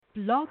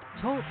Blog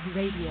Talk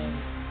Radio.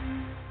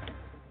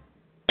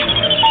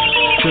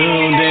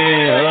 Tuned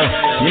in,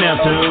 you're now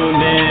tuned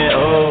in,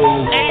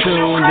 oh,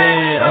 tuned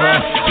in,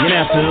 you're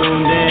now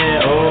tuned in,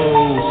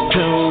 oh,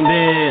 tuned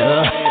in,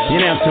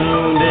 you're now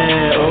tuned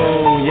in,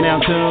 oh, you're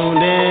now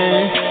tuned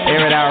in,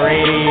 Air It Out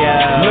Radio,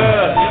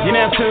 you're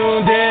now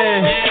tuned in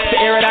to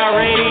Air It Out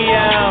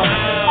Radio,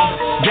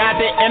 got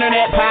the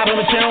internet poppin',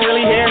 but you don't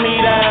really hear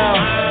me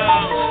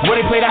though, where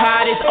they play the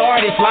hottest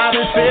artists, live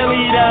in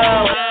Philly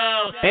though,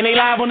 and they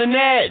live on the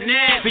net,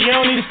 so you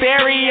don't need a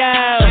stereo.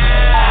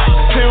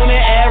 Tune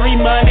in every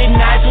Monday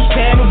night from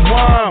 10 to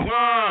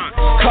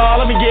 1.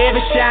 Call them and give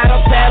a shout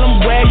out, tell them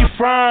where you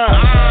from.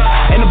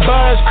 And the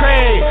buzz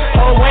Craig,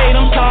 oh wait,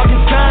 I'm talking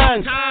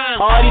tons.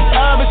 All these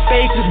other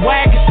stations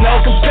whack, it's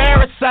no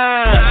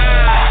comparison.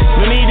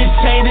 No need to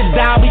change the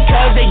dial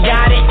because they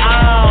got it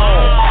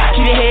on.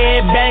 Keep the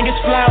headbangers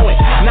flowing,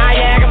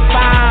 Niagara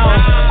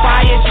Falls.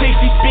 Fire 60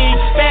 speed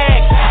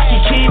facts, you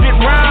keep it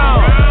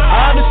wrong.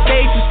 Other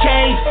stations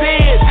can't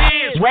see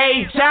it,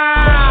 Ray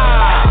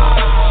Charles.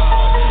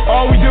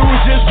 All we do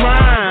is just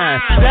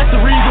grind. That's the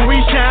reason we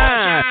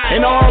shine.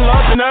 And all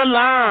up in the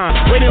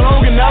line. Waiting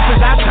long enough is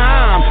our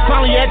time.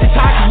 Finally at the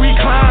top as we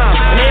climb.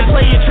 And they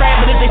play your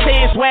track, but if they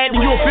say it's whack,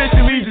 then you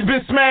officially just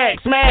been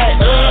smacked. You're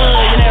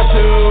now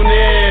tuned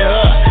in.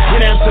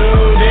 You're now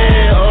tuned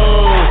in.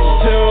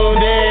 Oh,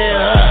 tuned in.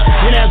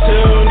 You're now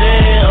tuned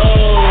in.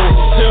 Oh,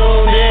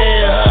 tuned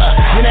in.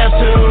 You're now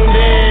tuned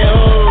in.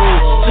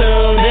 Oh,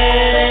 tuned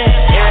in.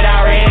 Air It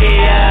Out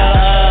Radio.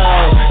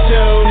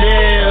 Tuned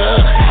in.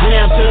 You're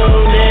now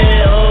tuned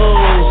in,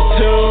 oh,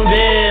 tuned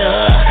in,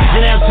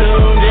 you're now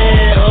tuned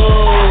in, oh,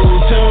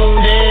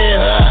 tuned in,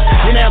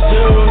 you're now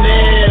tuned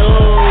in,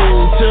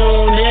 oh,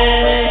 tuned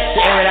in, to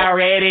Air It Out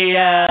Radio.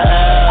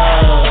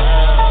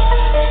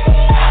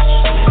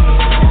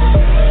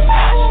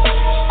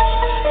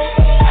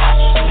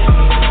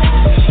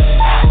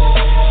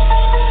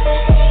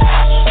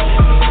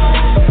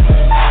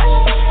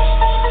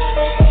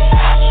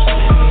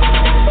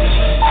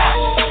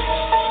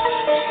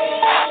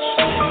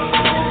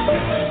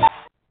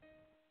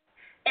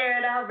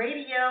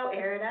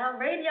 Air It Out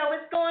Radio.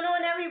 What's going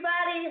on,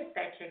 everybody? It's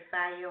that chick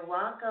Fire.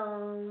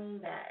 Welcome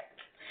back.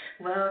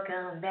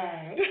 Welcome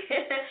back.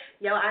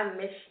 Yo, I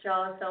missed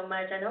y'all so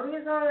much. I know we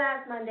was on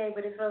last Monday,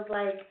 but it feels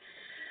like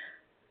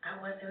I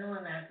wasn't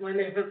on last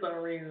Monday for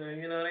some reason.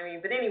 You know what I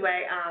mean? But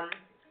anyway,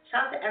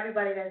 shout out to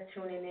everybody that's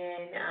tuning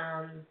in.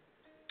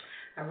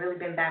 I've really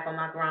been back on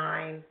my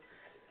grind,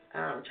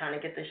 trying to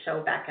get the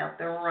show back up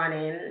and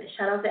running.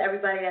 Shout out to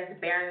everybody that's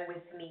bearing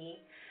with me.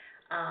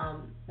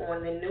 On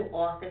the new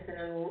office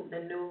and the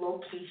new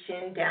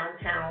location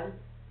downtown.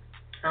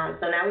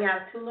 So now we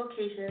have 2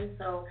 locations.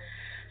 So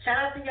shout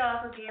out to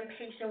y'all for being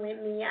patient with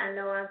me. I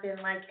know I've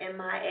been like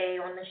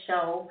MIA on the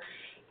show,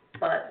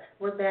 but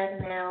we're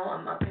back now.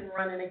 I'm up and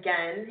running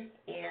again.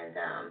 And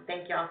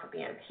thank y'all for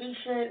being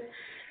patient.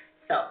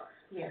 So,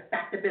 yeah,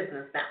 back to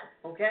business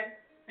now, okay?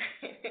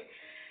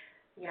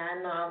 Yeah,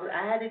 I know.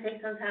 I had to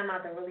take some time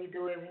out to really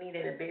do it. We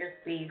needed a bigger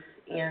space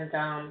and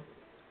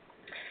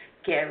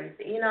get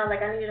everything. You know,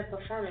 like I needed a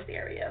performance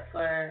area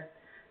for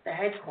the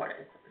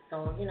headquarters.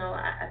 So, you know,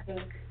 I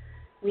think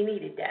we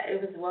needed that.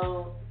 It was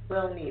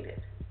well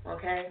needed.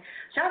 Okay?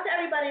 Shout out to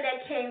everybody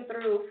that came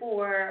through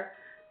for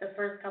the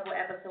first couple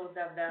episodes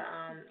of the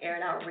Air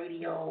It Out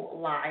Radio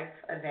live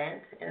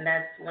event. And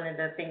that's one of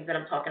the things that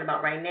I'm talking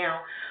about right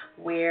now,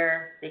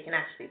 where they can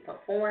actually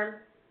perform.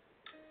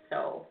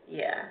 So,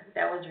 yeah,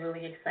 that was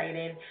really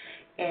exciting.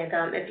 And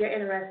if you're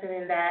interested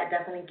in that,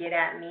 definitely get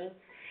at me.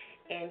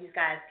 And you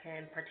guys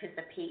can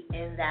participate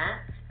in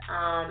that.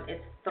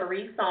 It's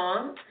 3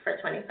 songs for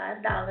 $25.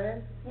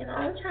 You know,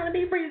 I'm trying to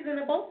be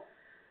reasonable,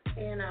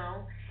 you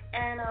know.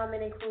 And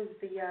it includes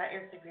the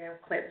Instagram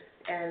clips.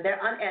 And they're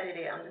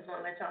unedited. I'm just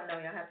want to let y'all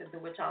know y'all have to do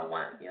what y'all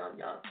want. Y'all,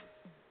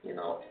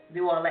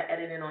 do all that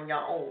editing on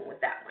your own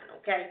with that one,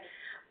 okay?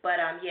 But,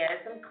 yeah,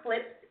 it's some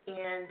clips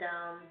and,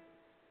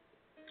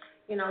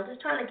 you know,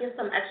 just trying to give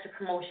some extra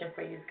promotion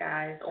for you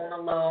guys on the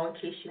low in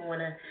case you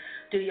want to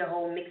do your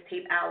whole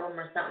mixtape album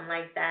or something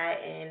like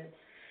that. And,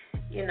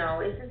 you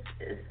know, it's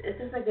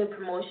just a good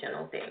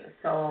promotional thing.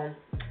 So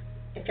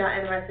if y'all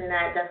interested in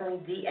that,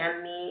 definitely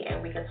DM me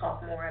and we can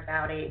talk more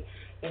about it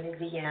in the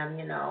DM,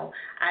 you know.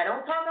 I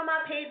don't talk on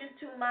my pages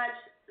too much,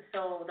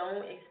 so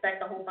don't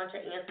expect a whole bunch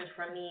of answers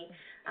from me.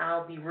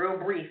 I'll be real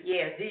brief.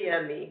 Yeah,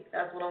 DM me.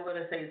 That's what I'm going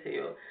to say to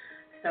you.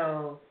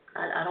 So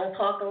I don't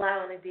talk a lot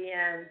on the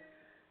DM.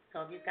 So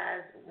if you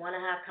guys want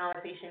to have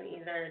conversation,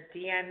 either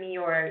DM me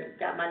or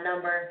got my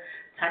number,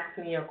 text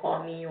me or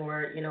call me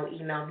or, you know,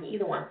 email me,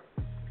 either one.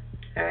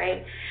 All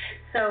right?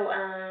 So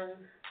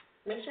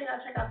make sure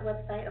y'all check out the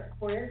website, of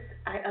course.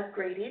 I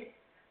upgraded,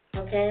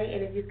 okay?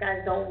 And if you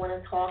guys don't want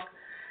to talk,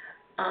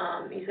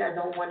 you guys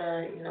don't want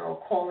to, you know,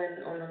 call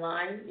in on the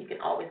line, you can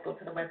always go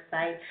to the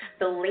website.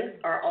 The links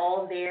are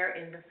all there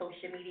in the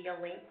social media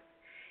links.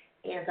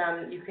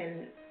 And you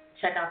can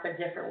check out the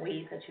different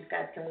ways that you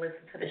guys can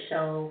listen to the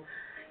show.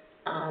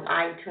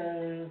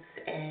 iTunes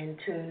and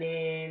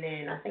TuneIn,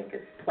 and I think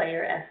it's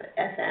Player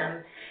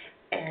FM.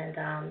 and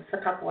it's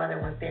a couple other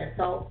ones there.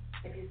 So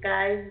if you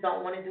guys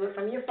don't want to do it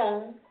from your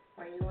phone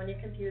or you on your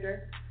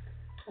computer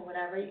or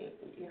whatever,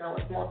 you know,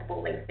 it's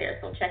multiple links there.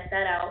 So check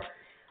that out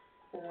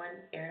on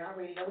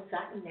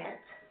airitoutradio.net,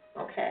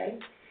 okay?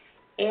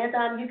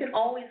 And you can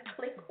always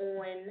click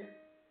on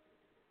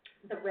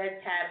the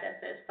red tab that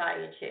says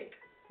Fire Chick.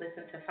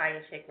 Listen to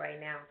Fire Chick right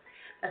now.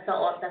 That's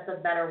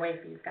a better way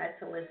for you guys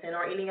to listen,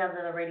 or any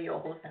other radio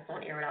host that's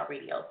on Air It Out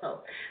Radio.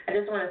 So I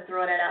just want to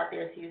throw that out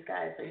there to you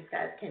guys so you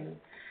guys can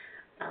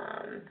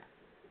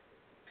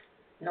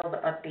know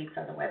the updates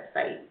on the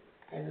website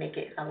and make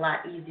it a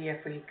lot easier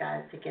for you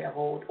guys to get a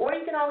hold. Or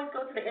you can always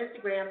go to the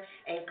Instagram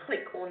and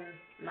click on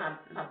my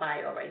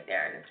bio right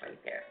there, and it's right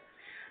there.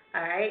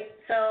 All right,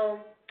 so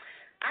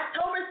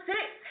October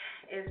 6th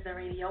is the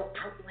radio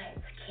outlet.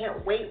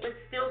 Can't wait. It's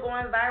still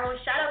going viral.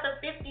 Shout out to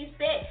 50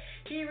 Cent.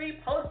 He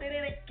reposted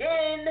it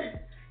again.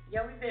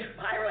 Yo, we've been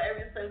viral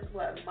ever since,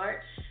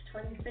 March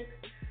 26th,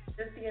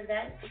 just the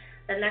event.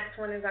 The next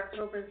one is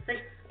October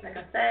 6th, like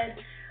I said.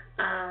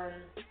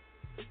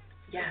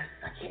 Yes,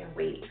 I can't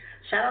wait.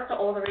 Shout out to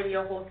all the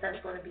radio hosts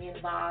that's going to be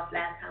involved.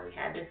 Last time we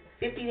had this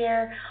 50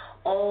 there.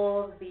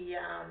 All the,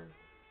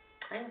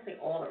 I didn't say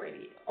all the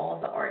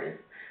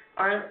artists.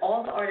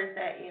 All the artists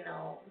that, you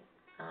know,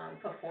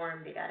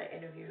 performed, they got an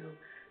interview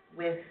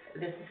with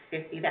This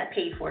Is 50 that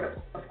paid for it,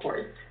 of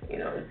course, you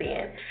know what I'm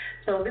saying.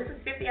 So This Is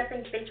 50, I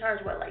think they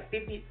charge like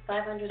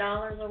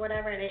 $500 or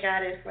whatever, and they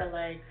got it for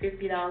like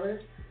 $50.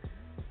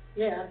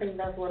 Yeah, I think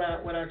that's what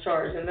I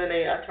charged, and then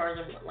I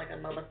charged them like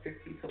another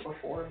 $50 to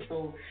perform.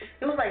 So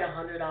it was like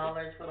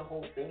 $100 for the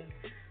whole thing,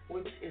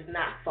 which is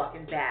not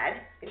fucking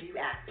bad if you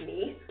ask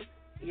me.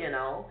 You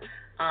know,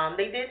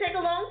 they did take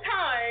a long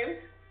time.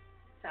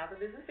 Shout out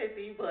to This Is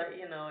 50, but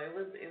you know, it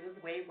was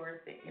way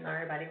worth it. You know,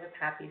 everybody was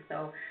happy.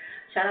 So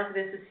shout out to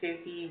This Is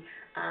 50.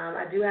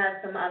 I do have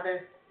some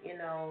other, you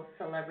know,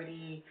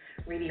 celebrity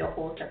radio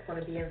hosts that's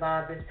going to be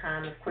involved this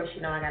time. Of course,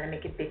 you know, I got to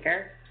make it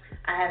bigger.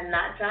 I have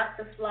not dropped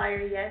the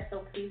flyer yet,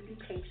 so please be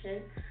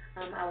patient.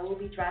 I will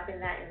be dropping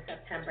that in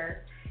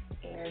September.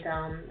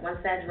 And once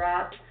that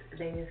drops,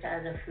 then you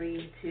guys are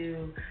free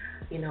to,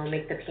 you know,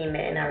 make the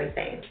payment and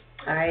everything.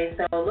 All right,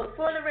 so look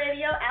for the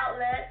radio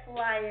outlet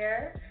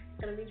flyer.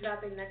 It's going to be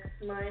dropping next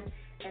month,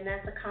 and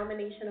that's a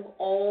combination of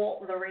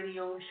all the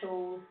radio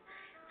shows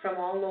from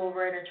all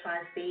over the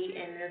tri-state,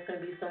 and there's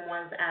going to be some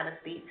ones out of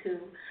state too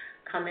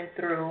coming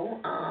through.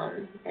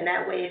 And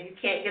that way, if you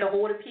can't get a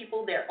hold of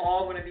people, they're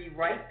all going to be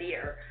right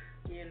there.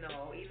 You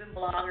know, even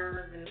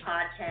bloggers and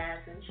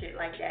podcasts and shit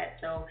like that.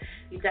 So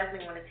you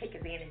definitely want to take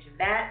advantage of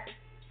that.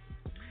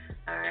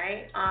 All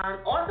right.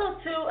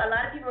 Also, too, a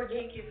lot of people are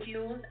getting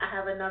confused. I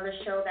have another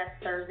show that's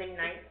Thursday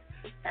night.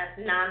 That's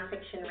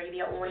Nonfiction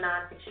Radio on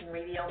Nonfiction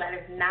Radio. That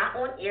is not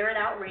on Air It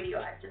Out Radio.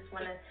 I just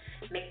want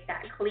to make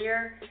that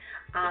clear.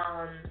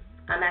 I'm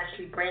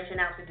actually branching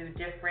out to do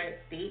different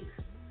states.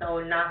 So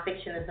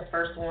Nonfiction is the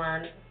first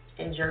one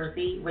in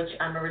Jersey, which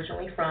I'm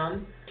originally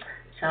from.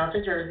 Shout out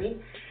to Jersey.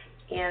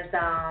 And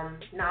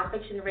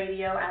Nonfiction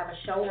Radio, I have a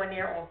show on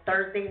there on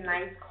Thursday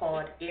nights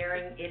called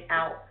Airing It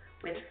Out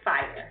with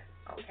Fire.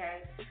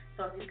 Okay?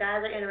 So if you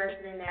guys are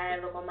interested in that,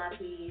 look on my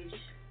page.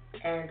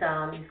 And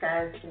you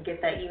guys can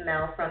get that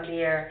email from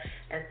there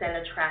and send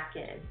a track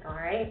in. All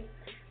right?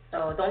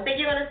 So don't think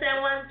you're going to send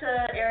one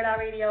to Air It Out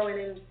Radio and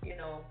then, you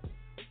know,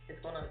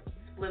 it's going to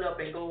split up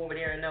and go over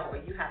there. No,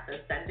 you have to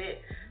send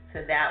it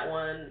to that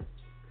one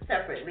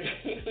separately.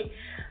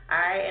 All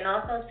right, and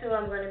also too,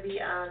 I'm going to be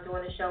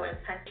doing a show in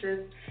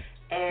Texas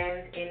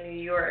and in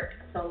New York,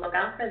 so look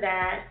out for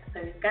that. So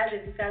if you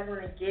guys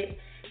want to get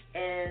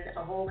in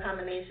a whole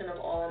combination of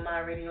all of my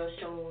radio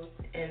shows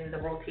and the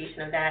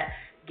rotation of that,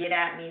 get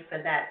at me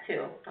for that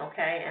too,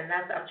 okay? And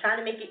I'm trying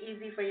to make it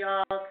easy for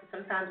y'all, because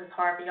sometimes it's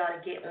hard for y'all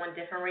to get on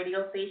different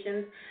radio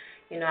stations.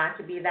 You know, I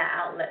could be that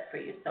outlet for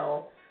you,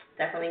 so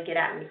definitely get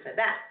at me for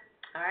that.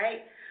 All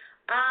right.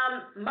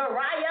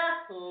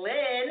 Mariah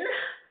Lynn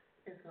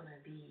is going to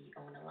be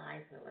on the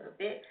line in a little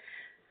bit,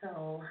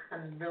 so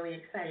I'm really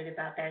excited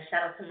about that.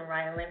 Shout out to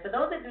Mariah Lynn. For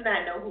those that do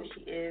not know who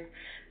she is,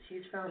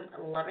 she's from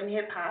Love and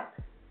Hip Hop,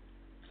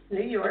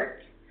 New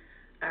York.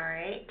 All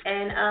right,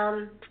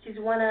 and she's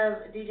one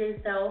of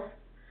DJ Self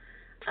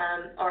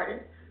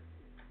artists.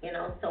 You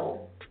know,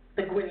 so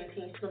the winning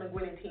team. She's on the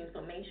winning team,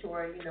 so make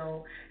sure you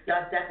know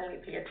y'all definitely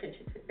pay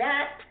attention to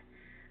that.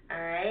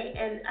 All right,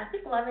 and I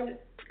think Lovin'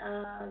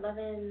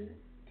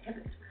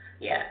 Hip,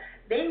 yeah,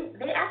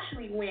 they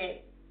actually went.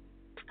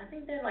 I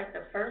think they're like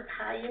the first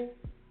highest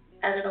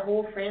out of the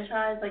whole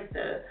franchise, like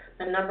the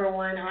number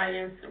one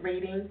highest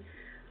rating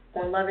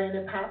on Love and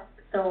Hip Hop.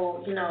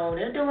 So you know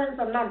they're doing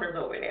some numbers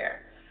over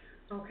there.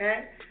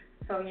 Okay,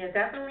 so yeah,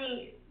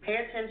 definitely pay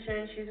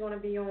attention. She's gonna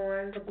be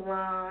on the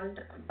Blonde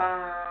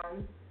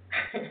Bomb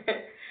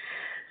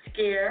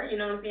Scare. You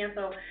know what I'm saying?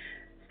 So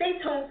stay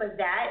tuned for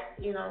that.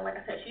 You know, like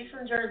I said, she's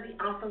from Jersey.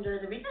 I'm from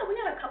Jersey. We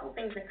got a couple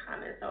things in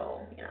common.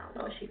 So, you know, I don't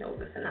know if she knows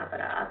this or not,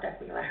 but I'll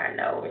definitely let her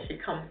know when she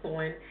comes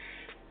on.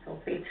 So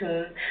stay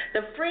tuned.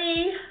 The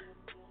free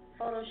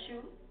photo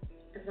shoot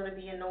is going to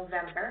be in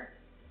November.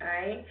 All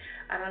right.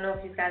 I don't know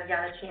if you guys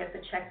got a chance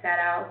to check that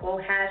out. Go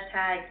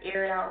hashtag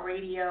Air It Out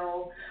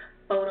Radio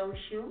photo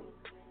shoot,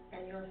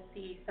 and you'll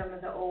see some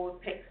of the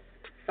old pics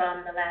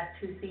from the last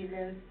 2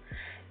 seasons.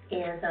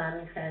 And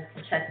you guys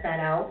can check that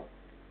out.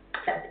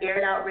 That's Air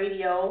It Out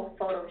Radio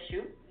photo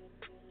shoot.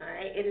 All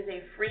right. It is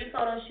a free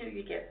photo shoot.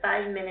 You get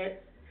 5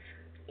 minutes,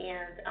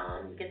 and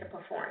you get to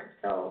perform.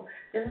 So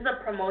this is a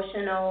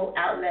promotional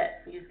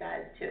outlet for you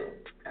guys too.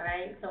 All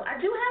right. So I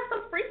do have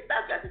some free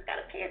stuff. Y'all just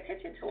gotta pay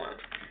attention to them.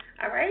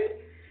 All right.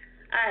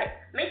 All right.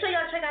 Make sure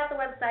y'all check out the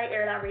website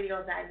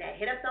airitoutradio.net.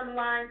 Hit us on the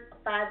line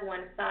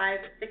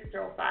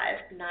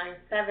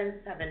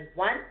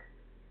 515-605-9771.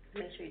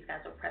 Make sure you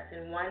guys are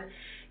pressing 1.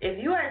 If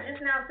you are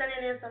just now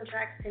sending in some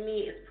tracks to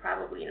me, it's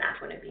probably not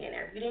going to be in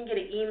there. If you didn't get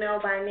an email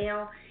by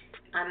now,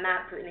 I'm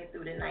not putting it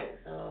through tonight.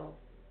 So,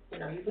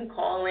 you can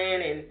call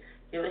in and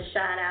give a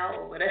shout out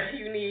or whatever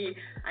you need.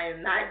 I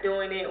am not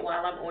doing it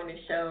while I'm on the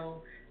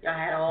show. Y'all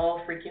had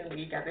all freaking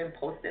week. I've been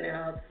posting it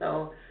up.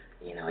 So,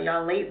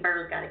 y'all late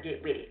birds got to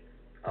get with it.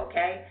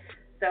 Okay?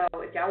 So,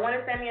 if y'all want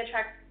to send me a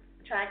track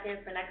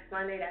in for next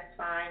Monday, that's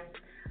fine.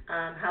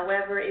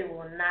 However, it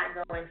will not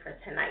go in for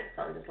tonight.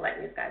 So I'm just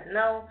letting you guys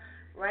know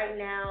right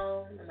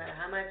now, no matter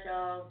how much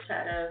y'all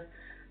try to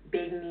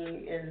beg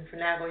me and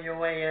finagle your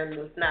way in,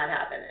 it's not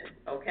happening,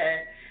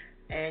 okay?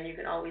 And you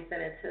can always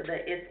send it to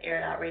the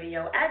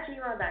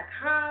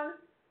itsairitoutradio@gmail.com.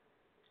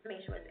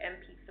 Make sure it's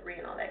MP3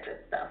 and all that good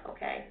stuff,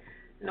 okay?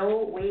 No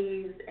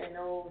waves and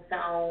no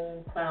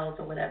sound clouds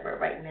or whatever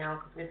right now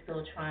because we're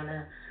still trying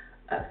to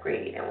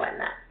upgrade and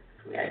whatnot.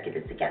 So we got to get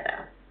it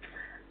together.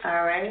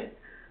 All right.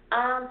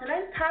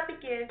 Tonight's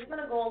topic is we're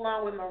going to go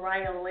along with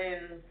Mariah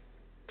Lynn's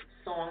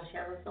song. She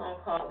has a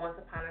song called Once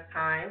Upon a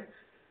Time.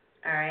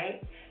 All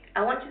right.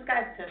 I want you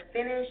guys to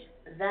finish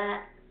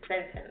that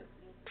sentence,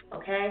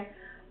 okay?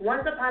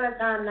 Once upon a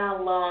time,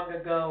 not long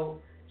ago,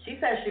 she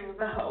said she was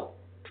a hoe.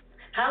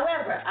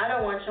 However, I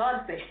don't want y'all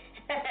to say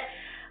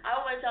I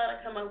want y'all to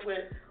come up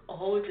with a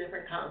whole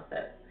different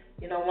concept.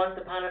 Once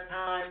upon a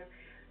time,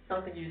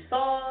 something you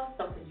saw,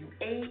 something you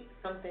ate,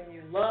 something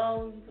you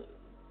loved,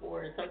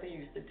 or something you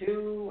used to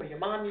do, or your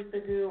mom used to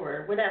do,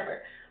 or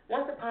whatever.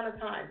 Once upon a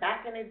time,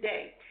 back in the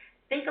day.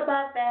 Think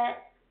about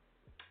that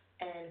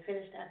and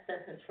finish that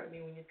sentence for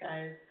me when you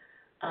guys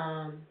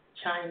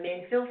chime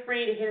in. Feel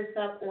free to hit us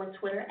up on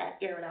Twitter at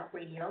Air It Out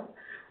Radio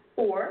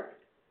or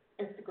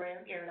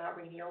Instagram, Air It Out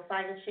Radio.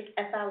 Find a chick,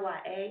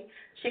 SIYA,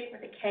 chick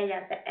with a K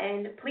at the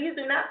end. Please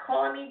do not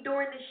call me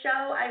during the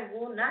show. I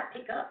will not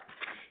pick up.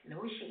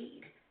 No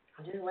shade.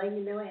 I'm just letting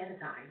you know ahead of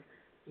time.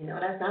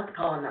 That's not the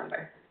call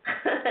number.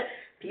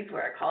 People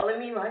are calling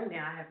me right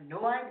now. I have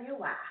no idea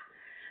why.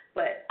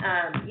 But,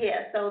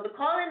 so the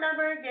call-in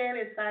number, again,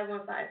 is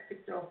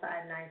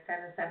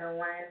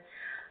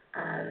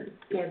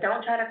 515-605-9771.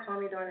 Don't try to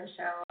call me during the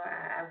show.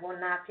 I will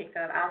not pick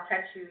up. I'll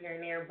text you here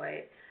and there,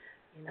 but,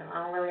 I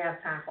don't really have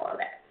time for all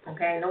that.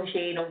 Okay? No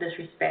shade, no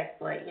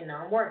disrespect, but,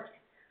 I'm working.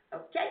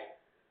 Okay?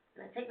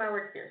 And I take my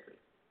work seriously.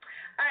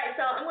 All right,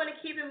 so I'm going to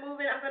keep it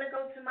moving. I'm going to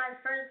go to my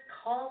first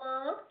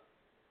caller.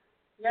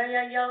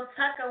 Yo,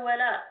 Tucker,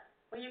 what up?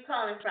 Where you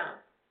calling from?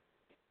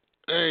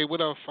 Hey, what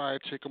up, Fire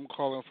Chick? I'm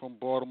calling from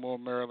Baltimore,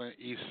 Maryland,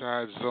 East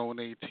Side, Zone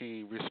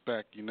 18.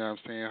 Respect, you know what I'm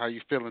saying? How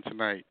you feeling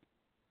tonight?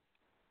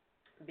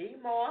 Be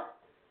more.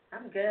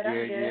 I'm good, I'm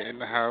good. Yeah, in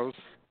the house.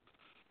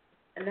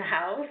 In the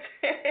house?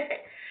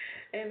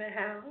 In the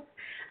house.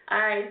 All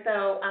right,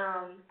 so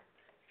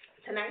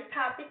tonight's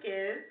topic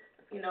is,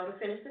 to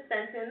finish the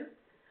sentence,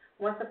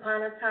 once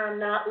upon a time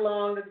not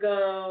long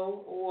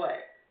ago,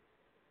 what?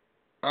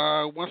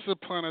 Once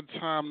upon a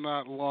time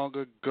not long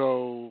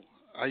ago,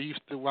 I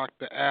used to rock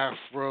the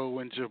afro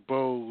and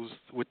jabots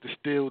with the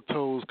steel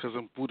toes because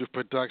I'm Buddha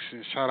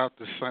Productions. Shout out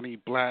to Sonny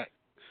Black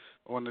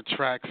on the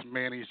tracks,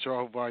 Manny's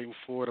Draw Volume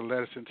 4, the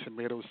Lettuce and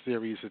Tomato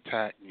series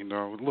attack, a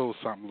little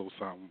something.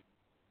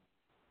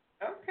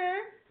 Okay.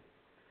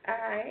 All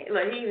right.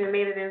 Look, he even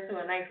made it into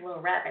a nice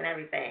little rap and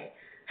everything.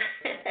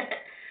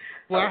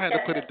 Well, I had to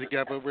put it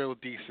together real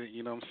decent,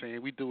 you know what I'm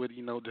saying? We do it,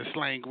 the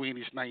Slang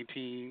Greenish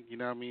 19,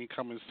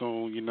 coming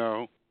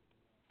soon,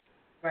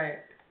 Right.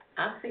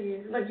 I see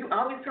you. Look, you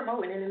always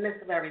promoting in the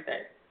midst of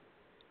everything.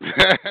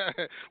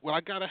 Well, I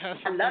got to have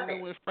something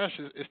new and fresh.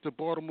 It's the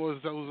Baltimore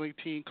Zone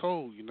 18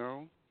 code,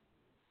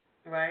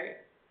 Right.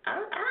 I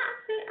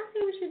see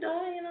what you're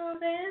doing, you know what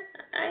I'm saying?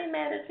 I ain't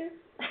mad at you.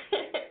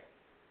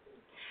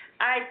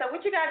 All right, so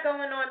what you got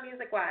going on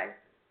music-wise?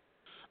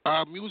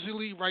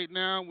 Musically, right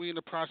now, we're in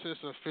the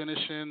process of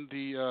finishing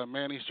the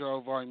Manny's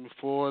Jar Volume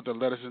 4, the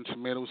Lettuce and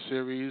Tomato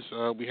series.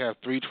 We have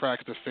 3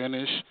 tracks to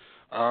finish.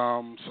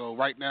 So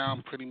right now,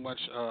 I'm pretty much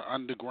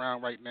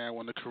underground right now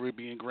on the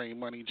Caribbean Grain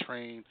Money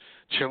train,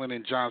 chilling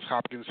in Johns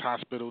Hopkins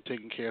Hospital,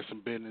 taking care of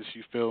some business,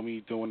 you feel me,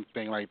 doing a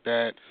thing like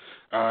that.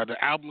 The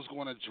album's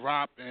going to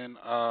drop, and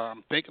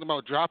I'm thinking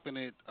about dropping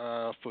it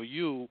for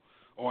you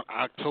on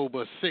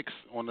October 6th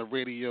on the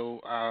radio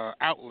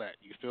outlet.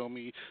 You feel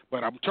me?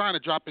 But I'm trying to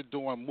drop it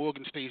during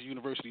Morgan State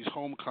University's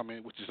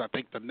homecoming, which is I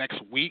think the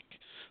next week.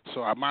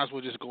 So I might as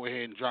well just go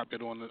ahead and drop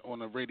it on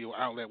the radio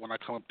outlet when I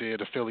come up there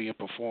to Philly and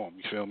perform.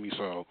 You feel me?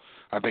 So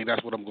I think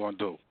that's what I'm going to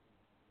do.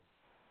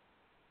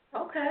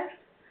 Okay.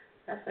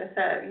 That's what's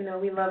up. You know,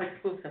 we love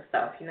exclusive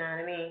stuff. You know what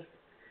I mean?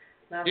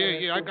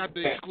 Yeah, I got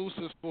the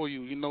exclusives for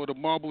you. You know, the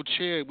marble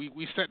chair.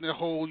 We setting the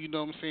whole, you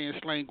know what I'm saying,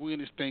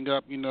 Slanguinish thing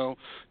up. You know,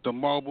 the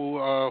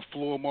marble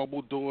floor,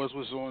 marble doors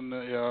was on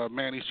the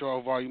Manny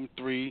Shaw Volume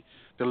 3,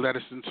 the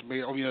Lettuce and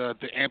Tomato,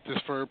 the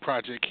Amethyst Fur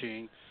Project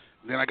King.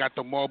 Then I got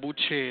the marble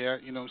chair,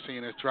 you know what I'm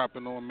saying, that's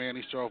dropping on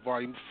Manny Shaw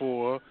Volume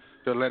 4,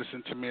 the Lettuce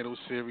and Tomato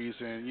series,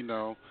 and, you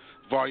know,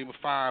 Volume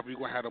 5, we're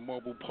going to have the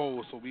marble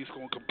pole, so we're just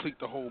going to complete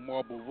the whole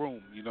marble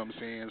room, you know what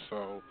I'm saying?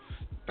 So,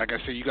 like I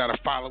said, you got to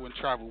follow and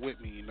travel with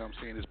me, you know what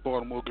I'm saying? It's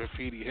Baltimore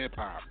graffiti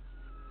hip-hop.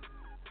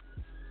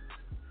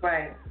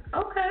 Right.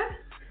 Okay.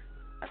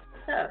 What's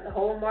up? The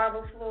whole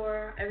marble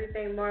floor,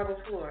 everything marble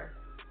floor.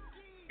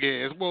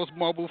 Yeah, as well as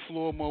marble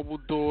floor, marble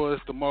doors,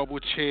 the marble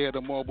chair,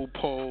 the marble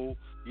pole,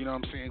 you know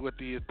what I'm saying, with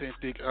the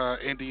authentic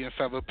Indian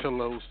feather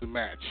pillows to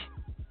match.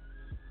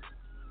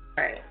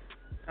 Right.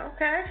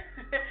 Okay.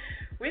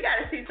 We got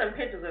to see some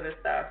pictures of this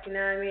stuff, you know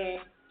what I mean?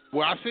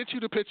 Well, I sent you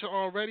the picture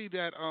already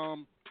that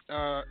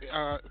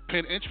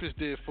Penn Interest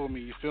did for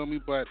me, you feel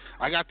me? But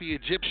I got the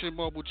Egyptian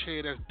marble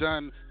chair that's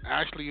done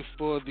actually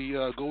for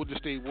the Golden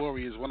State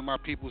Warriors. One of my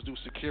peoples do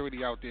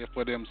security out there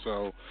for them,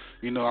 so,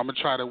 you know, I'm going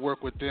to try to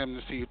work with them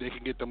to see if they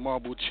can get the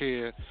marble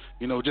chair,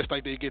 you know, just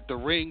like they get the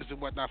rings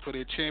and whatnot for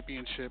their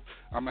championship.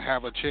 I'm going to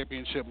have a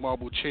championship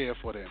marble chair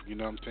for them, you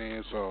know what I'm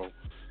saying? So,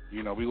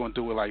 you know, we're going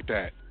to do it like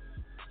that.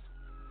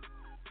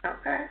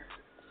 Okay.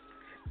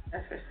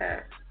 That's what's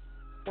up.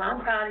 Well,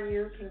 I'm proud of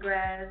you.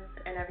 Congrats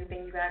and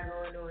everything you got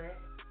going on.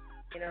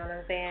 You know what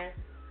I'm saying?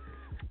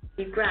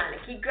 Keep grinding.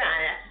 Keep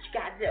grinding. That's what you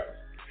got to do.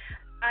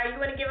 You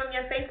want to give them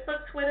your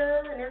Facebook,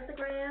 Twitter, and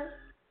Instagram?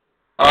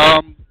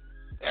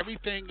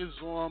 Everything is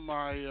on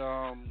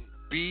my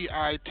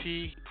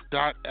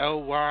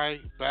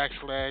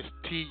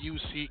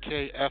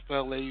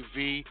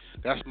bit.ly/TUCKFLAV.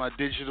 That's my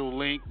digital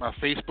link. My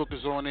Facebook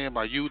is on there.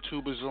 My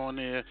YouTube is on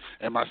there.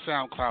 And my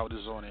SoundCloud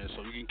is on there.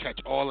 So you can catch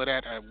all of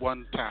that at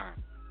one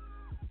time.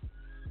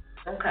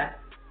 Okay.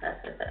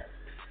 That's it.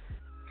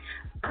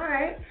 All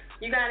right.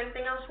 You got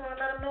anything else you want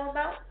to let them know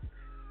about?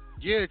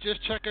 Yeah,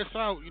 just check us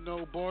out. You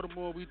know,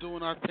 Baltimore, we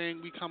doing our thing.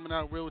 We coming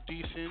out real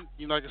decent.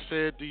 You know, like I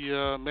said,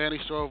 the Manny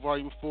Straw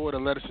Volume 4, the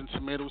Lettuce and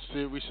Tomato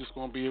series is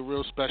going to be a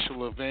real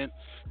special event.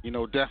 You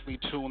know, definitely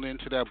tune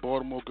into that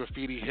Baltimore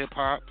graffiti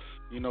hip-hop.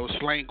 You know,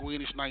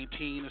 Slanguinish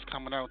 19 is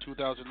coming out in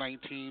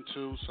 2019,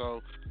 too.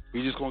 So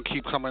we just going to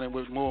keep coming in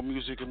with more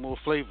music and more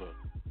flavor.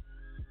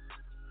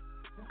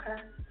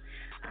 Okay.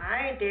 All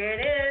right, there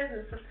it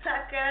is. Mr.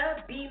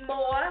 Tucker, Be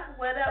More.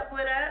 What up? All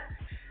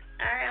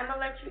right, I'm going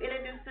to let you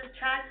introduce this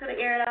track to the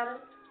air out.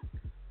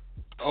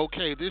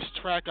 Okay, this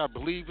track I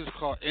believe is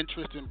called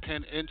Interest in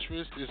Pen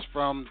Interest. It's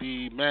from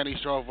the Manny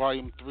Straw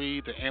Volume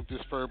 3, the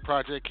Amethyst Fur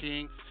Project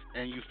King,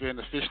 and you've been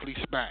officially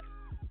smacked.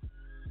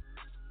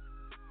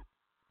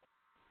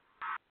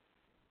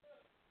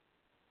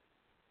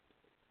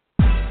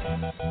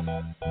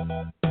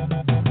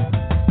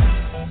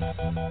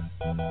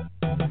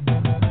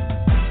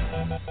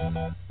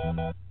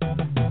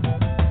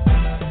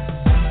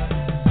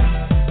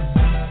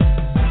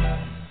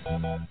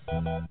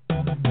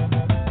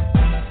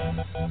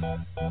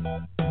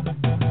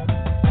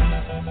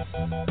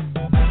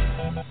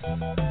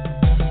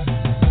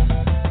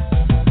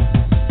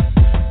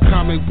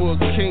 Comic book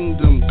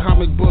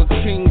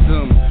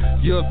kingdom,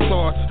 your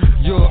thoughts,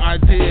 your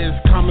ideas,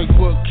 comic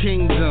book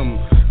kingdom,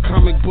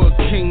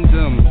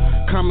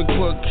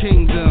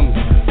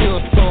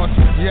 your thoughts,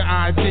 your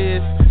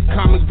ideas,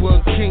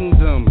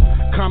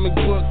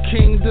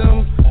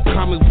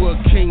 comic book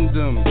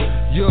kingdom,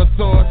 your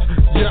thoughts,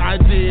 your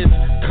ideas,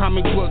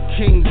 comic book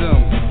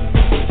kingdom.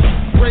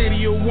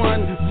 Radio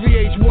 1,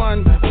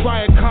 VH1,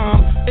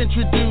 Viacom,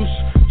 introduce,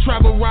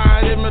 travel,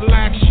 ride, and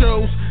relax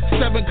shows.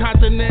 7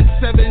 continents,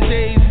 7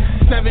 days,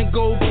 7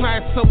 gold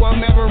plaques, so I'll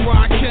never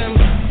rock him.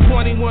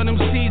 21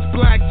 MCs,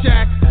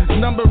 blackjack,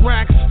 number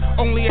racks,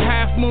 only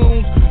half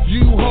moons,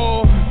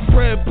 U-Haul,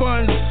 bread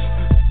buns.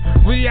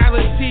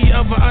 Reality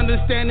of an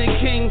understanding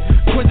king,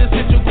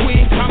 quintessential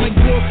queen, comic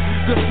book,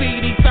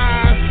 graffiti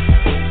thighs,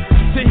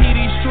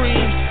 Tahiti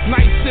streams,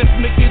 night shift,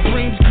 make your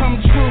dreams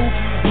come true.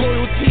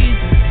 Loyalty,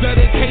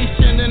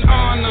 dedication, and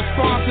honor,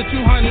 sponsor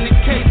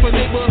 200K for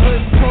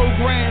neighborhood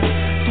programs.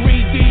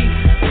 3D,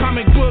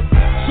 comic book,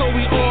 so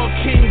we all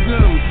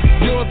kingdom.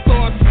 Your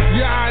thoughts,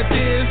 your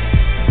ideas,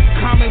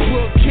 comic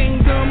book kingdom.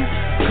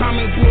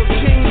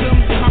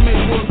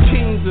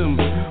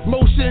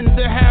 Motion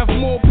to have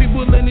more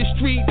people in the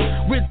street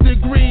with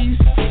degrees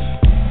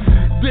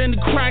than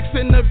cracks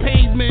in the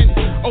pavement.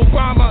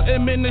 Obama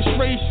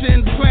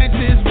administration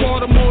planted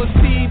Baltimore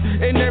seed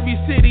in every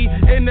city,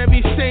 in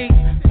every state.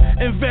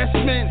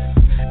 Investment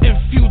in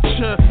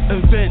future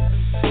events.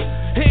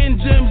 Hidden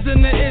gems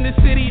in the inner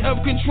city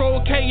of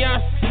control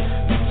chaos.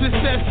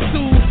 Success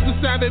soothes the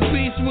savage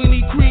beast when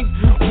he creep.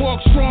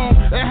 Walk strong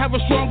and have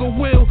a stronger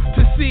will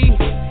to see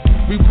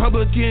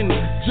Republican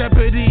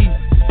jeopardy.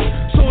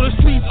 So the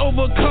streets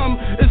overcome,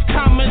 it's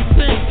common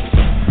sense.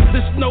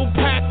 There's no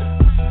pact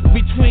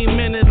between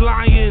men and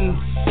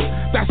lions.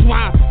 That's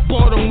why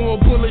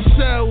Baltimore bullet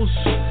shells.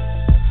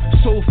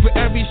 So for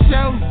every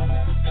shell,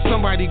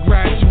 somebody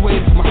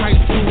graduates. My high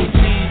school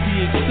GED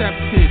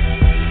accepted.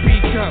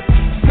 Speak up,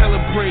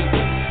 celebrate.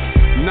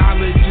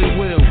 Knowledge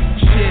and will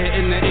share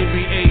in the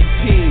NBA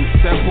team.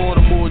 That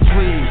Baltimore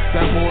dream,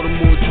 that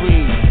Baltimore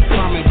dream.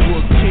 Comic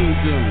book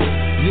kingdom.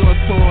 Your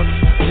thoughts,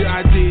 your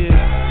ideas,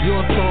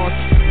 your thoughts,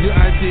 your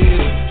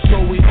ideas.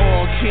 So we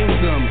all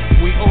kingdom.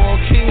 We all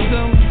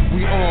kingdom.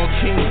 We all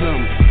kingdom.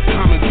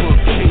 Comic book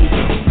kingdom.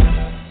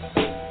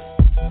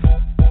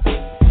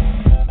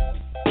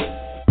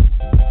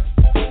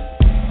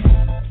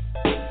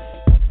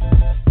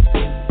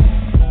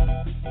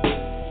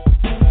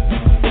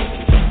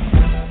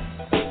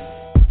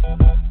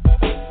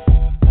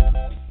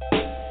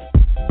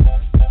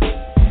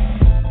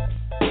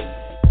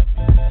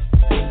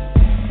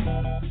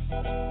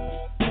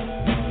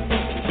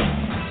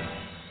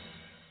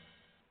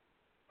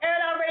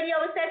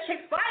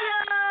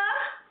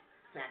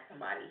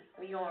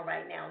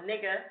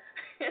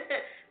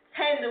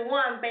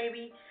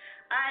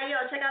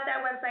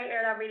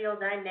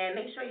 Airitoutradio.net.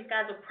 Make sure you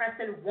guys are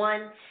pressing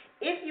 1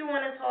 if you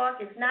want to talk.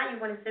 If not, you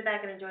want to sit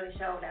back and enjoy the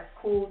show, that's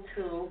cool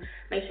too.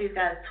 Make sure you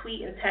guys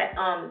tweet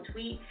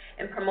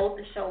and promote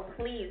the show,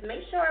 please.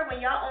 Make sure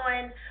when y'all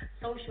on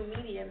social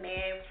media,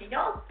 man, can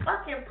y'all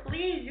fucking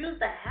please use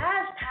the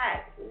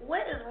hashtag.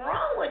 What is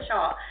wrong with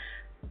y'all?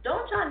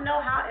 Don't y'all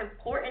know how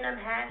important them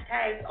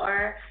hashtags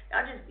are?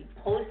 Y'all just be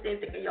posting,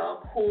 thinking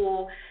y'all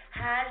cool.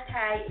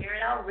 Hashtag Air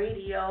It Out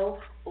Radio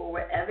or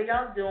whatever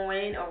y'all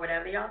doing or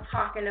whatever y'all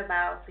talking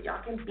about so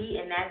y'all can be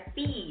in that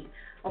feed,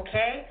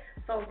 okay?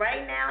 So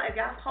right now, if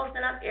y'all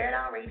posting up Air It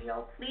Out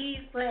Radio, please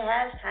put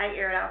hashtag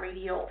Air It Out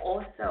Radio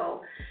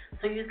also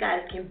so you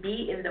guys can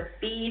be in the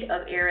feed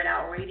of Air It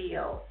Out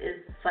Radio.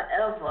 It's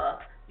forever.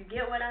 You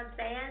get what I'm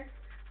saying?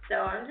 So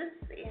I'm just,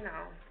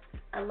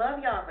 I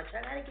love y'all, but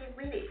y'all gotta get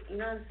with it. You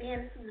know what I'm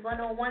saying? This is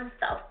one-on-one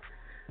stuff.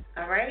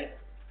 All right?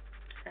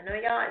 I know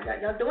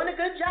y'all doing a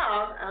good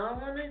job. I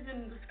don't want to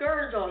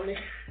discourage on me.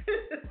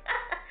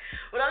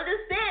 But I'm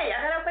just saying,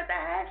 y'all gotta put the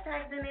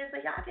hashtags in there so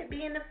y'all can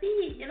be in the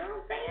feed. You know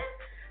what I'm saying?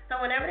 So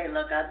whenever they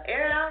look up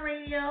Air It Out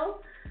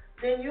Radio,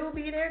 then you'll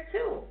be there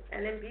too.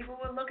 And then people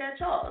will look at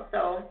y'all.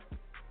 So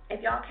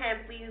if y'all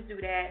can, please do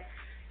that.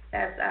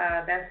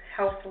 That's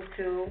helpful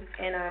too.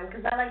 And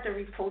because I like to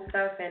repost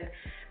stuff and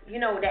the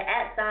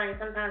 @ sign,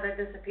 sometimes that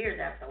disappears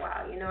after a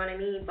while, you know what I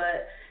mean?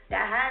 But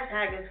that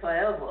hashtag is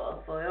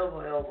forever,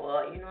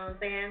 you know what I'm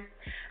saying?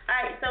 All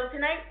right, so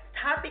tonight's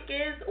topic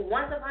is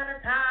Once Upon a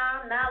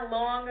Time, Not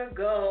Long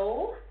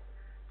Ago,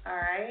 all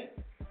right?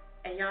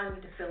 And y'all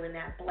need to fill in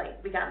that blank.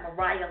 We got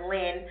Mariah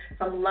Lynn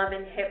from Love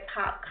and Hip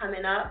Hop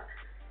coming up,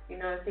 you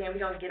know what I'm saying? We're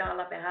going to get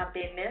all up in her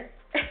business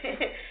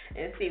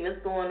and see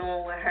what's going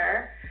on with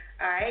her,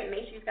 all right?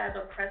 Make sure you guys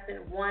are pressing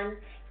 1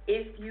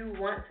 if you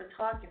want to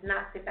talk. If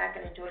not, sit back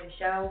and enjoy the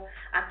show.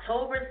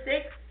 October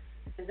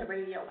 6th is a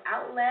radio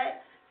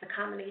outlet. It's a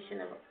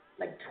combination of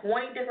like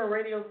 20 different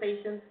radio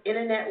stations,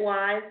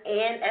 internet-wise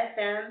and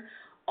FM,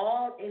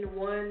 all in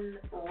one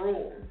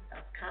room.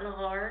 That's kind of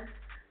hard,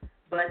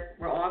 but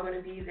we're all going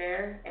to be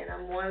there. And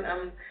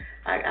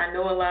I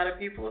know a lot of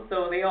people,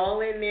 so they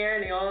all in there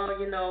and they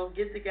all,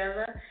 get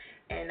together,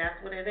 and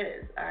that's what it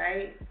is. All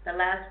right. The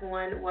last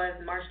one was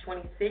March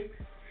 26th.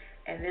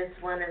 And this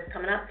one is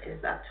coming up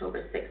is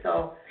October 6th.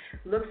 So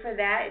look for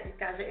that. If you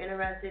guys are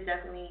interested,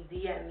 definitely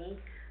DM me.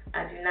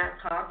 I do not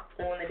talk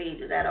on the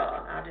pages at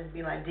all. I'll just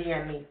be like,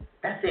 DM me.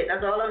 That's it.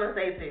 That's all I'm going to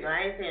say to you. I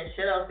ain't saying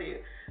shit else to you.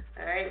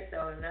 All right?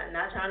 So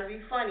not trying to be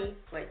funny,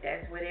 but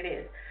that's what it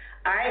is.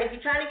 All right? If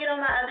you're trying to get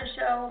on my other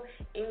show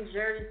in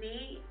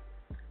Jersey,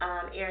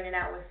 Airing It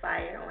Out with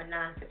Fire on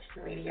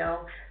Nonfiction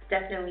Radio,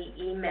 definitely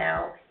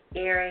email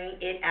Airing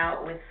It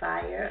Out with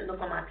Fire.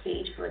 Look on my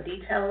page for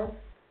details.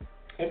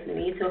 If you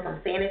need to, if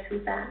I'm saying it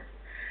too fast.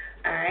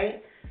 All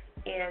right?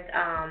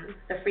 And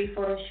the free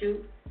photo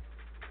shoot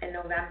in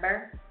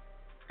November.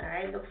 All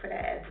right? Look for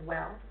that as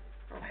well.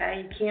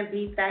 Okay? You can't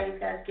beat that. You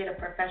guys get a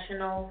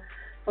professional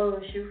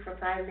photo shoot for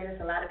 5 minutes.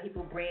 A lot of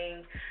people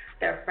bring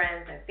their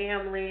friends and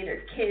family,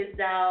 their kids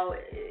out.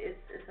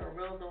 It's a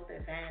real dope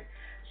event.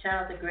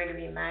 Shout out to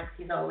Gregory Max.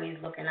 He's always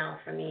looking out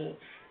for me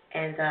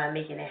and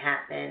making it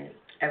happen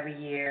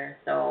every year.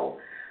 So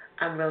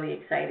I'm really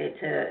excited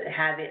to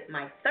have it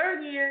my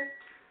 3rd year.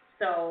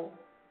 So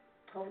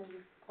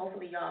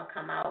hopefully y'all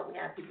come out. We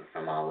have people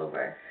from all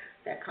over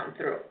that come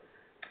through.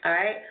 All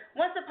right?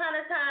 Once upon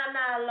a time,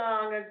 not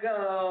long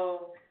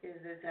ago, is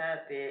the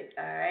topic.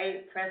 All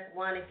right? Press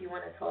 1 if you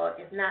want to talk.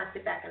 If not,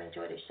 sit back and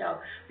enjoy the show.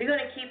 We're going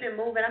to keep it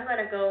moving. I'm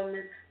going to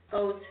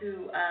go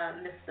to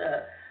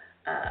Mr.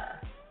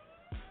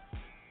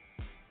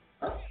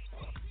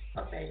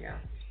 There you go.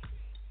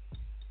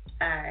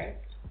 All right.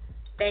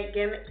 Thank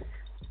Gimmicks.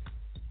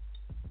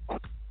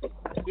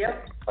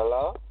 Yep.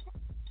 Hello?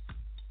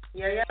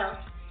 Yo, yo.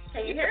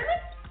 Can you hear me?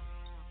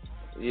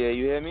 Yeah,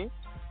 you hear me?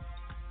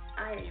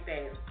 I hear you,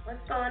 babe. What's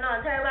going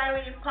on? Tell everybody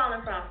where you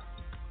calling from.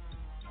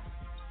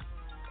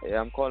 Yeah,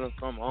 I'm calling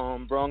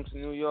from Bronx,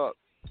 New York.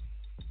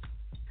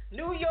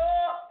 New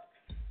York.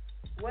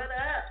 What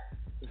up?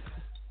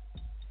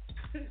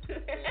 What's up?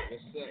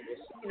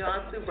 You know,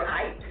 I'm super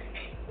hyped.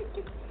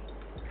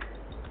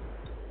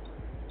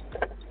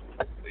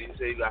 So you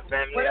say you got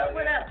family What out up,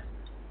 what here? up?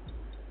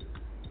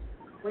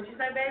 What you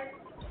say, babe?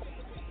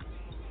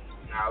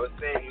 Nah, I was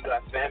saying you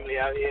got family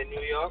out here in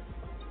New York?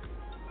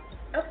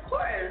 Of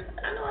course.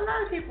 I know a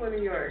lot of people in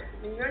New York.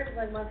 New York is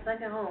like my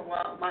second home.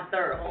 Well, my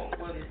third home.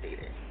 We'll just say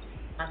that.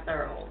 My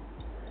third home.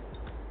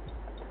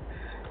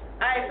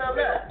 Alright, so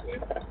look.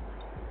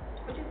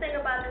 What you think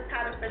about this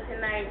topic for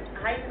tonight?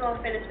 How you gonna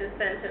finish this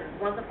sentence?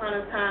 Once upon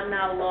a time,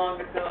 not long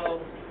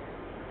ago.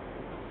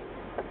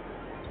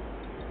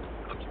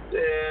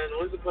 Then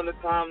once upon a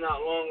time, not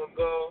long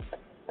ago,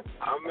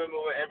 I remember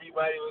when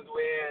everybody was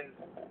wearing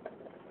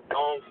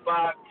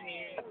 5X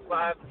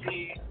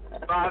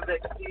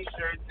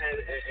t-shirts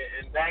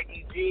and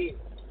baggy jeans.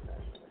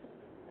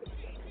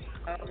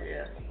 Oh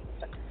yeah.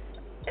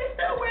 They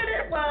still wear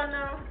that. Well,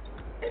 no.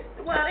 They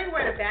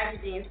wear the baggy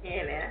jeans here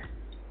and there.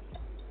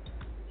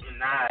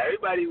 Nah,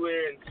 everybody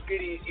wearing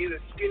either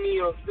skinny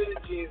or fitted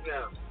jeans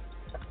now.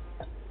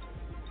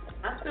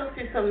 I still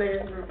see some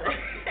niggas.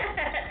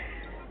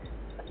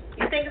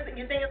 You think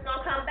it's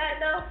gonna come back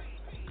though?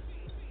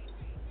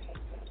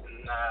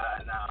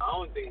 Nah, I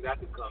don't think that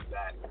could come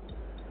back.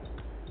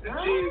 The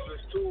What? jeans was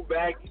too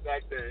baggy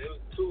back then. It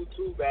was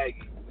too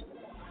baggy.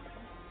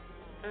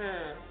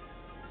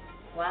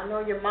 Well, I know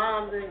your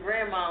moms and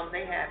grandmoms,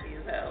 they happy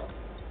as hell.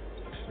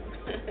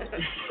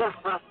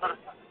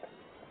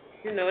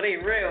 You know, they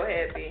real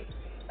happy.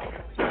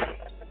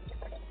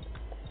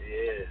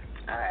 Yeah.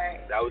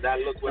 Alright. That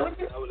look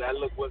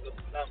wasn't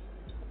enough.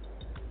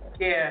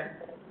 Yeah,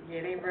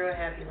 they real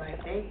happy,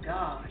 like, thank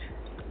God.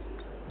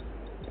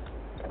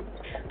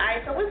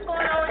 Alright, so what's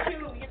going on with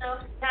you? You know,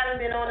 haven't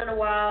been on in a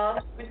while.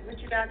 What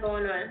you got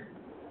going on?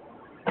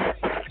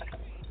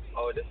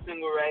 Oh, this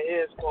single right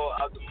here is called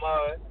Out the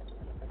Mud.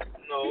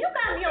 No, You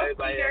got me on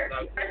speaker.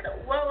 else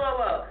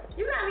Whoa.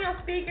 You got me on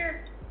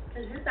speaker?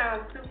 Because you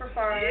sound super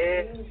far.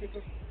 Yeah.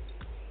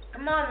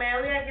 Come on,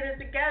 man. We got to get it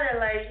together.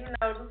 Like, you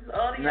know, this is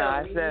audio. Nah,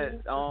 I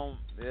said,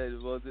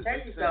 this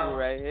single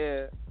right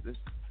here, this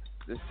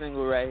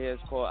single right here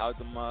is called Out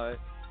the Mud.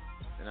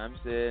 And I'm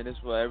saying this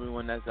for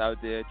everyone that's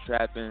out there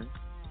trapping.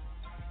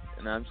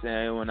 And I'm saying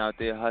everyone out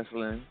there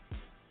hustling,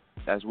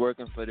 that's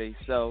working for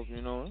themselves,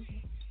 you know,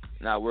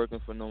 not working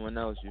for no one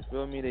else. You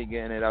feel me? They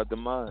getting it out the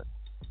mud.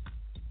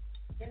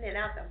 Getting it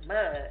out the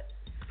mud.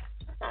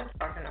 That's what I'm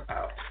talking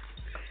about.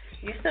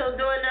 You still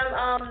doing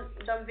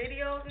them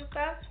videos and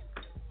stuff?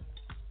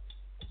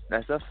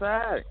 That's a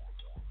fact.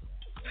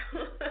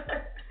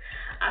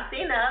 I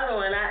seen the other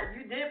one.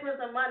 You did put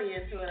some money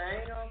into it. I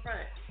ain't gonna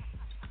front.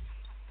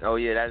 Oh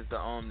yeah, that's the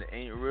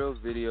Ain't Real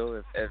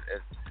video.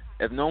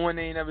 If no one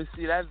ain't ever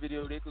see that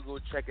video, they could go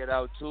check it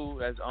out too.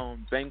 That's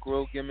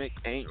Bankroll Gimmick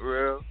Ain't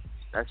Real.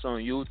 That's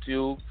on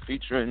YouTube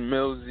featuring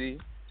Millsy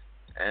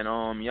and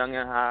Young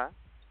and High.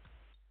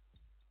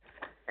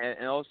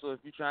 And also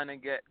if you're trying to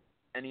get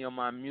any of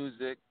my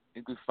music,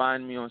 you can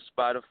find me on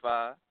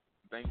Spotify,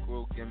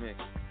 Bankroll Gimmick,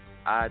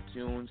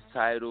 iTunes,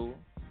 Tidal,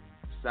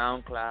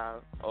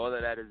 SoundCloud. All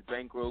of that is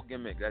Bankroll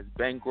Gimmick. That's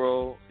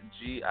Bankroll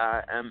Gimmick.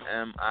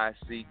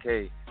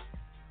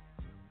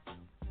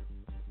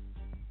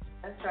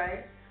 That's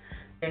right.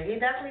 Yeah, he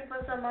definitely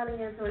put some money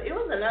into it. It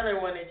was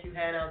another one that you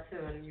had out too,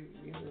 and you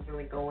was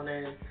really going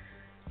in.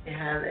 It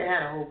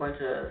had a whole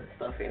bunch of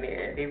stuff in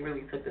there. They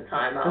really took the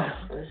time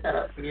out. So shout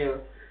out to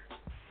you.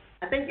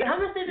 I think how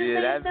much did you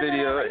say? That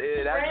video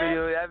is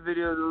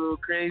a little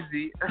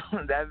crazy.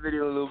 That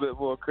video a little bit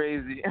more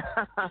crazy.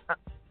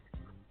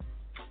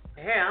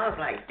 Yeah, I was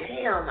like,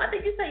 damn. I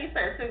think you said you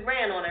spent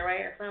 $2,000 on it,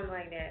 right, or something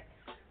like that.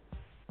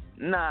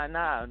 Nah.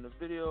 The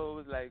video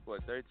was like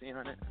what,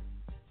 $1,300.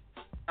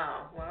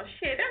 Oh well,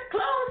 shit, that's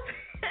close.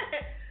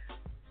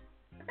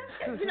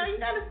 You know, you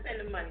gotta spend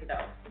the money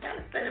though. You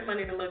gotta spend the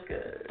money to look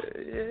good.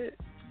 Yeah.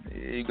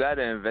 You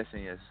gotta invest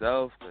in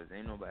yourself, cause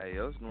ain't nobody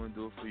else gonna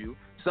do it for you.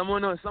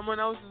 Someone else is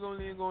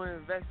only gonna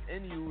invest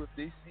in you if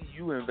they see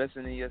you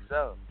investing in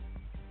yourself.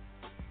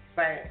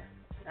 Right.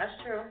 That's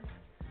true.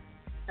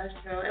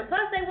 And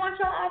plus, they want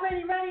y'all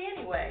already ready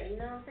anyway. You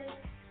know what I'm saying?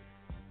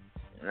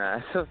 Nah,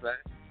 that's a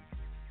fact.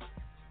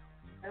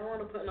 I don't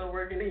want to put no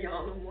work into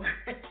y'all no more.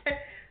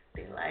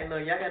 They like,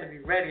 look, y'all gotta be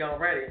ready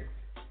already.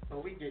 So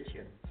we get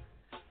you.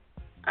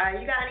 All right,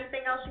 you got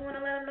anything else you want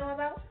to let them know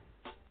about?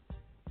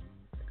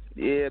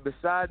 Yeah,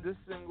 besides this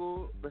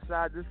single,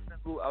 Out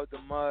the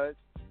Mud,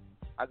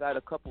 I got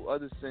a couple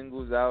other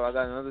singles out. I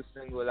got another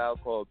single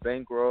out called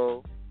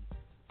Bankroll,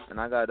 and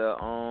I got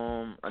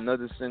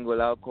another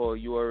single out called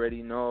You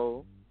Already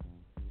Know.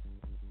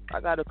 I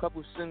got a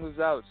couple singles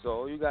out, so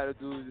all you gotta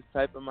do is just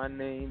type in my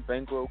name,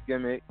 Bankroll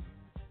Gimmick,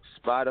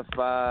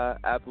 Spotify,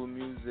 Apple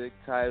Music,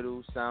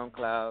 Tidal,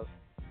 SoundCloud,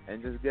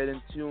 and just get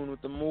in tune with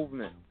the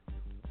movement.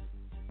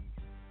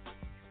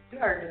 You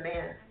heard the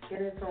man.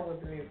 Get in tune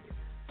with the music.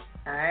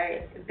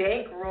 Alright.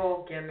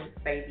 Bankroll gimmicks,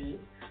 baby.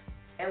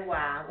 And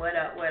wow, what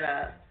up, what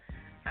up?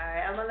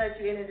 Alright, I'm gonna let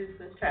you introduce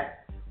this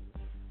track.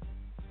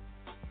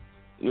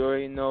 You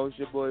already know it's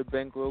your boy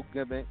Bankroll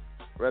Gimmick,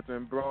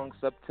 repping Bronx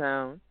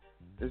Uptown.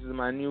 This is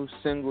my new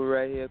single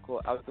right here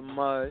called Out the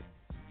Mud.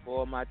 For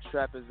all my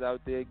trappers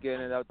out there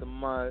getting it out the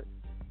mud.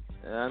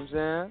 You know what I'm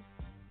saying?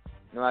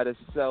 Know how to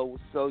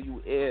sell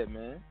you air,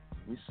 man.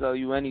 We sell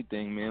you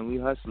anything, man. We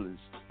hustlers.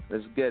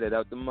 Let's get it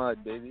out the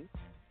mud, baby.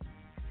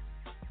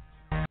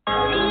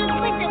 Alright.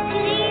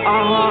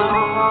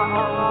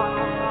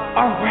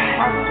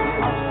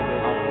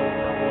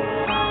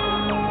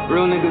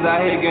 Real niggas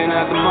out here getting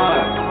out the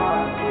mud.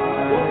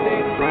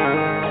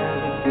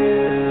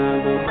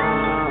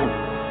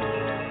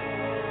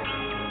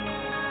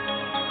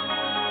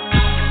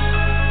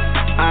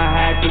 I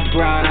had to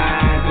grind, I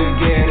had to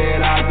get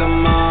it out the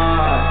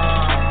mud.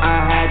 I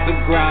had to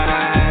grind, I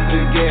had to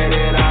get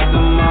it out the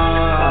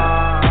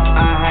mud.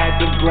 I had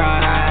to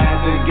grind, I had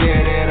to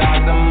get it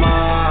out the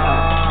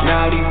mud.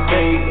 Now these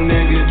fake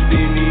niggas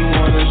see me,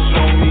 wanna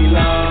show me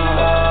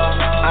love.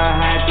 I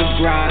had to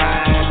grind,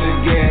 I had to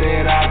get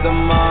it out the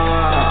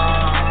mud.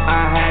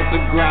 I had to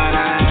grind,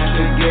 I had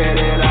to get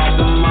it out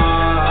the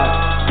mud.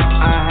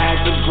 I had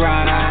to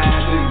grind, I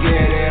had to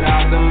get it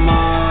out the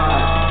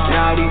mud.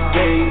 Now these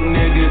fake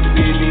niggas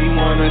see me,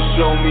 wanna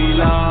show me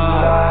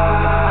love.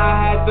 I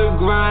had to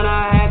grind, I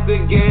had to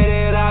get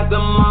it out the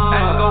mud.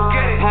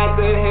 Had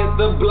to hit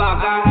the block,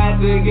 I had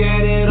to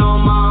get it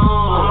on my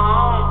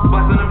own.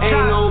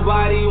 Ain't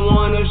nobody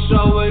wanna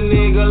show a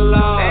nigga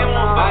love.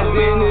 I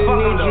didn't need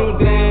you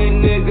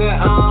then, nigga,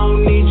 I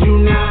don't need you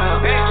now.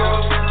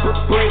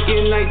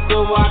 Breaking lights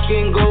so I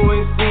can go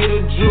and see the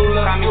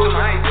jeweler.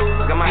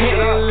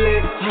 Hitting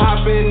licks,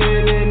 hopping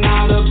in and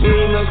out of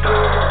beamers.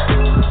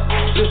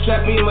 Just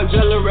set me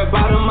Magella, red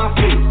bottom my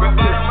feet.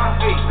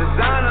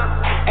 Designer.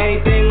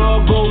 Anything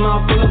all gold,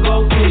 mouth full of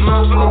gold teeth.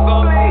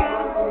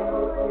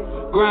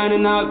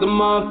 Grinding out the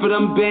mud for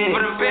them bands.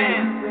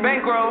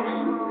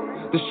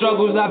 Bankrolls. The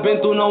struggles I've been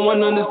through, no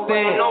one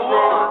understands.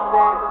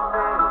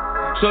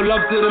 Show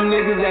love to them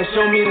niggas that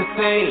show me the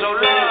same.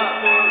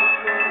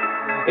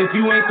 If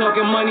you ain't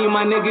talking money,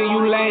 my nigga,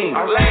 you lame.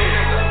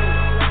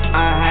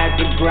 I had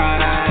to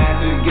grind, I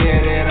had to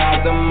get it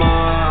out the mud.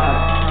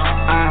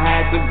 I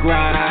had to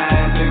grind, I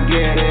had to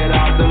get it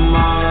out the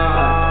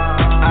mud.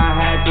 I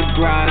had to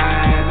grind,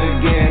 I had to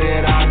get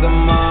it out the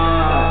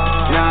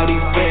mud. Now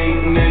these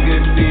fake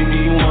niggas see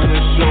me,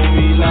 wanna show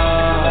me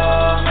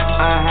love.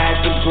 I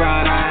had to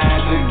grind, I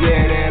had to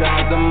get it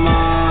out the mud.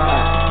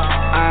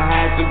 I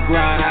had to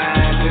grind, I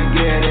had to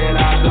get it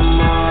out the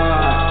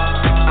mud.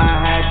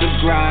 I had to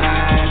grind, I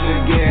had to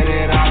get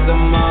it out the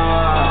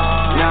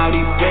mud. Now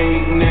these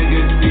fake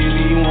niggas see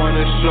me,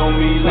 wanna show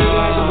me love.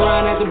 Like the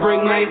grind at the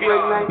break night.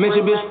 Met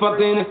your bitch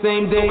fucked in the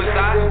same day.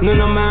 None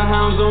of my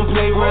hounds don't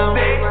play round.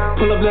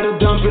 Pull up, let her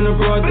dump in the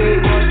broad day.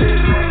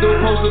 Still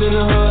posted in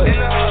the hood.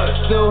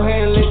 Still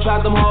hitting licks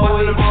out them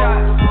hallways.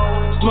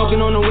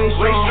 Smoking on the way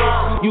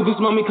strong. You can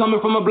smell me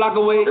coming from a block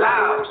away.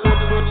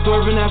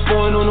 Swerving that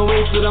foreign on the way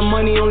to the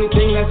money, only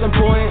thing that's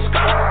important.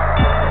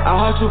 I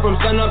hustle from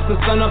sun up to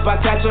sun up. I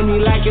catch him, he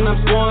lacking, I'm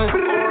scoring.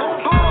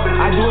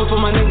 I do it for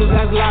my niggas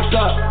that's locked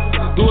up.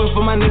 Do it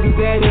for my niggas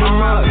dead in the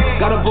mud.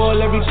 Gotta ball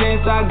every chance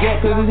I get,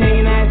 cause it's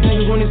hating ass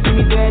niggas when they see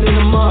me dead in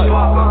the mud.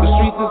 The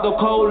streets is so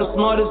cold, the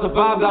smartest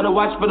survive. Gotta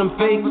watch for them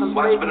fakes.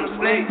 Watch for them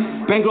snakes.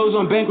 Bankrolls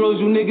on bankrolls,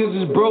 you niggas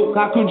is broke.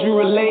 How could you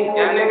relate?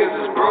 Yeah, niggas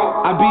is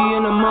broke. I be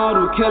in the mud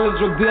with killers,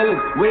 drug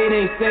dealers. Wait,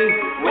 ain't safe.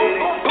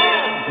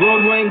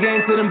 Road running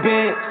gang to them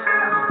bands.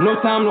 No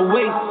time to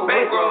waste.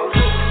 Bankrolls.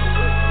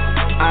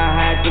 I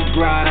had to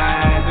grind, I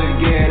had to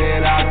get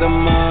it out the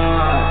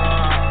mud.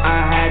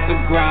 I had to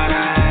grind,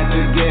 I had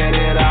to get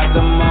it out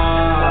the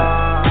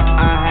mud.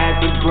 I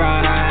had to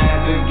grind, I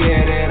had to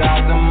get it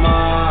out the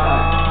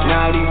mud.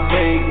 Now these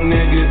fake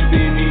niggas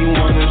see me,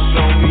 wanna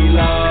show me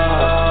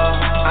love.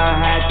 I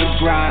had to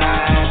grind, I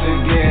had to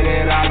get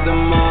it out the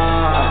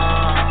mud.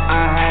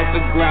 I had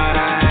to grind,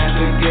 I had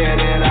to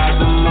get it out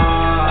the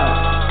mud.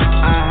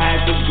 I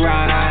had to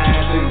grind, I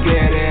had to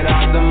get it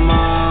out the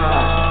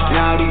mud.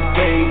 Now these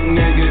fake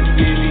niggas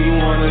see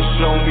me, wanna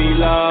show me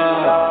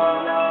love.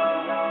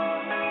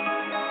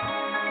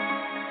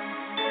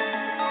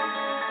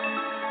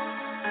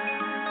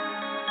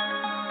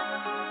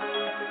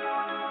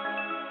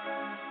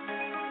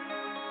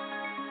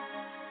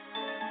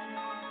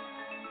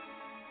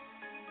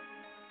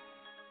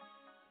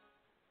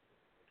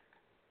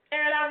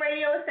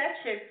 Radio is that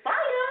shit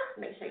fire.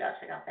 Make sure y'all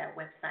check out that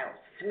website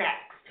with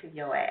smacks to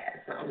your ass.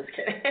 No, I'm just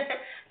kidding.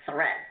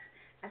 Threats.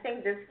 I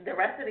think the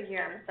rest of the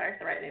year I'm gonna start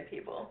threatening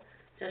people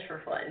just for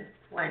fun.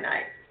 Why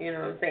not? You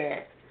know what I'm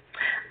saying?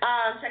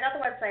 Check out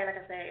the website, like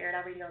I said,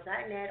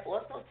 airitoutradio.net.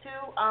 Also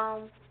too,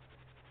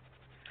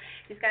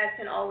 these guys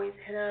can always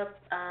hit up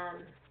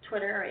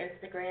Twitter or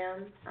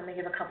Instagram. I'm gonna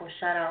give a couple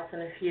shout outs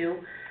and a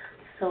few.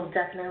 So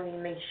definitely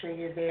make sure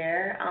you're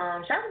there.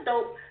 Shout out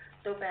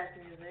dope ass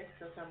music,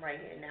 so I'm right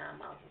here now. I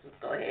might as well just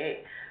go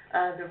ahead.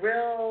 The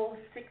Real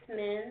 6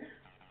 Men,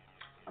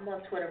 I'm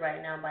on Twitter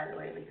right now, by the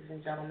way, ladies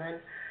and gentlemen.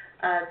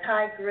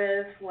 Ty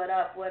Griff, what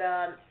up, what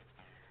up?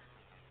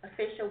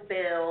 Official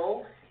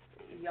Bill,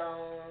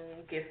 Young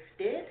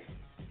Gifted,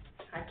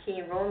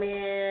 Hakeem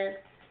Romance,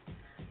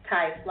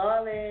 Ty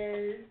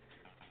Flawless,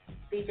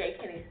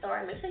 DJ Kenny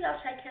Star. Make sure y'all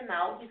check him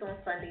out. He's on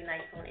Sunday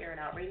nights on Air and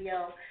Out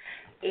Radio.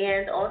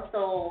 And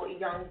also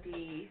Young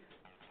D,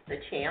 the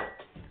champ.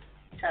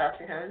 Shout out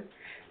to him.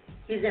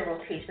 He's in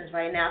rotations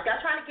right now. If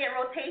y'all trying to get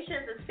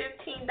rotations, it's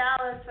 $15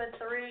 for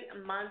 3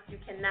 months. You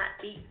cannot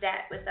beat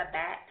that with a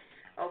bat,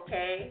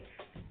 okay?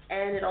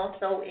 And it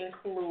also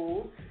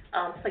includes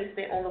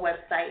placement on the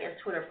website and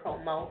Twitter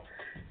promo.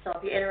 So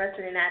if you're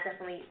interested in that,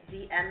 definitely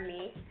DM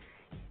me,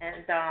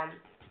 and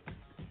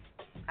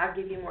I'll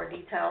give you more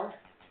details.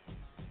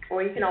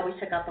 Or you can always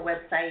check out the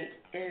website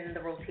and the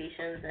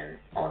rotations, and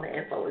all the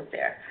info is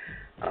there.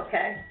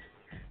 Okay?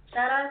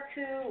 Shout out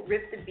to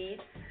Rip the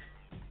Beats,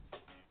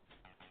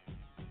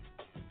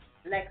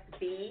 Lex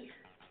B.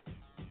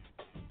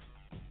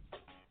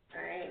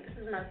 Alright, this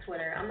is my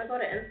Twitter. I'm going to go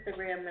to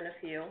Instagram in a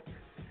few,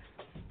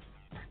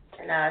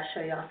 and I'll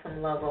show y'all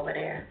some love over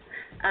there.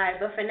 Alright,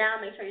 but for now,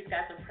 make sure you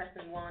guys are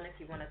pressing 1 if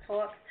you want to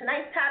talk.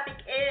 Tonight's topic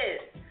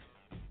is,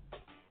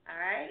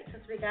 alright,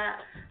 since we got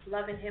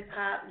Love and Hip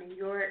Hop, New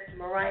York,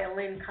 Mariah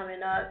Lynn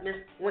coming up,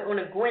 went on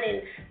a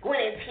Gwennon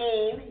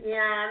team, you know what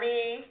I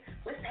mean?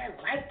 What's that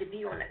like to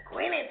be on the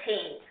Gwennon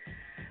team?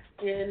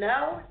 You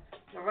know?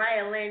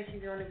 Mariah Lynn,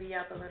 she's going to be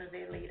up a little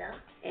bit later,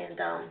 and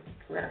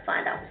we're going to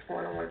find out what's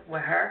going on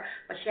with her.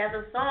 But she has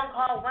a song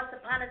called Once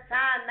Upon a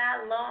Time,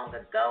 Not Long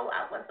Ago,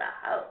 I Was a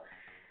Hoe.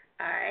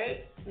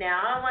 Alright?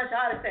 Now, I don't want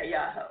y'all to say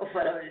y'all hoe,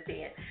 but I'm just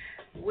saying,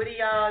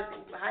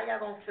 how y'all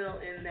going to fill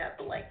in that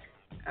blank?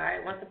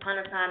 Alright, once upon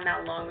a time,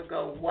 not long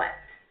ago, what?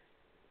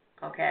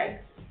 Okay?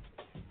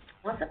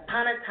 Once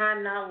upon a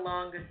time, not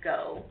long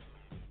ago,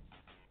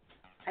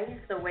 I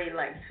used to weigh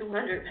like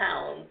 200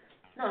 pounds.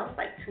 No, I was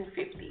like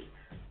 250.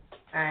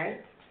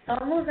 Alright? So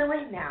I'm losing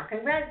weight now.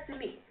 Congrats to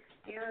me.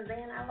 You know what I'm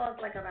saying? I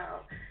lost like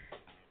about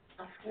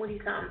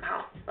 40-something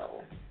pounds.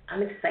 So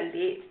I'm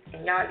excited.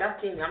 And y'all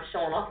see me, I'm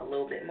showing off a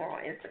little bit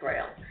more on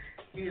Instagram.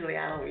 Usually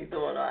I don't be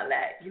doing all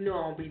that. You know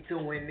I don't be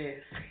doing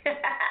this.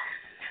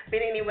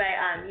 But anyway,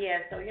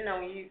 yeah, so, you know,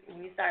 when you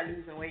start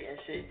losing weight and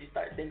shit, you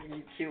start thinking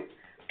you're cute.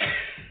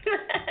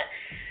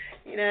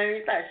 You know, you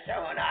start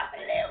showing off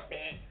a little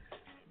bit.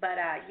 But,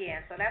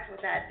 yeah, so that's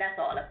what that's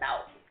all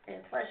about.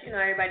 And plus, you know,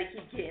 everybody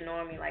keep getting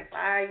on me like,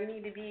 Fire, you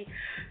need to be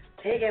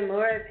taking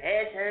more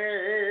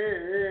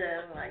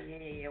pictures. I'm like,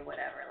 yeah,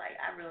 whatever. Like,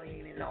 I really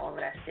ain't into all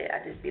of that shit.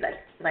 I just be, like,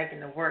 liking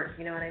the work,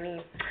 you know what I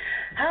mean?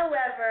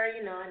 However,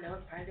 you know, I know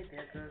it's part of the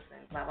business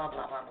and blah, blah,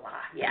 blah, blah,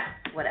 blah. Yeah,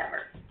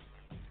 whatever.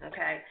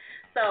 Okay?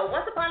 So,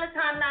 once upon a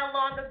time, not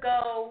long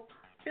ago,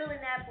 fill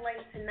in that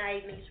blank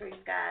tonight. Make sure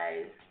you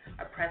guys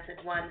are pressing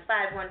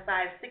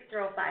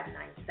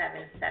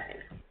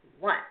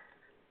 1-515-605-9771.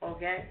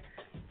 Okay?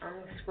 I'm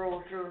going to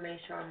scroll through and make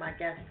sure my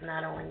guest's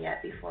not on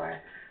yet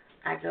before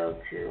I go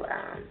to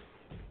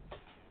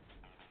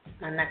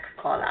my next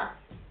caller.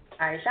 All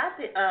right, shout out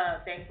to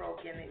Bankroll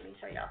Gimmick. Make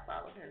sure y'all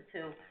follow him,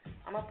 too.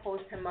 I'm going to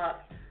post him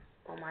up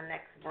on my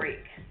next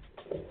break.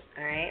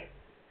 All right?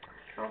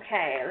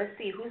 Okay, let's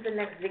see. Who's the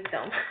next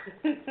victim?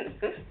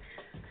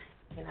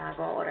 And I'll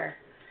go order.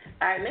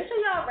 All right, make sure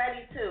y'all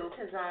ready, too,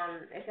 because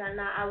if y'all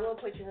not, I will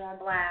put you on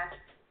blast,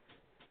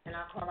 and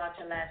I'll call out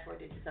your last 4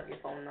 digits of your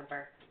phone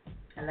number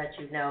and let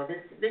you know.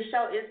 This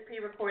show is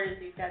pre-recorded,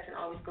 so you guys can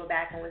always go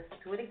back and listen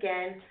to it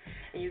again,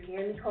 and you can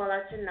hear me call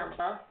out your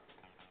number.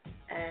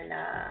 And,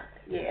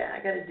 yeah, I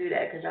got to do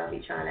that because y'all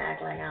be trying to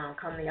act like I don't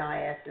come to y'all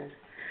asses.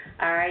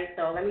 All right,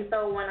 so let me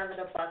throw one under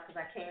the bus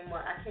because I came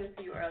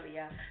to you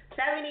earlier.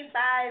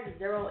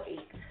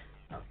 7508.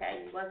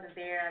 Okay, you wasn't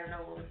there. I don't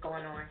know what was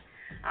going on.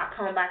 I'll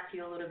come back to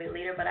you a little bit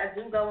later, but I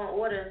do go in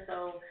order,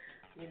 so,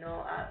 you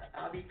know,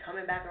 I'll be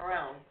coming back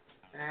around.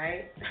 All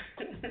right?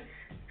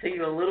 To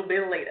you a little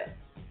bit later.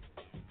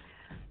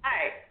 All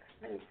right,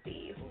 let me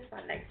see. Who's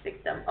my next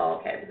victim? Oh,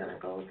 okay, we're going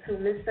to go to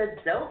Mr.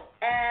 Dope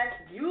Ass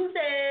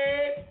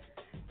Music.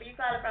 Where you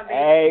calling from, baby?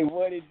 Hey,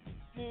 what it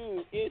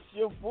do? It's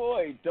your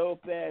boy,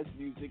 Dope Ass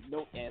Music.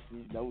 No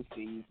S's, no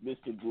C's,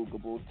 Mr.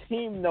 Googleable,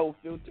 Team No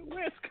Filter,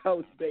 West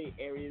Coast Bay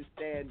Area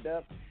Stand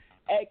Up,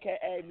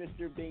 a.k.a.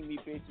 Mr. Beamy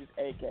Bitches,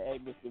 a.k.a.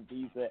 Mr.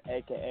 Visa,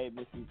 a.k.a.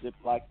 Mr.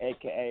 Ziploc,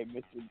 a.k.a.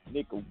 Mr.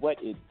 Nickel. What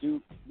it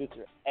do?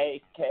 Mr.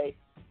 A.K.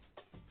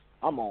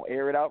 I'm on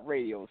Air It Out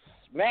Radio.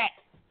 Smack!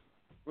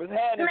 What's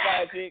happening,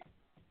 Fire Chick?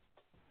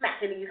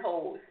 Smacking these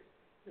hoes.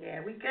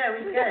 Yeah, we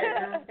good, you know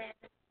what I'm saying?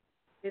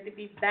 Good to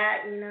be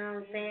back, you know what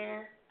I'm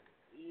saying?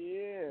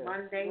 Yeah.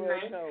 Monday well,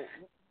 night. No.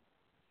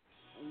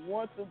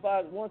 Once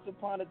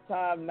upon a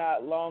time,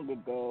 not long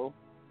ago,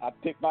 I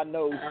picked my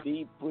nose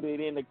deep, put it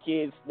in a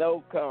kid's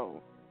snow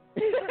cone.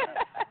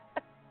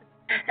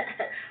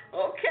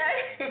 Okay.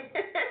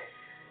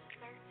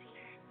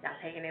 Y'all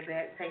taking it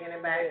back.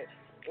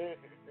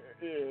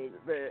 Yeah,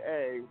 man,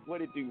 hey,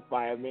 what it do,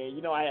 Fire, man?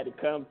 You know I had to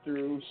come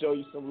through, show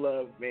you some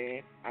love,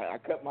 man. I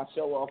cut my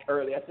show off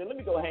early. I said, let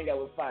me go hang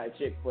out with Fire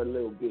Chick for a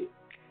little bit.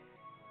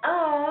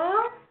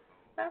 Aww.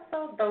 That's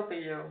so dope of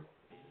you.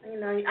 You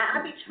know,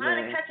 I be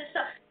trying to catch a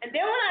show, and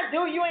then when I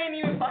do, you ain't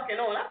even fucking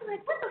on. I'm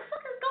like, what the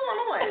fuck is going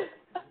on? I'm like,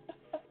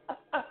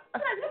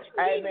 what you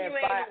mean you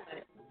ain't on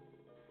it?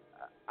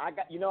 I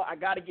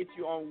got to get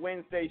you on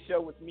Wednesday show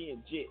with me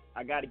and Jit.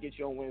 I got to get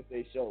you on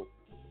Wednesday show.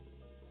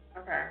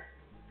 Okay.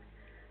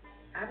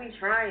 I be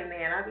trying,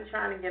 man. I be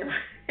trying to get him.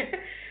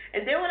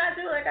 And then when I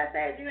do, like I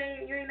said, you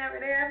ain't never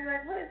there. I be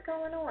like, what is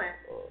going on?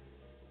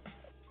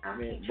 I'll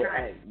keep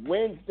trying.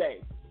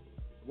 Wednesday,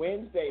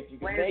 if you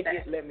can make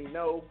it, let me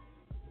know.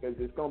 Because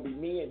it's going to be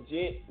me and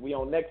Jit. We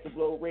on Next to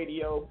Blow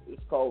Radio.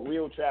 It's called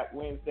Real Trap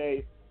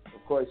Wednesdays.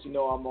 Of course, you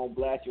know I'm on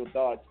Blast Your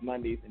Thoughts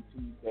Mondays and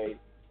Tuesdays.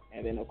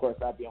 And then, of course,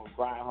 I'll be on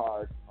Grind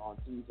Hard on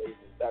Tuesdays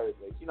and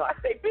Thursdays. You know, I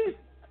stay busy.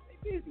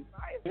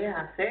 Mariah.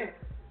 Yeah,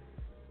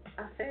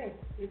 I see.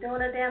 You're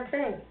doing a damn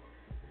thing.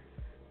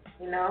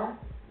 You know?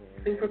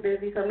 Super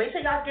busy. So make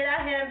sure y'all get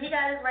at him. He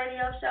got his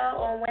radio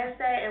show on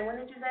Wednesday. And when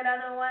did you say that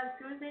other one?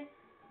 Tuesday?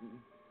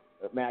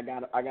 Man,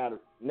 I got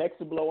Next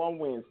to Blow on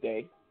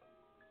Wednesday.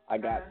 I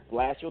got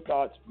Blast Your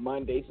Thoughts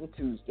Mondays and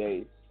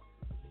Tuesdays.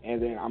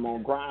 And then I'm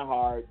on Grind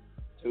Hard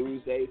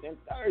Tuesdays and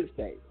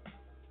Thursdays.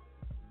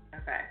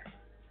 Okay.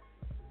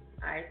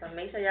 All right, so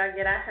make sure y'all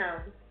get at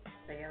him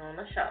to get on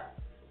the show.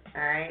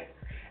 All right?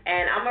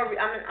 And I'm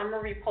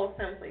gonna repost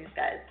him so you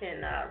guys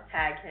can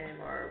tag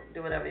him or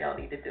do whatever y'all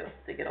need to do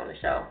to get on the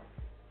show.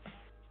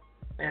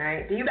 All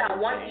right. Do you got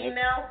one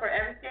email for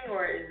everything,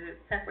 or is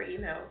it separate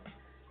emails?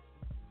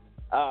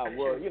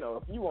 Well, you know,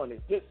 if you want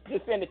it, just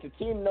send it to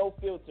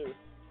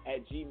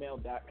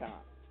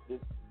teamnofilter@gmail.com.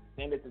 Just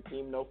send it to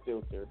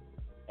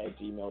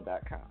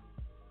teamnofilter@gmail.com.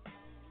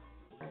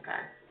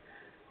 Okay.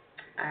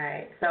 All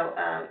right. So,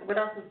 what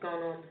else is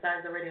going on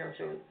besides the radio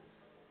show?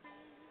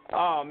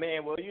 Oh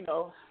man, well, you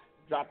know,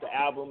 dropped the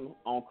album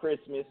on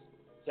Christmas.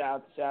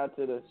 Shout out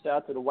to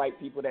the white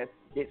people that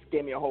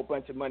gave me a whole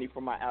bunch of money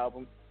for my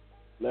album.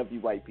 Love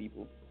you, white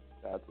people.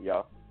 Shout out to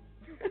y'all.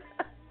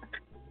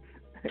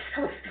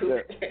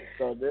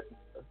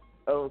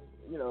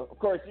 You know, of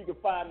course, you can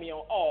find me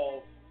on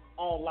all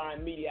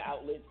online media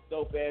outlets.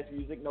 Dope Ass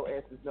Music, no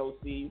S's, no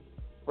C's.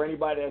 For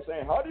anybody that's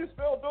saying, how do you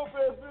spell Dope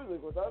Ass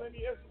Music without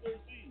any S's or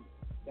C's?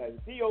 That's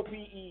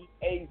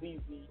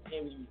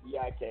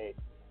DOPEAZZMUZIK.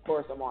 Of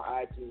course, I'm on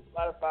iTunes,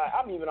 Spotify.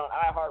 I'm even on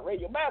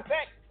iHeartRadio. Matter of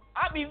fact,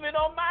 I'm even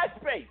on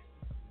MySpace.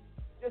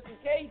 Just in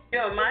case.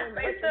 You're on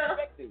MySpace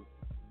too?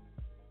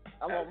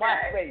 I'm on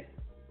MySpace.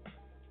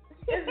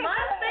 Is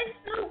MySpace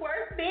still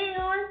worth being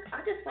on?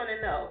 I just want to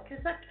know.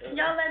 Can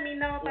y'all let me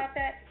know about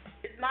that?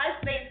 Is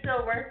MySpace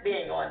still worth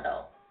being on,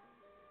 though?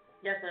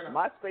 Yes or no?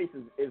 MySpace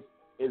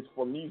is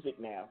for music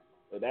now.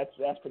 So that's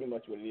pretty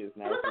much what it is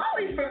now. It was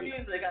always for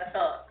music, I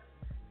thought.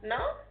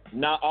 No?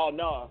 No, oh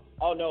no.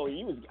 I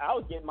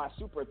was getting my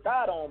super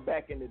thought on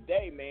back in the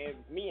day,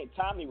 man. Me and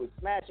Tommy was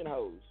smashing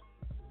hoes.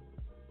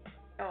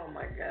 Oh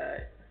my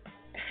God.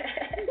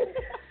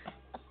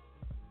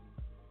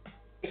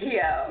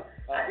 Yo,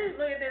 I just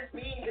look at this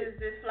meme,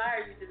 this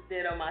flyer you just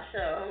did on my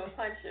show. I'm gonna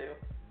punch you.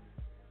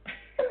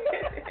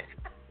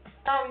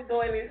 Tommy's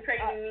doing these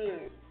crazy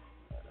memes.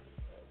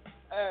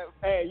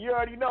 Hey, you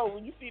already know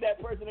when you see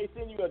that person, they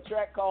send you a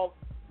track called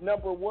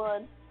Number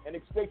One and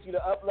expect you to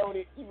upload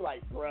it. You be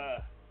like,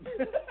 bruh.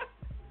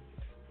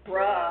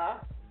 Bruh.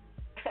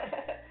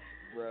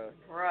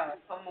 Bruh,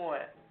 come on.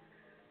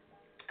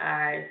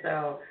 Alright,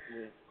 so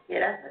yeah,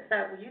 that's what's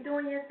up. Well, you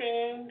doing your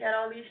thing, got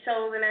all these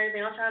shows and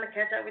everything. I'm trying to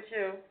catch up with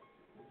you.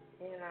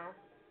 You know.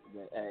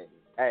 Yeah,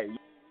 hey, you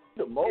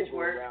the mogul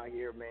around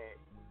here, man.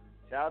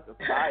 Shout out to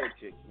Fire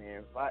Chick,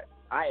 man.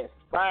 I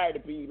aspire to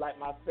be like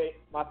my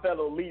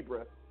fellow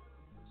Libra.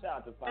 Shout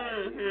out to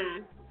Fire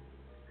Chick.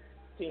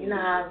 You know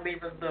how us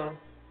Libras do.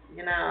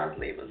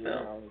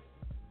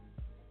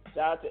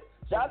 Shout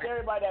out to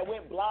everybody that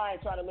went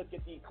blind trying to look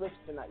at the eclipse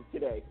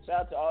today. Shout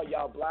out to all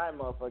y'all blind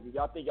motherfuckers.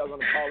 Y'all think y'all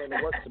gonna call in to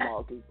work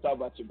tomorrow because you talk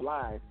about you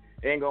blind.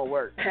 It ain't gonna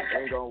work. Do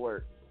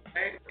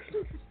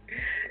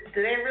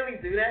they really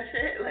do that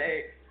shit?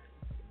 Like,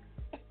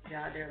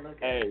 y'all there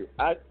looking. Hey,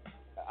 I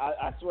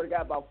swear to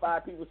God, about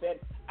 5 people said,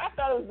 I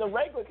thought it was the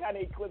regular kind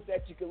of eclipse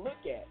that you could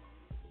look at.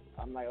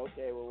 I'm like,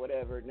 okay, well,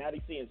 whatever. Now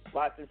they seeing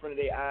spots in front of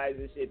their eyes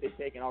and shit. They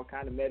taking all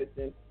kind of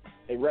medicine.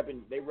 They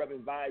rubbing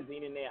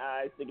Visine in their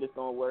eyes, thinking it's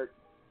gonna work.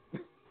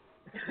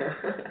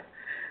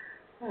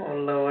 Oh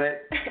Lord.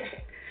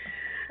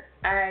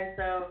 All right,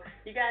 so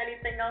you got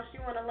anything else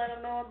you want to let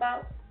them know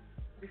about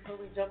before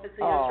we jump into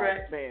your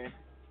track? Man.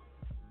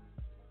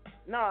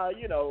 Nah,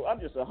 you know, I'm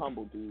just a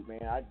humble dude,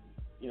 man. I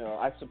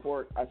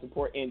support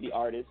indie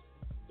artists.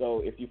 So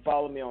if you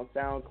follow me on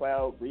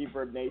SoundCloud,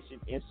 Reverb Nation,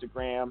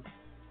 Instagram,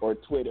 or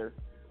Twitter,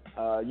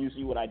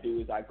 usually what I do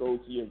is I go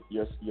to your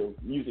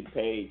music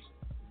page,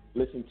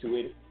 listen to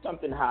it. If it's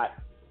something hot,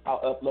 I'll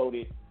upload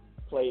it,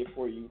 play it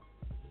for you,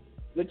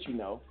 let you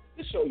know.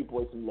 Just show your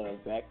boy some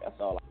love back. That's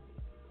all.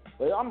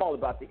 But I'm all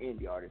about the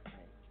indie artists,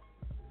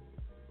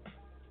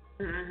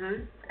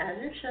 man. As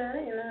you should,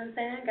 you know what I'm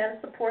saying? Gotta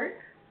support.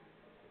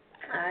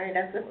 Alright,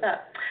 that's what's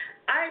up.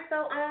 Alright,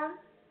 so I'm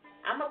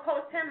gonna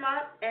post him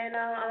up and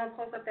I'm gonna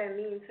post up that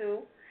meme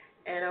too.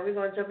 And we're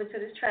going to jump into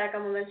this track.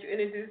 I'm going to let you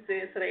introduce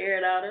it to the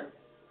air doubters.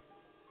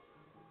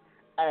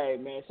 Hey,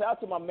 man, shout out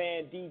to my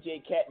man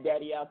DJ Cat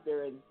Daddy out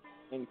there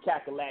in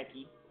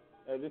Kakalaki.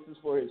 This is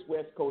for his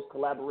West Coast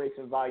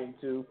Collaboration Volume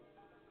 2.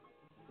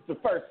 It's the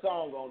first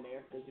song on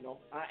there because, you know,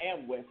 I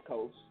am West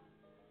Coast.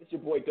 It's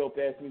your boy Dope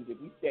Ass Music.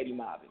 We steady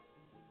mobbing.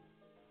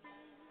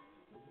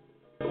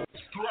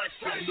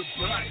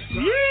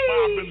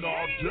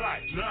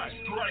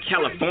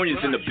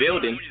 California's in the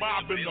building.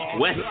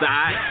 West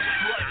Side.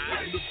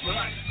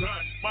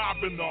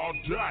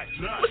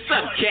 What's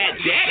up, Cat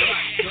Daddy?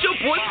 It's your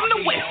boy from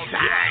the West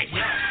Side.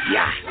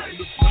 Yeah.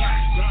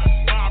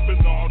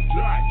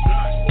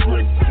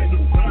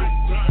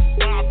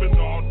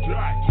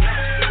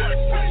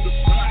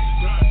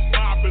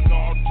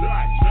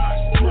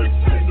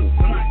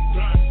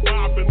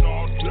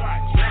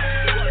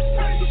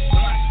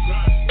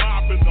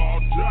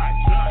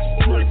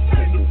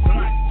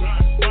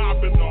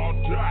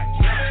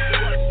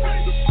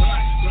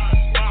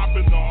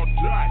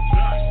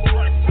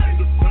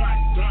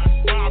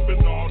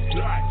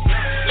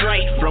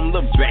 From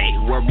the Bay,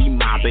 where we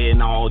mobbing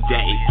all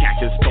day.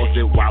 Catch us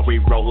posted while we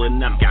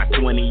rolling up. Got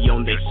 20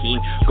 on the heat.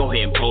 Go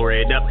ahead and pour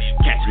it up.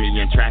 Catch me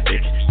in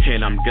traffic,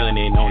 and I'm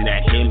gunning on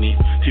that Hemi.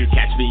 You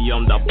catch me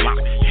on the block,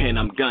 and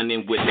I'm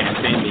gunning with that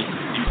Bentley.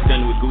 You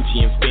stunned with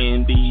Gucci and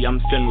Fendi. I'm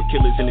stunned with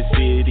killers in the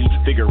city.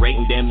 Figure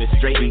eighting,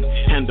 demonstrating.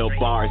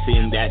 Handlebars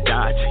in that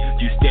Dodge.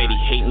 You steady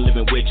hating,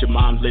 living with your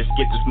mom. Let's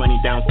get this money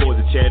down for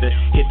the cheddar.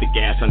 Hit the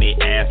gas on their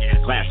ass.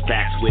 Glass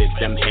backs with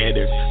them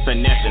headers.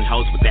 Finessing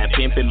hoes with that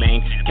pimpin' lane.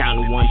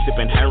 Counting one,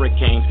 sipping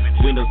hurricanes.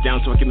 Windows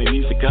down so I get my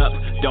music up.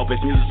 Dope as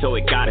music so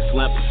it got a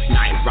slump.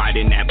 Night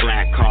riding that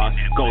black car.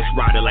 Ghost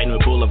rider like no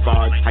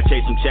boulevard. I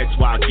chase some checks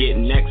while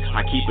getting next.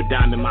 I keep a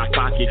dime in my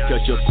pocket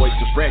cause your voice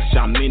is fresh.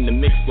 I'm in the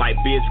mix like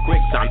Biz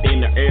Quicks. I'm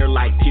in the air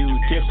like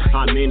Q-tips.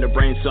 I'm in the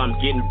brain so I'm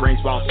getting brains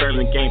while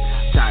serving game.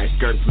 Tired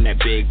skirt from that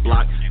big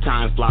block.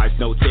 Time flies,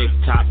 no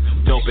tick-tock.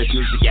 Dope as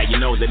music, yeah, you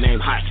know the name.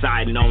 Hot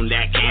siding on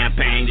that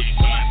campaign.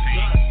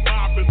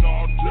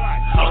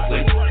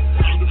 Hustling.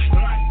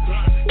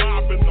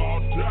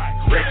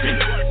 Ripping.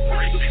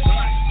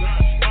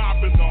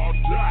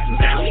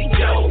 Valley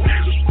Joe.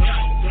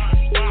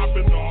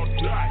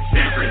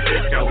 San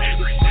Francisco.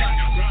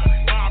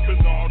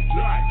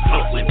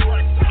 Hustling.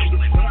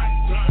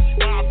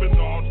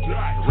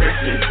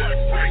 Ripping.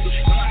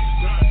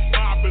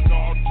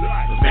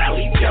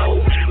 Valley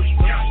Joe.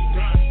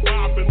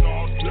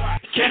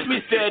 Catch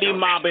me steady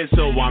mobbing,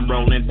 so I'm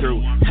rolling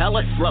through.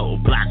 Hella slow,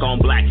 black on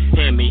black,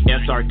 hand me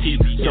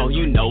SRT, so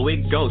you know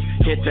it goes.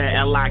 Hit the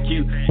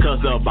LIQ, cause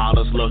the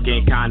bottle's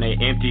looking kinda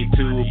empty.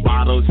 2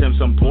 bottles and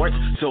some ports,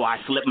 so I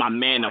slip my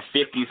man a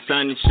 50.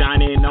 Sun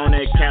shining on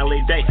a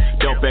Cali day.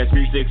 Dope ass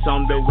music's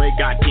on the way,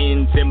 got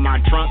tins in my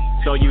trunk,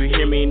 so you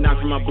hear me knock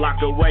from a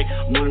block away.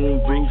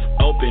 Moon roof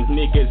open,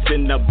 niggas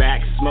in the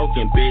back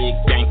smoking. Big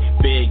bang,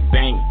 big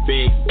bang,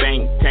 big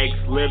bang takes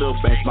little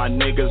bangs. My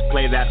niggas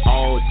play that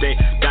all day.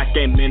 Got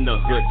them in the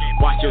hood,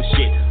 watch your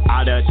shit.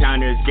 Out of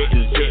towners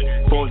getting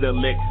hit for the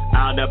lick.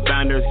 Out of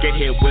bounders get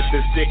hit with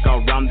the stick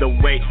around the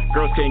way.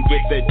 Girls can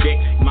get the dick.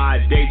 My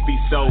days be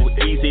so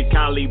easy.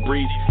 Cali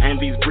breeze and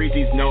these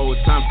breezes. No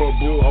time for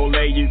boo ole.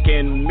 You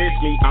can miss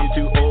me. I'm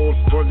too old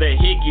for the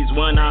hickeys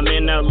when I'm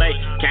in LA.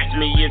 Catch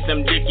me in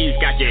some dickies.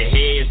 Got your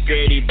head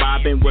steady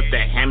bobbing with the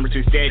hammer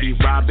too steady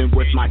robbing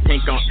with my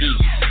tank on E.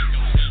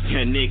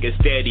 A nigga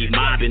steady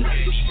mobbing.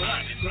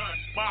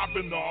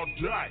 Mobbing all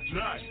day,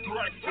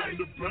 straight from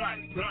the back,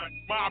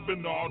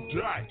 mobbing all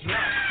day,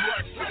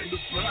 straight from the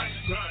back,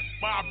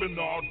 mobbing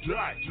all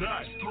day,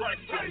 straight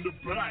from the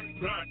back,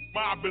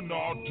 mobbing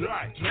all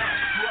day,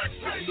 straight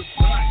from the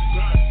back,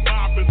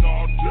 mobbing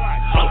all day,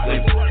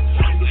 Hustling. straight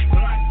from the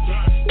back,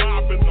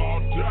 mobbing all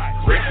day,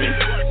 Ripping.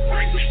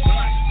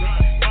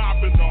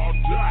 mobbing all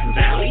day,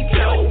 Valley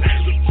Joe.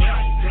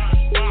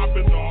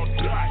 mobbing all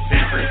day,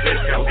 San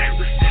Francisco.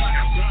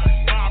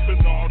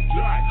 mobbing all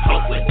day,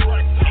 Hustling.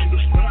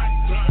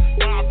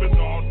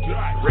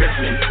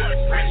 Ripping.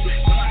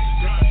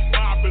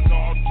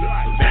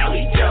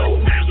 Valley Joe.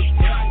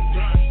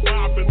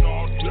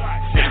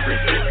 San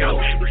Francisco.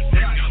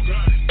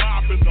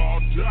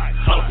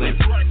 Hustling.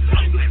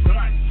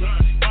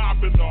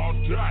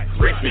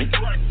 Ripping.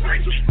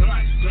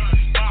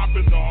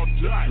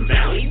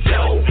 Valley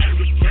Joe.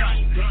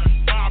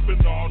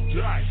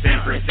 San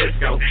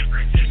Francisco.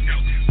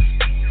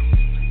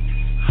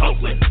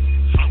 Hustling.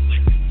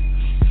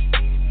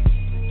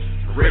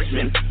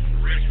 Richmond.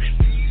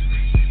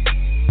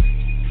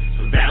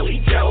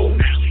 Valley Joe.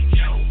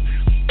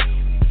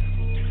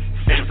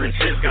 San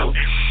Francisco.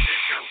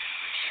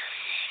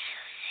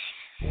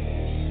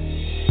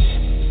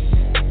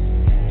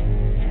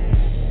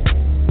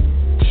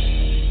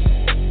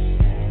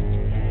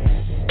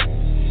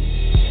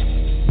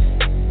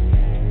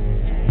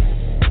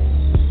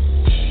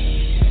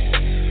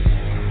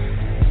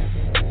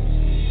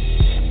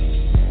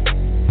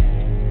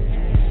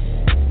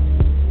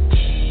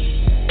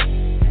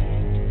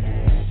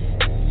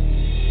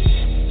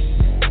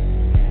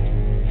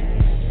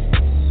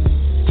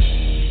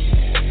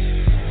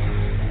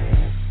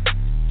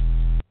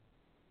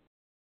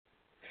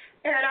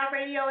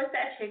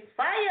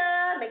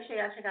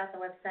 out the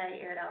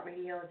website,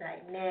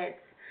 airitoutradio.net.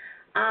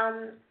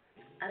 I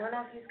don't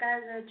know if you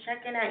guys are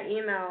checking that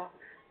email.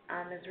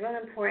 It's real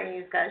important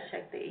you guys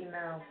check the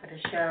email for the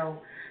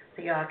show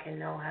so y'all can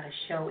know how the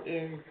show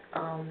is.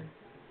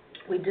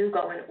 We do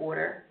go in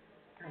order.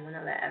 I'm going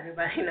to let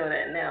everybody know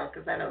that now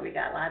because I know we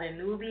got a lot of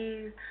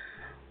newbies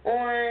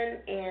on,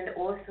 and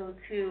also,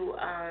 too,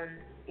 I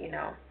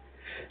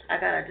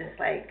got to just,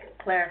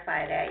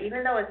 clarify that.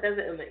 Even though it says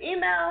it in the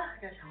email, I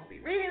guess y'all won't be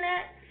reading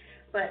that.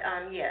 But,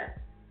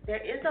 there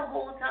is a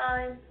hold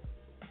time,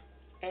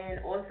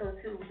 and also,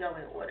 too, we go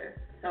in order.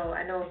 So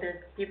I know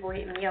there's people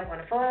hitting me up on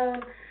the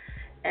phone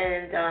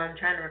and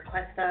trying to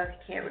request stuff.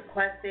 You can't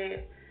request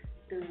it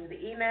through the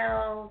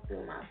email,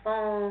 through my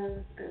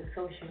phone, through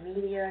social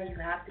media. You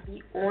have to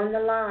be on the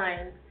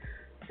line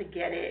to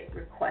get it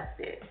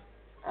requested,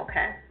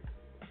 okay?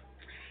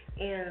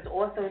 And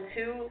also,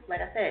 too,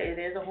 like I said, it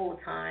is a whole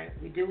time.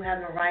 We do have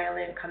Mariah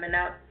Lynn coming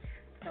up.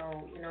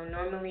 So,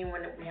 normally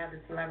when we have the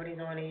celebrities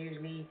on,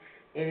 usually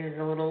it is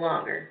a little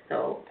longer.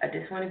 So I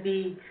just want to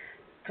be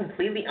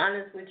completely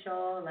honest with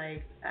y'all.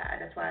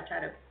 That's why I try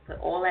to put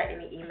all that in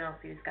the email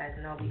so you guys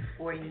know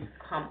before you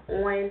come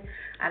on.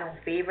 I don't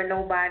favor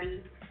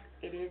nobody.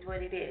 It is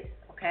what it is,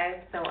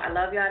 okay? So I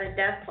love y'all to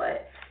death,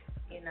 but,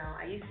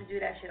 I used to do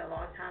that shit a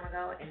long time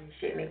ago, and the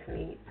shit makes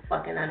me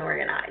fucking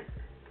unorganized,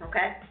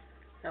 okay?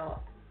 So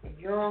if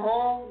you're on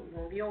hold, you're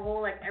going to be on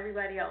hold like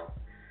everybody else.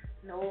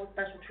 No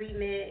special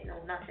treatment,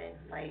 no nothing.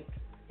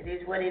 It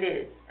is what it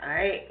is, all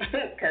right?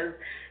 Because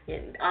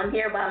I'm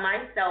here by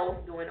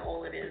myself doing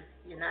all of this.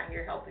 You're not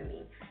here helping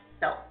me.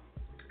 So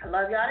I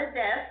love y'all to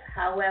death.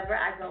 However,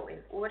 I go in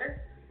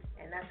order,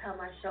 and that's how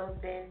my show's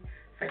been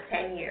for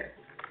 10 years,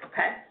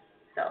 okay?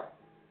 So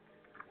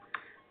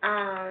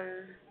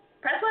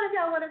press one if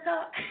y'all want to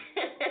talk.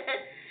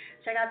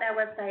 Check out that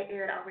website,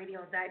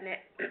 airitoutradio.net.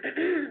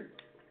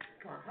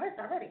 Come on, hearts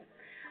already.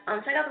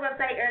 Check out the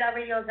website,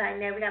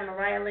 airitoutradio.net. We got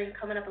Mariah Lynn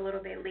coming up a little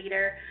bit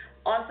later.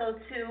 Also,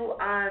 too,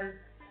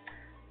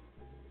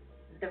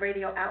 the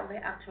radio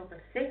outlet,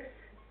 October 6th.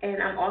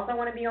 And I'm also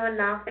going to be on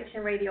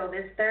Nonfiction Radio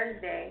this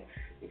Thursday.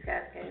 You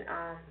guys can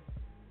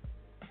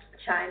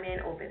chime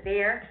in over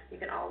there. You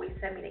can always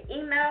send me the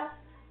email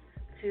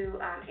to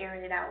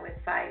airing it out with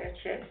Fire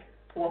Chick,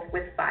 or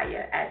with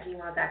Fire at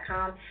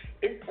gmail.com.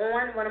 It's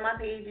on one of my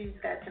pages. You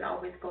guys can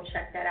always go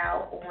check that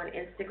out on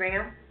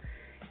Instagram.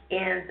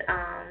 And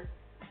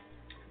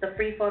the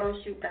free photo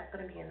shoot, that's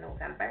going to be in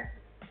November.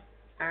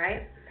 All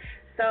right?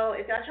 So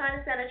if y'all trying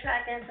to send a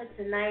track in for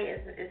tonight,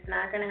 it's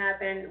not going to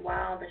happen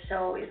while the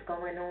show is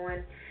going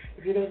on.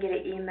 If you didn't get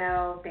an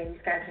email, then you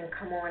guys can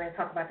come on and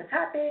talk about the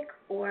topic,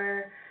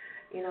 or,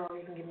 you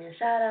can give me a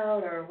shout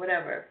out or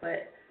whatever.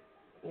 But,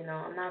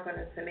 I'm not going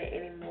to submit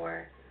any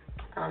more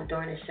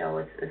during the show.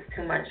 It's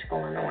too much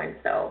going on.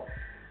 So,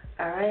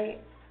 all right?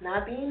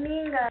 Not being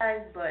mean,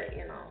 guys, but,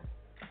 y'all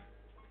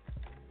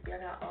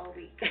got all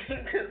week to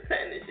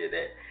send the shit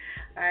in.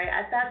 All right,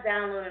 I stopped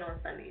downloading on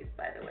Sundays,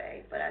 by the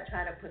way, but I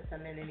try to put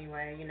some in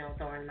anyway,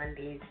 during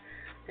Mondays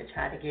to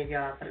try to give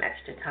y'all some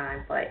extra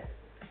time, but,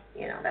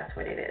 that's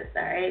what it is,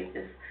 all right?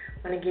 Just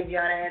want to give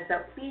y'all a heads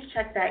up. Please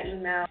check that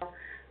email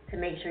to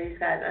make sure you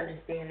guys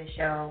understand the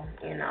show,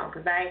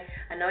 because I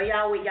know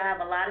y'all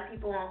have a lot of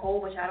people on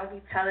hold, but y'all don't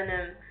be telling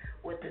them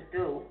what to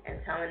do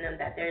and telling them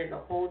that there is a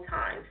hold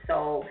time.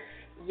 So,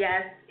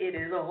 yes, it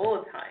is a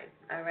hold time.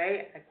 All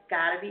right, I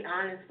gotta be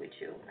honest with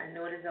you. I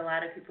know there's a lot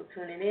of people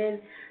tuning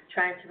in,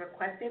 trying to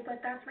request it,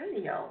 but that's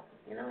radio.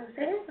 You know what I'm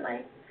saying?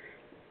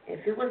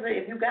 If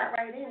you got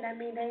right in, that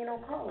means there ain't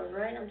no callers,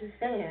 right? I'm just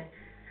saying.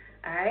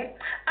 All right.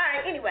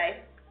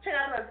 Anyway, check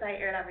out the website,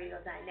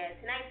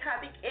 airitoutradio.net. Tonight's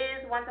topic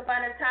is Once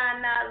Upon a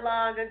Time, Not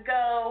Long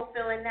Ago.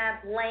 Fill in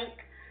that blank.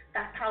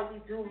 That's how we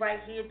do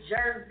right here,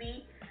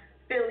 Jersey,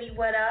 Philly.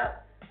 What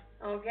up?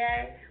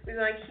 Okay, we're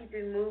gonna keep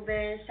it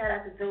moving. Shout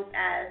out to Dope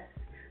Ass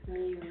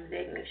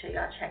Music. Make sure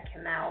y'all check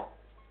him out.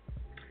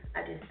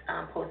 I just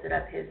posted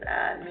up his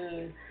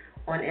meme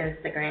on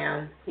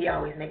Instagram. He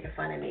always making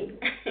fun of me.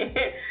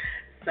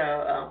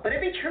 So, but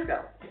it be true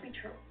though. It be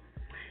true.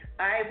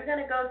 All right, we're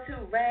gonna go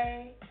to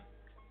Ray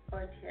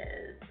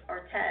Ortiz, or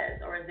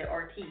is it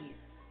Ortiz?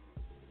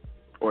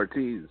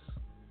 Ortiz.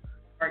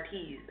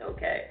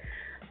 Okay.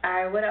 All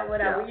right. What up?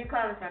 Yeah. Where you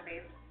calling from,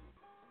 babe?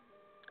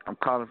 I'm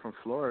calling from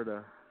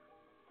Florida.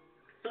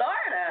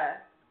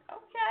 Florida.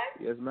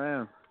 Okay. Yes,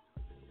 ma'am.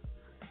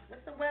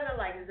 What's the weather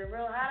like? Is it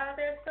real hot out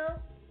there still?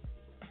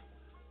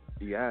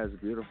 Yeah, it's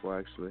beautiful,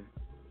 actually.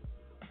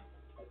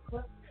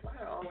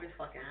 Florida always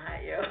fucking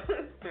hot, yo.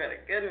 Swear to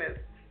goodness.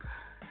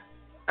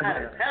 Hot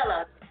as hell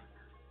out there.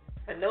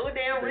 For no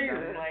damn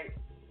reason.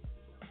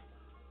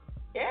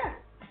 Yeah.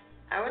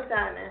 I was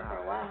down there for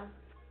a while.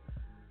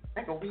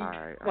 Like a week. All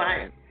right.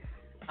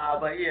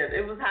 But yeah,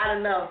 it was hot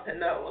enough to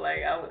know.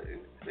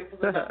 It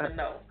was enough to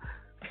know.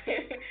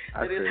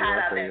 But it's hot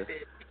out there,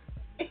 bitch.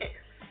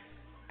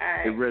 All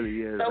right. It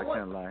really is. So I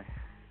can't lie.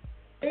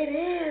 It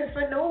is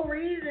for no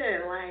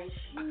reason.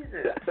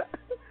 Jesus.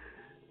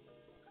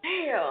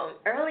 Damn.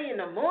 Early in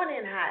the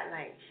morning hot,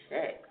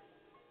 shit.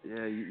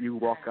 Yeah, you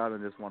walk out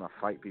and just want to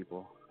fight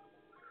people.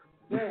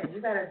 Yeah,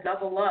 you gotta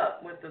double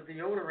up with the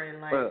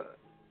deodorant, like, you know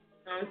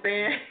what I'm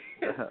saying?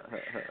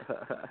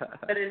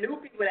 But the new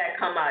people that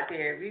come out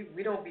there,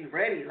 we don't be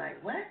ready.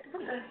 Like,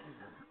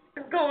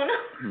 what's going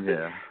on?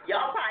 Yeah.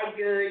 Y'all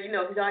probably good, you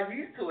know, 'cause y'all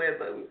used to it,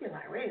 but we be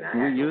like, wait, I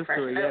we're have to used to it.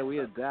 freshen Yeah, up. we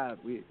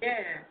adapt.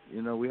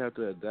 You know, we have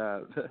to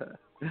adapt.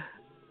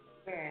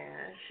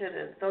 Yeah, should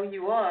have throw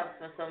you off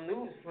for a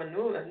new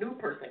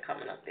person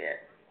coming up there.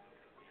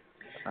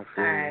 I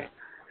feel All right.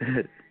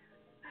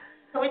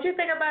 So what you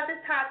think about this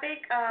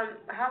topic?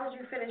 How would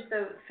you finish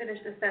the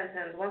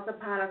sentence? Once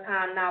upon a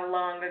time, not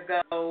long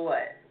ago,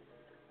 what?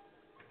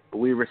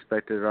 We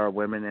respected our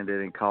women and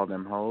didn't call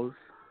them hoes.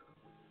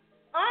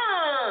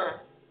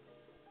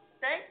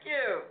 Thank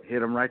you. Hit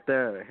them right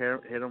there.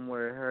 Hit them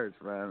where it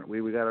hurts, man. We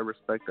gotta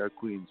respect our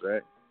queens,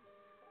 right?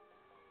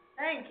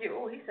 Thank you.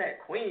 Oh, he said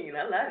queen.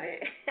 I love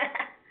it.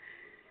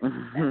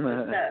 That's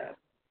what's up.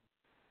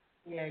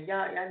 Yeah,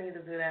 y'all need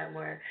to do that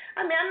more.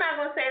 I mean, I'm not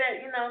gonna say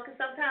that, you know, 'cause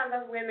sometimes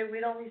us women, we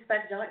don't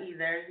respect y'all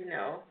either. You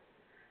know,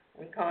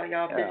 we call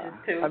y'all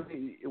bitches too. I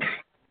mean,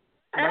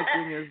 my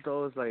thing is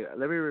though is like,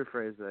 let me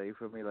rephrase that. You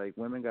feel me? Like,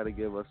 women got to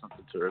give us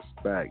something to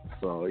respect.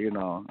 So, you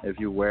know, if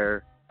you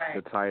wear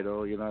the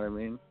title, you know what I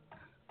mean?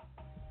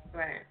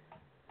 Right.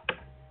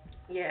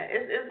 Yeah,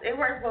 it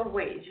works both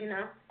ways, you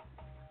know.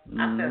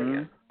 I feel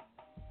you.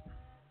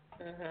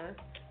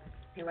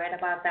 You're right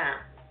about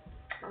that.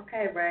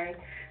 Okay, Ray.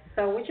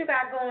 So what you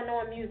got going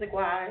on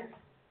music-wise?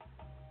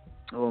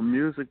 Well,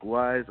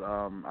 music-wise,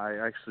 I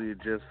actually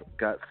just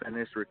got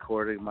finished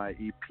recording my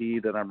EP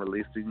that I'm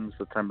releasing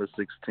September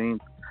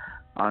 16th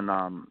on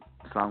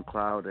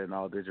SoundCloud and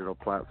all digital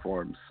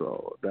platforms.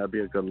 So that'd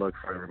be a good look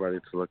for everybody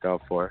to look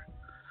out for.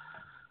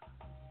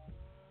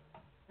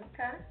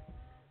 Okay.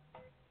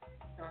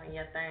 Doing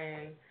your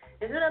thing.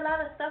 Is it a lot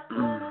of stuff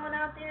going on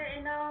out there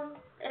in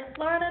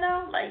Florida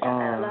though? Like, a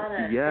lot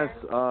of yes.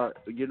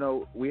 You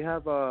know, we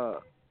have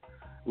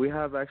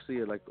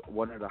actually like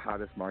one of the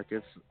hottest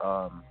markets.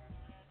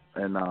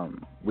 And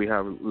we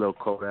have Lil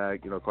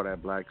Kodak, you know,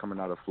 Kodak Black coming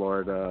out of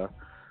Florida.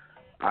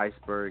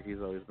 Iceberg,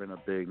 he's always been a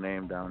big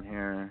name down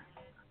here.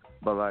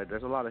 But like,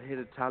 there's a lot of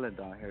hidden talent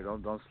down here.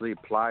 Don't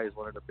sleep. Ply is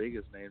one of the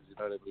biggest names, you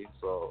know what I mean?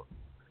 So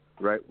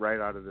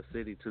right out of the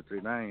city,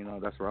 239, you know,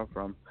 that's where I'm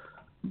from.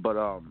 But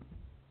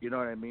you know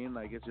what I mean?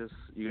 Like, it's just,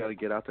 you got to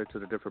get out there to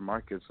the different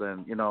markets.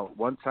 And, you know,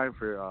 one time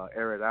for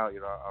Air It Out,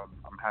 you know,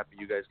 I'm happy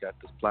you guys got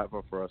this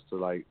platform for us to,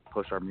 like,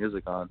 push our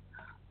music on.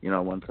 You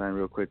know, one time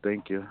real quick,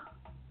 thank you.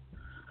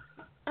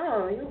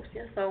 Oh,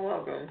 you're so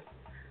welcome.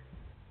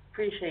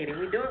 Appreciate it.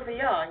 We do it for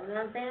y'all, you know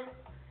what I'm saying?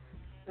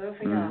 Do it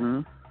for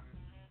y'all.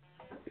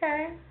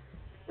 Okay.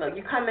 Look,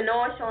 you coming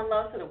on, showing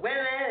love to the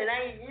women, and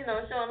ain't, you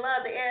know, showing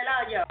love to Air It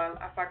Out, yo.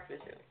 I fucks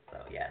with you. So,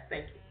 yeah,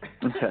 thank you.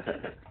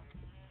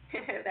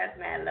 That's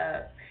mad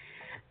love.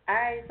 All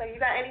right, so you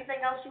got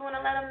anything else you want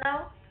to let them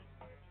know?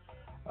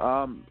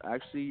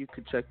 Actually, you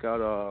can check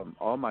out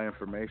all my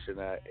information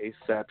at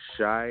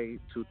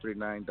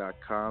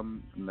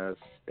asapshy239.com, and that's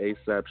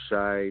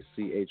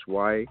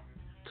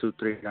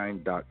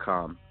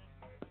asapshy239.com.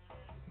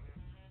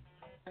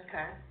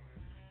 Okay.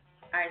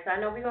 All right, so I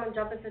know we're gonna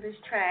jump into this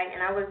track,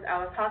 and I was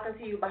talking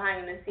to you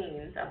behind the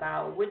scenes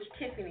about which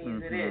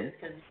Tiffany's it is,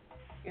 because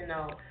you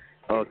know.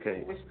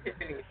 Okay. Which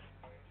Tiffany?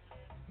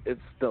 It's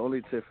the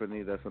only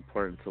Tiffany that's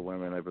important to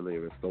women, I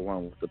believe. It's the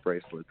one with the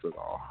bracelets and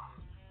all.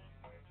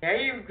 There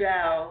you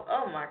go.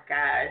 Oh, my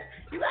gosh.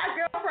 You got a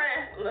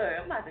girlfriend? Look,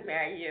 I'm about to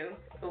marry you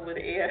over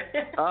the air.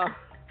 That's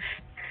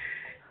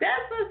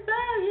what's up.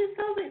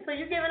 So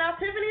you giving out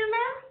Tiffany's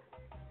now?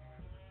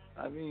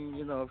 I mean,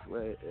 you know,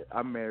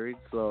 I'm married,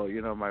 so,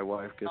 you know, my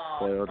wife gets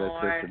spoiled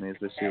at Tiffany's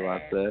if she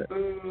wants it.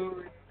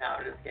 Ooh, no,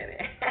 I'm just kidding.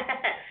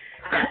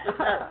 That's what's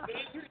up.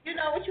 See, you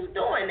know what you're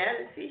doing now.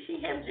 See, she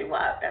hemmed you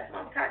up. That's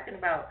what I'm talking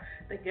about.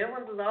 The good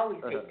ones is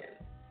always taken.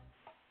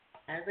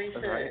 As they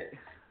should. Right.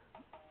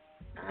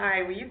 All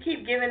right, well, you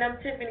keep giving them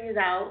Tiffany's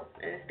out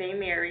and stay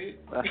married.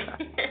 All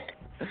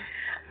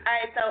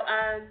right, so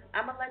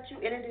I'm going to let you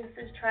introduce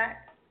this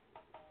track.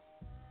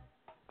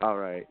 All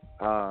right.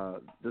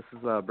 This is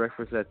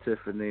Breakfast at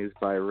Tiffany's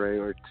by Ray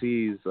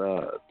Ortiz.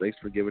 Thanks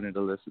for giving it a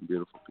listen,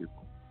 beautiful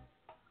people.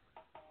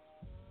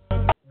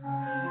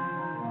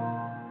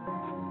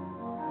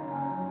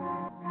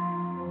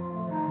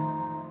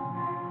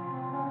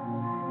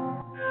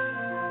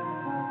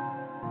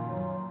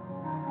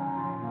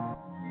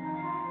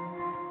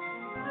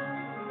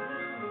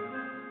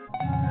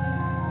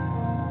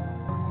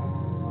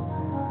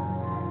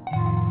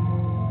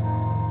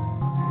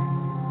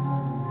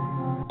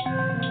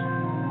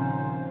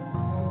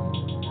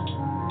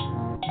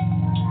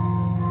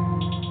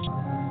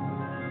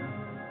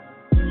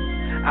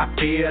 I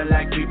feel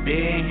like we've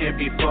been here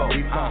before.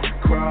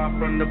 Crawl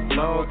from the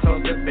floor,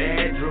 close the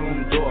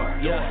bedroom door.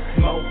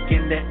 Smoke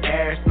in the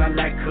air, smell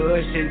like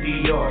Kush and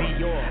Dior.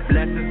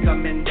 Blessings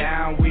coming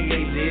down, we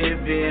ain't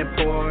living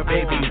poor.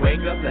 Baby, wake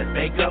up, let's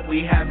bake up.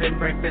 We having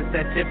breakfast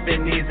at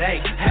Tiffany's.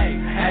 Hey, hey,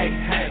 hey,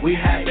 hey. We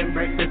having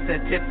breakfast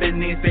at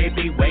Tiffany's.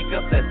 Baby, wake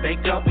up, let's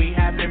bake up. We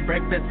having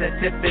breakfast at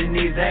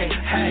Tiffany's. Hey,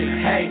 hey,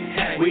 hey,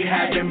 hey. We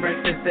having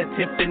breakfast at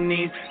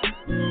Tiffany's.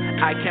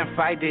 I can't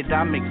fight it,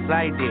 I'm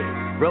excited.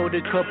 Wrote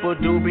a couple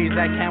doobies,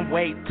 I can't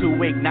wait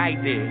to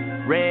ignite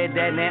it. Red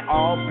and then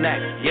all black,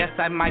 yes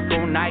I might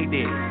go night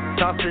it.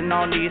 Tossing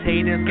on these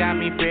haters got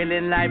me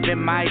feeling live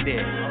and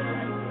minded.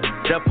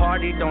 The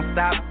party don't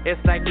stop, it's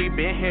like we've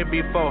been here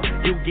before.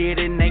 You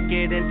getting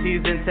naked and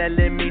teasing,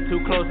 telling me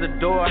to close the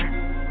door.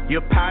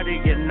 You powder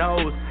your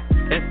nose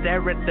and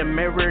stare at the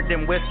mirror,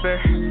 then whisper,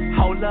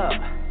 hold up,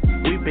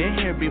 we've been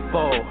here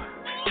before.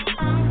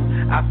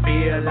 I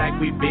feel like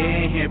we've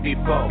been here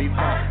before.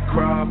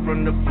 Crawl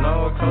from the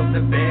floor, close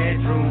the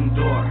bedroom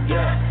door.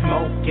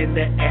 Smoke in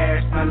the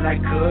air, smell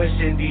like Kush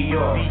and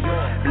Dior.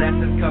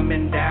 Blessings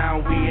coming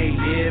down, we ain't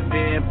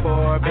living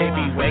poor.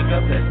 Baby, wake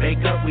up, let's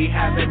bake up. We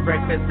having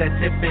breakfast at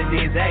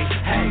Tiffany's. Hey,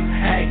 hey,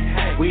 hey,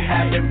 hey. We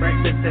having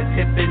breakfast at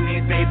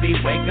Tiffany's. Baby,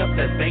 wake up,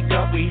 let's bake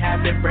up. We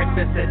having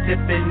breakfast at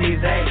Tiffany's.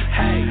 Hey,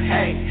 hey,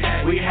 hey,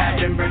 hey. We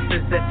having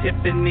breakfast at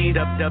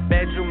Tiffany's. Up the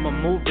bedroom, a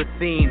movie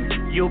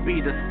scene. You'll be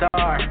the star.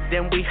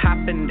 Then we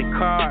hop in the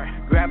car,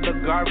 grab a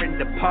gar and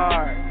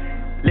depart.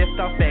 Lift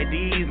off at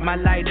ease, my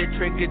lighter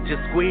trigger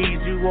just squeeze.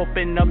 You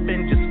open up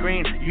and just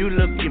scream. You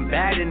looking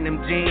bad in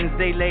them jeans,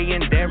 they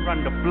laying there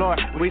on the floor.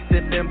 We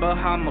sipping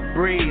Bahama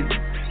breeze.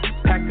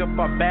 Pack up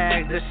our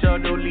bags, the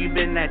shuttle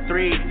leaving at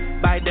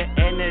 3. By the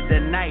end of the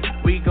night,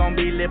 we gon'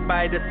 be lit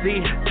by the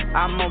sea.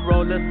 I'ma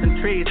roll us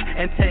some trees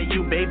and tell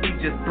you, baby,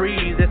 just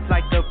breathe. It's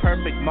like the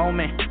perfect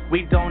moment.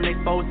 We don't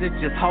expose it,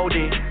 just hold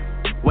it.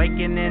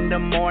 Waking in the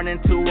morning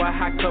to a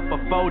hot cup of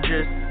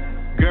Folgers.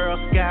 Girl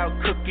Scout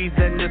cookies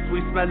and the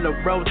sweet smell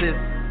of roses.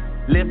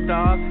 Lift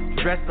off,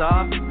 dress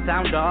off,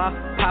 sound off,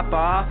 pop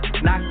off,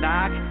 knock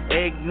knock,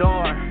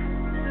 ignore.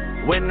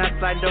 When I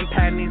slide them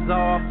panties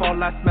off,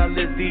 all I smell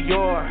is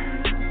Dior.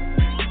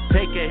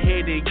 Take a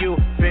hit of you,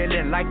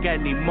 feeling like I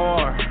need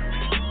more.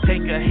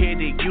 Take a hit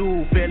of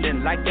you,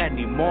 feeling like I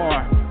need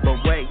more. But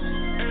wait,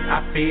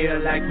 I feel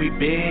like we've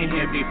been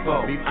here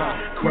before.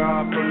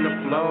 Crawl from the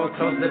floor,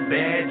 close the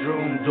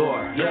bedroom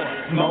door.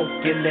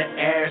 Smoke in the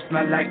air,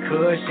 smell like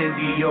Kush and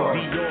Dior.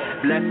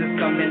 Blessings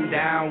coming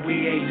down, we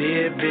ain't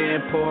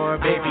living poor.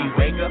 Baby,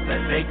 wake up,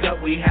 let's bake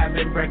up. We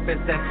having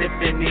breakfast at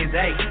Tiffany's.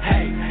 Hey,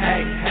 hey,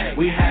 hey, hey.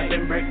 We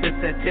having breakfast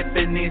at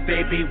Tiffany's.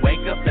 Baby,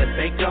 wake up, let's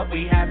bake up.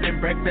 We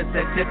having breakfast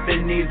at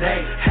Tiffany's.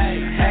 Hey, hey,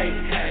 hey,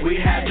 hey. We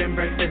having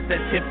breakfast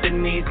at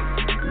Tiffany's.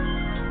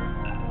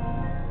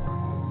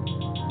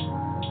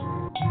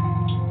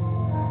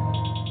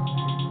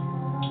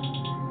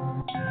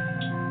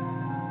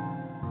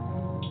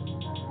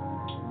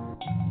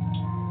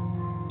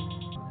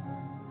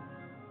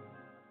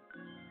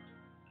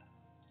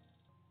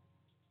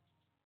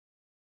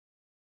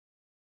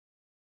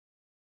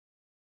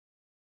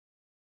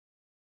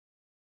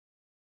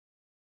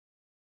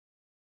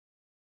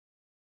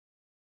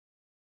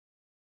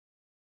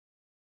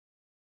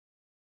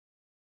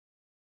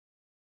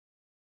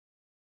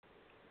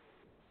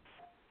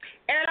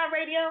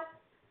 Airitoutradio.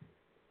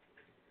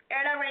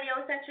 Airitoutradio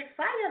is that chick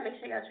fire. Make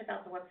sure y'all check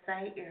out the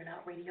website,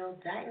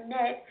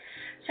 airitoutradio.net.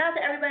 Shout out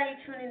to everybody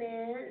tuning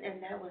in,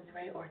 and that was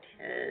Ray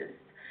Ortiz.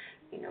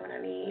 You know what I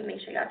mean?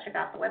 Make sure y'all check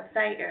out the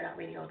website,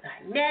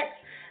 airitoutradio.net.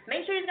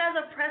 Make sure you guys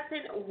are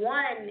pressing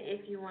 1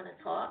 if you want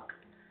to talk.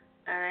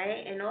 All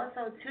right? And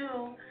also,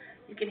 2,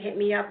 you can hit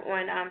me up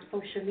on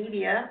social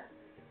media,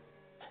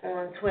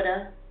 on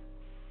Twitter,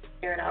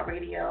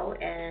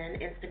 Airitoutradio, and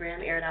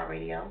Instagram,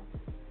 Airitoutradio.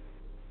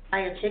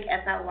 Fire chick,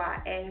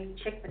 F-I-Y-A,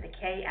 chick with a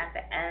K at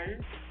the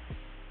end.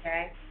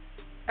 Okay?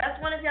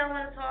 Press 1 if y'all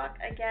want to talk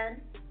again.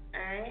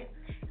 Alright?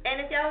 And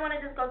if y'all want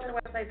to just go to the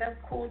website,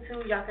 that's cool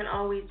too. Y'all can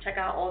always check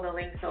out all the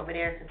links over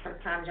there, since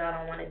sometimes y'all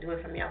don't want to do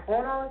it from your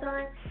phone all the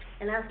time.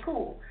 And that's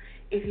cool.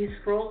 If you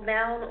scroll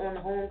down on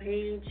the home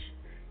page,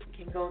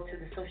 you can go to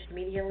the social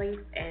media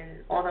links,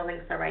 and all the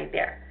links are right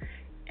there.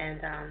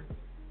 And,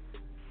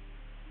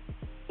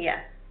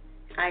 yeah.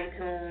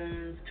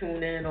 iTunes,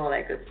 TuneIn, all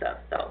that good stuff.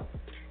 So,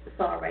 it's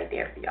all right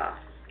there for y'all.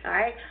 All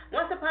right?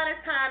 Once upon a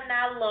time,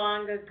 not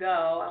long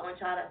ago, I want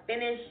y'all to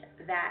finish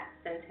that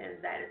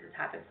sentence. That is the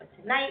topic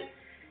for tonight.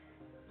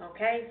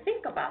 Okay?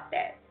 Think about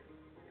that.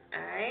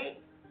 All right?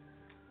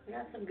 We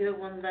got some good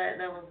ones that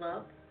was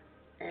up.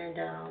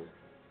 And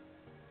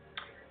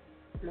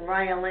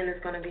Mariah Lynn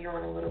is going to be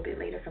on a little bit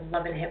later from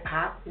Love and Hip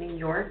Hop, New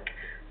York.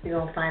 We're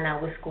going to find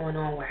out what's going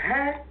on with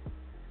her.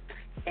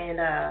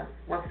 And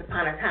once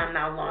upon a time,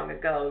 not long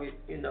ago,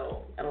 you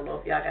know, I don't know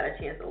if y'all got a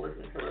chance to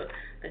listen to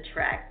the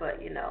track,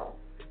 but, you know,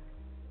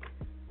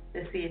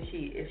 let's see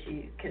if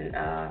she can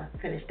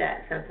finish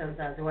that sentence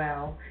as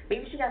well.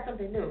 Maybe she got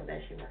something new that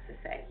she wants to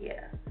say.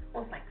 Yeah,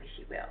 most likely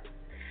she will.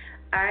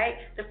 All right,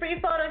 the free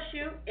photo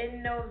shoot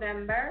in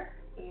November.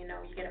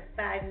 You get a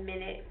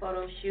 5-minute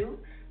photo shoot.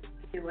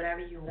 Do whatever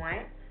you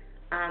want.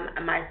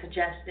 My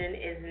suggestion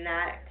is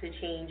not to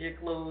change your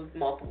clothes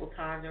multiple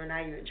times or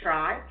not even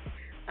try.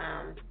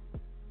 And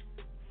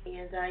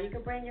you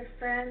can bring your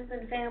friends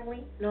and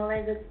family and all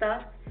that good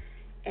stuff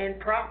and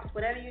props,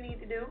 whatever you need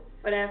to do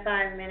for that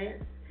 5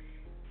 minutes.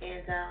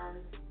 And,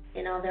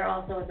 there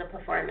also is a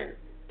performance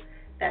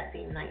that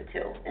same night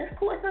too. It's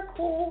cool. It's a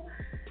cool,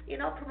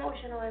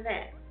 promotional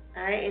event.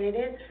 All right, and it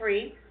is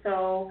free.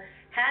 So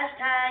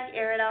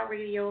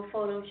 #AirItOutRadio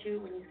photo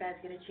shoot when you guys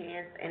get a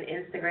chance, and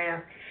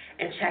Instagram,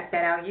 and check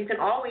that out. You can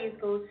always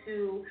go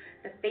to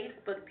the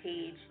Facebook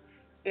page,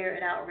 Air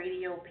It Out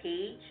Radio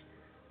page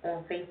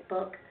on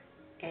Facebook,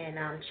 and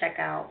check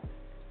out,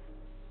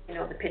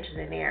 the pictures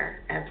in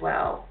there as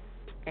well.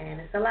 And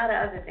it's a lot of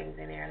other things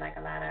in there, like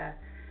a lot of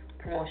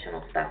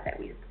promotional stuff that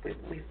we've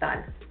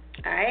done.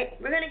 All right,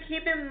 we're gonna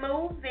keep it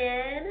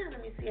moving.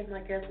 Let me see if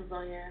my guest is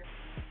on here.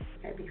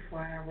 Okay, before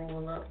I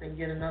roll up and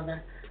get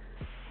another.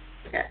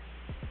 Okay.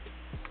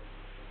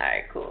 All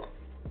right, cool.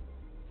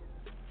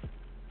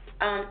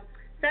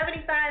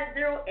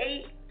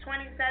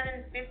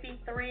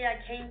 7508-2753. I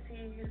came to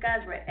you. You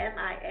guys were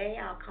MIA.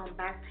 I'll come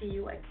back to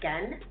you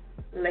again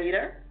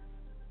later.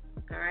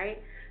 All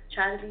right.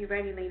 Try to be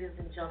ready, ladies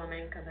and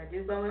gentlemen, because I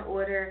do go in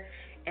order,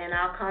 and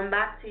I'll come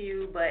back to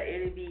you, but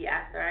it'll be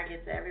after I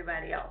get to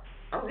everybody else.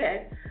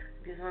 Okay.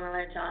 Just want to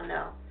let y'all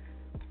know.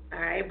 All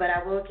right, but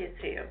I will get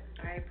to you.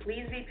 All right,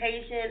 please be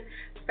patient,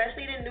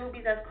 especially the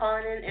newbies that's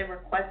calling in and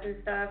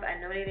requesting stuff. I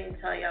know they didn't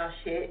tell y'all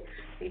shit.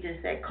 They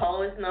just said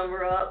call this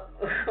number up,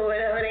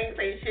 whatever. They didn't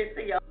say shit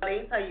to y'all. They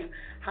didn't tell you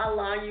how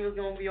long you was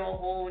gonna be on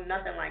hold,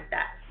 nothing like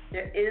that.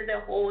 There is a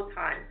hold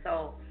time,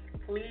 so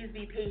please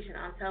be patient.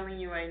 I'm telling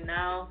you right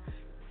now.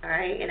 All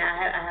right, and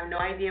I have no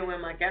idea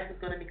when my guest is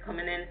gonna be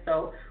coming in,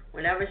 so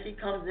whenever she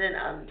comes in,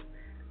 I'm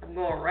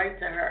going right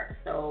to her.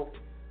 So.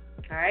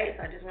 All right,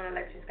 so I just want to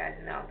let you guys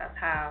know that's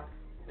how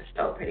the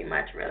show pretty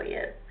much really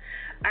is.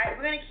 All right,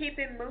 we're going to keep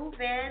it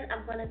moving.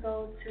 I'm going to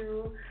go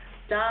to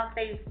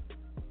Dogface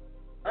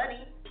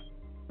Bunny,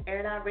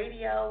 Air It Out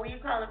Radio. Where you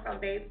calling from,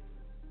 babe?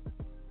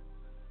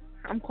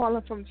 I'm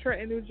calling from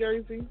Trenton, New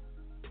Jersey.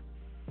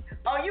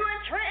 Oh, you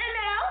in Trenton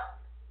now?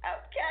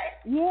 Okay.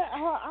 Yeah,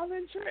 I'm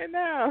in Trenton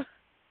now.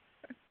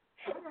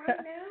 All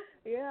right now.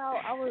 Yeah,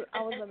 I was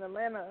in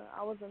Atlanta.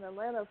 I was in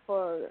Atlanta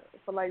for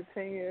like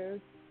 10 years.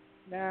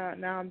 Now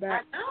I'm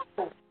back. I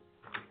know.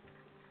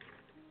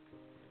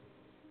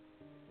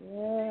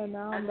 Yeah,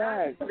 now I'm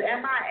back.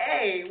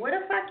 MIA. Where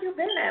the fuck you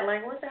been at?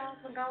 Like, what the hell's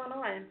been going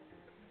on?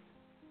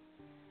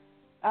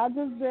 I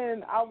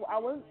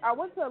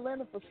went to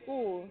Atlanta for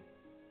school.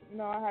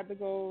 I had to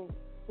go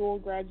school,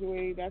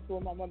 graduate. That's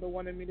what my mother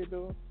wanted me to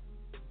do.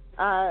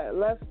 I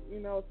left,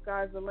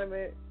 sky's the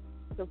limit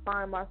to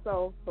find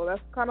myself. So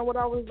that's kind of what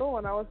I was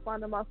doing. I was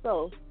finding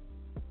myself.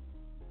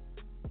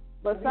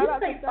 But shout out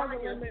to Sky's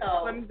the Limit,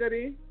 Slim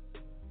Goody.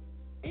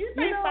 You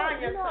say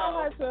find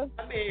yourself.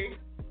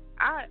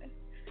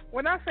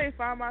 When I say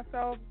find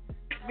myself,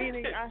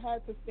 meaning I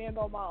had to stand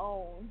on my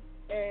own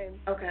and,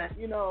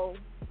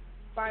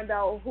 find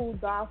out who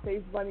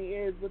Dogface Bunny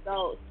is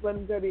without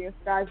Slim Goody and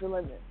Sky's the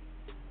Limit.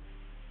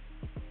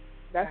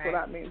 That's what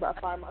I mean by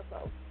find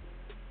myself.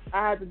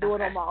 I had to do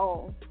it on my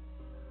own.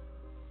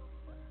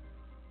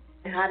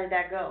 And how did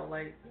that go?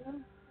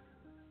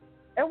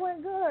 It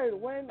went good.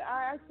 When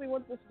I actually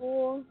went to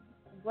school,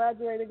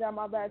 graduated, got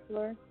my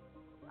bachelor,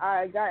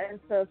 I got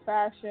into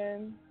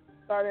fashion,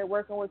 started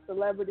working with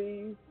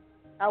celebrities.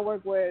 I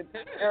worked with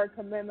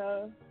Erica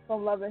Mena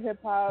from Love and Hip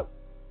Hop.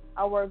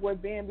 I worked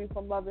with Bambi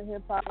from Love and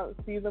Hip Hop,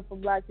 Caesar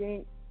from Black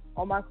Ink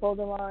on my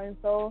clothing line.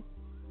 So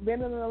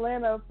being in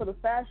Atlanta for the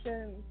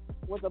fashion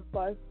was a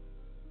plus.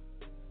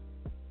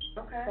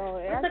 Okay. So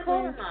what's the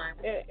clothing line?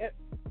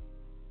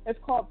 It's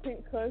called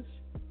Pink Kush.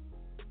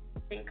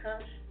 Pink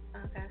Kush?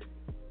 Okay.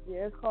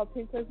 Yeah, it's called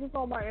Pink Kush. It's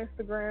on my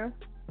Instagram.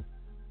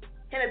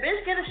 Can a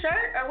bitch get a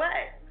shirt or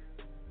what?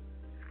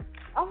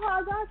 Oh,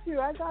 I got you.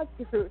 Okay.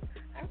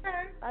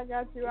 I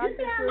got you. I get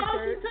you a how long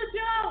shirt. she took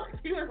y'all?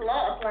 She was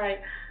lost, like.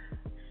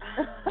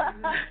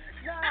 Nah,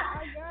 I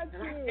got you.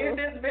 Give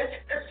this bitch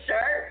a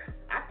shirt.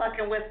 I'm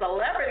fucking with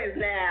celebrities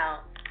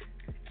now.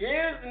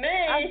 Excuse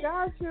me. I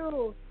got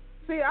you.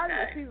 See,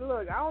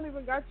 look, I don't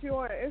even got you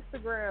on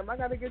Instagram. I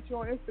got to get you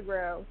on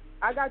Instagram.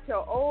 I got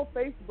your old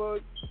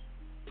Facebook.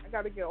 I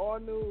got to get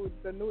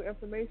the new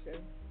information.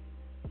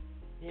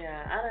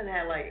 Yeah, I done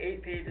had like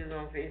 8 pages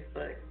on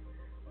Facebook.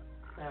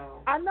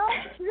 So. I know.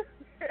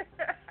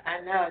 I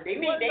know. They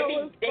be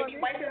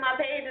wiping my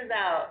pages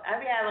out. I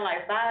be having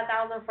like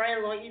 5,000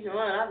 friends on each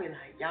one. I be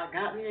like, y'all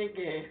got me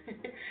again.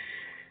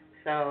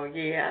 So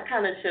yeah, I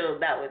kind of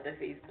chilled out with the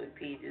Facebook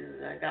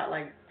pages. I got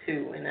like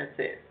 2, and that's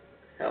it.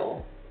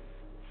 So,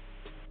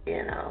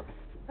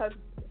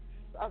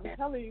 I'm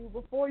telling you,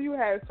 before you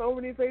had so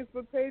many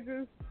Facebook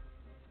pages,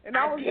 and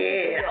I was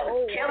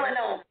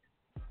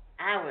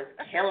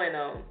killing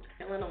them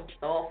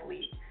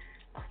softly.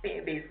 My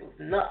fan base was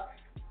nuts.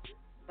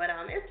 But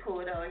it's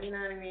cool though, you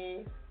know what I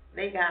mean?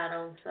 They got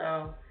them,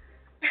 so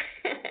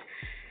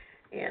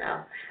you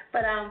know.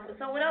 But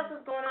so what else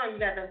is going on? You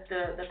got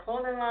the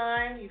clothing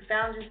line. You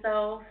found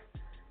yourself.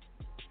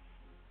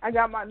 I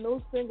got my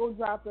new single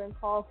dropping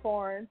called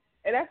Foreign.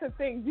 And that's the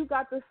thing. You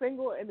got the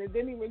single and it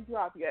didn't even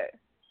drop yet.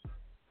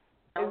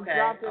 Okay.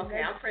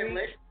 Okay, I'm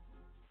privileged.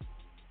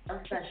 I'm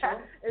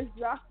special. It's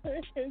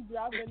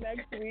dropping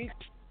next week.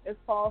 It's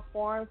called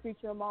Foreign,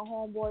 featuring my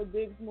homeboy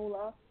Biggs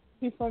Moolah.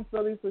 He's from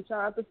Philly, so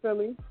shout out to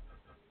Philly.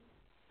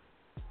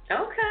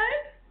 Okay.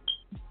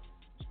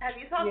 Have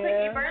you talked to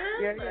E.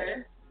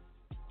 Burners?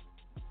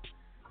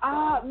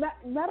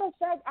 Matter of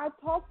fact, I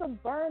talked to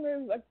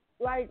Burners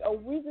like a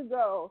week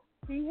ago.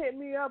 He hit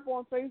me up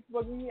on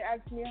Facebook and he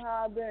asked me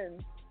how I've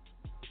been.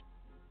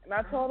 And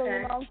I told him,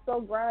 you know, I'm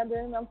still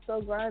grinding.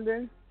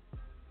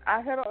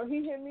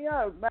 He hit me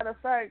up. Matter of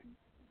fact,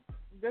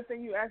 good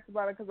thing you asked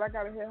about it because I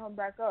got to hit him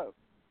back up.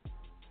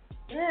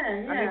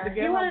 Yeah.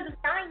 He wanted to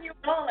sign you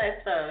and all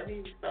that stuff. He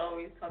used to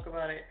always talk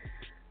about it.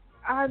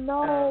 I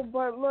know,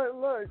 but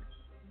look,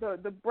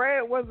 the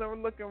bread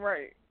wasn't looking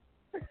right.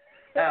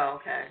 Oh,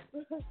 okay.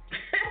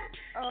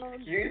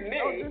 Excuse me.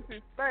 No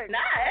disrespect.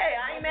 Nah, hey,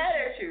 I ain't mad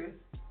at you.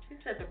 She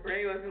said the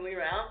bread wasn't looking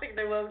right. I don't think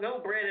there was no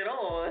bread at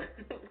all.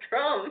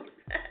 Crumbs.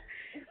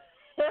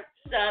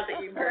 Shout out to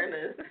E.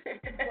 Burners.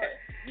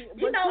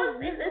 you know,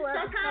 it's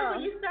sometimes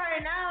when you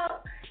starting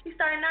out,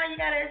 you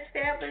gotta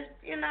establish,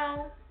 you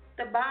know,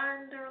 the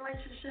bond, the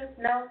relationship.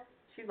 No,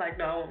 she's like,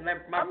 no,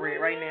 my bread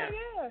right now.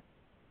 Yeah.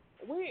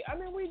 We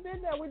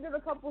did that. We did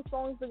a couple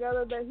songs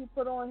together that he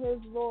put on his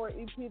little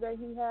EP that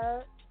he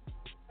had.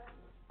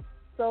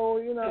 So,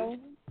 you know.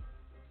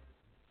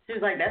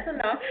 She's like, that's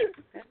enough.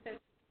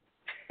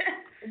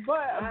 But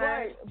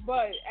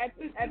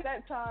at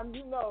that time,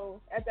 you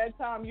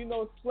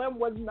know, Slim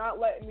was not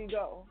letting me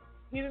go.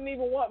 He didn't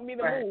even want me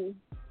to move.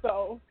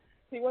 So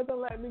he wasn't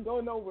letting me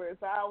go nowhere.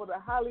 So I would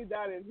have highly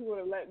doubted he would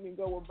have let me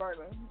go with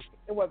Burner.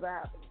 It wasn't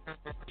happening.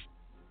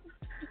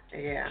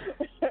 Yeah.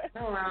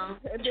 Oh well.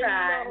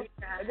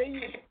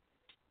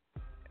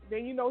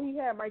 Then you know he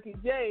had Mikey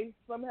J.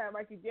 Slim had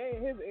Mikey J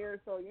in his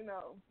ear, so you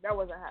know that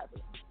wasn't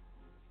happening.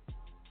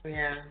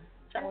 Yeah.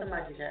 Shout out to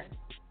Mikey J.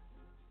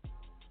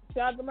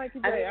 Shout out to Mikey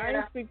J. I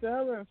ain't speak to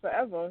her in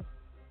forever.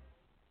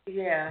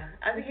 Yeah,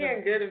 I've been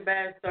hearing good and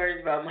bad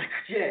stories about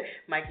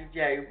Mikey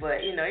J,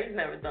 but you know he's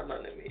never done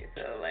nothing to me.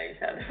 So like,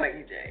 shout out to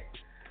Mikey J.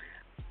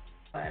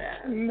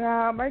 But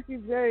nah, Mikey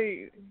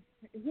J,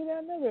 he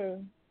that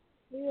nigga.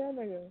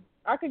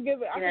 I could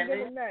give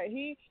him that.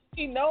 He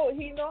know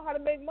how to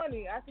make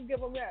money. I could give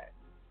him that.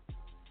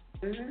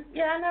 Mhm.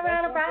 Yeah, I never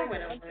had a problem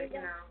with him, but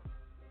you know,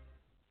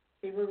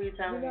 people be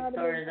telling me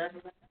stories.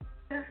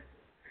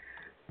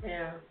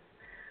 Yeah.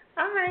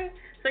 All right.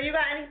 So you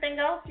got anything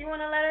else you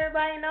want to let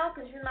everybody know?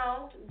 Because you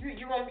know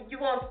you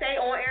won't stay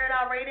on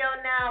Airitoutradio Radio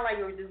now, like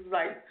it was just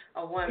like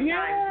a one-time deal.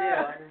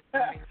 I just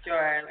want to make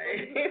sure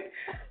like,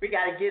 we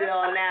got to get it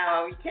on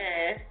now. We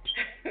can.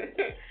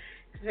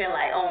 It's been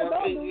like almost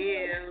 8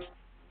 years.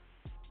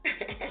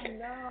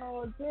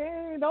 No,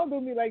 dang, don't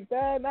do me like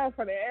that. Not in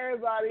front of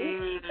everybody.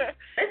 It's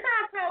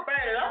not pro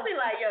burner. Don't be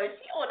like, yo,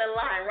 she on the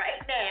line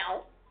right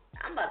now.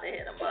 I'm about to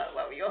hit him up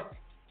while we on.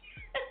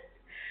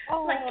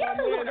 Oh, like, man,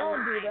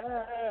 don't do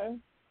that.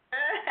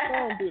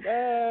 Don't do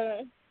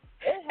that.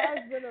 It has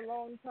been a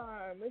long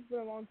time. It's been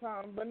a long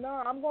time. But no,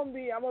 I'm gonna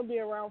be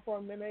around for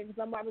a minute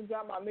because I'm about to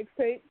drop my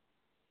mixtape,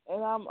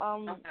 and I'm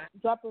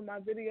dropping my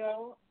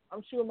video.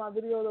 I'm shooting my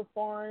video to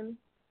Foreign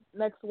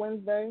next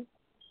Wednesday.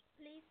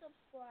 Please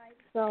subscribe.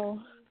 So,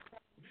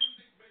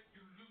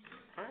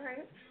 all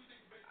right.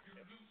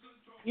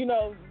 You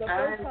know, the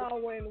first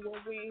time when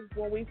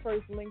we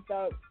first linked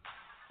up,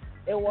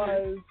 it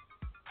was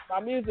my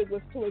music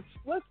was too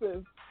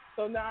explicit.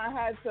 So now I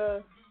had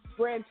to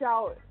branch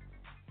out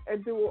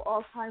and do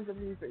all kinds of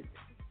music.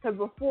 Because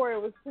before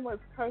it was too much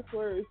cuss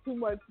words, too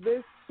much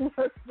this, too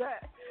much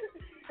that.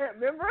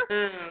 Remember?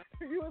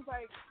 You was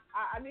like,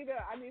 I need a.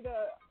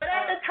 But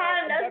at the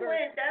time, that's what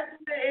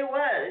it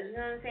was. You know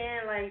what I'm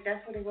saying? Like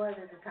that's what it was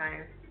at the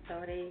time. So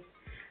they,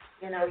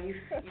 you know, you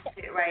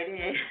fit right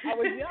in. I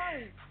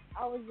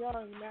was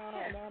young. Now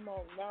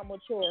I'm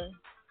mature.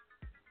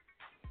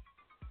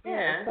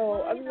 Yeah.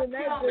 So other than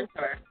that,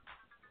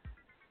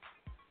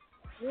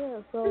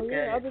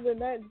 other than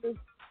that, just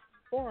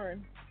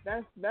Foreign.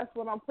 That's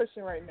what I'm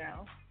pushing right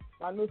now.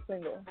 My new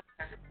single.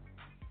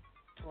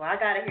 Well, I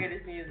gotta hear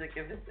this music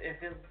if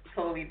it's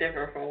totally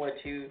different from what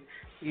you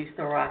used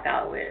to rock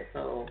out with.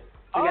 So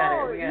we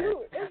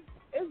gotta.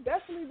 It's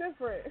definitely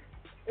different.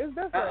 It's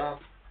different. Uh-oh.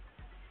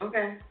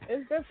 Okay.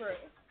 It's different.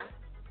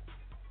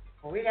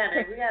 Well, we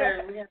gotta check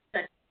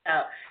it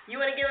out. You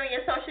wanna give them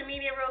your social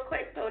media real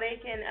quick so they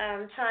can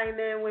chime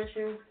in with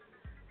you?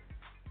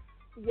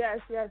 Yes.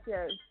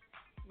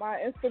 My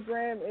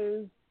Instagram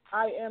is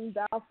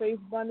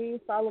IamDollFaceBunny.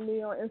 Follow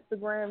me on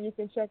Instagram. You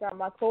can check out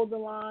my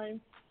clothing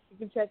line. You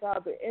can check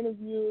out the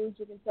interviews.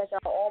 You can check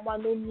out all my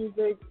new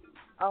music.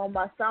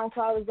 My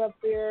SoundCloud is up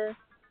there.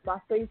 My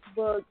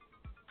Facebook,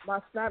 my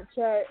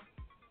Snapchat,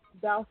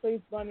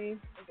 DollFaceBunny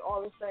is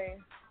all the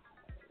same.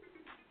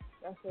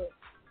 That's it.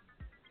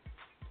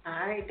 All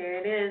right, there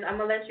it is. I'm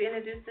going to let you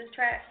introduce this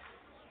track.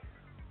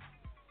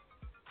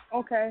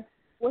 Okay.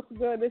 What's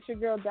good? It's your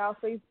girl,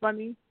 Dollface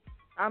Bunny.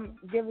 I'm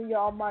giving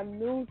y'all my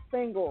new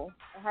single.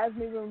 It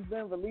hasn't even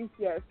been released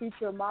yet.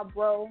 Featuring my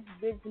bro,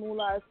 Big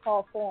Moolah. It's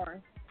called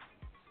Foreign.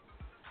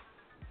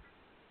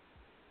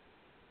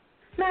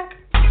 Smack.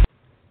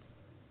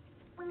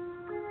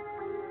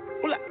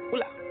 Hula,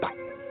 hula, bye.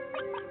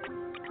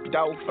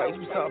 Dollface,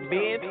 what's up,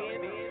 baby?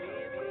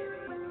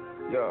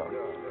 Yeah.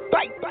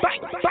 Bite,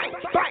 bite, bite,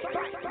 bite.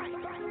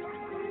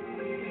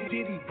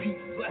 Diddy beat,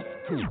 let's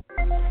go.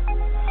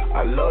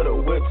 I love the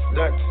whips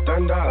that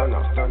stand up,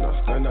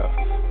 stand up.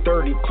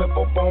 30 clip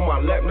up on my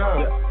lap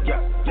now.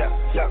 Yeah.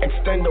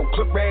 Extendo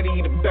clip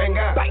ready to bang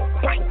out. Bang.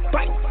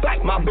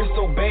 My bitch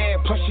so bad,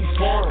 plus she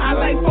foreign. I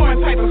like foreign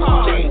type of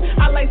cars.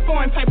 I like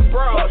foreign type of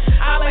bras.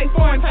 I like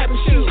foreign type of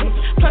shoes.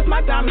 Plus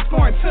my diamonds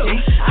foreign too.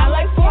 I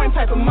like foreign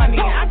type of money.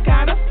 I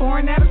got a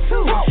foreign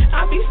attitude.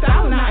 I be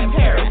styling out in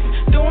Paris,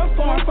 doing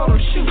foreign photo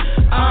shoots.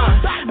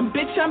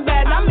 Bitch, I'm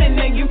bad. I'm in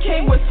the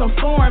UK with some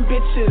foreign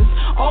bitches.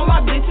 All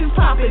my bitches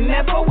poppin',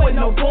 never with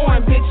no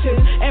foreign bitches.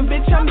 And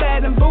bitch, I'm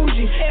bad and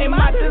bougie in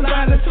my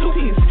designer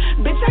two-piece.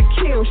 Bitch, I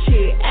kill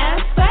shit.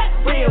 Ass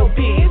fat, real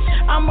bitch.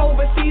 I'm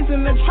overseas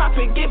in the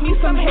tropic. Get me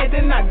some head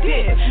and I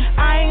did.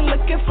 I ain't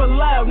looking for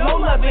love, no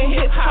love in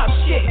hip-hop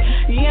shit.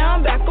 Yeah,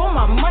 I'm back on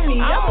my money.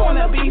 I'm on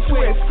a beach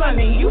where it's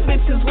sunny. You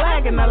bitches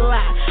lagging a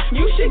lot.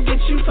 You should get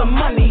you some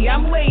money.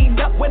 I'm laid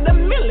up with a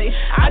milli.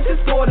 I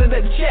just ordered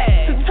a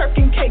jet to Turk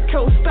and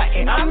Caicos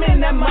stuntin'. I'm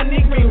in that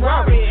money green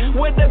Rari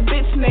with a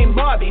bitch named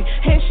Barbie.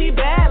 And she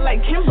bad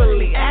like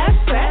Kimberly. Ass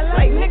fat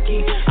like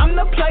Nikki. I'm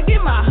the plug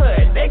in my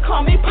hood. They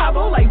call me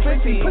Pablo like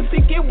Drizzy.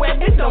 Pussy get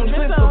wet, it don't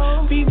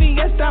drizzle.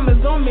 VVS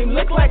diamonds on me,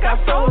 look like I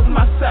froze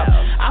myself.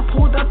 I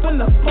pulled up in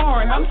the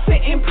foreign. I'm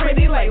sitting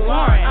pretty like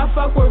Lauren. I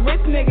fuck with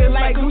rich niggas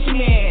like Gucci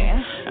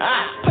Man.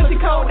 Pussy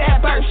cold,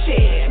 that bird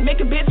shit.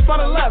 Make a bitch fall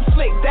in love,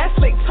 slick. That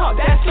slick talk,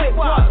 that slick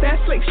walk, that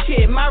slick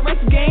shit. My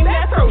wrist game,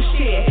 that throw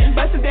shit.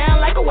 Bust it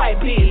down like a white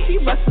bitch. He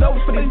busted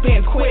over for these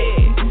bands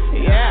quick.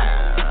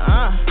 Yeah.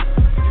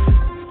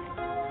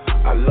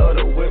 I love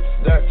the whips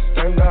that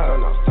stand up.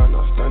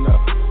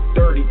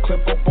 30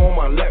 clip up on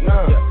my lap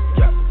now.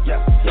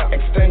 Yeah.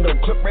 Extendo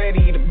clip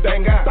ready to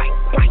bang out.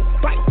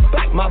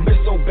 Bang. My bitch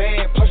so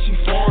bad, plus she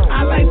foreign.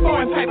 I like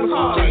foreign type of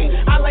cars.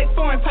 I like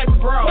foreign type of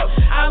bras.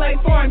 I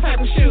like foreign type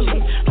of shoes.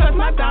 Plus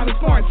my diamonds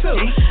foreign too.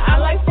 I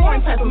like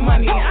foreign type of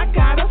money. I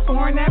got a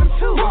foreign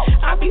attitude.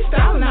 I be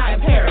styling out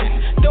in Paris,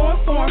 doing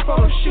foreign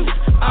photo shoots.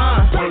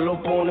 Pull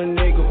up on a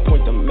nigga,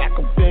 point the Mac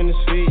up in his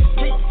face.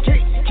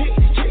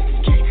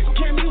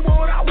 Give me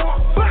what I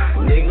want.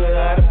 Nigga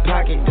out of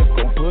pocket, just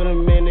gon' put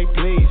him in their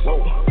place.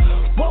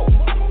 Whoa.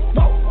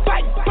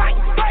 Bite.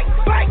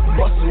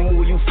 Bustin'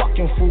 move, you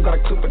fucking fool. Got a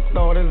clip with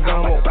all this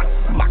ammo.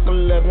 Mach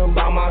 11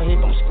 by my hip,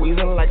 I'm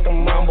squeezing like a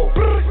mambo.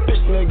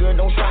 Bitch nigga,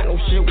 don't try no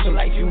shit with your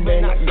life, you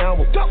better not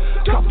gamble.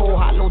 Couple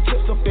hollow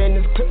tips up in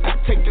this clip, I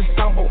take this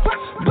sample.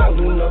 Don't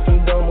do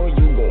nothing dumber,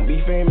 you gon'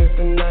 be famous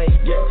tonight.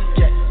 Yeah.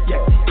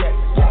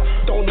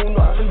 Don't do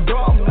nothing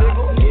dumb,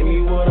 nigga. Give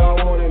me what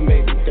I want and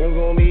maybe things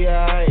gon' be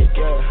alright.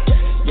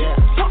 Yeah.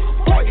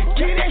 Boy,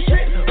 get that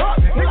shit up,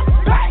 nigga.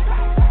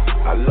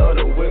 I love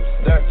the whips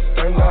that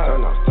stand up.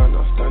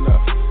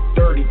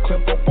 30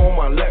 clip up on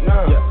my lap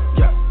now.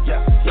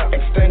 Yeah.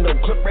 Extendo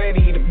clip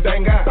ready to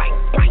bang out.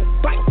 Bang.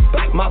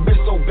 My bitch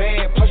so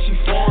bad, plus she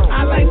foreign.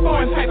 I like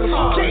foreign type of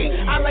cars.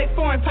 I like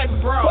foreign type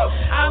of bras.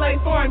 I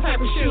like foreign type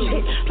of shoes.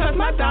 Plus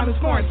my diamonds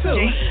foreign too.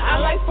 I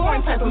like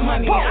foreign type of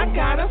money. I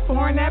got a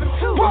foreign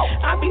attitude.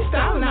 I be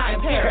styling out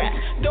in Paris,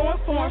 doing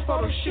foreign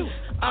photo shoots.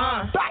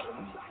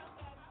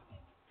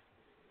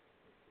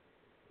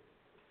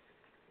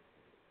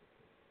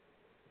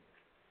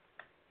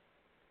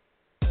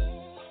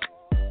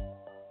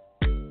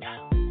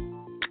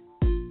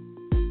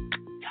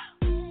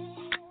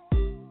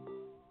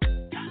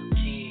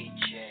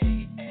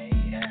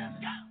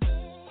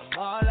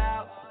 All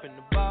out,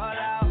 finna ball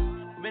out.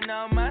 Been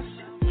on my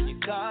shit when you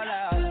call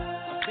out.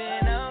 I've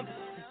been on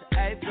since the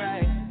 8th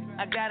grade.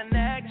 I got an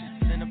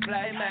actress and a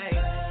playmate.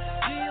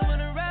 Do you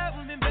wanna ride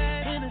with me,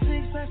 babe? In a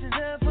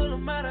 6-passenger full of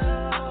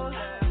models.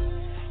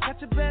 Got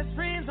your best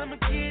friends, I'm a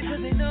kid,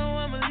 cause they know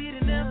I'm a lead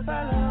and they'll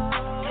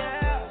follow.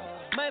 Yeah,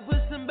 might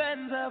put some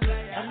buttons up.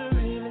 I'm the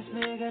realest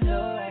nigga,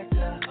 no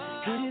actor.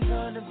 Hit it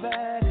from the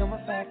back, I'm a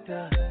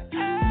factor.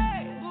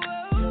 Hey,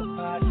 your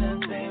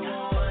partners, they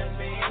want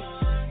me.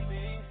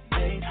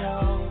 They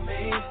told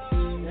me,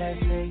 let's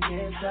take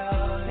it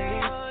slowly.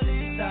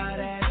 Start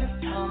as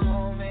a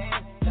homie,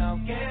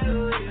 don't care who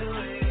you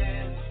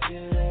is.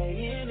 You're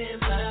laying in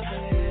my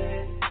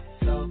bed,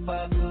 so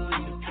fuck who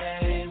you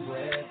came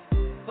with.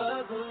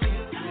 Fuck who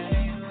you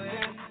came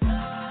with.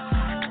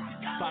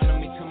 Follow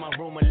me to my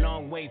room a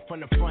long way from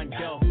the front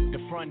door. The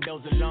front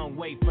door's a long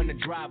way from the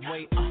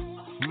driveway.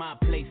 My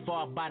place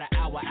far by the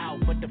hour out,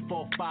 but the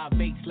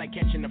 4-5-8's like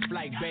catching a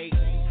flight, babe.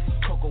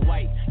 Coco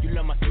White, you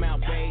love my smile,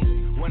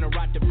 babe. When I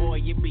rock the boy,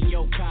 it be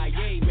yo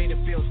Kanye. Made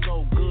her feel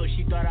so good,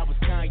 she thought I was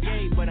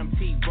Kanye, but I'm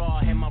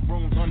T-Raw, had my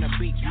rooms on the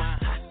beach, my.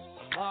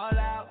 I'm all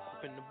out,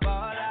 finna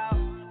ball out.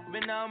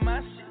 Been on my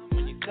shit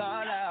when you call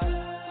out.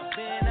 I've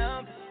been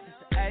on since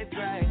the 8th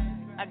grade.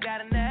 I I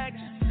got an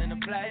actress and a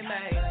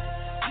playmate.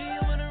 Do you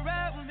wanna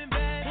ride with me,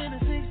 babe? In a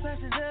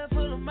six-passenger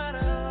full of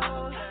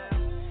models.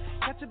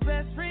 Got your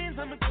best friends,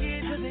 I'm a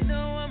kid, but they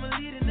know I'm a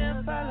lead and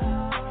they'll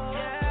follow.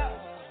 Yeah,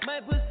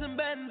 might put some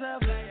buttons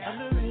up. I'm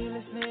the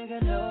realest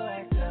nigga, no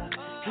actor.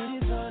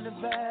 Hit it on the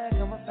back,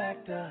 I'm a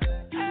factor.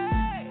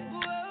 Hey,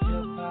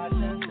 your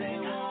partners, they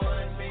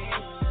want me.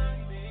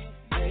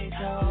 They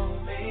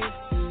told me,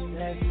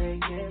 let's take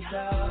it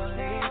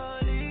slowly.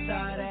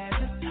 Start as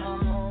a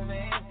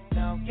homie,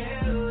 don't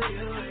care who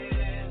you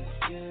is.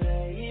 You're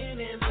laying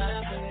in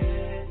my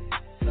bed,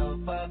 so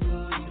fuck who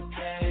you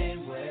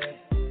came with.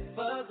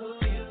 Fuck who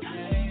you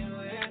came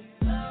with.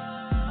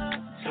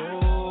 So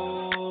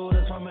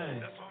that's my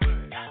man.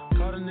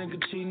 Caught a nigga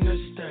cheating at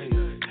state.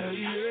 Hell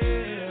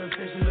yeah,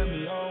 fishing at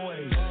me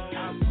always.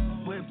 I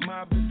with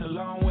my bitch a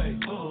long way.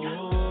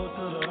 Ooh,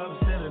 to the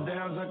ups and the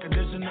downs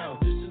unconditional.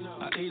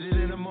 I eat it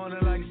in the morning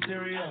like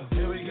cereal.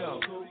 Here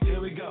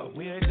we go,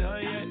 we ain't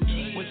done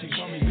yet. When she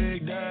call me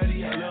Big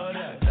Daddy, I love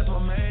that. That's my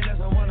man, that's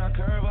the one I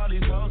curve all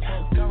these hoes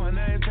for. Got my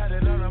name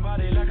tatted on her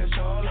body like a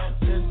cholo.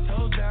 10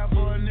 toes down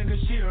for a nigga,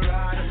 she a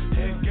rider.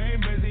 Head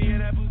game busy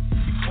and that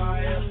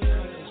fire.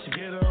 She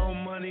get her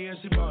own money and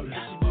she ballin'.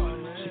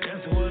 She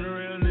asking what a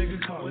real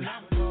nigga callin'.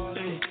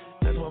 Hey,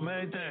 that's my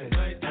main thing.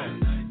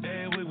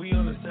 Every week we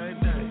on the same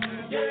thing.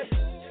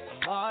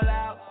 Yeah. All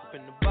out,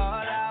 finna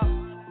ball out.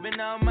 Been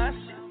on my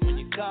shit when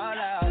you call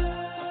out.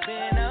 I've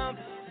been up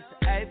since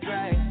the 8th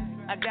grade.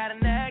 I got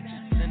an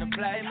actress and a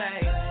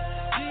playmate.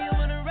 Do you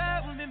wanna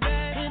ride with me,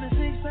 babe? In a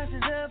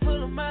six-passenger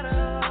full of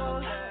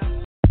models.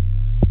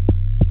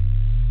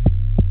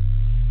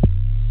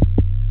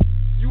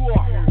 You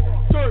are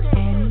thirsty.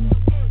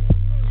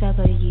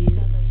 NWENT.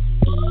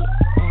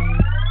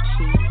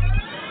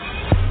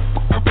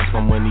 I press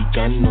my money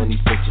gun on these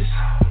bitches.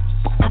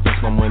 I press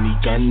my money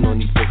gun on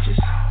these bitches.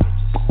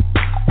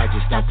 I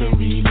just stop and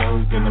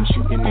reload, then I'm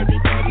shooting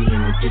everybody in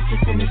the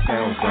distance, and it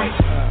sounds like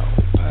pow,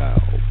 pow,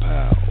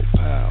 pow,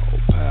 pow,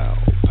 pow,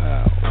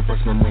 pow. I press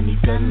my money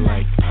gun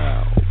like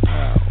pow,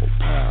 pow,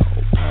 pow,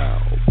 pow,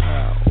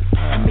 pow.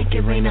 I make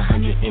it rain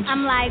 100 inches.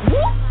 I'm like,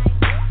 whoop,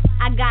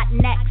 I got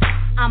next.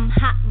 I'm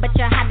hot, but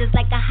your hot is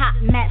like a hot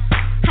mess.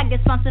 I get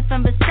sponsored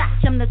from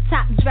Versace, I'm the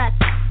top dress.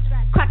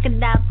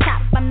 Crocodile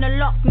top, I'm the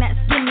Loch Ness,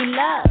 give me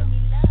love.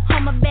 All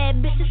my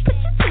bad bitches, put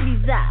your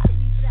titties up.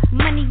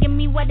 Money give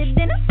me wetter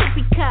than a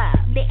sippy cup.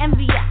 They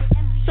envy us,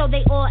 so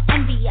they all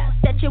envy us.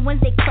 That your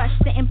Wednesday crush,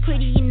 sitting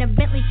pretty in the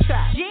Bentley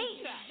truck.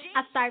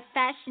 I start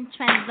fashion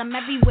trends, I'm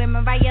everywhere.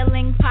 Mariah,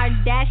 Lynn,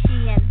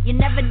 Kardashian, you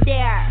never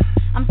dare.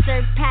 I'm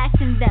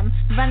surpassing them.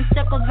 Run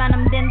circles round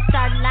them, then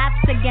start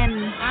laps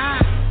again.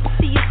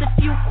 See, it's a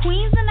few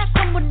queens and I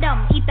come with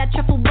them. Eat that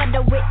truffle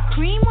butter with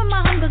cream when my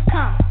hunger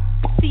comes.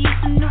 See,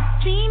 it's a new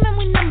team and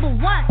we number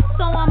one.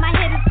 So all my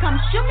hitters come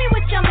shoot me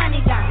with your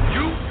money gun.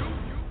 You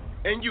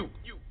and you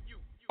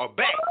are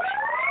back.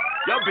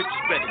 Y'all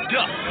bitches better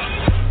duck.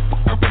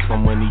 I press my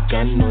money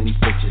gun on these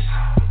bitches.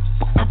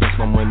 I press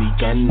my money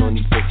gun on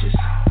these bitches.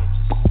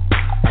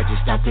 I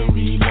just stop and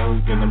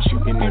reload, then I'm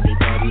shooting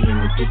everybody in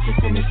the distance,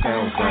 and it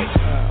sounds like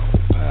pow,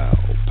 pow,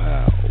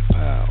 pow,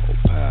 pow,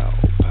 pow,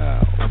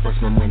 pow. I press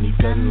my money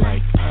gun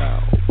like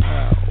pow,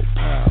 pow,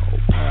 pow,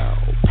 pow,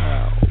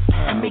 pow.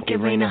 I make it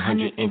rain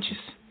 100 inches.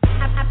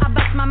 I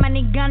bust my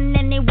money gun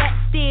and they wet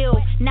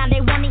still. Now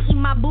they wanna eat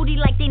my booty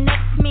like they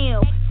next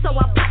meal. So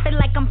I pop it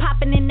like I'm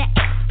popping in the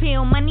X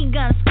pill. Money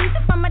gun, squeeze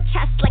it from my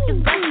chest like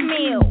it's breast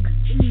milk.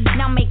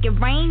 Now make it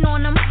rain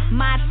on them.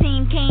 My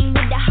team came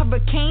with the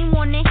hurricane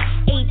warning.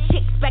 8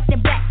 chicks back to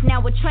back,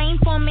 now a train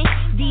for me.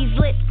 These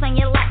lips on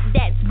your lap,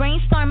 that's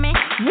brainstorming.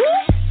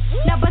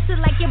 Woo! Now bust it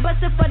like you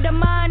bust it for the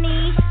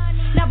money.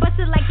 Now bust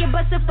it like you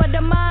bust it for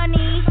the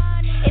money.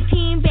 If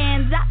he ain't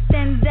bands up,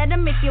 then zed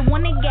him. If you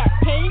wanna get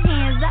paid,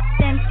 hands up,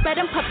 then spread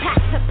him, pa-pow,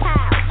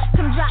 pa-pow.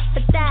 Come drop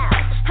the thou.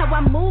 How I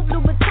move,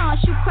 Louboutin,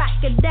 shoot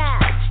crocodile.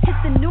 It's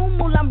the new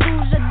Moulin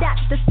Rouge,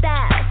 adapt the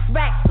style.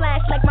 Rack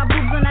flash like my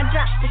boobs when I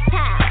drop the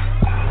towel.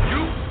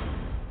 You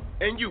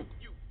and you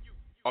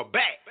are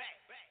back.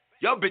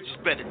 Y'all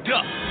bitches better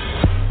duck.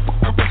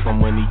 I press my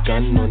money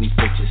gun on these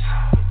bitches.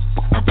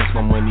 I press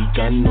my money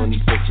gun on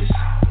these bitches.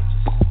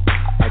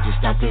 I just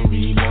stop and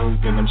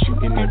reload, then I'm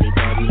shooting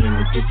everybody in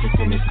the distance,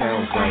 and it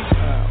sounds like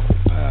pow,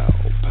 pow,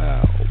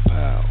 pow,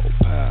 pow,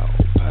 pow,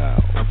 pow.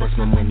 I press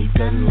my money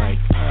gun like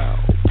pow,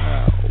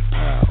 pow,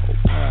 pow,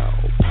 pow,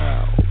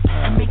 pow.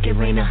 I make it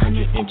rain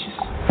 100 inches.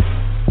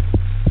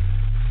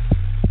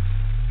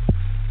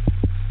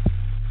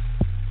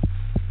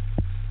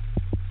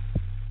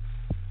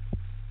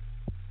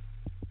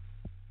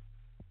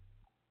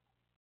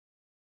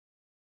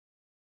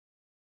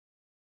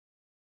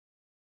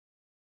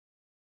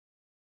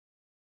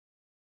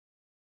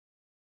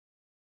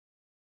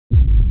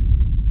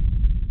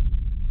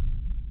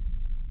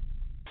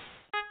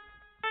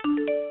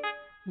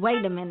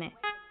 Wait a minute.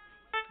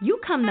 You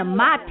come to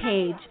my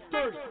page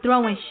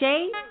throwing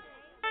shade,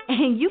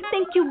 and you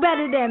think you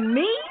better than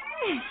me?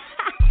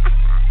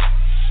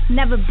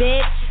 Never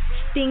bitch.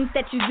 Things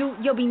that you do,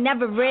 you'll be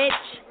never rich.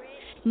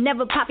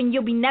 Never popping,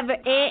 you'll be never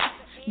it.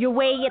 You're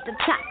way at the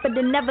top of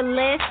the never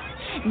list.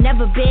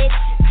 Never bitch,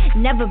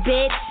 never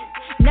bitch.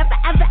 Never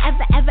ever,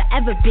 ever, ever,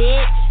 ever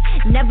bitch.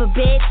 Never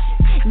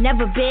bitch,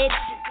 never bitch.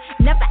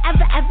 Never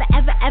ever, ever,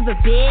 ever, ever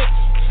bitch.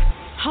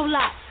 Hold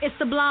up, it's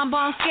the blonde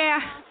bomb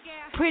scare.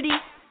 Pretty,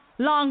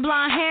 long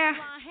blonde hair.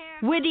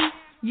 Witty,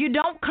 you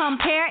don't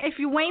compare. If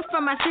you ain't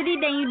from my city,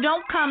 then you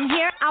don't come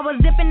here. I was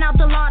dipping out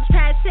the launch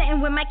pad,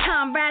 sitting with my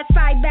comrades.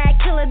 Fight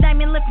back, killer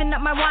diamond, lifting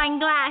up my wine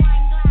glass.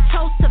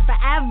 Toast to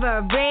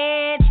forever,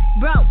 rich,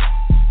 broke,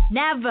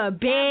 never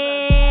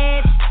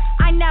bitch.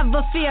 I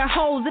never fear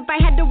hoes. If I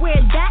had to wear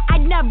that,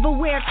 I'd never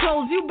wear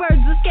clothes. You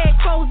birds are scared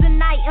crows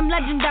and I am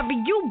legendary.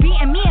 You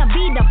beating me, I'll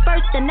be the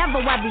first to never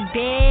worry,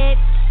 bitch.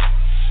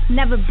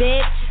 Never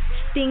bitch.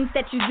 Things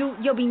that you do,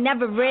 you'll be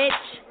never rich.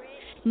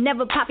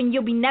 Never popping,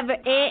 you'll be never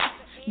it.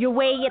 You're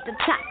way at the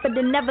top of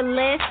the never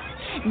list.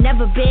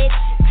 Never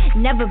bitch,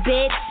 never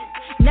bitch.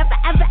 Never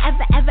ever,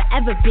 ever, ever,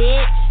 ever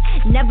bitch.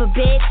 Never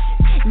bitch,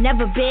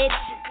 never bitch.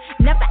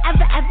 Never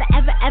ever, ever,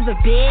 ever, ever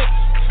bitch.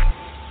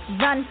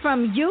 Run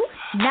from you,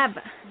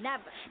 never.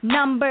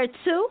 Number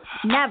two,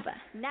 never.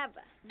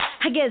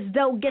 I guess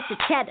dough gets the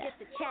cheddar.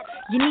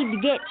 You need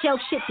to get your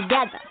shit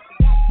together.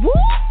 Woo!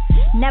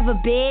 Never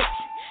bitch.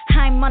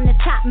 I'm on the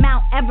top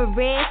Mount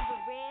Everest.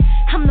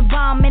 I'm the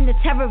bomb and the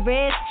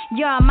terrorist.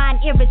 Your mind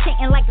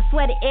irritating like a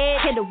sweater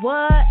is. Hit a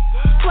what?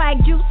 Swag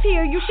juice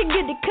here, you should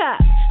get a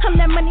cup. I'm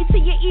that money to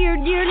your ear,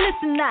 dear,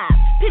 listen up.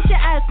 Picture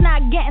us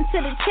not getting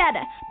to the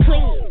cheddar,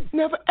 please.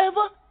 Never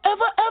ever,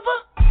 ever, ever.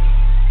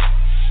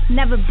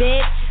 Never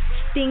bitch.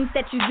 Things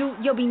that you do,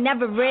 you'll be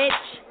never rich.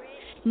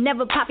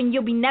 Never popping,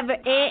 you'll be never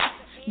it.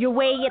 You're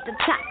way at the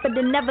top of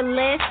the never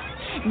list.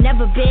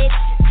 Never bitch,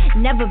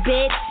 never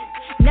bitch.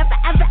 Never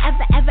ever,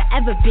 ever, ever,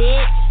 ever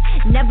bitch.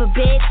 Never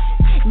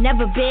bitch,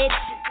 never bitch.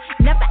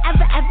 Never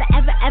ever, ever,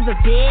 ever, ever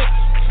bitch.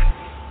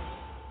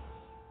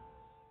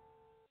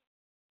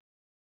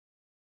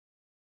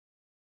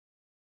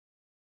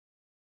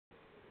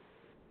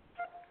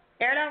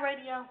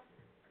 Airitoutradio.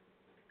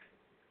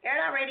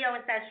 Airitoutradio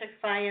is that chick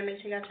fire.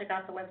 Make sure y'all check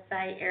out the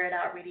website,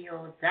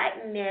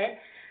 airitoutradio.net.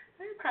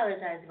 I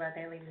apologize about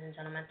that, ladies and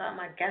gentlemen. I thought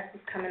my guest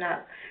was coming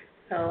up,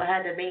 so I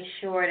had to make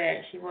sure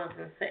that she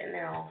wasn't sitting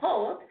there on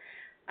hold.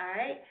 All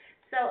right.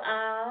 So,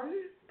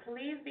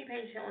 please be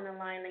patient on the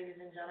line, ladies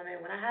and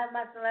gentlemen. When I have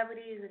my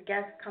celebrities and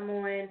guests come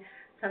on,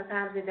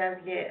 sometimes it does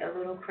get a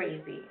little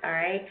crazy. All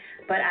right.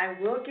 But I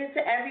will get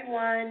to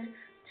everyone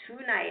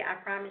tonight, I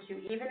promise you,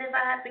 even if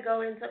I have to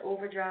go into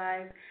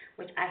overdrive,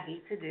 which I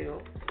hate to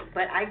do,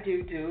 but I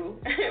do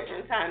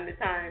from time to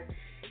time,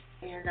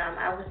 and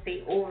I will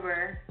stay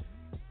over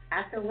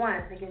after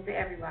one to get to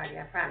everybody,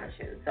 I promise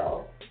you.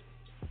 So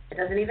it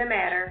doesn't even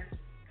matter.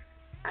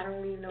 I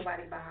don't leave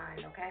nobody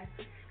behind, okay?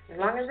 As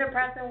long as you're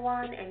pressing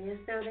one and you're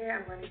still there,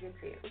 I'm going to get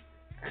to you,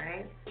 all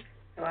right?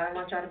 So I don't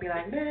want y'all to be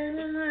like,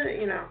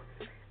 you know,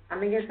 I'm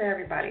going to get to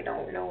everybody,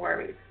 no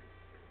worries,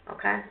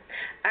 okay?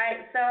 All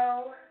right,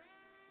 so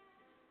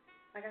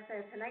like I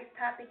said, tonight's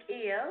topic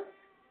is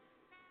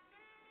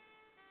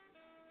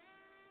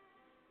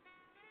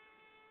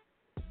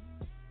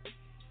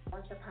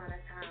once upon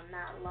a time,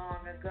 not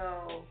long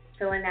ago,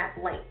 fill in that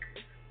blank,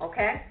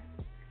 okay?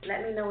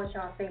 Let me know what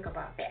y'all think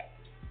about that,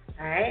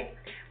 all right?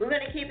 We're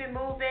going to keep it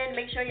moving.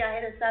 Make sure y'all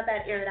hit us up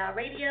at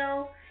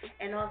Airitoutradio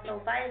and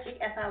also Fire Chick,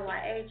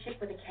 F-I-Y-A, Chick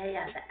with a K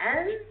at the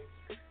end,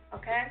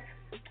 okay?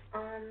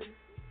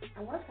 I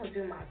was going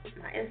to do my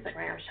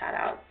Instagram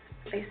shout-outs.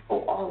 They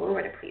go all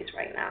over the place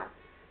right now.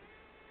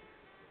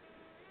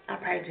 I'll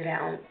probably do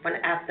that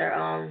after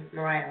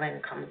Mariah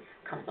Lynn comes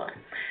on. All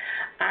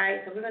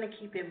right, so we're going to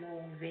keep it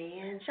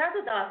moving. Shout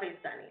out to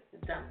Dollface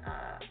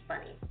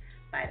Bunny,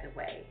 by the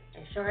way.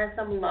 And show her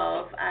some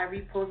love. I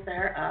reposted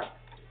her up.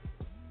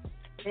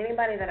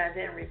 Anybody that I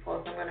didn't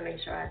repost, I'm going to make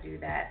sure I do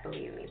that,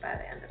 believe me, by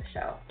the end of the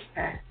show.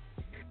 Okay?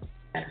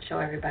 Got to show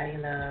everybody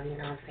love, you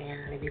know what I'm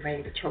saying? They be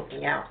ready to choke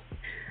me out.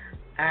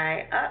 All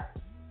right, up.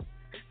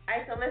 All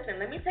right, so listen,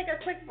 let me take a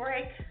quick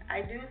break.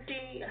 I do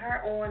see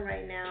her on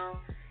right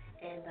now.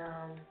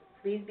 And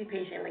please be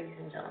patient, ladies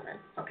and gentlemen,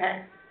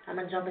 okay? I'm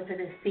going to jump into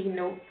this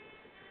C-Note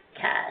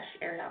Cash,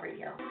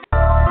 Airitoutradio.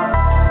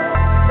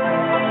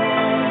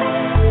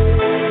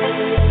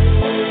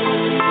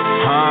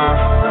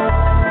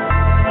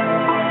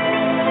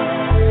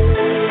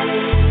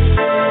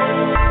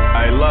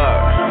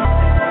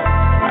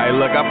 Hey,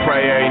 look, I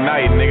pray every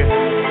night, nigga,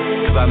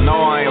 because I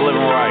know I ain't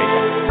living right.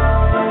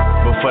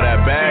 But for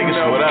that bag, it's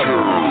whatever.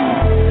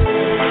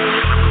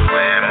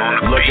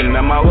 Looking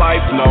at my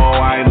life, no,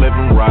 I ain't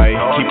living right.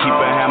 Keep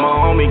a hammer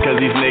on me, cause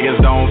these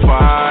niggas don't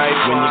fight.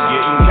 When you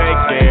getting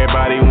cake,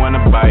 everybody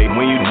wanna bite.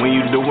 When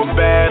you doing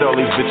bad, all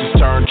these bitches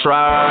turn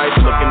tribes.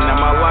 Looking at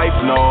my life,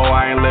 no,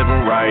 I ain't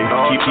living right.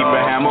 Keep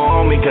a hammer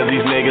on me, cause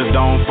these niggas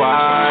don't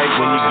fight.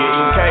 When you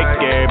getting cake,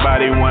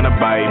 everybody wanna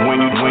bite. When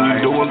you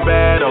doing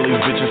bad, all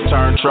these bitches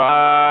turn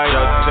tribes.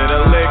 Just to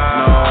the lick,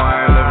 no,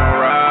 I ain't living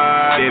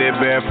right. Did it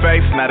bare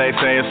face, now they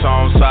say it's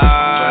on side.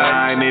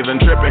 I ain't even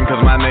tripping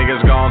cause my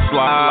niggas gon'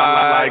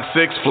 slide. Like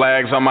Six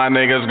Flags, all my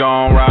niggas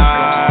gon'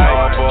 ride.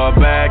 All for a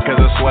bag cause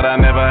it's what I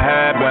never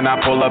had. When I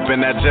pull up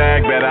in that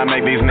Jag, bet I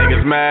make these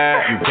niggas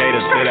mad. You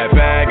cater to that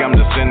bag, I'm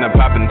just in the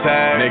poppin'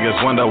 tag.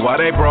 Niggas wonder why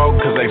they broke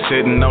cause they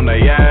sitting on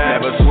their ass.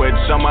 Never switch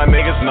on my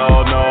niggas, no.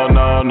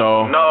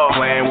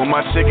 Playing with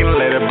my chicken,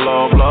 let it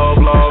blow.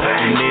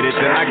 You need it,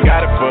 then I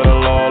got it for the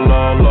low.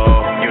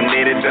 You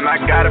need it, then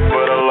I got it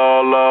for the low.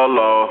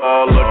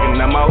 Looking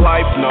at my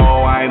life,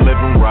 no, I ain't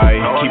living right.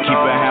 Keep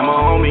a hammer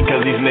on me,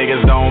 cause these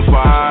niggas don't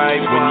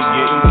fight. When you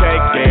getting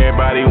cake,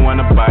 everybody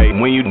wanna bite.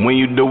 When you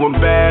doing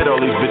bad, all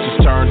these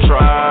bitches turn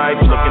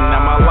tribes. Looking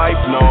at my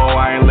life, no,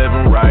 I ain't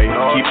living right.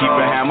 Keep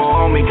a hammer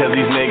on me, cause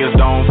these niggas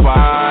don't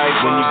fight.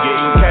 When you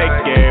getting cake,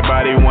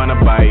 everybody wanna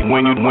bite.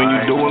 When you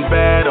doing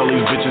bad, all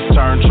these bitches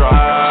turn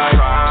tribes.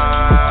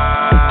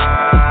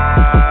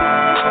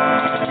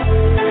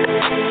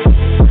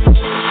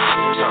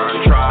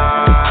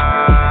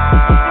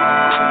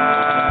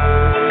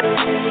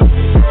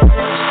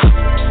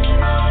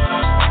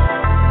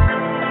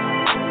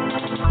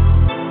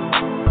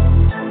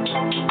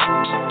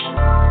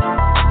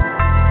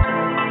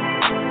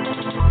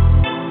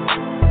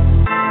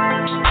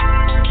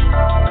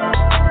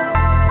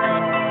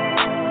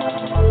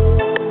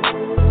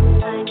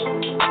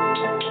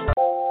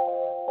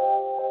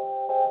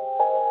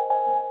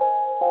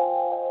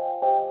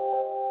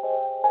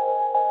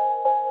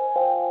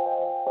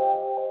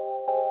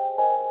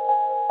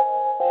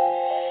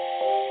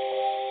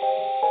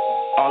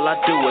 All I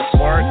do is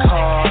work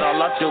hard,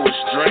 all I do is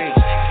drink.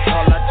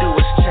 All I do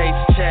is chase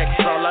checks,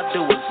 all I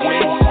do is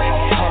win.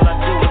 All I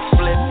do is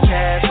flip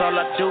cash, all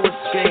I do is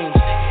scheme.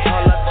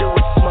 All I do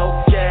is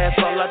smoke gas,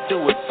 all I do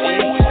is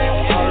eat.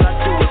 All I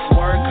do is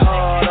work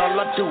hard, all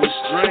I do is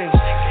drink.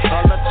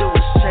 All I do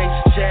is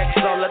chase checks,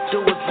 all I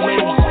do is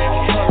win.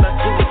 All I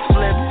do is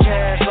flip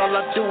cash, all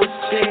I do is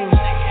scheme.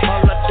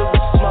 All I do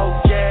is smoke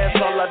gas,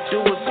 all I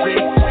do is eat.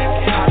 I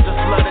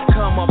just let it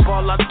come up,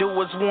 all I do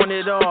is want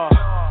it all.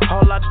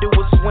 All I do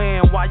is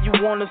win, why you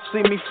wanna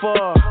see me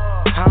fall?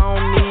 I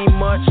don't need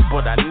much,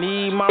 but I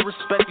need my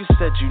respect. You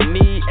said you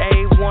need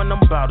A1,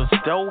 I'm about as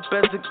dope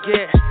as it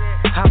get.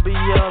 I'll be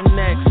up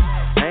next,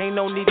 ain't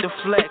no need to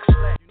flex.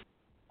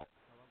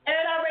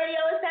 Airitoutradio Radio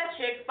is that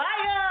chick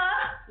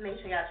fire. Make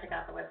sure y'all check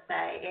out the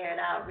website,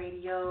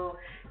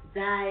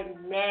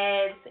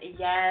 airitoutradio.net.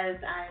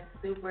 Yes, I'm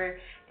super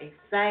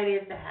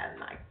excited to have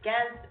my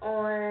guest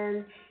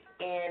on.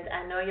 And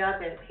I know y'all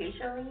been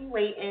patiently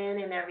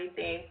waiting and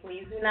everything.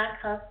 Please do not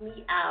cuss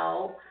me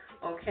out,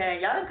 okay?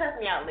 Y'all can cuss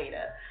me out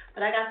later.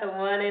 But I got the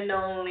one and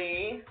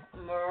only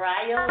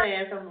Mariah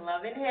Lynn from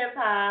Love and Hip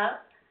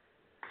Hop.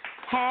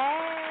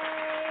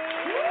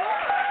 Hey!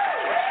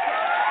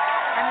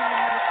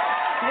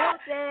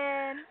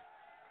 Houston.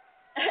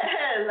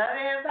 Love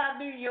and Hip Hop,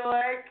 New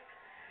York.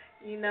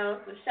 You know,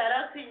 so shout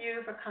out to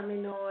you for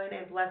coming on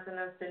and blessing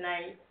us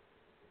tonight.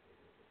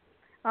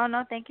 Oh,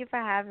 no, thank you for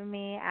having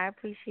me. I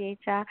appreciate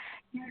y'all,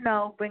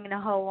 bringing the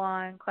hoe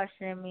on,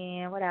 questioning me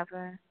and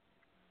whatever.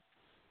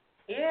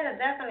 Yeah,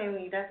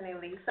 definitely.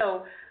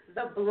 So,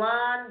 the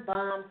Blonde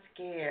Bomb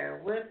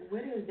Scare,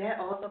 what is that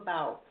all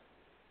about?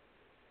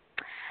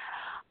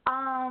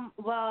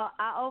 Well,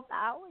 I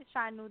always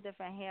try new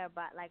different hair,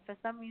 but, for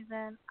some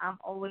reason, I'm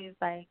always,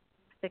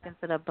 sticking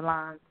to the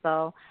blonde.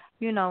 So,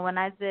 when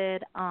I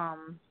did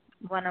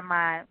one of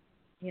my,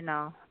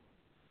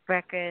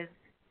 records,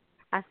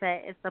 I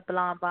said it's the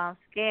Blonde Bomb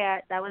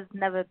Scare. That was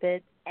never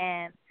bid,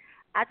 and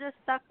I just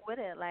stuck with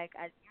it. I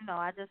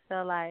just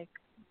feel like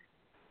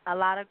a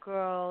lot of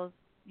girls,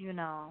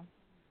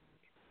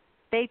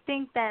 they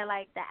think that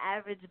the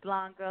average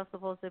blonde girl's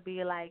supposed to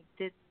be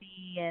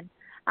ditzy, and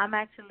I'm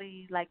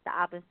actually the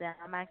opposite.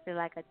 I'm actually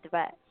a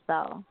threat.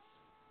 So,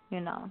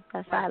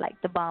 that's why I like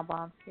the Bomb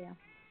Bomb Scare.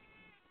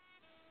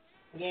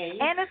 Yeah.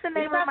 And it's the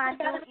name of my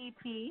new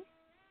EP.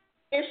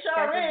 It sure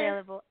that's is.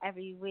 Available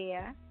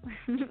everywhere.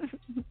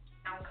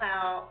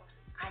 SoundCloud,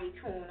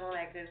 iTunes, all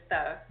that good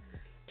stuff.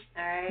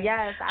 All right.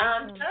 Yes,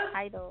 iTunes,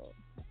 Tidal.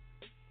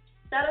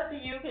 Shout out to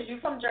you because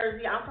you're from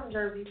Jersey. I'm from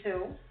Jersey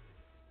too.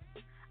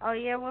 Oh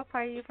yeah, what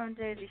part are you from,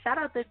 Jersey? Shout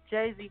out to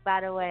Jersey,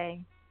 by the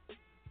way.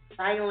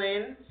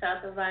 Violin. Shout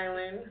out to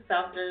Violin,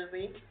 South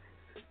Jersey.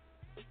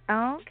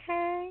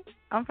 Okay.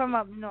 I'm from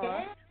up north.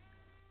 Yeah.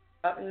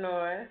 Up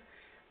north.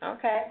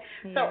 Okay.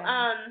 Yeah. So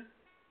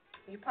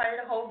you part of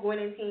the whole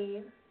Gwinnett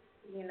team,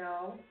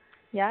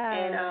 Yeah.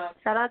 And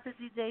shout out to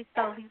DJ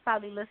Soul. He's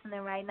probably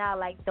listening right now.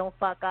 Don't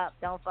fuck up.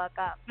 Don't fuck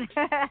up.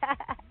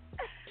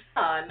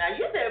 Now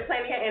you did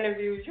plenty of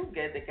interviews. You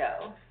good to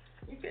go.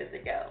 Does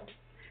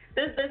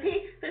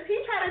he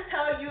try to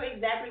tell you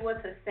exactly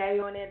what to say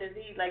on it? Does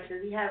he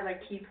have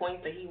key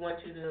points that he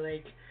wants you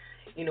to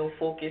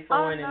focus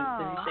on? No. And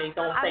does he say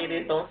don't say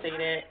this, don't say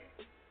that?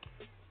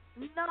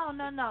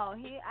 No.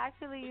 He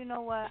actually, you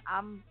know what?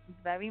 I'm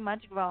very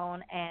much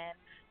grown, and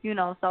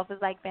Self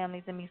is like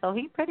family to me. So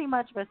he pretty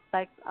much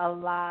respects a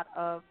lot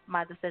of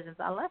my decisions.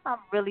 Unless I'm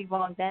really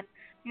wrong, then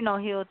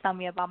he'll tell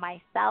me about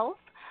myself.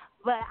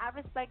 But I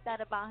respect that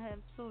about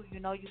him too. You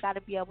know, you got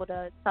to be able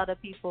to tell the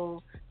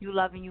people you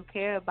love and you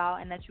care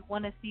about, and that you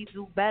want to see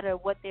do better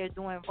what they're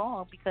doing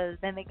wrong, because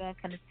then they're gonna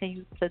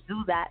continue to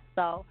do that.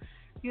 So,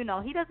 you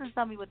know, he doesn't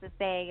tell me what to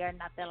say or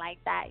nothing like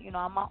that. You know,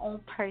 I'm my own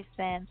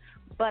person,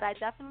 but I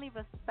definitely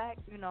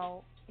respect, you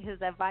know,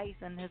 his advice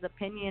and his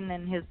opinion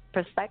and his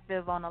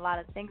perspective on a lot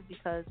of things,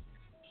 because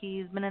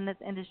he's been in this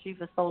industry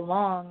for so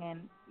long,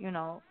 and you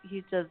know,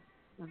 he's just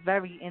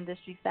very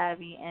industry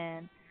savvy,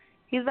 and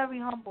he's very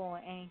humble,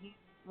 and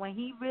when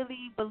he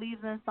really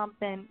believes in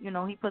something, you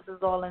know, he puts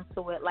his all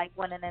into it, like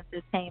Winning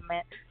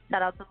Entertainment.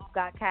 Shout out to Who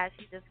Got Cash.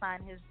 He just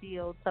signed his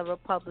deal to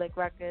Republic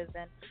Records,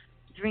 and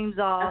Dreams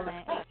All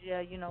and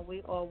Asia, you know,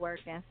 we all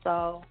working,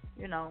 so,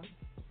 you know.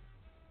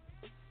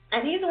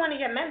 And he's one of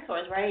your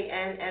mentors, right?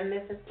 And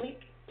Mrs. Bleak?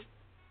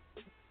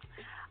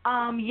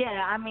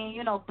 Yeah, I mean,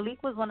 you know,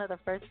 Bleak was one of the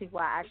first people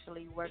I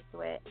actually worked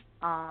with,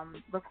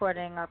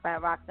 recording up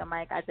at Rock the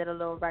Mic. I did a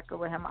little record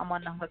with him. I'm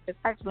on the hook. It's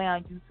actually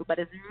on YouTube, but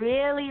it's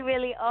really,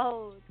 really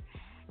old.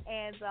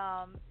 And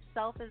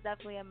Self is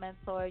definitely a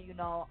mentor, you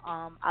know.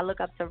 I look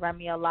up to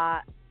Remy a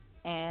lot,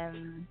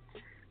 and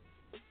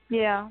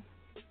yeah,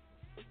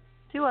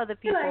 two other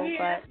people.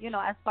 But, you know,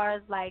 as far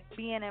as like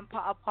being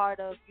a part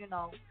of, you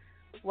know,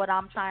 what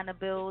I'm trying to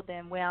build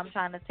and where I'm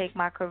trying to take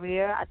my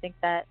career, I think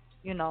that,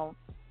 you know,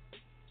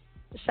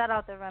 shout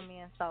out to Remy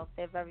and Self.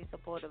 They're very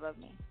supportive of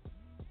me.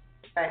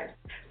 Right.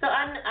 So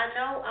I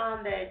know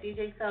that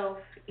DJ Self,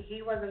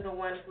 he wasn't the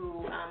one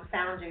who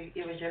found you.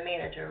 It was your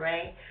manager,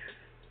 right?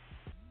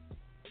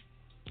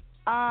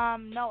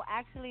 No,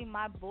 actually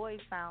my boy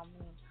found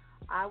me.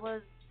 I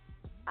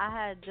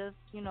had just,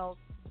 you know,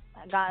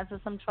 got into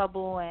some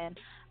trouble, and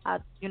I,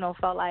 you know,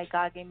 felt like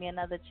God gave me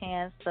another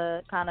chance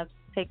to kind of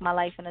take my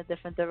life in a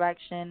different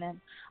direction, and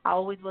I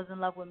always was in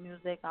love with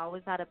music. I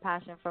always had a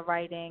passion for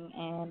writing,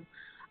 and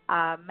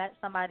I met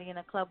somebody in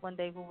a club one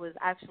day who was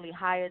actually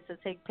hired to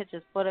take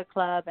pictures for the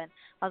club, and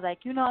I was like,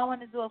 you know, I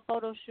want to do a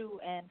photo shoot,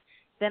 and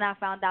then I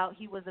found out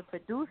he was a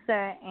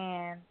producer,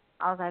 and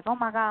I was like, oh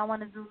my God, I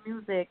want to do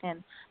music,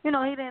 and, you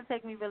know, he didn't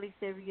take me really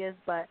serious,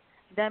 but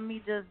then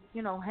me just,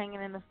 you know,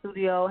 hanging in the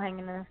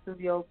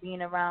studio,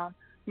 being around,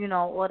 you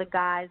know, all the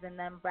guys and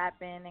them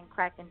rapping and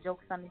cracking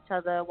jokes on each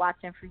other,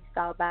 watching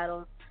freestyle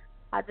battles,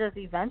 I just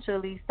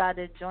eventually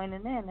started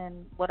joining in,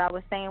 and what I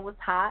was saying was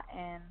hot,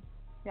 and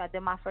you know, I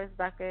did my first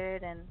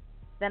record, and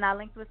then I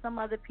linked with some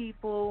other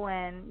people,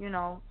 and, you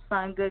know,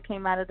 something good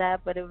came out of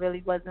that, but it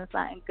really wasn't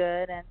something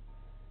good, and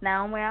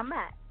now I'm where I'm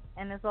at,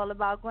 and it's all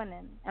about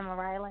Gwennon and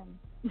Mariah Lynn.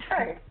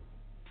 Right.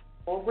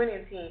 Well,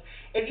 winning team.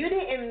 If you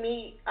didn't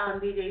meet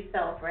DJ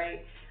Self,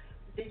 right,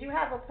 did you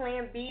have a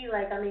plan B?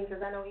 Like, I mean,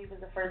 because I know he was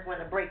the first one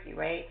to break you,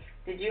 right?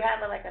 Did you have,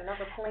 like,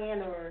 another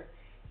plan or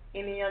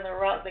any other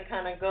route to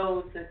kind of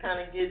go to kind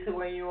of get to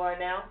where you are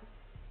now?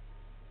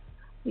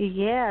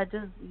 Yeah,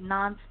 just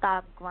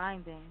nonstop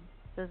grinding.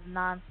 Just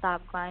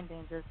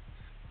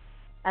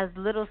as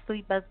little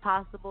sleep as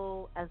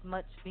possible, as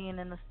much being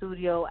in the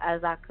studio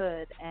as I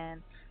could.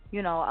 And,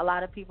 you know, a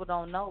lot of people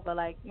don't know, but,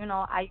 like, you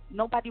know,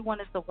 nobody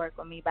wanted to work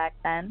with me back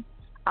then.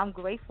 I'm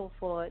grateful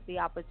for the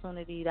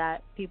opportunity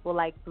that people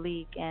like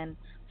Bleak and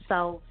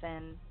Self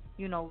and,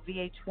 you know,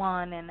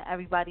 VH1 and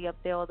everybody up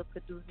there, all the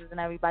producers and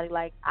everybody,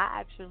 like, I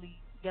actually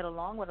get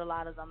along with a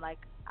lot of them. Like,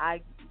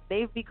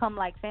 they've become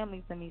like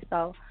family to me,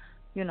 so,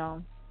 you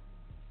know,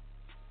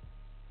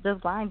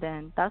 just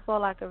grinding. That's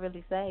all I could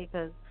really say,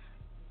 because,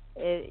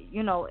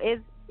 you know,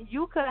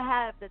 you could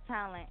have the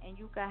talent and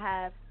you could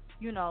have,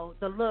 you know,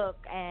 the look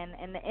and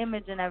the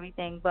image and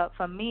everything, but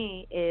for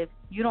me, if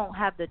you don't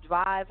have the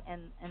drive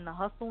and the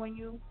hustle in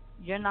you,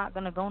 you're not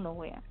going to go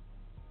nowhere.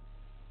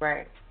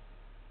 Right.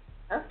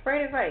 That's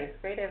great advice.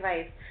 Great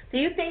advice. Do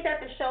you think that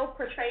the show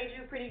portrayed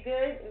you pretty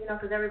good? You know,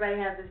 because everybody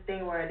has this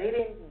thing where they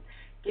didn't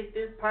get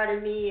this part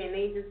of me and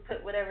they just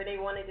put whatever they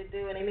wanted to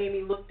do and they made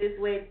me look this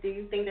way. Do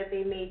you think that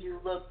they made you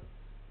look,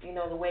 you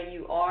know, the way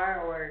you are,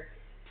 or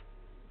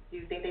do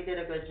you think they did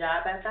a good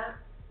job at that?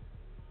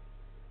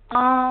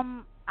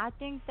 I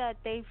think that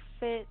they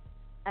fit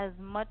as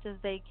much as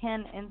they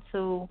can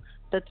into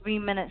the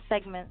 3-minute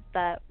segments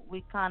that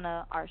we kind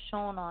of are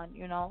shown on,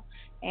 you know.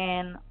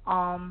 And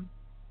I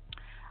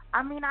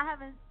mean,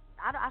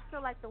 I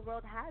feel like the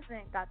world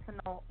hasn't got to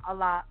know a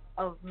lot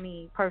of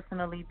me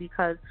personally,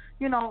 because,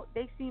 you know,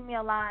 they see me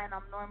a lot, and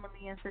I'm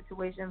normally in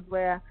situations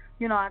where,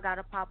 you know, I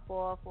gotta pop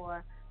off,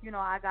 or, you know,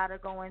 I gotta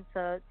go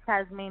into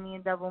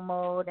Tasmanian devil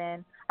mode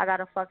and I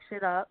gotta fuck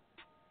shit up.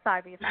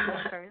 Sorry if I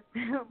go first,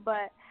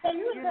 but,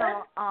 you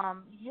know,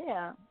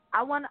 yeah,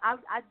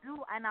 I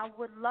do, and I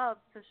would love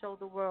to show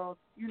the world,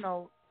 you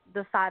know,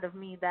 the side of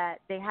me that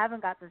they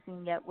haven't got to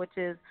see yet, which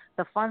is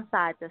the fun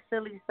side, the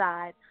silly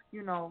side,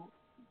 you know,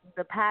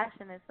 the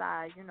passionate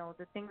side, you know,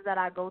 the things that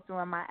I go through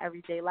in my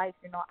everyday life.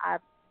 You know,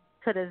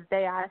 to this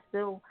day, I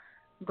still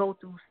go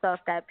through stuff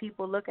that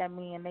people look at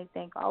me and they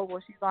think, oh,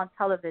 well, she's on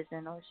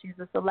television, or she's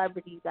a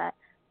celebrity, that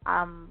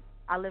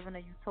I live in a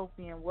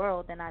utopian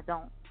world, and I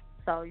don't.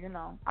 So, you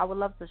know, I would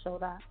love to show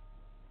that.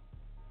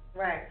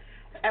 Right.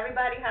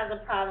 Everybody has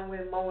a problem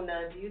with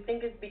Mona. Do you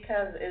think it's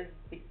because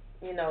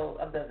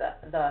of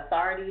the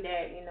authority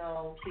that,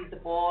 she's the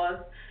boss,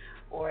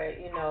 or,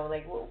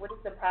 like, what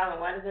is the problem?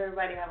 Why does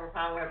everybody have a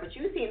problem with her? But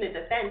you seem to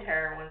defend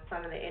her on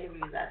some of the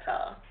interviews I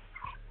saw.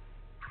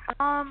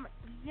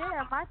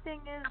 Yeah, my thing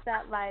is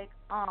that, like,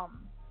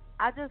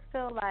 I just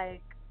feel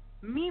like,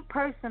 me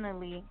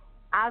personally,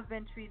 I've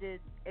been treated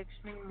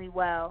extremely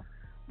well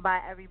by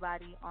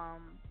everybody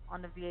on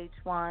the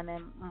VH1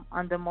 and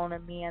under Mona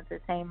Me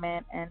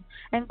Entertainment, and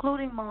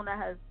including Mona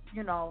has,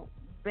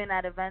 been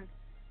at events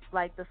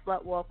like the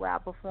Slut Walk where I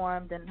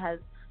performed, and has,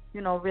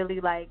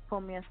 really, like,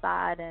 pulled me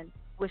aside and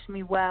wished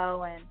me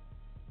well. And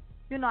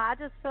I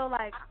just feel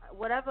like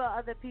whatever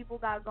other people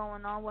got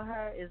going on with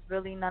her is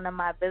really none of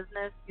my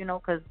business,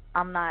 because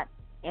I'm not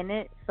in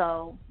it.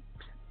 So,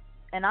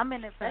 and I'm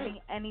in it for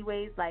me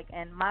anyways, like,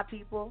 and my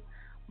people.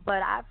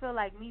 But I feel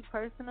like, me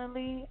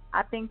personally,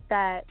 I think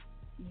that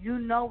you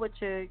know what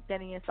you're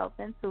getting yourself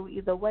into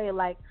either way.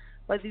 Like,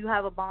 whether you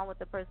have a bond with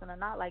the person or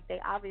not, like,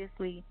 they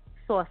obviously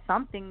saw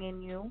something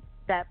in you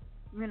that,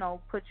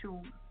 put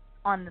you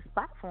on this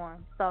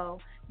platform. So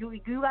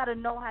you got to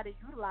know how to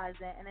utilize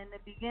it. And in the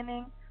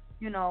beginning,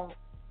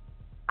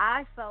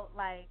 I felt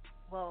like,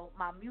 well,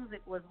 my music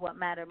was what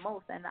mattered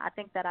most, and I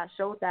think that I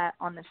showed that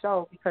on the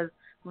show, because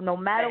no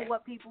matter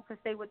what, people could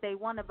say what they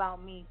want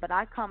about me, but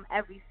I come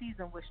every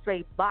season with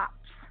straight bops.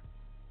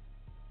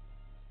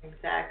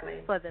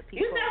 Exactly. For the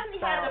people. You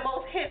definitely had the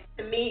most hits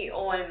to me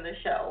on the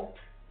show,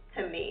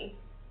 to me.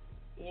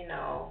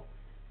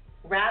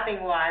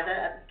 Rapping wise,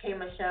 K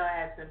Michelle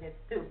had some hits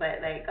too,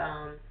 but like,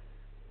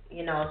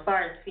 as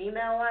far as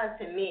female wise,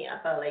 to me,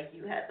 I felt like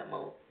you had the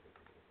most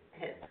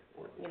hits.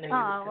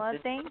 Well,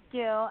 thank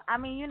you. I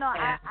mean,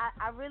 I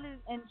really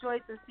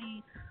enjoyed to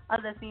see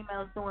other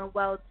females doing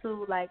well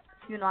too. Like,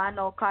 I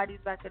know Cardi's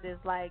record is,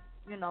 like,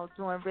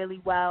 doing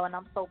really well, and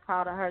I'm so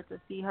proud of her to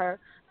see her,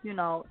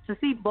 to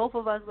see both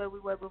of us where we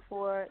were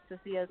before, to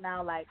see us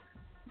now, like,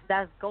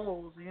 that's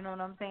goals, you know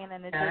what I'm saying?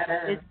 And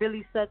it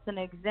really sets an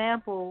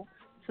example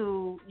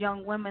to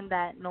young women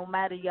that no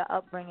matter your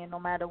upbringing, no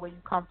matter where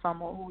you come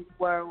from or who you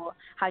were or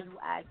how you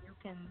act, you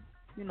can,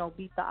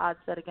 beat the odds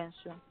set against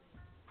you.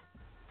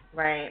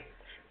 Right.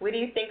 What do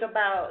you think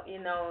about,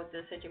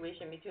 the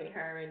situation between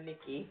her and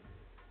Nikki?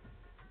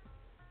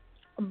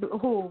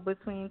 Who?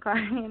 Between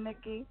Cardi and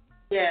Nikki?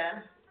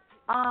 Yeah.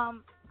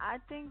 I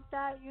think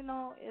that,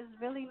 it's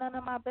really none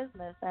of my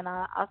business, and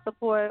I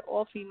support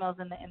all females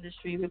in the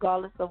industry,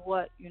 regardless of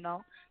what,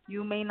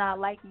 You may not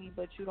like me,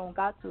 but you don't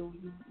got to.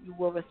 You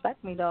will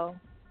respect me, though.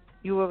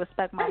 You will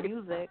respect my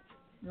music.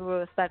 You will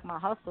respect my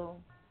hustle.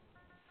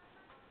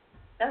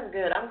 That's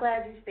good. I'm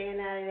glad you're staying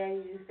out of that.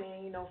 You're just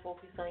saying,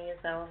 focus on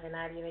yourself and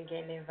not even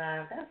getting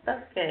involved.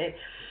 That's good.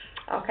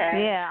 Okay.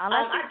 Yeah,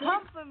 unless you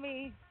come for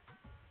me.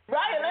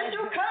 Right, unless you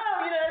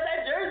come. It's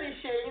that Jersey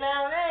shit. You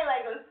know what I mean?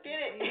 Like, let's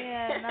get it.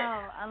 Yeah,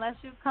 no. Unless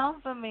you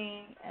come for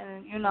me,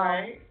 and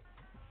right.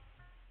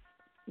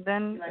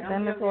 Then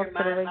it's all to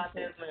the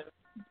races.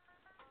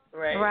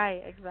 Right.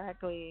 Right,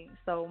 exactly.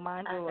 So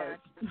mind yours.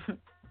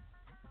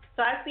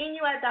 So I seen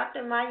you at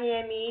Dr.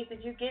 Miami.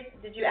 Did you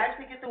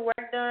actually get the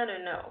work done or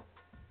no?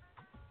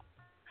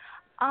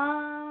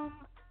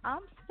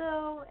 I'm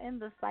still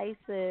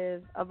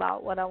indecisive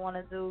about what I want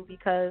to do,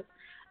 because,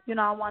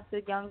 I want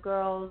the young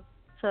girls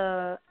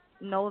to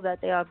know that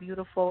they are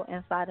beautiful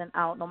inside and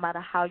out, no matter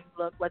how you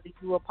look, whether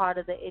you are part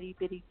of the Itty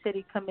Bitty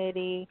Titty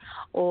Committee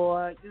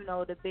or,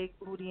 the Big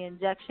Booty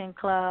Injection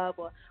Club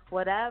or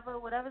whatever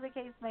the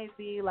case may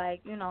be.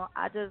 Like,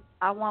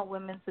 I want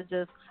women to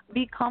just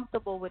be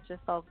comfortable with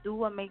yourself. Do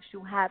what makes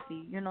you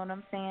happy. You know what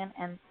I'm saying?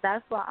 And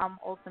that's what I'm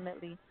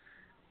ultimately,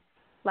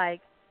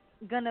 like,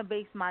 gonna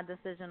base my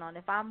decision on.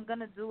 If I'm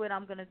gonna do it,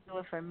 I'm gonna do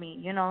it for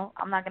me.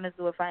 I'm not gonna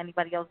do it for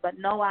anybody else. But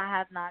no, I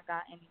have not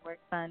got any work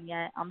done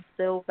yet. I'm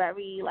still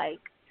very, like,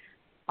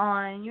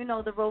 on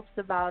the ropes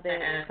about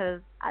it,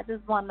 because I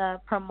just want to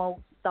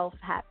promote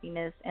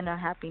self-happiness, inner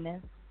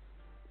happiness.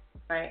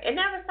 Right. It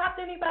never stopped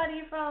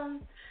anybody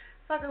from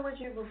fucking with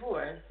you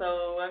before.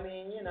 So I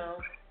mean,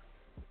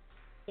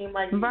 seem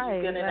like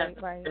you're good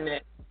enough.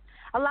 Right.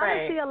 A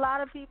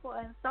lot of people,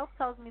 and Self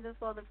tells me this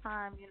all the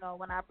time.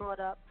 When I brought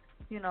up,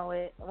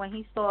 when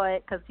he saw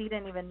it, because he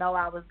didn't even know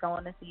I was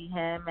going to see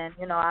him, and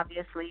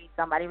obviously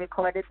somebody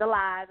recorded the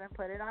live and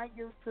put it on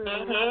YouTube.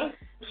 Mm-hmm.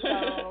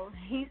 So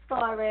he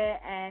saw it,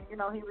 and he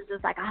was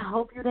just like, I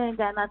hope you didn't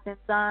get nothing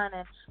done,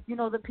 and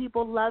the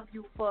people love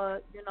you for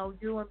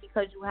you, and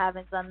because you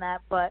haven't done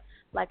that. But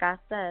like I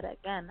said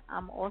again,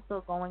 I'm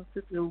also going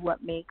to do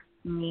what makes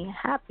me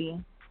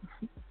happy.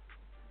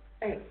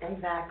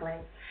 Exactly.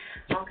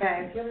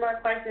 Okay, a few more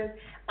questions.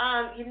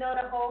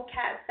 The whole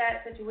cat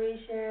stat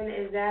situation,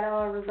 is that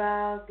all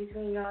resolved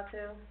between y'all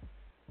two?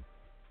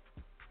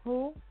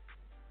 Who?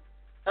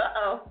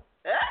 Uh-oh.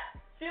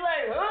 She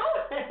like,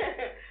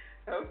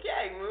 who?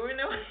 Okay, moving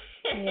on.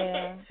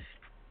 Yeah.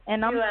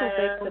 And I'm too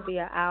big to be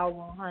an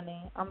owl,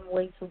 honey. I'm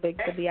way too big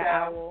to be an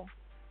owl.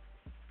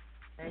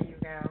 There you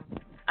go.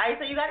 All right,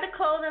 so you got the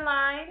clothing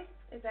line.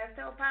 Is that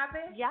still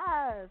popping?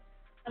 Yes.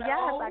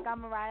 Yes, I got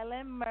Mariah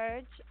Lynn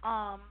merch.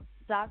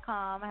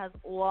 It has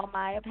all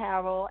my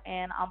apparel,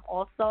 and I'm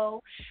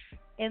also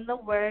in the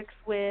works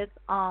with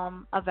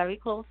a very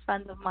close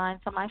friend of mine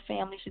to my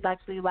family. She's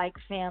actually like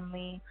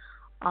family.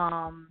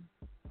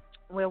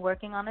 We're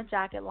working on a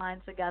jacket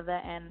line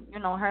together, and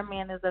her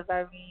man is a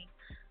very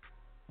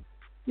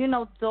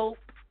dope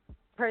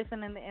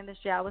person in the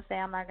industry. I would say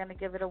I'm not going to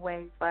give it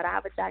away, but I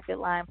have a jacket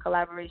line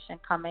collaboration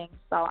coming,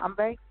 so I'm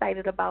very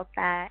excited about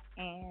that.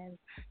 And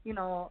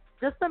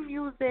just the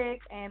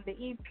music and the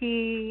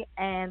EP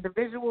and the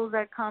visuals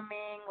are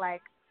coming.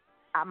 Like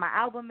my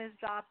album is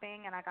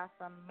dropping, and I got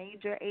some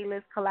major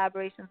A-list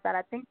collaborations that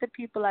I think the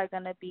people are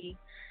going to be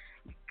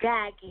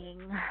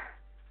gagging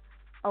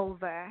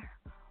over.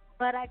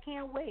 But I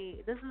can't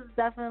wait. This is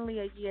definitely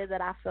a year that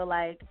I feel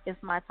like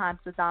it's my time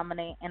to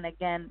dominate. And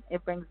again,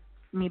 it brings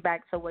me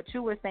back to what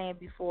you were saying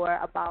before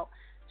about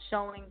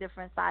showing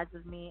different sides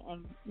of me,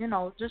 and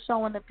just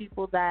showing the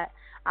people that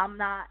I'm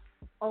not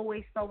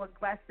always so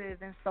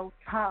aggressive and so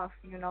tough.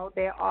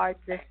 There are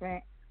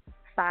different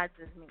sides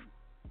of me.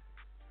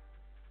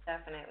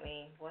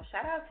 Definitely. Well,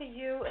 shout out to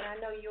you, and I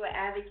know you're an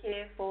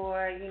advocate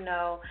for,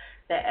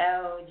 the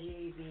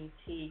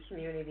LGBT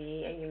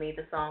community, and you made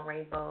the song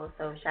Rainbow,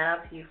 so shout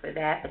out to you for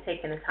that, for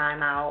taking the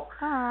time out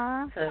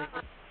to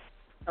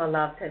show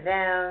love to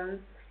them.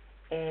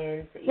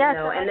 And, shout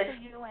out to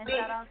you, and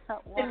shout out to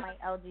all my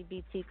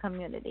LGBT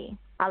community.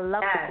 I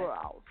love the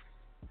girls.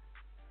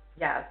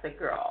 Yes, the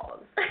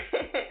girls.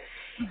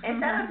 And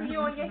shout out to you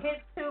on your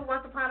hits, too,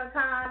 Once Upon a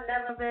Time,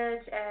 Never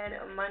Bitch,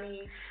 and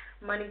Money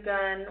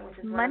Gun, which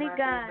is Money one of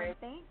my Gun, favorites.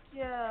 thank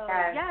you.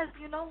 Yes,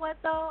 you know what,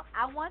 though?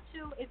 I want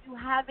you, if you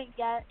haven't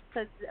yet,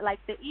 because, like,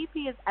 the EP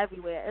is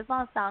everywhere. It's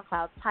on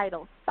SoundCloud,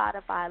 Tidal,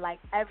 Spotify, like,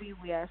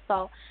 everywhere.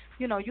 So,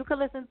 you can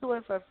listen to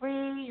it for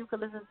free. You can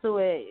listen to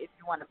it if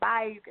you want to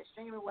buy it. You can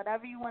stream it,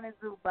 whatever you want to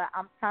do. But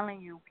I'm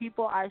telling you,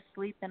 people are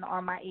sleeping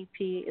on my EP.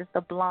 It's the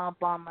Blonde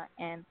Bomber,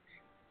 and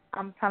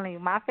I'm telling you,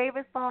 my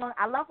favorite song,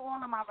 I love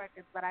all of my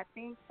records, but I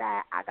think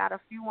that I got a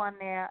few on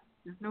there.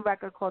 This new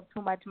record called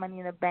Too Much Money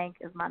in the Bank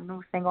is my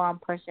new single I'm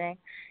pushing.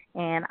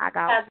 And I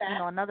got,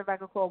 another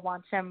record called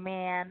Want Your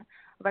Man,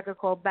 a record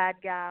called Bad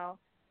Gal.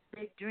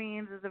 Big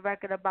Dreams is a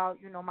record about,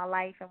 my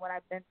life and what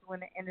I've been through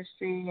in the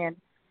industry. And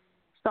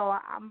so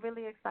I'm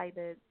really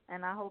excited,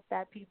 and I hope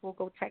that people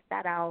go check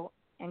that out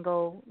and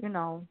go,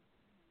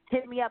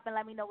 hit me up and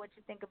let me know what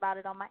you think about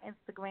it on my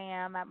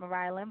Instagram at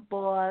Mariah Lynn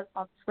Boss,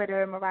 on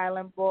Twitter, Mariah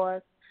Lynn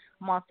Boss.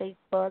 I'm on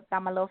Facebook,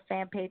 got my little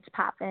fan page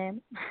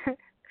popping.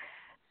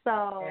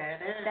 So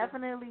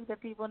definitely the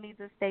people need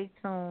to stay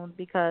tuned,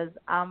 because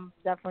I'm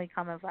definitely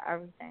coming for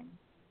everything.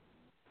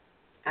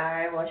 All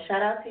right, well,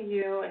 shout out to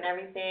you and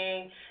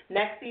everything.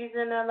 Next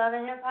season of Love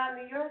and Hip Hop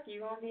New York, you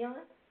going to be on?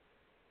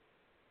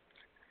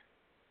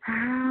 I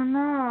don't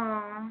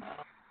know.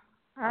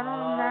 I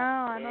don't know.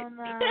 I don't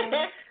know,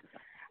 but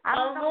I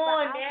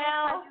will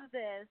tell you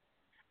this.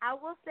 I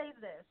will say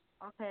this,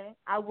 okay?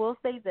 I will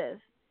say this,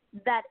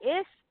 that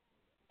if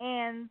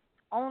and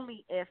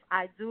only if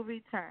I do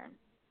return,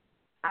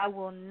 I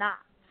will not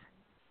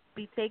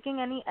be taking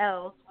any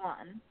L's,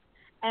 one.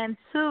 And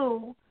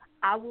two,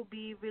 I will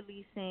be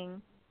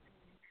releasing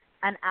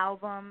an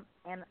album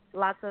and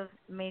lots of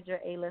major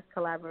A-list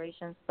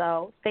collaborations.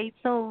 So stay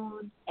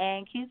tuned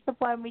and keep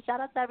supporting me. Shout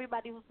out to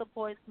everybody who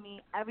supports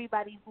me,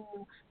 everybody who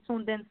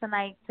tuned in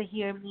tonight to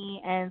hear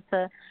me and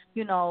to,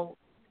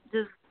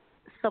 just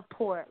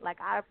support. Like,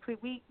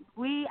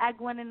 we at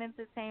Gwinnett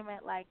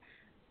Entertainment, like,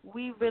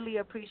 we really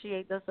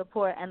appreciate the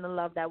support and the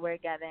love that we're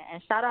getting.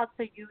 And shout out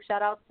to you.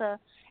 Shout out to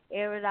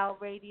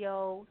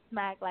Airitoutradio,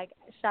 Smack. Like,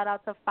 shout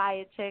out to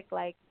Fire Chick.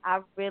 Like,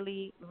 I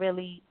really,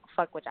 really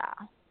fuck with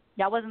y'all.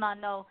 Y'all wasn't on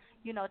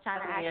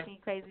trying to ask me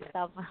crazy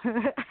stuff. I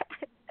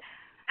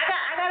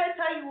gotta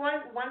tell you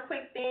one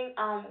quick thing.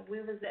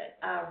 We was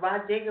at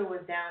Rod Digger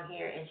was down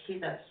here, and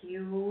she's a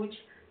huge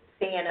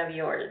fan of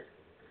yours.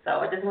 So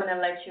I just want to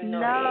let you know.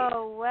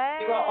 No way.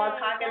 We were all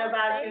talking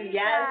about you.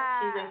 Yes,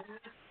 she's a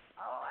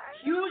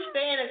huge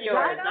fan of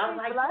yours. And I was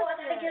like, I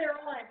gotta get her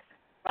on.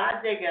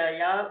 Rod Digger,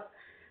 yup.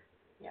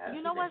 Yeah,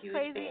 you know what's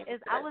crazy is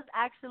I was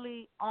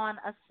actually on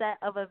a set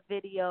of a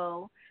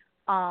video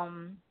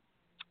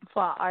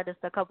for an artist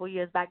a couple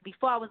years back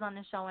before I was on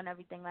the show and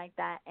everything like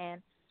that,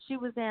 and she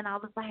was in. I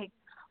was like,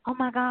 oh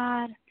my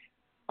god,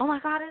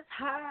 it's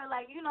her.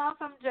 Like, I'm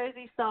from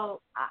Jersey,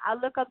 so I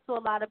look up to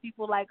a lot of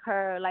people like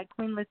her, like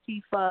Queen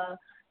Latifah.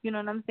 You know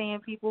what I'm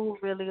saying? People who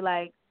really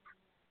like.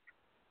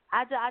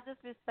 I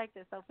just respect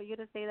it. So for you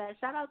to say that,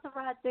 shout out to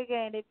Rod Digger,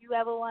 and if you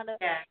ever want to,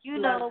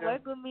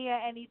 work with me or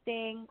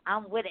anything,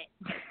 I'm with it.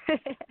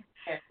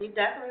 Yeah, she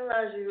definitely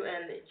loves you,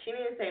 and she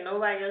didn't say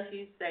nobody else.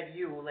 She said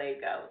you.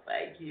 Like, I was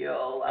like,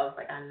 yo. I was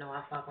like, I know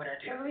I fuck with her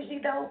too. She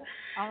dope.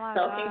 Oh my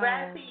so God.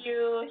 Congrats to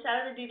you.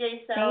 Shout out to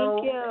DJ So.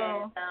 Thank you.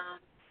 And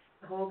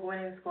the whole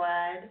winning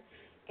squad.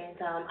 And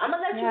I'm going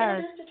to let you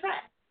introduce the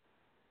track.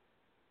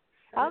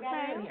 So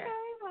okay.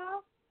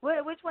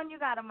 Well, which one you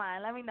got in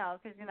mind? Let me know,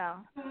 because,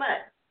 Too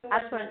much.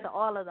 I turned to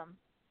all of them.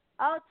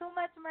 Oh, Too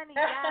Much Money,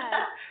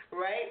 yes.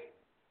 Right?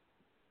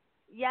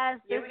 Yes,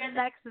 this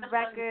next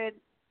record.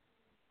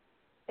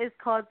 It's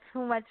called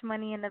Too Much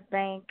Money in the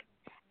Bank,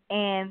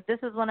 and this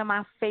is one of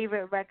my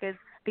favorite records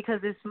because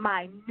it's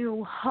my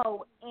new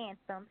hoe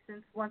anthem.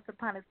 Since once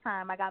upon a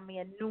time, I got me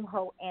a new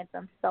hoe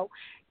anthem. So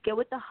get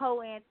with the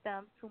hoe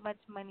anthem, Too Much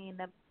Money in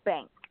the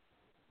Bank.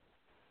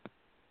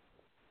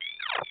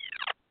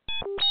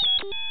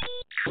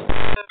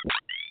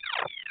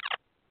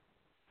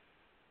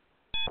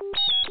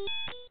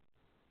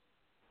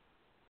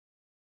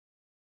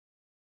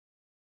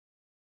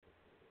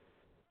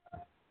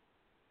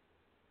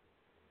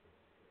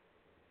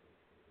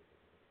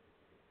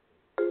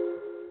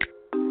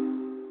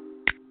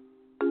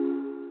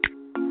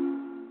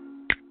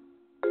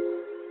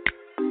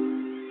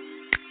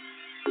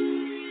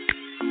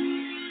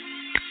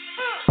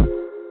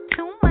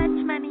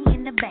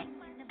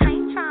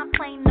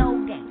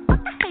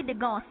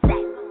 Gon' say,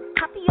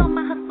 I be on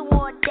my hustle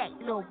all day,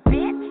 little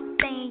bitch.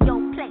 Stay in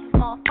your place,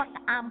 motherfucker.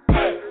 I'm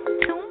paid.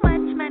 Too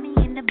much money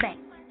in the bank.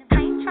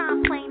 I ain't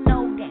tryna play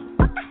no games.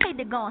 What the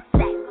hater gon'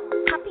 say?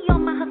 I be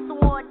on my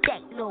hustle all day,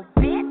 little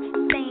bitch.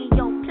 Stay in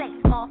your place,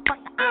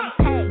 motherfucker. I'm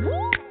paid.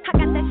 I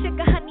got that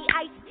sugar honey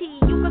iced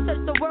tea. You can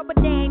search the world, but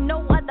there ain't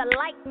no other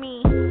like me.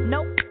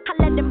 Nope, I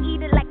let them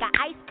eat it like an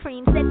ice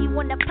cream. Said he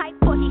wanna pipe,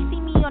 or he see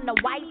me on the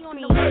white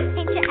screen.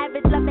 Ain't your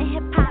average loving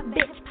hip hop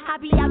bitch.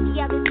 I be out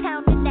of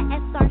town in the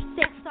SR6.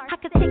 I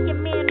could take your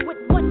man with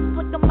one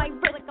flick of my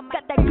wrist.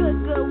 Got that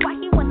good, why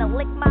he wanna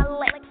lick my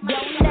lips? Yo,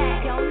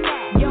 neck,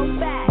 yo,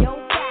 back,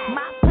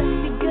 my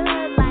pussy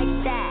good like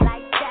that.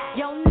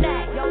 Yo,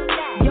 neck, yo,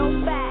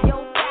 back,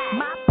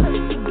 my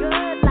pussy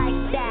good like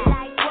that.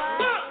 Like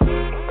what?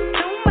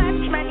 Too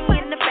much money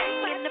in the bank,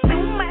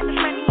 too much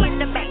money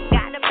in the bank.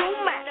 Got too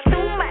much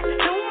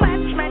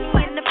money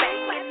in the bank,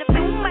 too much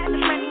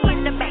money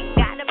in the bank.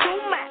 Got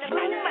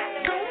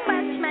too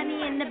much money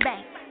in the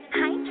bank.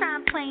 I ain't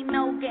tryna play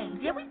no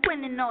games. Yeah, we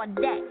winning all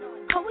day.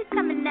 Always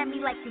coming at me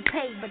like you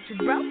paid, but you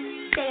broke.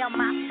 Stay on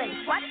my face.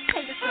 Why you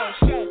pay the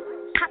slow shade?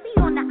 I be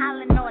on the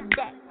island all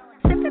day.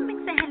 Sipping,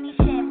 mixing Henny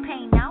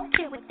champagne. I don't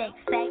care what they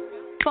say.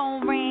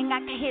 Phone ring, I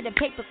can hear the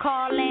paper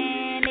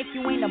calling. If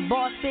you ain't a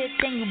boss bitch,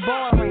 then you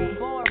boring.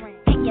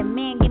 And your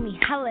man give me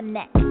hella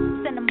neck.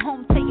 Send him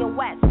home to your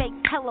ass, face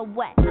hella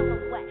wet.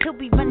 He'll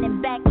be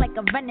running back like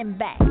a running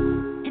back.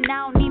 And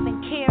I don't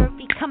even care if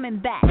he coming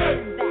back.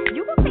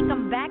 You gon' take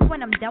him back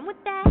when I'm done with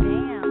that?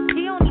 Damn.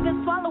 He don't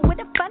even swallow with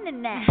a fun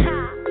in that.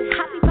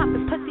 I be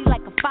popping pussy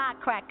like a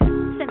firecracker.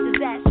 Sent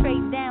his ass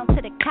straight down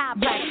to the cop.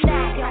 Yo,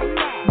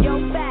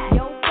 back,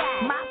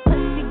 my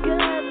pussy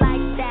good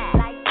like that.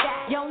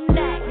 Yo,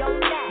 neck, yo,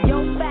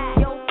 back,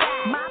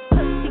 my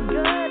pussy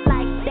good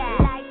like that.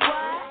 Like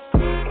what?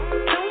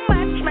 Too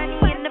much money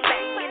in the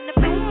bank,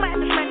 too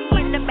much money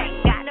in the bank.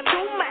 Got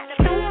too much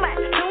money in the bank, too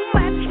much money in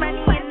the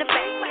bank. Got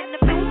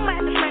too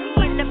much money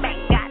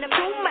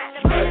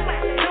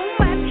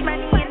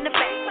in the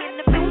bank,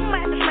 too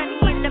much money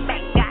in the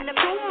bank. Got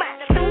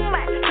too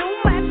much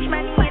money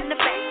in the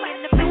bank,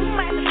 too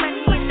much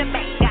money in the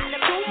bank. Got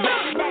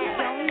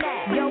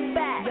yo,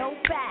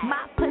 back,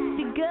 my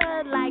pussy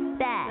good like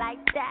that.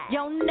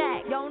 Yo,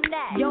 neck, yo,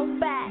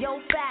 back,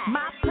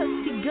 my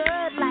pussy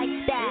good like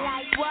that.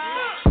 Like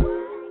what?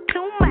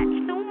 Too much.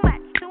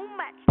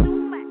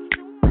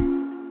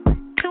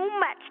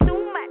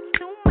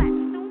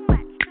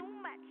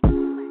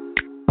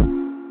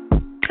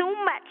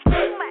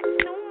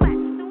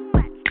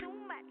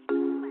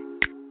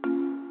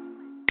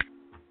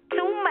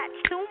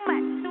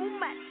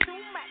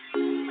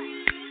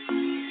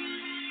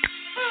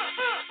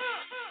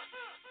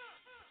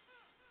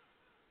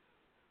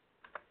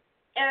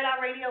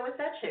 Airitoutradio with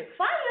that shit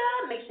fire.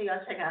 Make sure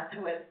y'all check out the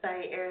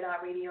website,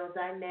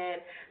 airitoutradio.net.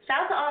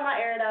 Shout out to all my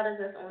Airitouters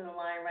that's on the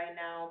line right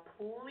now.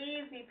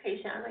 Please be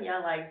patient. I know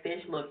y'all like,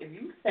 bitch, look, if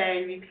you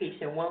say be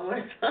patient one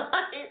more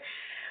time.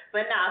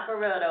 But nah, for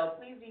real though,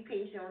 please be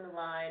patient on the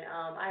line.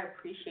 I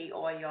appreciate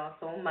all y'all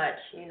so much.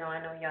 You know,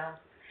 I know y'all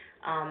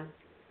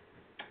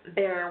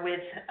bearing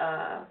with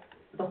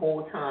the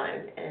whole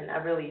time, and I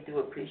really do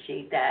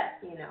appreciate that,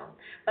 you know.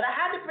 But I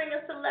had to bring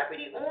a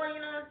celebrity on,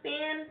 you know what I'm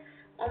saying?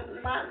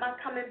 My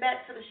coming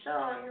back to the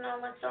show, you know,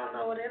 let y'all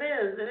know what it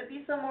is. There'll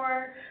be some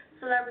more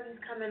celebrities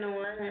coming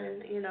on,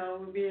 and, you know,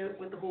 we'll be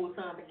with the whole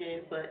time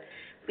again. But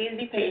please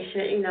be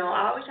patient, you know.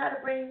 I always try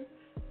to bring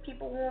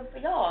people on for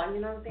y'all,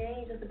 you know what I'm saying? It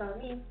ain't just about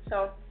me.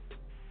 So,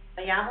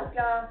 but yeah, I hope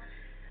y'all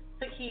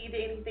took heed to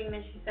anything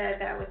that she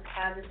said that was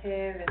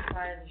positive as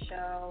far as the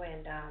show,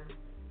 and,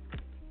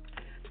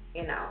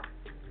 you know.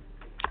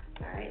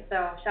 Alright,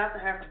 so shout out to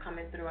her for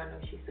coming through. I know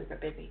she's super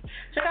busy.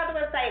 Check out the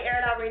website,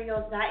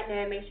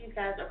 airitoutradio.net. Make sure you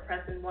guys are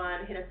pressing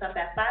 1. Hit us up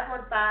at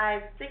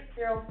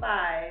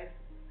 515-605-9771.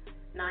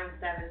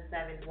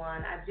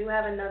 I do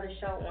have another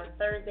show on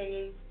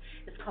Thursdays.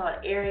 It's called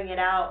Airing It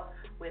Out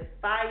with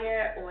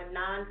Fire on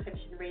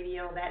Nonfiction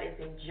Radio. That is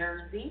in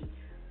Jersey,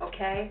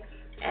 okay?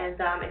 And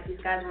if you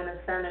guys want to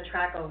send a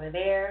track over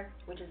there,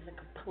 which is a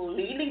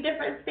completely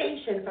different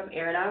station from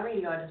Air It Out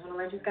Radio, I just want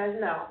to let you guys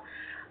know.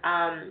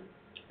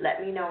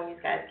 Let me know when you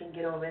guys can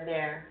get over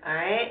there, all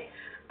right?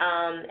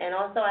 And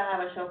also I have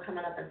a show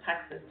coming up in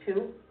Texas,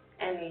 too,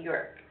 and New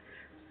York.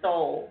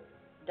 So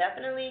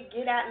definitely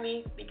get at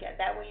me, because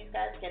that way you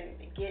guys can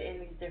get in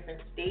these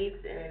different states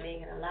and it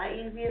make it a lot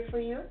easier for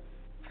you.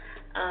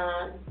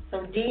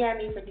 So DM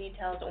me for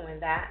details on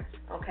that,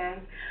 okay?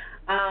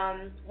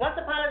 Once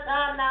upon a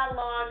time, not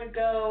long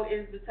ago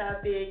is the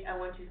topic. I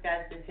want you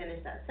guys to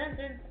finish that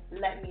sentence.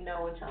 Let me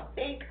know what y'all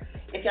think.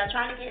 If y'all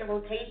trying to get in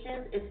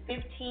rotations, it's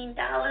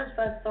 $15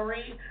 for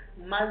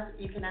 3 months.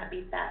 You cannot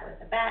beat that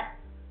with a bat.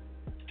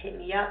 Hit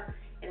me up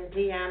in a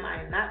DM.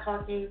 I am not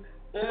talking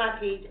on my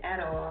page at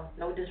all.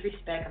 No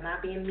disrespect. I'm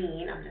not being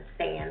mean. I'm just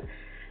saying.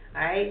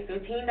 All right,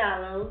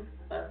 $15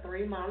 for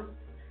 3 months.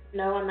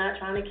 No, I'm not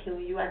trying to kill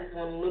you. I just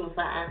want a little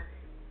something. I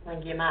want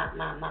to get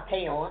my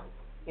pay on.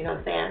 You know what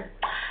I'm saying?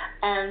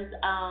 And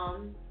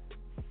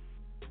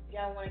if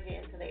y'all want to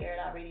get into the Air It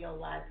Out Radio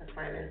live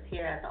performance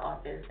here at the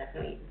office,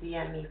 definitely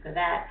DM me for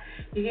that.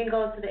 You can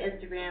go to the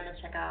Instagram and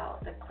check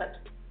out the clips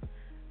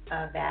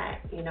of that.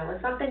 You know,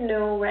 it's something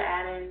new we're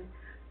adding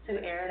to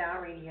Air It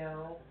Out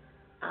Radio.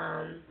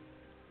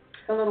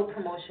 It's a little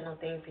promotional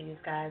thing for you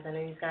guys. I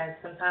know you guys,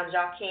 sometimes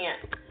y'all can't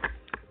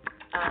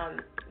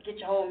get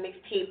your whole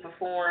mixtape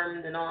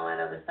performed and all that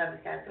other stuff.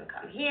 You guys can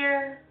come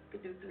here. You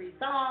can do 3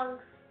 songs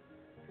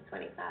for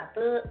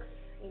 $25,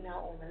 you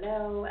know, on the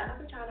low. I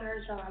don't be trying to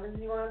hurt y'all. I'm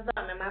just want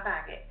something in my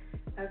pocket,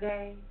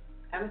 okay?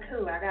 I'm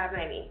cool. I got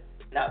money.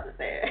 No, just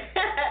saying.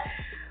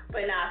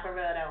 But nah, for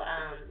real though.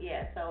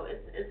 Yeah. So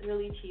it's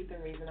really cheap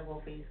and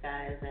reasonable for you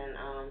guys,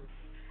 and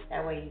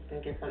that way you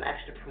can get some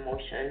extra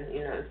promotion.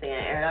 You know what I'm saying?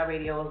 Air It Out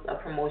Radio is a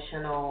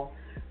promotional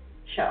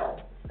show,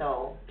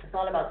 so it's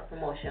all about the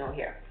promotional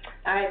here.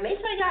 All right, make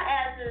sure y'all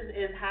asses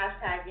is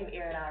hashtagging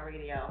Air It Out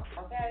Radio,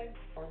 okay?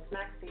 Or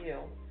smacks to you.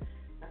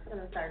 That's what I'm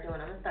gonna start doing.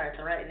 I'm gonna start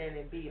threatening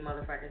and beating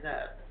motherfuckers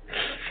up.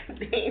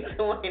 They ain't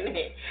doing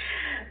it.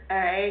 All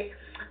right.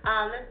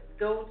 Let's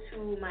go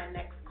to my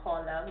next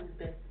caller who's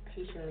been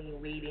patiently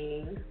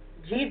waiting.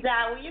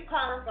 G-Dot, where you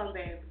calling from,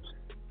 babe?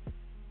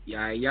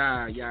 Yeah,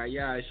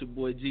 it's your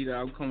boy G-Dot.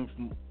 I'm coming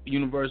from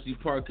University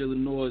Park,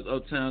 Illinois,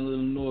 Uptown,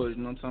 Illinois. You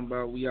know what I'm talking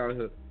about? We out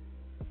here.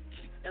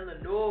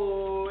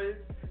 Illinois.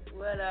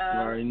 What up? You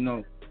already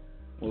know.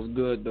 What's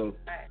good, though? All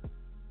right.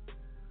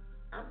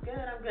 I'm good.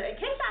 In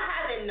case I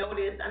haven't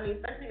noticed, I mean,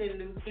 especially the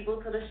new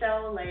people to the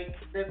show, like,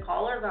 the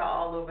callers are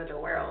all over the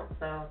world,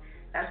 so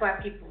that's why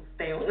people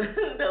stay on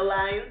the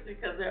lines,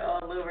 because they're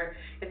all over.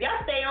 If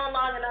y'all stay on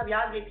long enough,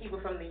 y'all get people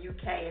from the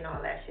UK and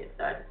all that shit,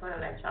 so I just want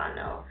to let y'all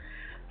know.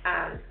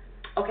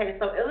 Okay,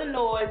 so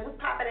Illinois, what's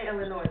popping in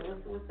Illinois?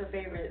 What's the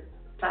favorite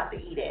spot to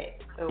eat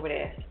at over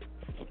there?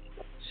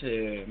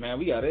 Shit, man,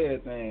 we got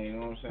everything, you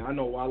know what I'm saying? I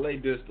know Wale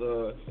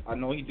I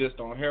know he just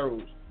on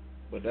Harold's,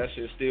 but that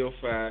shit's still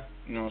fire,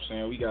 you know what I'm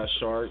saying? We got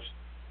Sharks,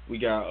 we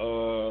got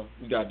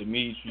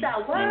Dimitri, you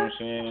got what? You know what I'm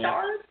saying?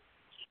 Sharks?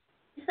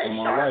 You said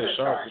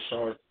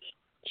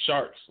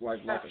Sharks, like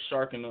a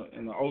shark in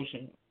the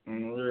ocean,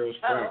 on the real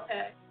spot. Oh,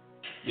 okay.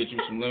 Get you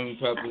some lemon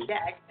peppers,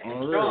 yeah, on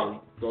the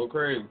real, go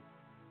crazy.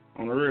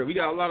 On the real, we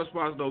got a lot of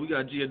spots though. We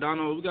got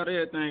Giordano's, we got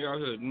everything out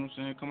here. You know what I'm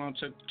saying? Come on,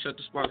 check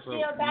the spots out.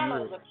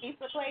 Giordano's a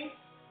pizza place.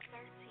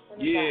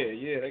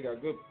 Yeah, they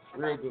got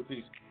real good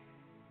pizza.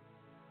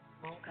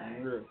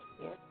 Okay. Real.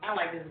 Yeah, I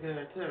like this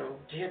good too.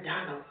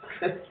 Giordano's.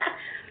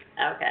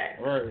 Okay.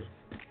 Right.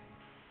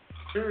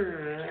 All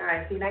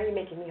right. See, now you're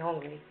making me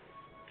hungry.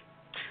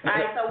 All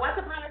right. So once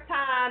upon a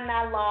time,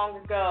 not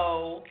long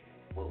ago,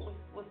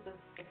 what's the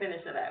finish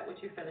of that?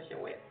 What you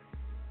finishing with?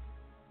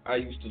 I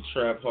used to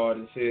trap hard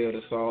as hell.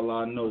 That's all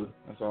I know.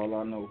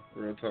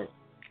 Real talk.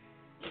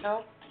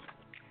 No?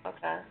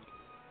 Okay.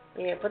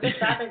 Yeah, put the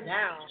trapping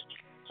down.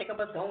 Pick up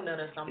a donut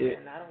or something.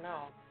 Yeah. I don't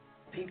know.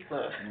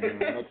 Pizza. Put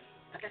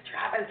the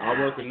trapping down.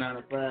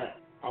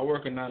 I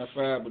work a 9 to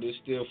 5, but it's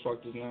still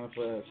fuck this 9 to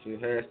 5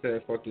 shit.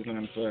 Hashtag fuck this 9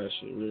 to 5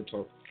 shit. Real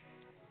talk.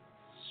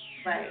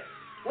 Right.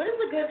 What is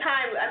a good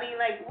time? I mean,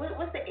 like,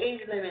 what's the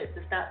age limit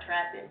to stop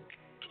trapping?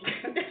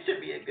 This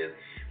should be a good,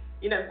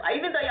 you know,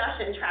 even though y'all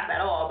shouldn't trap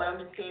at all, but I'm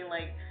just saying,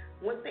 like,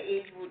 what's the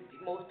age would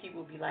most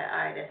people be like, all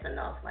right, that's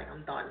enough, like,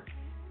 I'm done.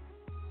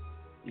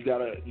 You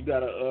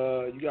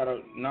gotta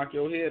knock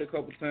your head a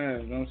couple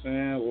times, you know what I'm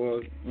saying?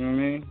 Or, you know what I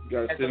mean? You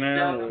gotta sit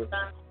down or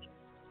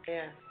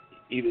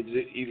either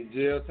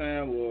jail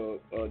time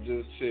or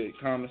just shit,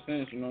 common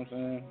sense, you know what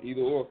I'm saying?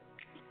 Either or.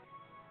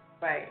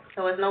 Right.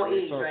 So it's no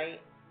age, right?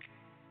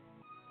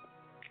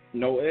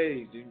 No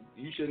age.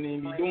 You shouldn't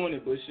even be doing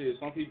it, but shit,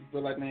 some people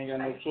feel like they ain't got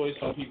no choice.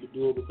 Some people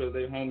do it because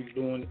they homies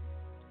doing it.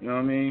 You know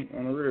what I mean?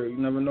 On the real, you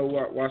never know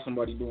why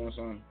somebody doing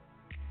something.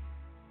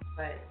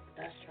 Right.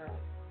 That's true.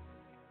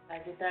 I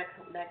get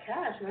that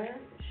cash, man.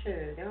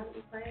 Shit, they don't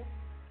be playing.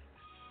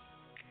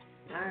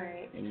 All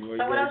right. Anyway,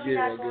 so what else you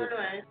got going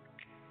on?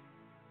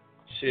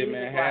 Shit,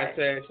 man.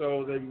 Hashtag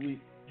shows every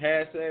week.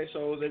 Hashtag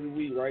shows every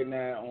week right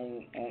now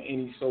on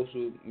any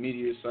social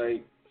media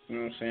site. You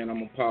know what I'm saying? I'm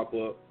gonna pop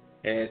up.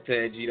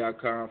 Hashtag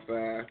G.com5.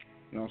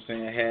 You know what I'm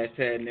saying?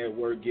 Hashtag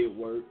network get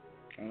work.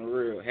 On the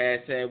real.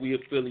 Hashtag we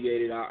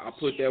affiliated. I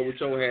put that with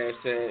your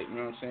hashtag. You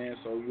know what I'm saying?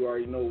 So you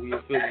already know we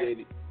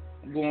affiliated.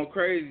 I'm going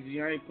crazy.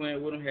 I ain't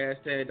playing with him.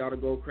 Hashtag daughter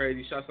go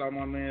crazy. Shouts out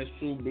my man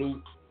True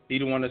Blue. He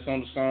the one that's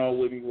on the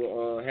song with me with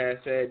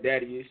hashtag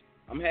Daddy-ish.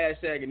 I'm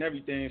hashtagging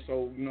everything,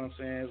 so you know what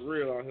I'm saying? It's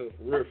real out here,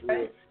 for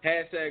real.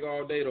 Hashtag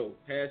all day though.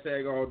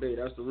 Hashtag all day.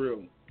 That's the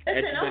real one.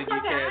 Listen, those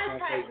fucking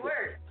hashtags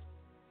work.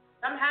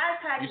 Them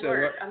hashtags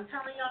work. I'm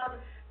telling y'all,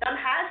 them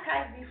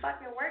hashtags be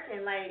fucking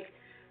working. Like,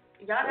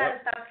 y'all gotta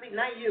stop sleeping.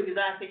 Not you, because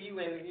I say you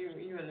in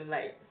the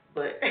light.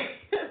 But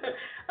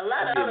a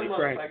lot of other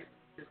motherfuckers.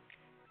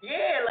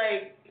 Yeah,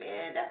 like,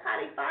 man, that's how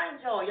they find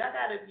y'all. Y'all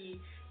gotta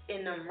be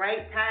in them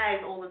right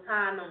tags all the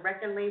time, them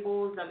record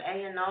labels, them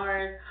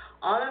A&Rs.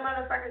 All them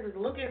motherfuckers is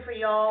looking for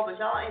y'all, but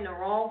y'all in the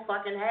wrong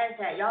fucking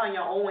hashtag. Y'all in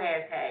your own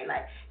hashtag,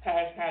 like,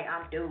 hashtag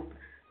I'm dope.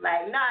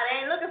 Like, nah,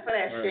 they ain't looking for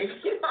that shit.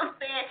 You know what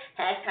I'm saying?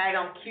 Hashtag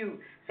I'm cute,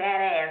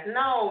 fat ass.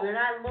 No, they're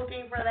not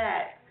looking for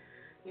that.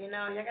 You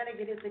know, y'all gotta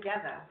get it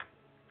together.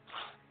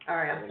 All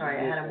right, I'm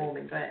sorry, I had a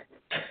moment, but.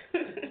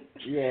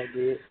 You all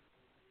good.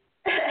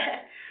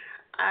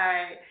 All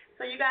right.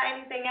 So you got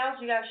anything else?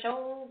 You got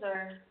shows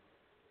or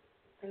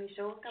any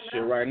shows coming up?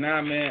 Shit, right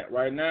now, man.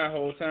 Right now,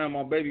 whole time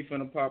my baby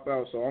finna pop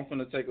out, so I'm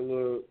finna take a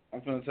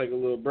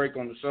little break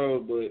on the show.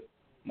 But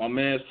my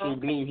man's True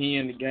Blue, he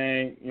in the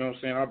game. You know what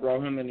I'm saying? I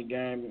brought him in the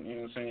game. You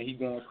know what I'm saying? He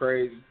going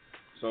crazy,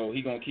 so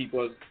he gonna keep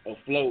us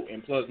afloat.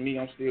 And plus me,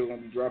 I'm still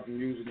gonna be dropping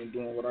music and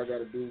doing what I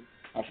gotta do.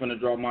 I'm finna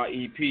drop my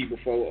EP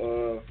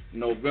before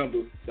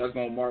November. That's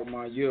gonna mark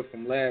my year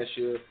from last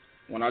year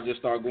when I just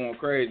started going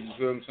crazy. You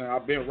feel what I'm saying?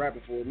 I've been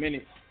rapping for a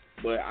minute,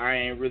 but I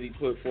ain't really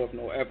put forth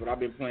no effort. I've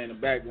been playing the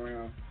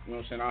background. You know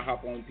what I'm saying? I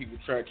hop on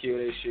people's track, kill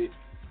that shit.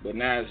 But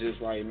now it's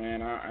just like,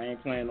 man, I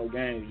ain't playing no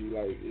games.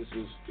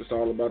 It's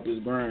all about this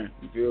grind.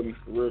 You feel me?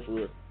 For real, for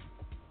real.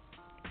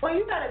 Well,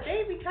 you got a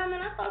baby coming.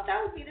 I thought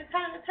that would be the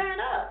time to turn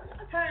up.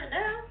 Not turn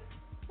down.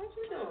 What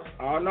you doing?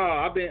 Oh no,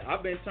 I've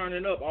been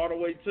turning up all the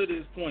way to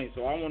this point.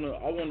 So I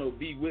wanna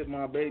be with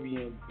my baby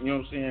and, you know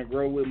what I'm saying,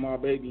 grow with my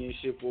baby and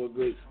shit for a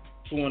good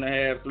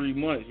 2.5, 3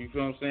 months. You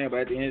feel what I'm saying? But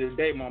at the end of the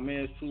day, my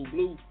man's True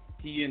Blue,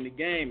 he in the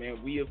game,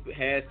 and we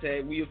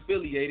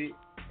affiliated.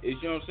 Is,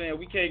 you know what I'm saying?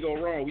 We can't go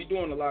wrong. We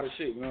doing a lot of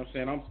shit. You know what I'm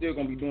saying? I'm still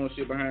gonna be doing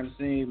shit behind the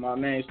scenes. My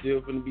name's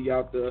still gonna be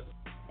out there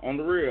on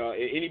the real.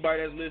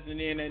 Anybody that's listening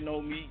in that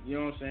know me, you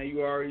know what I'm saying?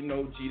 You already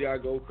know G.I.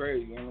 go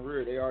crazy on the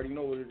real. They already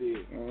know what it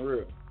is on the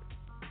real.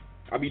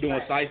 I be doing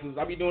ciphers.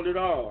 I be doing it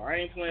all. I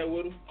ain't playing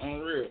with them on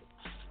the real.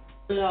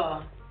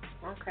 Yeah.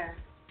 Okay.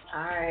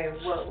 All right.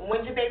 Well,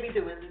 when's your baby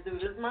due? Is it due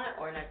this month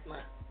or next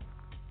month?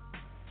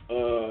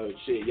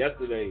 Shit,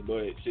 yesterday,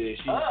 but shit,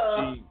 she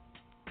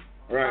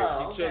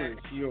chilling.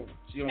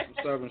 She on some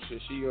stubborn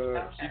shit. She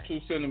 2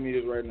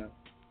 centimeters right now.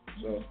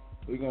 So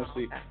we gonna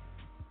see.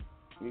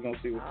 We gonna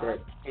see what's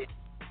cracking.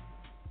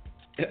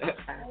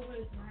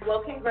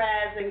 Well,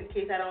 congrats in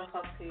case I don't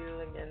talk to you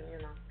again. You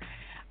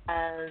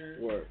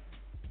know. Word.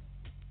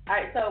 All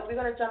right, so we're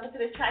gonna jump into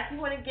the track. You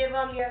want to give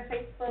them your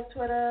Facebook,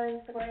 Twitter,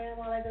 Instagram,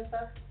 all that good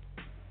stuff?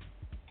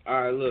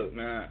 All right, look,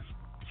 man.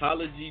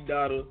 Holla G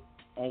Daughter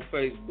on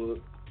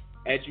Facebook.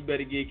 At You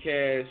Better Get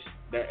Cash.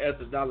 That S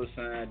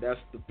 $. That's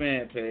the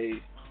fan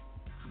page.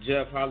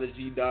 Jeff Holla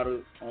G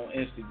Daughter on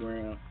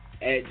Instagram.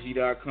 At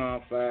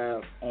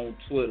G.com5 on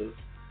Twitter.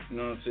 You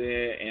know what I'm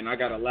saying? And I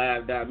got a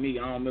live.me.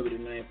 I don't remember the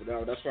name for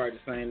that. That's probably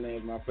the same name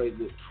as my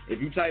Facebook.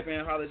 If you type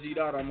in Holla G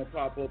Daughter, I'm going to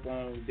pop up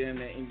on damn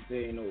that anything,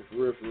 you know,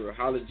 for real.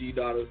 Holla G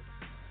Daughter,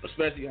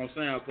 especially on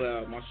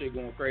SoundCloud. My shit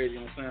going crazy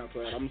on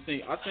SoundCloud.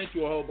 I sent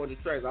you a whole bunch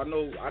of tracks. I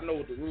know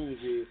what the rules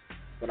is,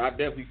 but I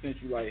definitely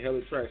sent you like hella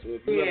tracks. So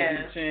if you ever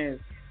get a chance,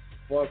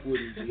 fuck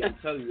with me, G. I'm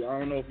telling you. I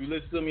don't know if you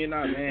listen to me or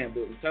not, man,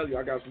 but I'm telling you,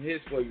 I got some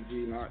hits for you, G.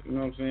 You know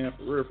what I'm saying?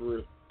 For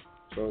real.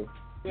 So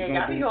we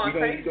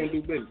gonna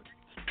do business.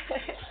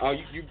 Oh,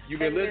 you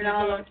been listening to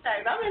them?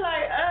 I'll be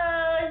like,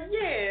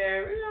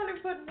 yeah, we only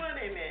put one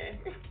in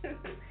there.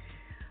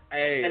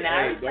 Hey,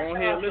 go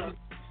ahead,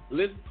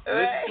 listen to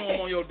them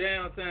on your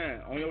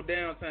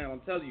downtime.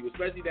 I'm telling you,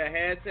 especially that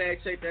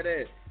hashtag Shake That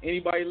Ass.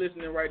 Anybody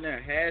listening right now,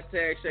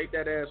 hashtag Shake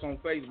That Ass on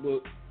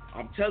Facebook.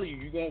 I'm telling you,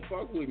 you gonna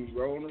fuck with me,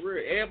 bro, on the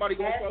real. Everybody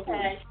gonna fuck with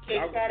me.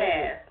 Shake that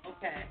ass.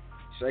 Okay.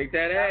 Shake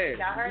that ass.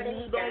 Y'all heard it?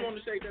 Who don't want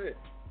to shake that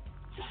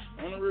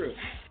ass? On the real.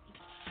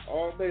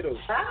 All day though.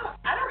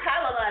 I don't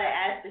have a lot of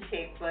ass to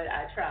shake, but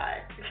I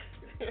try.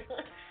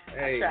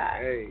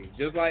 Hey,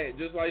 just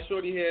like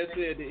Shorty had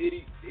said, the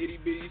itty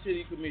bitty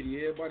shitty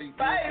committee. Everybody,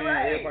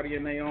 everybody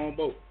in their own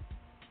boat.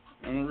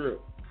 On the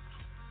real.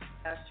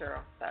 That's true.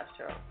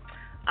 All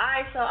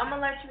right, so I'm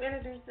gonna let you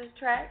introduce this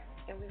track,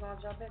 and we're gonna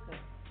jump into it.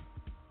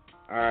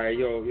 All right,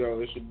 yo,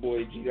 it's your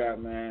boy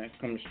G-Dot, man,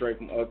 coming straight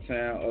from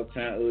Uptown,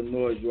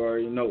 Illinois. You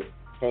already know.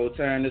 Whole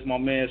time, this my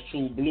man's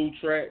True Blue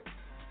track,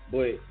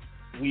 but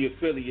we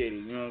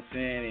affiliated, you know what I'm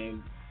saying,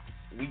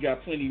 and we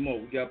got plenty more,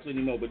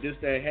 but this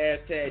that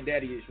hashtag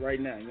Daddy-ish right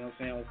now, you know what I'm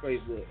saying, on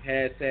Facebook,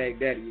 hashtag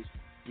Daddy-ish.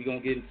 We gonna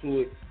get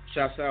into it.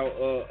 Shouts out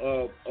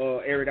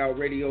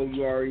Airitoutradio,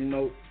 you already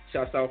know.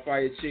 Shouts out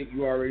Fire Chick,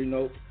 you already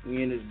know.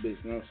 We in this bitch,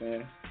 you know what I'm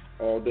saying,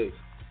 all day.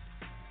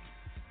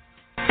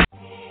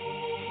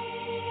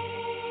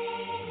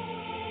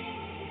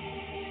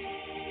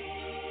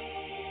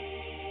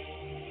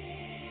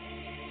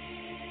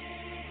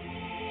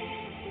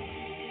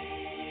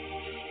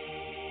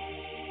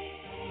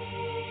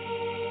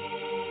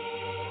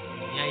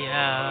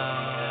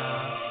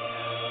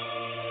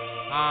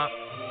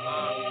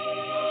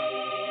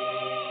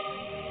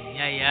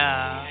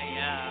 Yeah.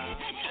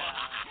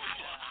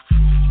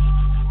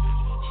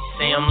 She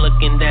say I'm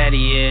looking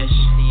daddy-ish.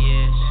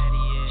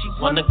 She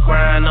wanna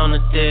grind on the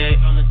dick.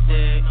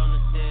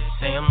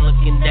 Say I'm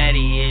looking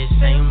daddy-ish.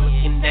 Say I'm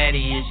looking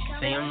daddy-ish.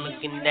 Say I'm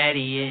looking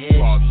daddy-ish.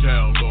 Drop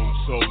down low,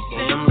 so say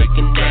I'm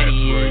looking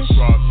daddy-ish.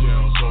 Drop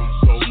down low,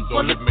 so she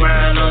wanna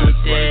grind on the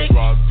dick.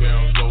 Drop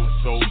down low,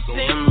 so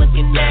say I'm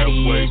looking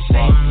daddy-ish. Say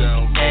I'm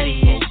looking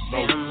daddy-ish.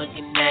 Say I'm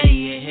looking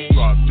daddy-ish.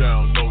 Drop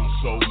down low,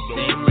 so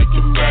say I'm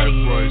looking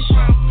daddy-ish. She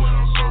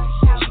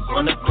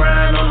wanna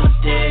grind on the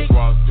dick.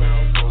 Drop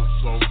down low,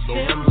 so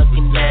say I'm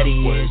looking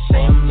daddy-ish.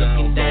 Say I'm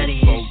looking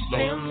daddy-ish.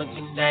 Say I'm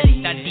looking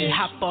daddy-ish. That D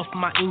hop off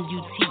my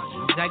NUTs.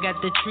 I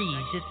got the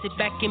trees. Just sit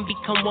back and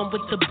become one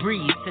with the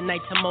breeze.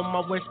 Tonight I'm on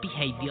my worst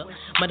behavior.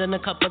 More than a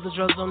couple of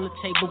drugs on the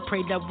table.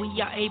 Pray that we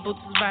are able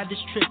to survive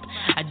this trip.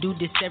 I do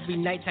this every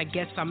night. I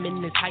guess I'm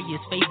in this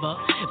highest favor.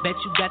 Bet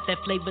you got that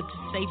flavor to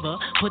savor.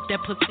 Put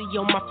that pussy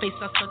on my face.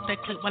 I suck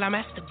that clip while I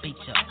masturbate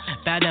ya.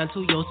 Bow down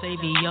to your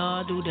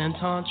savior. Do them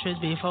tantras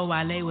before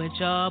I lay with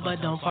y'all.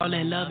 But don't fall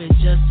in love. It's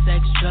just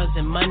sex, drugs,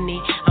 and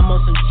money. I'm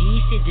on some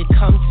G shit. Just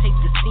come take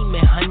the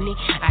semen, honey.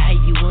 I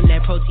hate you on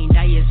that protein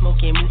diet.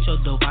 Smoking mucho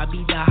dope. I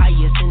be the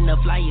highest and the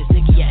flyest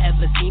nigga you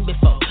ever seen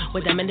before.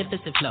 With that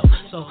magnificent flow.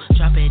 So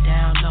drop it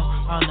down low,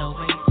 all the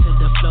way to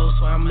the floor.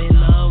 So I'm in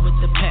love with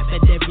the pep.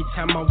 But every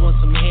time I want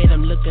some head,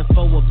 I'm looking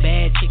for a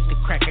bad chick to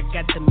crack. I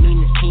got the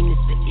meanest penis,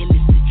 the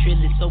illest, the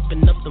trillest.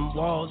 Open up them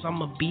walls,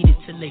 I'ma beat it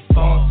till they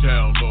fall.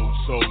 Drop down low,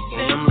 so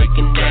say I'm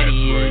looking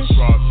daddy-ish.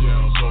 Drop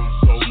down low,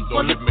 so she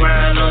wanna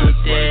grind on the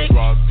dick.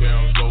 Drop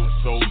down low,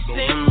 so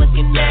say I'm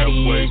looking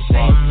daddy-ish. Say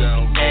I'm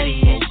looking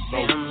daddy-ish.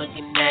 Say I'm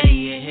looking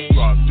daddy-ish.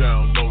 Drop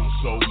down low,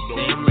 so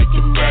say I'm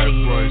looking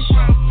daddy-ish. She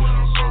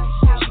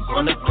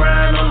wanna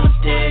grind on the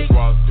dick.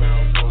 Drop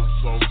down low,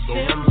 so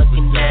say I'm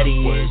looking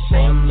daddy-ish. Say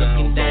I'm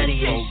looking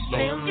daddy-ish.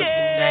 Say I'm looking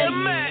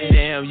daddy-ish.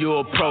 Damn, you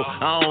a pro.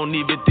 I don't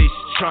even think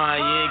she's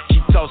trying.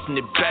 Keep tossing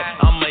it back.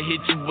 I'ma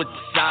hit you with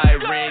the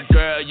siren.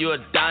 Girl, you a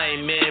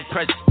diamond.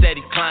 Pressure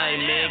steady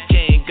climbing.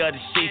 King of the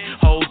sheet.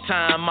 Whole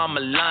time I'm a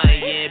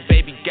lion.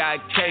 Baby got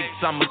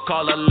cakes. I'ma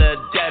call her Lil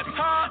Debbie.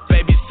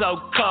 Baby so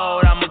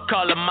cold. I'ma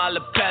call her my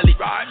Lil Pelly.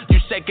 You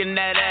shaking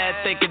that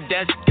ass, thinking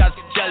that she got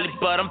some jelly,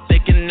 but I'm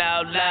thinking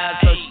out loud.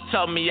 So she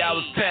told me I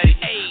was petty.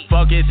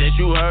 Fuck it, since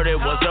you heard it.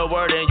 What's the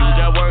word? And you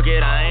just work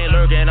it. I ain't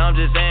lurking. I'm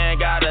just saying,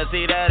 gotta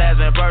see that ass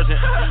in person.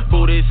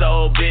 Booty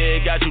so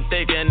big, got you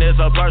thinking it's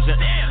a person.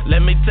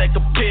 Let me take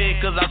a pic,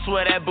 cause I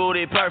swear that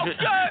booty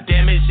perfect.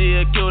 Damn it, she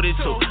a cutie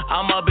too.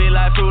 I'ma be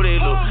like Fruity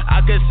Loop.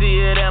 I can see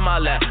it in my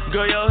lap.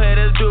 Girl, your head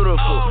is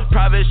beautiful.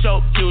 Private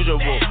show,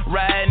 usual.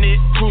 Riding it,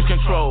 cruise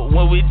control.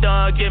 When we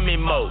done, give me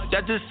more.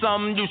 That's just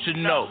something you should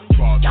know.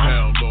 Drop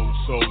down low,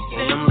 so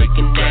say I'm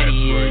looking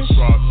daddy-ish.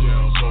 Drop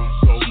down low,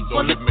 so she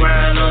wanna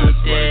grind on the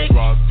dick.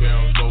 Drop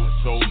down low,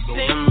 so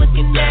say I'm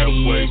looking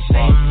daddy-ish. Say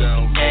I'm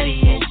looking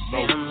daddy-ish.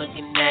 Say I'm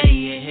looking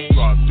daddy-ish.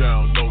 Drop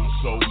down low,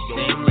 so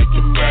say I'm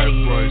looking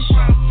daddy-ish.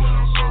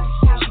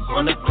 She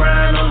wanna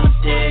grind on the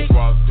dick.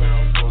 Drop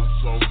down low,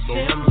 so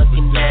say I'm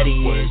looking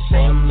daddy-ish. Say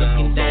I'm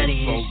looking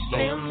daddy-ish.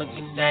 Say I'm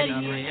looking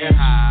daddy-ish.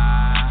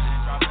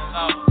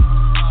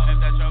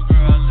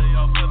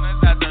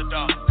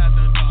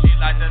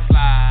 Like to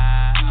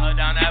slide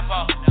down that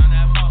pole.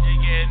 You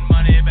getting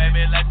money,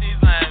 baby, let these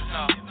lambs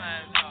know.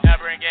 Now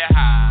bring it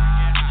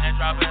high and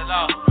drop it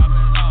low.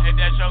 If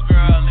that's your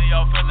girl, leave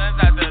your feelings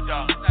at the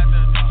door.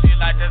 She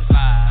like to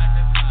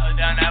slide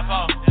down that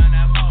pole.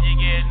 You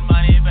getting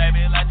money,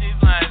 baby, let these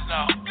lambs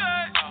know.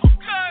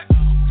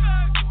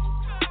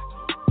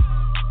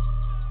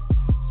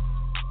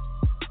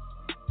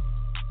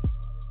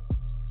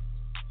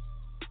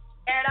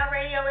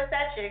 Airitoutradio is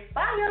that chick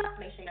fire.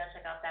 Make sure you guys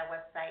check out that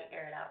website,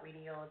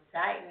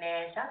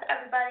 airitoutradio.net. Shout out to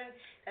everybody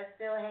that's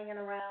still hanging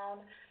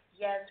around.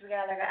 Yes, we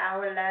got like an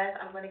hour left.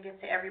 I'm going to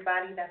get to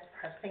everybody that's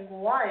pressing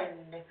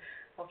 1.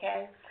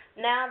 Okay?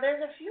 Now,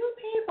 there's a few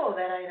people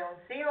that I don't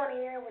see on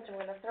here, which I'm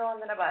going to throw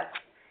under the bus.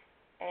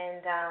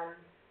 And,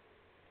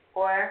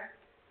 or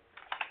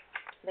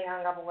they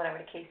hung up or whatever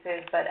the case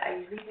is. But I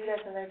usually do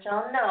that to let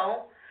y'all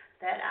know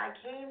that I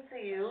came to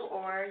you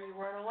or you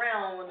weren't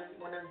around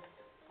when it's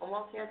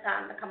almost your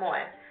time to come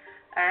on.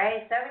 All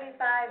right,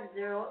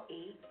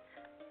 7508.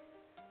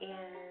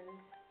 And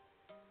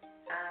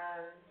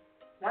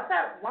once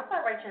I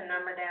write your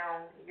number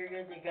down, you're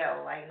good to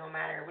go. Like no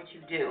matter what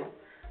you do.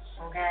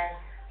 Okay.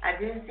 I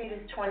did see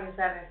this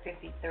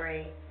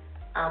 2753.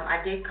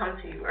 I did come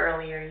to you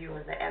earlier. You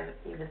was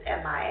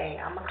MIA.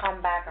 I'm gonna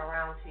come back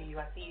around to you.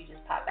 I see you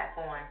just popped back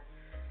on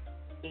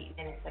 8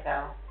 minutes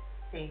ago.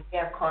 See, we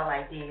have call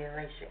ID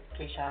in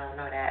case y'all don't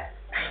know that.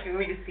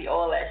 We can see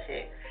all that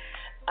shit.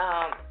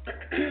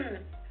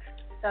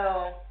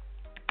 So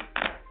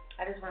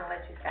I just want to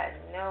let you guys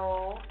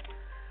know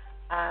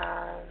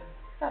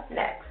what's up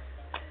next.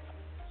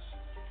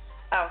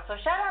 Oh, so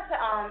shout out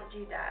to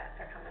G-Dot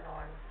for coming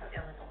on from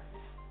Illinois.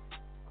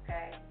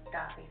 Okay,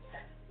 Doffy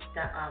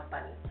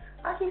Bunny.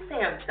 I keep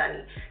saying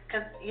Dunny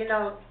because you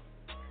know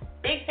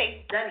Big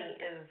Face Dunny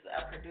is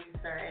a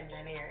producer,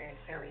 engineer in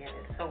Philly, and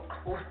is so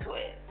cool to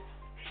it.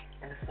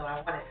 And so I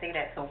want to say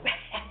that so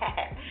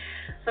bad.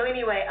 So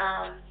anyway,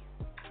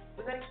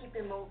 we're going to keep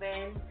it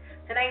moving.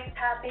 Tonight's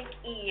topic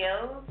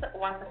is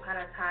Once Upon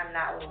a Time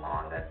Not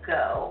Long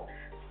Ago.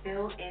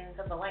 Fill in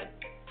the blank.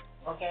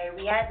 Okay,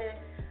 we had to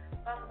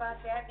talk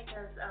about that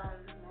because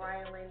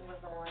Mariah Lynn was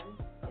on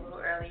a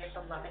little earlier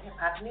from Love and Hip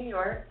Hop New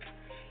York.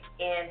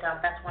 And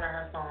that's one of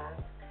her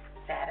songs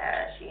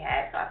that she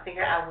had. So I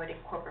figured I would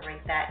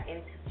incorporate that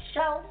into the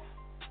show.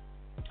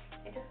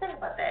 And just think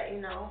about that,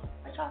 you know.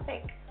 What y'all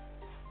think?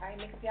 Alright,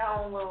 make up your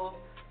own little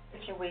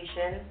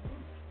situation.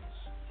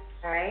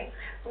 Alright,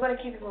 we're going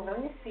to keep it moving.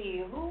 Let me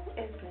see, who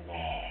is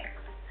next?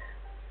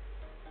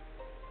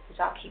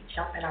 Y'all keep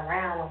jumping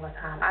around all the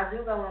time. I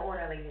do go in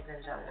order, ladies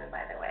and gentlemen,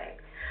 by the way.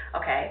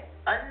 Okay,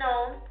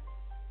 Unknown.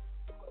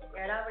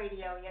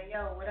 Airitoutradio.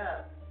 Yo, what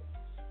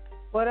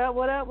up?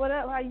 What up?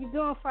 How you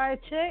doing, Fire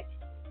Chick?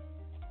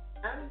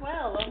 I'm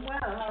well.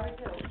 How are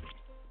you?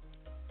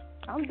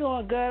 I'm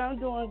doing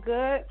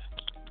good.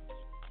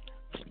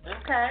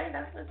 Okay,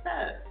 that's what's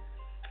up.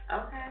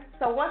 Okay.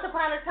 So once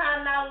upon a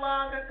time not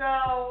long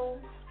ago,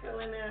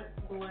 feeling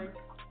that boy.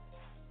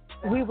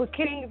 We were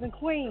kings and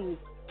queens.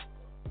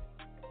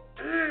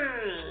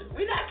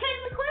 We not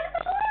kings and queens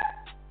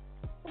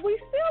anymore? We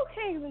still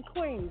kings and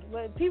queens,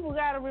 but people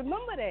gotta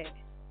remember that.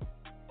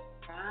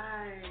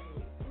 Right.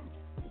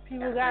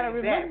 People gotta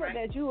remember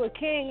that you a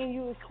king and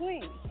you a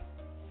queen.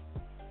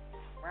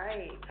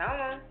 Right. Come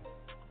on.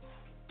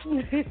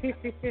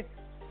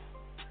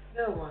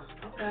 Good one.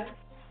 Okay.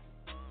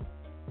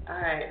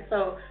 Alright,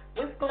 so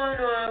what's going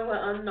on with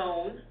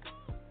Unknown?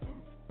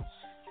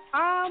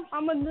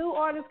 I'm a new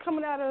artist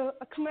coming out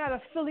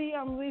of Philly.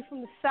 I'm really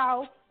from the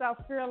South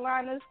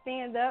Carolina.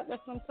 Stand up.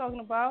 That's what I'm talking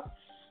about.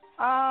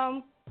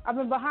 I've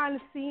been behind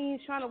the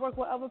scenes trying to work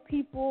with other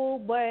people,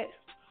 but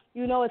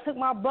you know, it took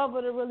my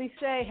brother to really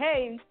say,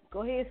 "Hey,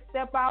 go ahead,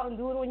 step out and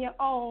do it on your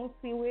own.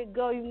 See where it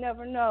go. You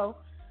never know."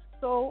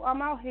 So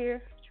I'm out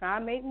here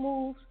trying to make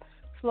moves,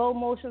 slow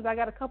motions. I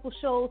got a couple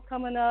shows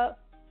coming up.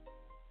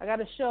 I got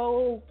a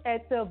show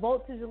at the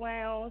Voltage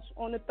Lounge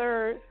on the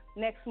 3rd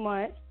next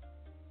month.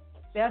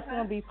 That's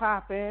going to be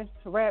popping.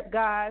 Rap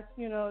guys,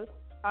 you know.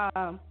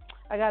 I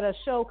got a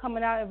show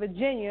coming out in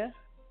Virginia.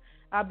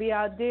 I'll be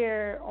out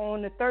there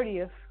on the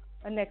 30th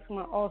of next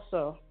month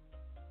also.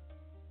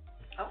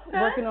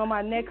 Okay. Working on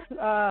my next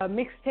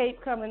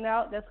mixtape coming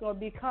out. That's going to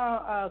be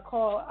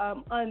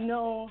called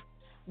Unknown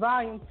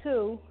Volume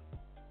 2.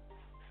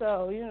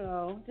 So, you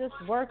know, just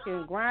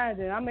working,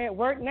 grinding. I'm at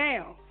work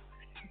now.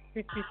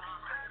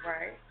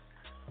 Right.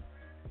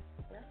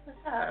 That's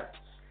what's up.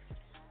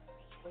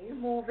 Well, you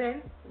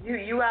moving?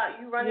 You out?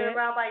 You running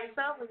around by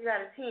yourself, or you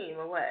got a team,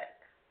 or what?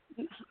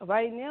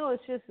 Right now,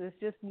 it's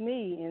just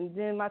me, and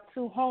then my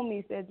two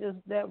homies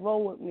that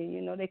roll with me.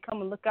 You know, they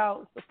come and look out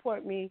and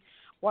support me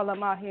while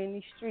I'm out here in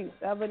these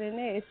streets. Other than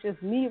that, it's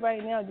just me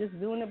right now, just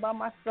doing it by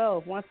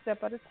myself, one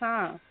step at a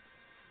time.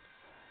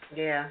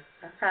 Yeah,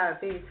 that's how it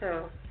be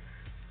too.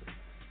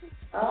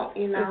 Oh,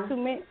 you know.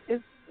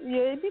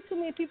 It'd be too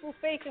many people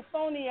fake and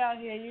phony out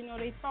here. You know,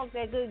 they talk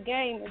that good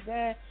game, and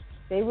then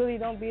they really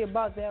don't be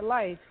about their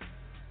life.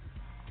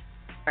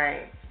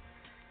 Right.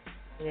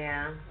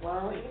 Yeah.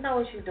 Well, you know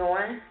what you're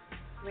doing.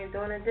 You've been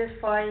doing it this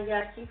far. You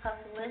gotta keep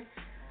hustling,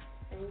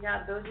 and you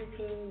gotta build your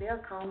team. They'll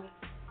come.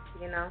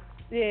 You know.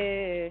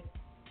 Yeah.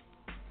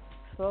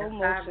 Slow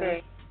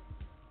motion.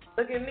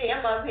 Look at me.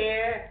 I'm up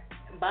here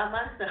by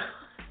myself.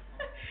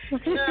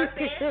 You know what I'm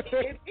saying?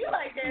 It feel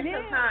like that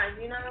sometimes,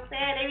 you know what I'm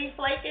saying? They be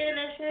flaking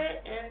and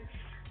shit, and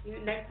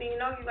next thing you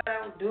know, you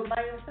gotta do it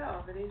by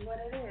yourself. It is what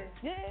it is.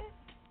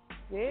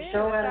 Yeah,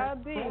 show that's us how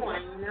it be.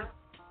 You know?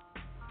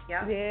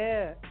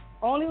 Yeah.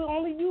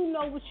 Only you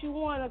know what you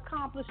want to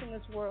accomplish in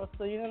this world,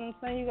 so you know what I'm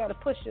saying? You gotta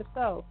push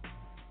yourself.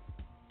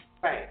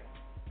 Right.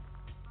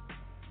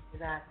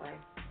 Exactly.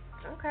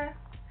 Okay.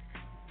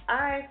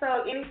 Alright,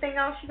 so anything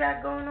else you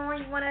got going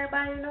on you want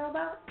everybody to know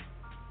about?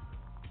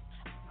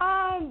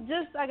 I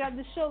got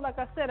the show, like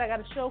I said, I got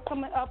a show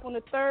coming up on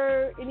the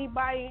 3rd.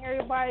 Anybody and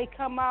everybody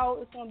come out.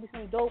 It's going to be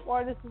some dope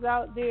artists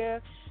out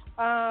there.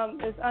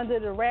 It's under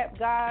the Rap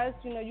Guys.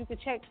 You know, you can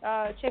check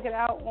it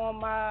out on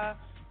my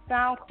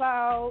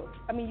SoundCloud.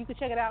 I mean, you can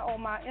check it out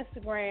on my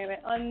Instagram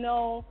at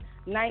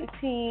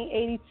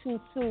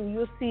Unknown19822.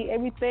 You'll see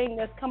everything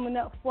that's coming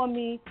up for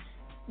me.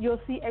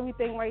 You'll see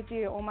everything right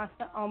there on my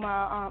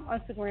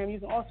Instagram. You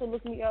can also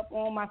look me up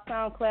on my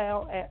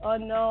SoundCloud at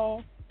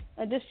Unknown.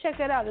 And just check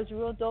it out. It's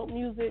real dope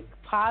music,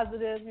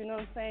 positive, you know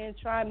what I'm saying?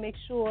 Try and make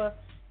sure,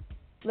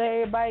 let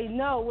everybody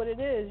know what it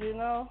is, you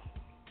know?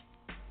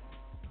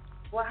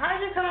 Well, how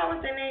did you come up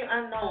with the name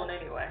Unknown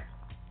anyway?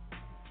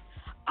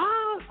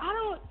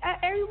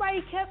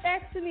 Everybody kept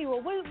asking me,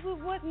 well,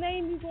 what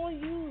name you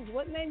going to use?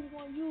 What name you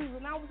going to use?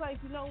 And I was like,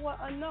 you know what,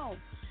 Unknown.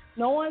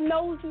 No one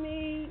knows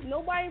me.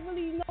 Nobody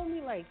really know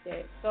me like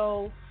that.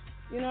 So,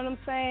 you know what I'm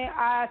saying?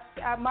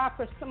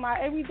 My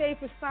everyday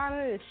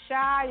persona is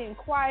shy and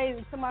quiet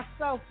and to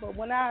myself, but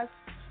when I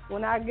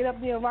get up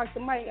there and rock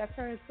the mic, I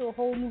turn into a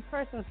whole new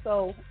person.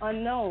 So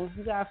Unknown,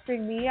 you gotta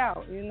figure me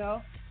out, you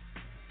know.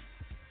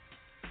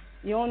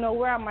 You don't know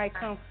where I might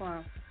come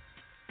from.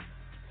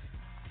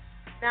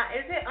 Now,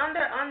 is it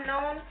under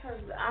unknown? Because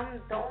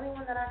the only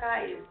one that I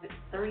got is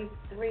 3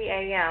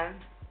 a.m.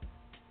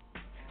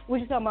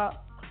 What you talking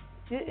about?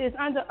 It's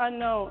under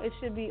unknown. It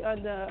should be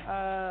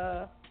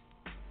under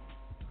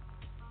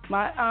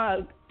my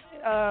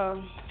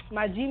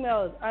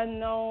Gmail is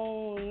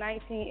unknown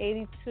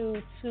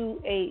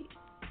 198228.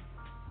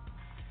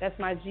 That's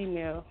my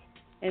Gmail,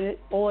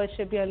 or it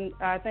should be on.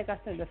 I think I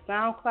sent the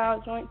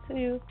SoundCloud joint to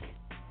you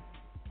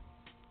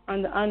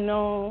under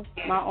unknown.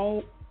 My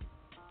own.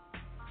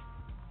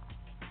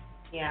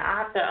 Yeah, I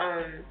have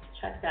to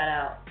check that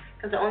out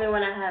because the only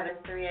one I have is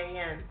 3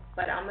 a.m.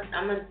 But I'm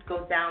gonna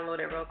go download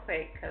it real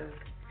quick because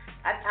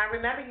I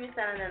remember you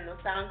sending in the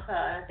SoundCloud.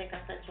 And I think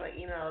I sent you an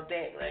email a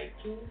bit like,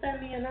 can you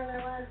send me another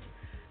one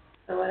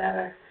or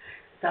whatever.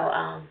 So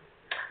all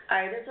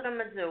right, this is what I'm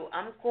gonna do.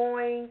 I'm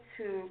going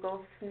to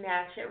go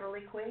snatch it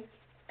really quick,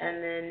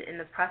 and then in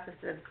the process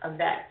of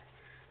that,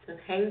 just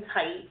hang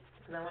tight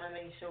because I want to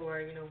make sure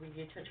we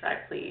get your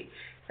track played.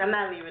 So I'm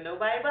not leaving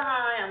nobody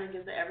behind. I'm gonna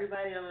give to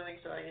everybody. I'm gonna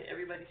make sure I get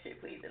everybody's shit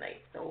played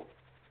tonight. So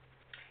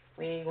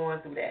we ain't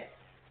going through that.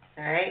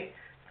 All right?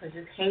 So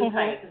just hang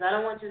tight, because I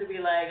don't want you to be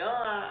like, oh,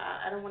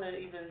 I don't want to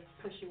even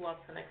push you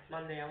off to next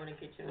Monday. I want to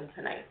get you in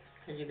tonight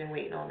because you've been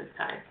waiting all this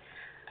time.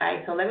 All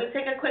right, so let me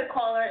take a quick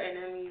caller, and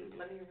then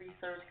let me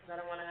research, because I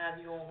don't want to have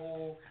you on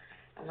hold.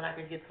 And when I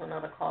can get to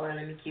another caller,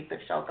 let me keep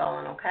the show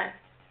going, okay?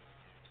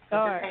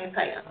 So just hang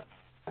tight.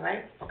 All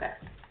right? Okay.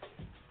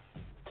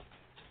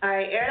 All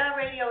right,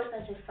 Airitoutradio is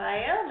such a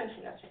fire. Make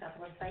sure you check out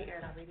the website,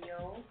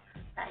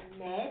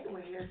 airitoutradio.net.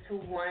 We're here to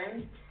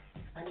 1.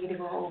 I need to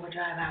go on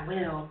overdrive, I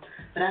will,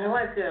 but I don't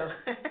want to.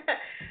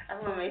 I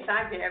want to make sure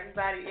I get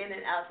everybody in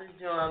and out this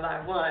joint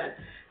by 1.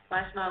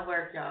 Watch my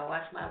work, y'all.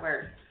 Watch my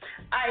work.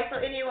 All right, so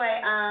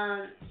anyway,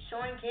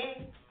 Sean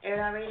King,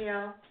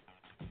 Airitoutradio.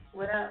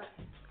 What up?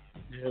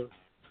 Yeah.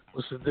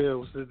 What's the deal?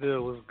 What's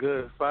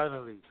good?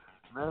 Finally.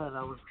 Man,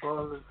 I was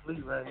falling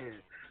asleep right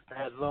here. I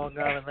had Long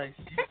Island night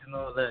sheets and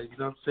all that. You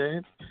know what I'm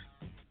saying?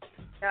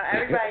 Now,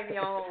 everybody be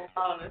on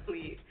falling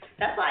asleep.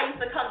 That's why I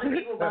used to come to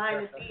people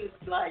behind the scenes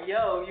like,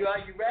 yo, are you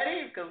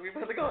ready? Because we're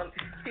supposed to go and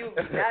people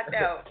be knocked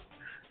out.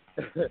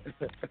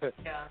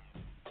 Yeah.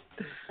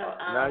 So,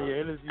 now your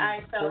interview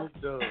is so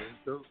dope.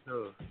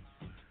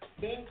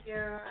 Thank you.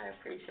 I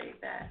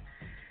appreciate that.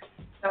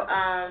 So,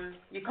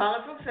 you're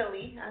calling from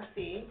Philly, I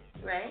see,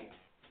 right?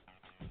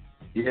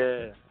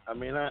 Yeah. I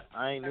mean, I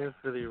ain't in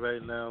Philly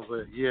right now,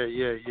 but yeah.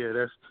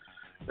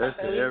 That's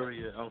the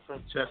area. I'm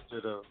from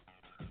Chester, though.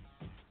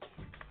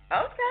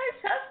 Okay,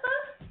 Chester.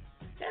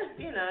 That's,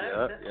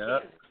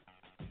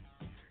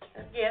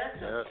 that's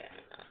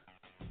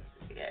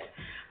okay.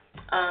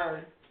 All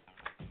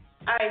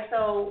right,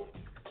 so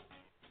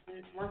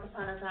once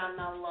upon a time,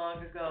 not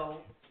long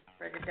ago,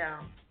 break it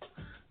down.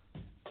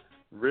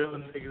 Real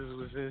niggas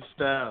was in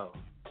style.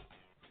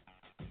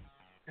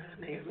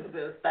 Niggas was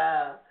in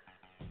style.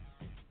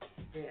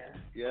 Yeah.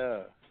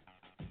 Yeah.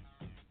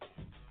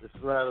 There's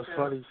a lot of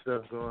funny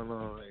stuff going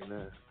on right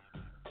now.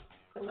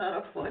 A lot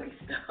of funny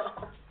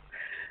stuff.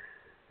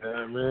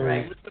 Yeah, man.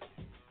 Right.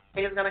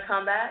 Think it's gonna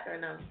come back or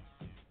no?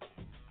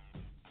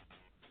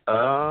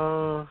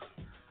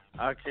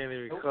 I can't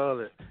even call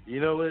it. You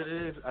know what it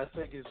is? I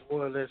think it's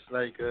more or less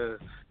like, cause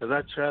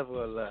I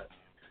travel a lot,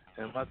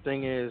 and my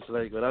thing is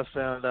like what I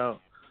found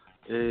out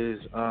is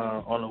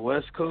on the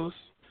West Coast,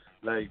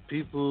 like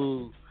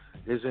people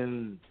is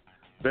in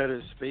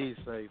better space.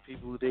 Like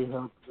people, they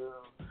help you.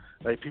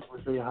 Like people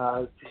say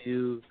hi to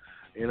you.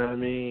 You know what I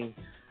mean?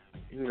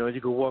 You know,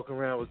 you can walk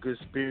around with good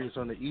spirits.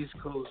 On the East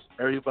Coast,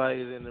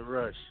 everybody's in a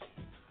rush,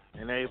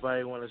 and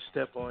everybody want to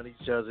step on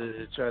each other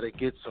to try to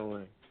get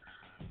somewhere.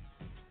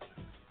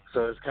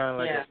 So it's kind of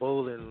like a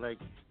bowling, like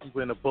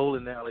people in a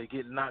bowling alley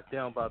getting knocked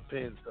down by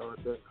pins. So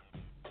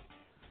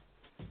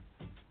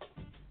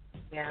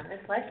yeah,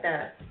 it's like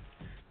that.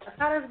 That's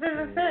how this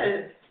business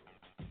is.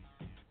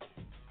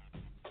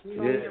 You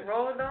gonna get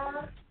rolled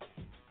on?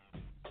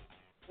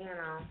 You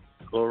know.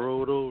 Or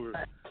rolled over.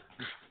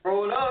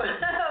 Rolled over.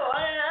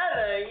 One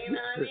another, you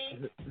know what I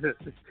mean?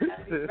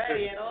 Gotta be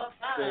ready at all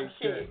times.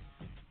 Shit.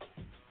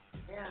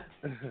 Yeah.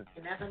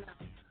 You never know.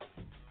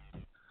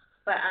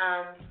 But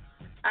all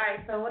right.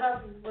 So what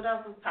else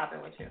is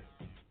popping with you?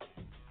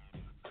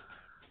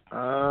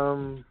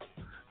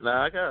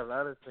 Nah, I got a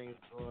lot of things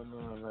going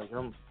on. Like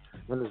I'm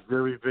in the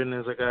jewelry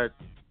business. I got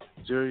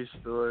jewelry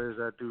stores.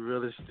 I do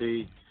real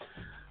estate.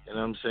 You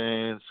know what I'm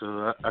saying? So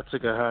I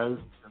took a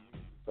hiatus.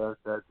 I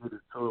did a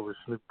tour with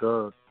Snoop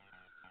Dogg.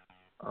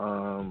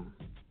 And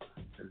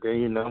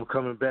then, I'm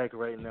coming back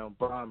right now,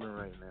 bombing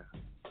right now.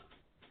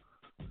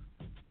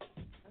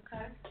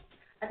 Okay.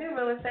 I do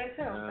real estate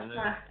too.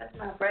 That's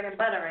my bread and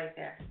butter right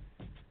there.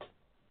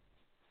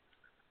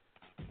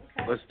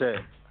 Okay. What's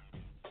that?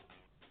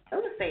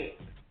 Real estate.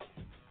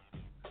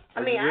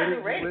 I mean, I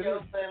do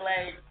radio, but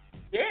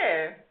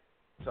yeah.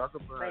 Talk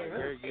about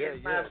it.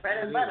 It's my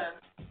bread and butter.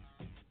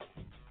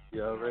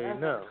 You already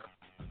know.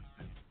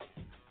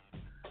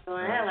 So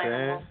I had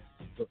almost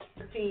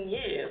 15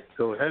 years.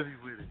 Go heavy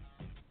with it.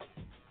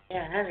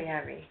 Yeah,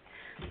 heavy.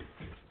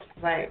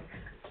 Right.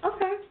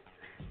 Okay.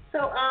 So,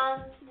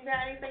 you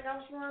got anything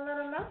else you want to let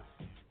them know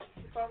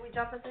before we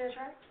jump into the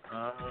track?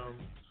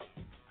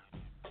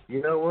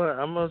 You know what?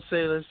 I'm gonna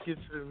say let's get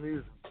to the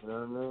music. You know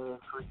what I mean?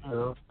 You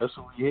know, that's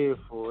what we're here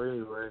for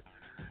anyway.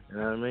 You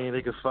know what I mean?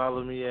 They can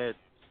follow me at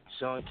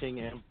Sean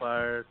King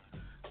Empire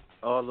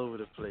all over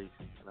the place.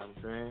 You know what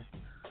I'm saying?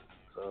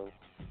 So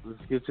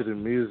let's get to the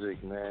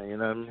music, man. You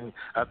know what I mean?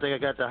 I think I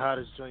got the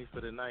hottest joint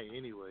for the night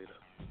anyway,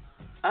 though.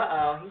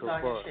 He's so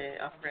talking far. shit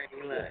already.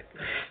 Look.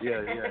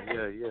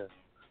 Yeah.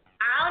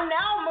 I don't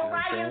know,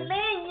 Mariah, You know what I'm saying?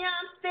 Lynn, you know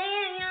what I'm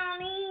saying? You know what I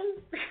mean?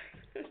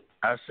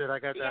 I said I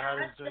got the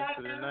hottest joint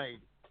for the night.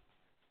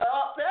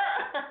 Oh,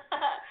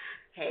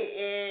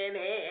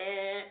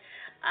 hey.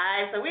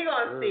 Alright, so we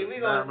gonna see. We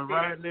gonna see.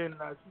 Mariah, Lynn,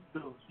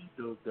 she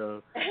dope,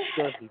 though.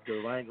 Definitely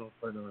dope. I ain't gonna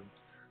front on her.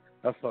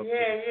 I fuck with her.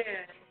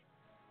 Yeah.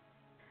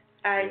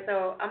 Alright,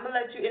 so I'm gonna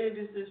let you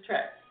introduce this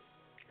track.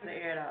 I'm gonna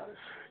air it out.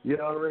 You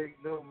already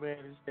know, man.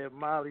 It's that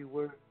Molly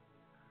work.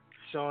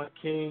 Sean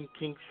King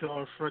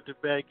Sean, front to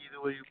back.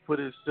 Either way you put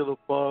it, still a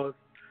bars.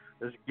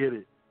 Let's get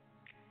it.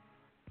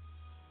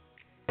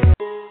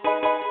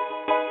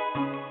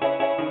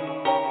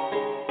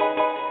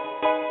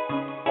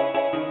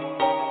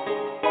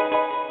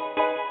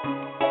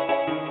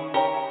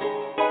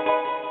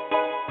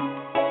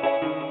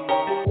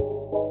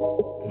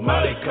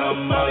 Molly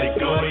come, Molly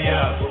go,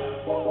 yeah.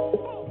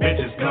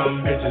 Bitches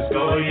come, bitches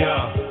go,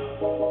 yeah.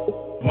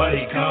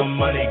 Money come,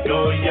 money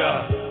go,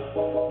 yeah.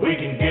 We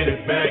can get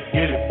it back,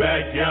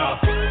 yeah.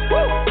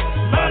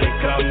 Molly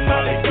come,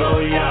 Molly go,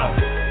 yeah.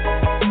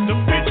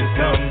 Them bitches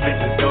come,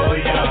 bitches go,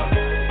 yeah.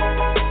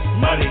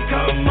 Money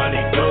come,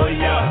 money go,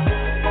 yeah.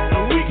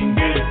 And we can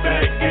get it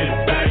back,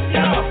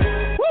 yeah.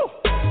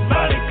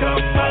 Molly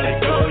come, Molly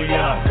go,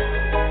 yeah.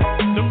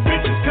 Them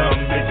bitches come,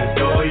 bitches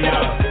go,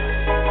 yeah.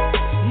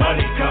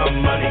 Money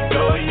come, money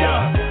go,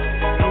 yeah.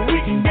 And we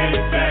can get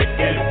it back,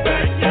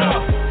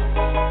 yeah.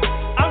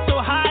 I'm so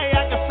high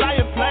I can fly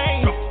a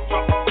plane.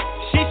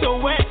 She so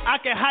wet I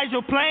can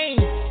hydroplane.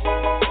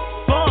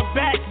 Fall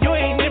back, you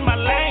ain't in my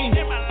lane.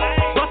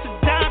 Bust a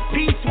dime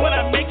piece when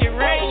I make it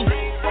rain.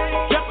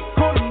 Drop a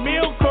quarter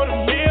meal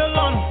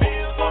on 'em.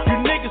 You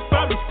niggas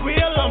probably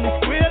squeal on me.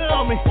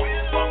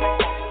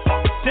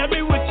 Tell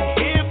me what you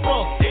here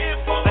for.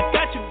 I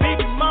got your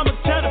baby mama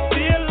tryna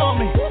feel on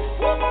me.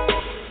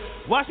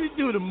 Watch me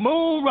do the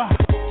moon rock.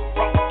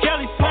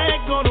 Kelly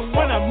swag on the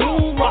when I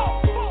moon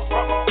rock.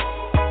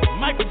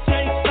 Michael J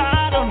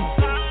slide on him.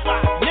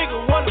 Nigga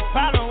want a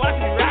problem, watch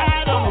me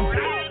ride on him.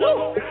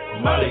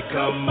 Molly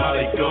come,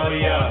 Molly go,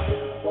 yeah.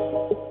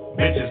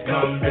 Bitches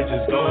come,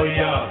 bitches go,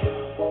 yeah.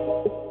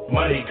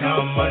 Money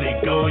come, money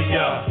go,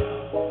 yeah.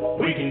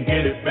 We can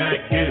get it back,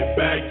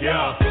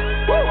 yeah.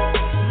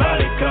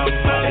 Molly come,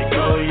 Molly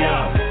go,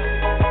 yeah.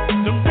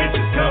 Them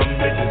bitches come,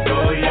 bitches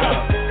go,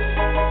 yeah.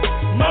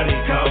 Money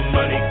come,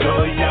 money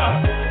go,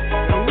 yeah.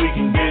 And we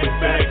can get it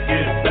back,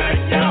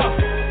 yeah.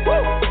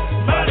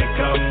 Molly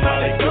come,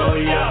 Molly go,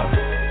 yeah.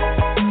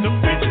 Them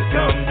bitches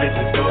come,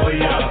 bitches go,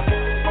 yeah.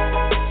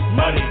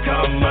 Money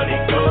come, money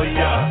go,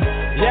 yeah.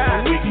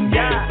 And we can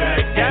get it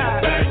back,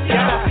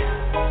 yeah.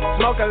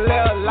 Smoke a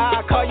little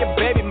lie, call your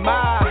baby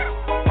mine.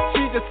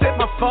 She just hit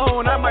my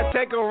phone, I might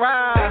take a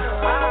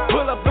ride.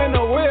 Pull up in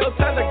the wheel,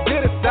 tell her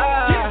get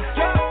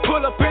inside.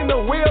 Pull up in the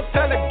wheel,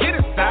 tell her get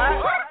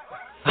inside.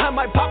 I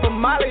might pop a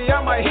molly,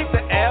 I might hit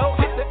the L.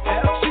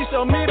 She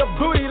show me the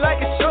booty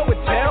like a show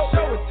and tell.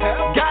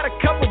 Got a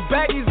couple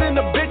baggies in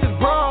the bitch's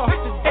bra.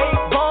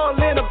 8 ball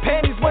in her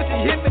panties when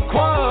she hit the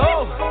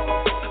quad.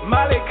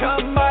 Molly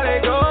come, Molly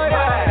go,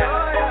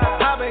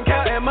 yeah. I've been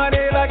counting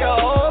money like a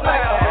old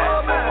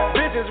man.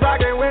 Bitches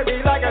rocking with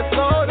me like a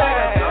slow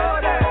dance.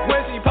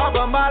 When she pop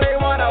a Molly,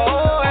 wanna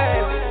hold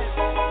it.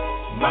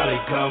 Molly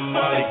come,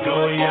 Molly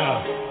go,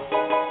 yeah.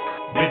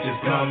 Bitches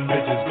come,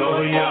 bitches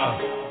go, yeah.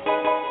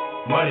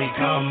 Money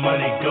come,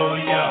 money go,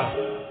 yeah.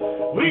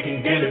 We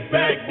can get it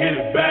back,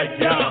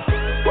 yeah.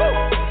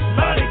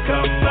 Molly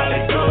come, Molly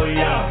go,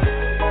 yeah.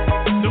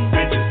 Them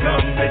bitches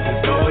come,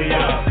 bitches go,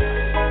 yeah.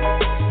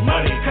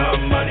 Money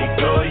come, money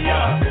go,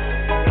 yeah.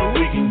 And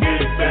we can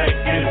get it back,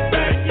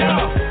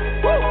 yeah.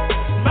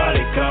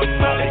 Molly come,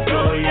 Molly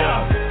go,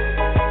 yeah.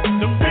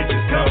 Them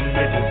bitches come,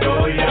 bitches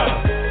go, yeah.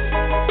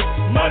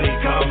 Money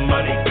come,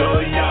 money go,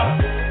 yeah.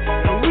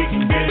 And we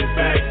can get it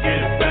back,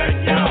 yeah.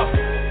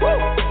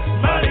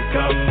 Molly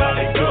come,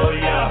 Molly go,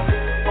 yeah.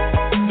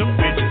 Them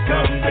bitches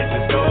come,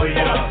 bitches go,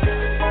 yeah.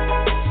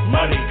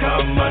 Money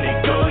come, money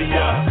go,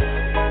 yeah.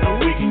 And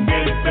we can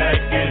get it back,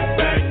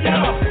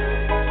 yeah.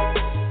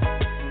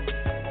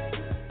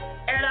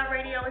 Air It Out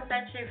Radio is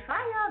that shit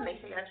fire. Make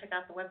sure y'all check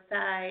out the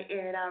website,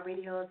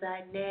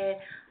 airitoutradio.net.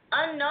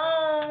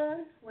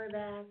 Unknown, we're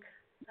back.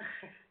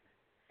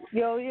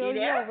 Yo, You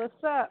there?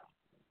 what's up?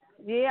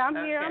 Yeah, I'm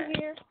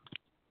here.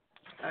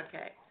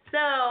 Okay,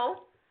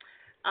 so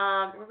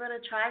we're going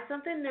to try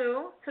something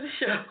new to the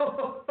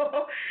show. So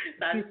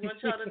I just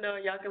want y'all to know,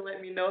 y'all can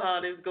let me know how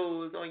this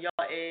goes on y'all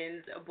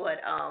ends.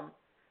 But,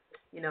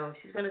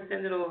 she's going to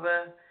send it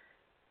over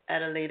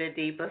at a later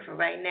date. But for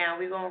right now,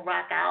 we're going to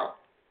rock out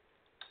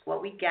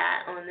what we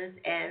got on this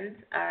end,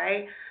 all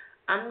right?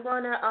 I'm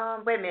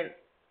gonna wait a minute.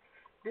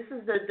 This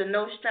is the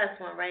no stress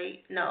one,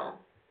 right? No.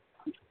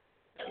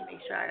 Let me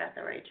make sure I got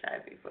the right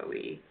track before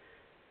we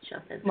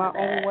jump into My that.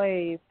 Own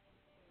Wave.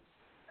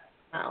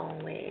 My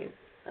Own Wave.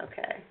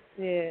 Okay.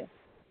 Yeah.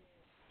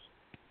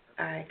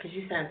 All right, because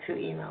you sent 2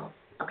 emails.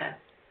 Okay.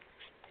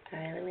 All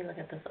right, let me look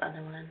at this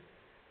other one.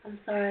 I'm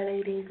sorry,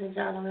 ladies and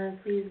gentlemen.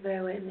 Please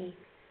bear with me.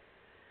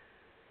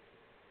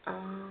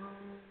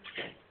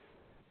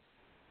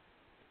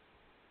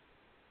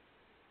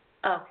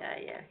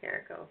 Okay, yeah,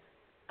 here it goes.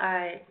 All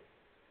right.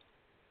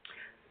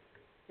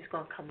 It's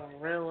going to come on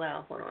real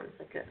loud. Hold on a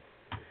second.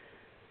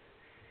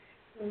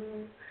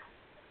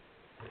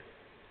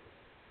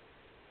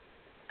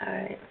 All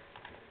right.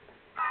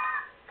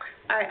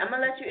 All right, I'm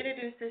going to let you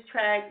introduce this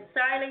track.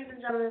 Sorry, ladies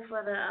and gentlemen,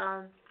 for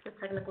the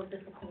technical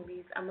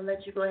difficulties. I'm going to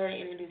let you go ahead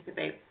and introduce it,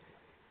 babe.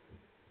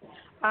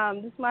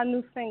 This is my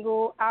new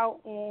single out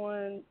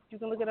on, you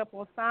can look it up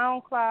on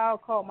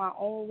SoundCloud, called My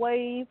Own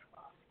Wave.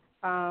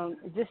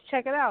 Just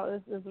check it out.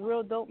 It's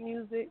real dope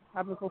music.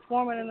 I've been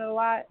performing it a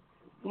lot.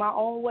 My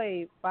Own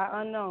Wave by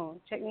Unknown.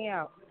 Check me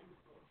out.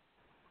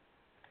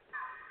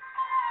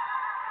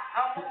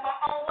 I'm on my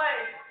own way.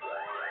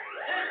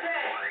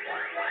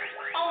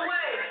 Own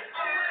way.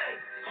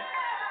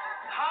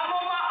 I'm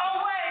on my own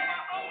way.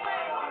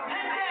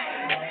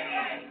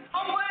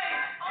 Own way.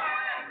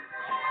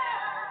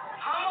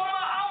 I'm on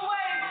my own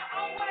way.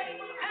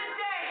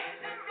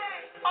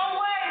 Own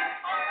way.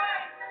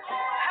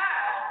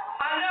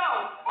 I know.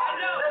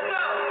 Let's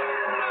go.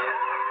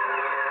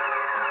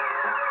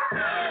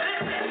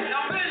 Listen,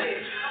 I'm really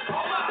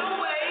on my own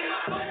way.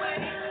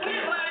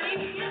 Get money.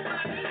 Get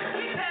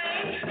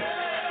paid.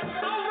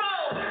 On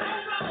road.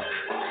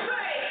 On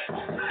trade.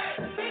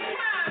 Big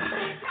time.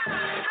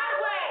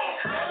 Highway.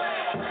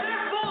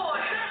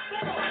 Surfboard.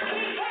 Get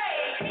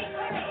paid.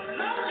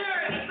 Long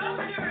journey.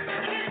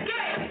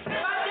 Escape.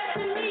 My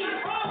destiny.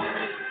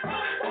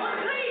 On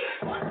sleep.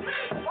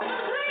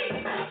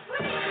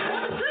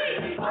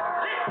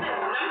 Listen,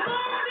 I'm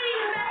gonna be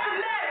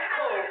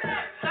mathematical.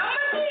 Some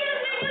of these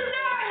niggas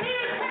out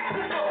here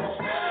tactical.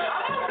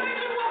 I'ma break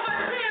you with my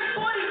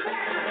 1040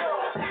 tactical.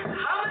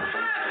 I'm a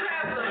time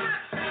traveler.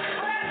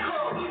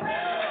 Radical.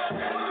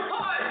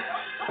 Apart.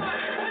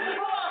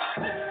 Visible.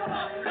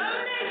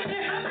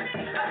 Domination.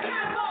 A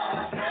capo.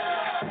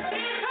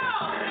 Stand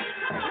tall.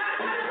 Not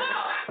the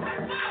ball.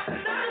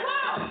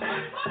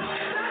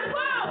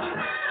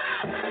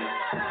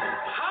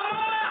 I'm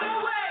on my own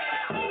way.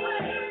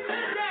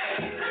 Today.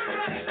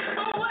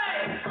 Own way.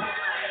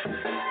 Today.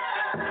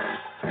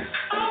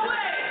 Own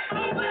way.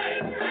 Own way.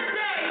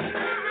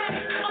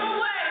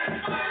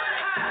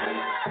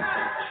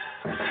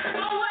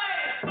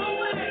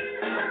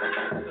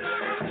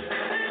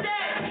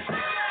 Today.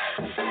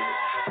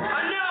 I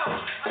know.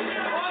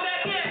 Going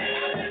back in.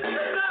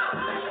 Let's go.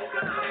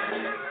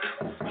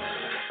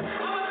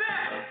 I'm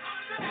back.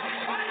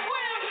 On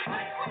swim.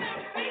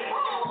 Be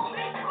cool.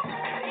 Be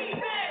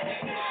big.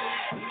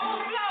 On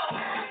flow.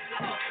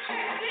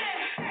 Checked in.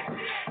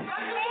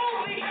 Like a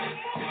movie.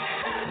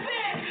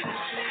 Spin.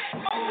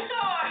 On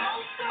star.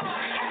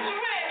 Catch a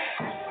red.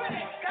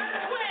 Got a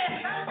twin.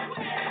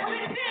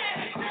 Within.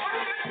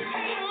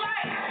 Ain't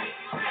light.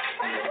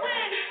 Like the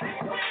wind.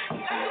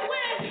 Like the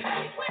wind.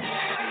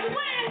 Like the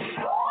wind.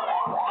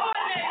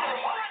 Coordinator.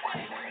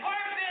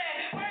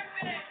 Perfect.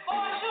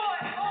 Fall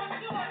short. No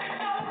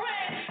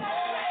friend.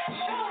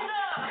 Shows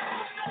up.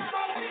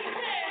 Don't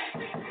pretend.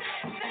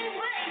 Same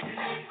race.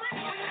 We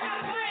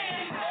top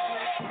friends.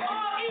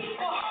 All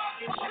equal.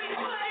 We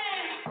put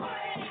in.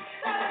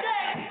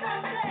 Someday.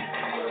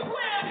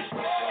 Swim.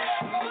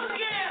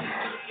 Look in.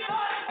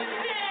 Thoughts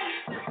within.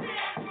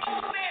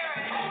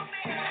 Overbearing.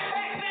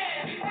 Back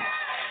then.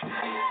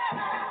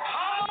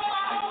 I'm on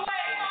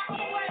my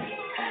own way.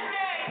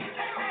 Today.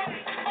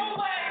 Own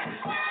way.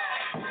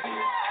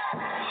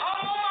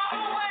 I'm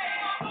on my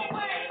own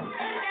way.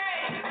 Today.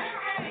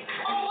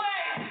 Own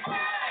way.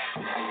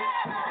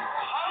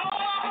 I'm on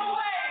my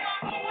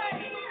own way.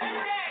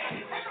 Today.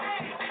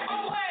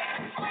 Own way.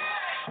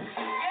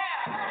 Yeah.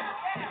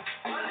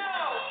 I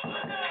know.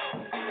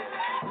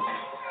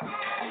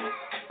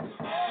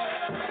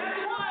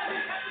 31.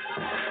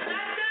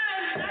 Not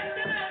done.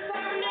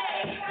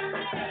 Terminate.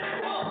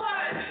 Full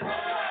parts.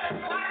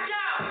 Watch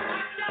out.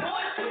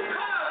 Boys to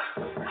come.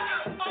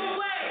 Own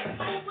way.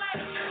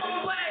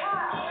 Ha.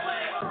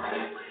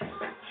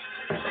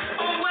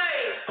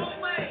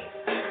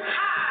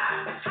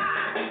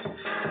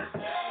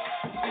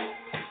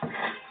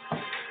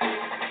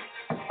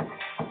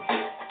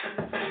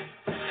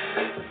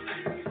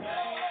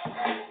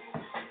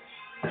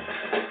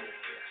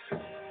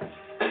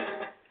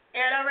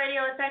 Airitoutradio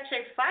Radio is that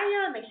chick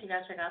fire. Make sure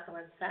y'all check out the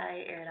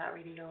website,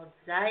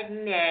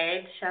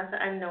 airitoutradio.net. Shout out to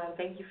Unknown.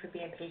 Thank you for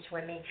being patient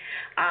with me.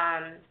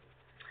 I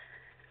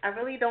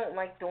really don't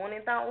like doing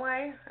it that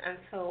way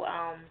until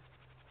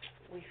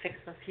we fix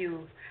a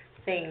few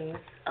things.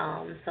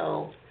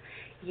 So,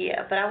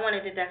 yeah, but I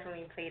wanted to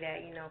definitely play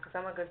that, because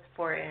I'm a good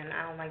sport and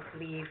I don't like to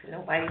leave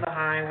nobody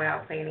behind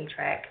without playing any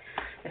track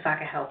if I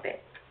can help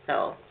it.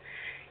 So,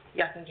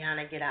 y'all can kind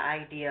of get an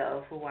idea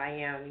of who I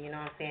am. You know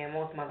what I'm saying?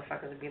 Most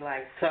motherfuckers would be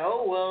like,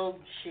 so, well,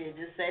 shit,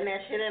 just send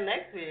that shit in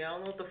next video. I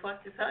don't know what the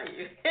fuck to tell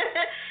you.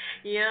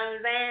 You know what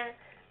I'm saying?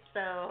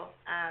 So,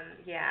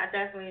 yeah, I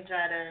definitely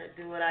try to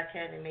do what I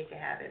can to make it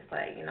happen.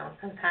 But, you know,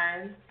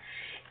 sometimes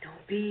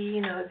don't be,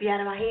 you know, be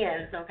out of my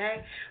hands,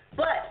 okay?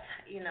 But,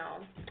 you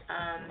know,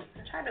 I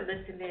tried to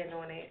listen in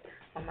on it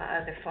on my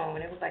other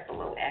phone. It was like a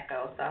little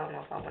echo, so I don't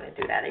know if I want to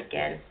do that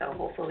again. So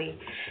hopefully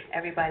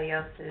everybody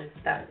else's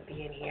stuff will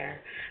be in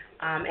here.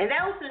 And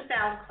that was the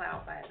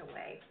SoundCloud, by the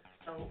way.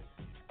 So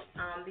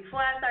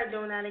before I start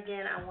doing that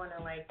again, I want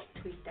to, like,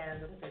 tweak that a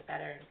little bit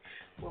better.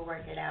 We'll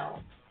work it out.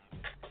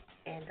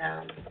 And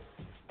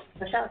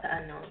so shout out to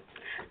Unknown.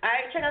 All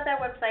right, check out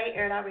that website,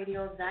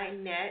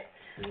 airitoutradio.net.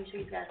 Make sure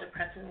you guys are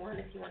pressing 1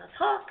 if you want to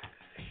talk.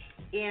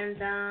 And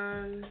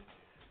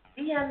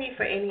DM me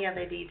for any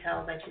other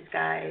details that you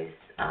guys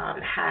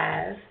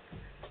have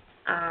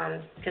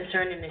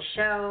concerning the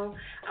show.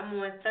 I'm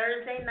on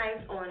Thursday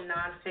nights on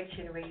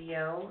Nonfiction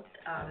Radio.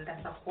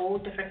 That's a whole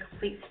different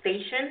complete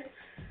station.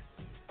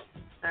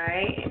 All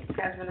right, if you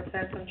guys want to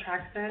send some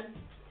tracks in.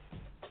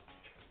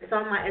 It's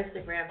on my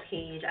Instagram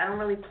page. I don't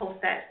really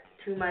post that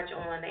too much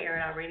on the Air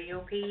It Out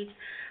Radio page,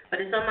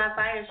 but it's on my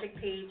Fire Chick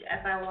page,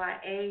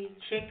 FIYA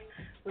Chick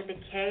with a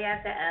K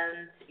at the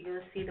end.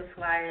 You'll see the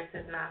flyers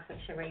of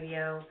Nonfiction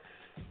Radio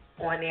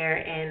on there,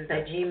 and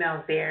the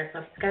Gmail's there. So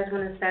if you guys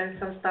want to send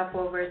some stuff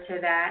over to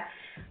that,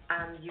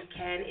 you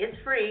can. It's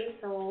free,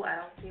 so I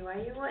don't see why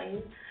you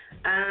wouldn't.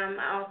 I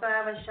also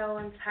have a show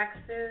in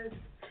Texas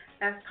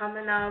that's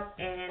coming up,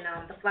 and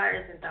the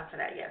flyers and stuff for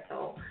that yet,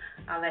 so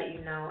I'll let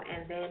you know.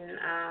 And then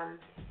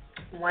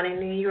one in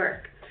New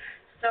York.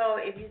 So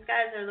if you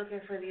guys are looking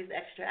for these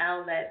extra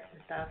outlets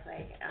and stuff,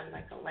 like I'm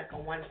like a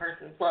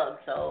one-person plug,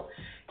 so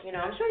you know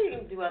I'm sure you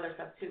can do other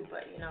stuff too,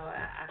 but you know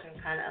I can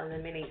kind of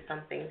eliminate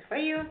some things for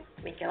you,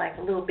 make it like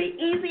a little bit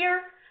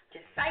easier.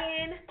 Just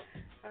saying,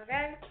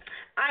 okay?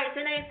 All right,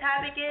 today's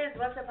topic is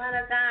once upon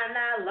a time,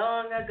 not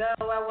long ago,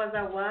 I was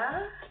a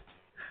what?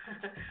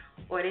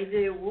 Or they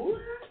did what?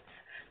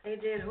 They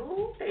did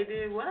who? They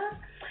did what?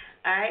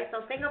 Alright,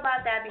 so think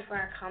about that before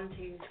I come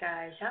to you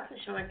guys. Shout out to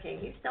Sean King.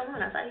 He's still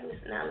on. I thought he was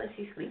not unless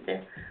he's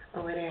sleeping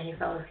over there. He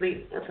fell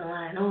asleep with the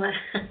line on.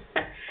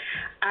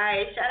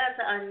 Alright, shout out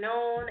to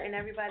Unknown and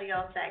everybody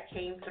else that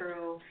came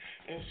through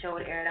and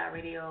showed Air It Out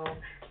Radio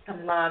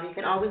some love. You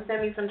can always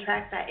send me some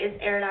tracks at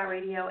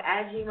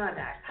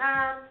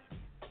itsairitoutradio@gmail.com.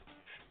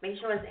 Make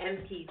sure it's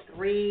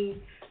MP3.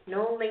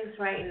 No links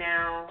right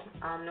now.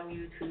 No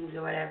YouTubes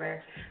or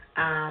whatever.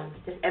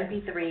 Just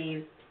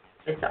MP3s.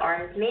 It's the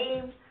artist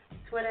name,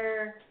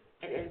 Twitter,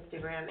 and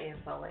Instagram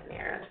info in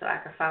there, so I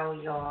can follow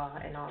y'all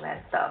and all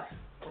that stuff.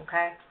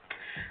 Okay.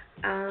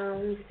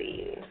 Let me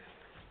see.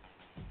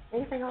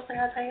 Anything else I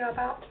gotta tell you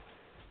about?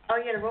 Oh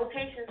yeah, the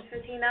rotation's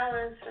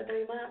 $15 for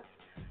 3 months.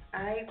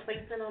 Alright,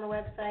 placement on the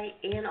website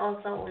and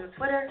also on the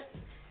Twitter.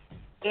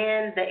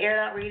 And the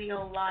Air Out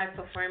Radio live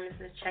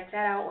performances, check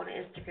that out on the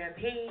Instagram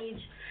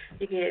page.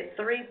 You get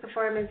 3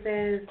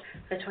 performances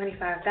for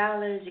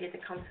 $25. You get to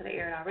come to the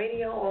Air Out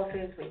Radio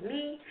office with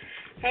me,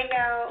 hang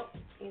out,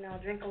 you know,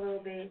 drink a little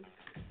bit,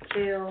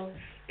 chill.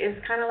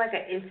 It's kind of like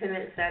an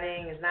intimate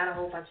setting. It's not a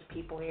whole bunch of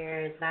people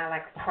here. It's not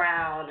like a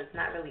crowd. It's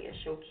not really a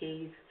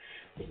showcase.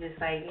 It's just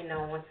like, you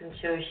know, want some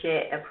chill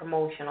shit and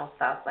promotional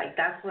stuff. Like,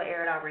 that's what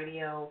Air Out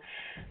Radio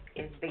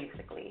is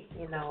basically,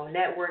 you know,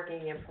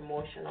 networking and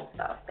promotional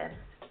stuff. That's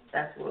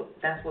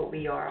what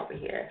we are over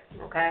here,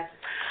 okay?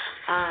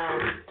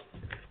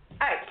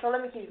 Alright, so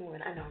let me keep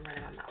moving. I know I'm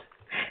running my mouth.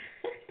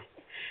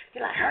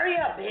 You're like, hurry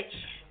up, bitch.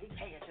 You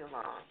taking too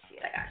long.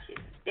 Shit, I got shit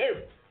to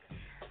do.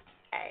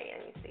 Hey,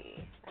 let me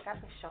see. I got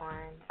the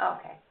Sean. Oh,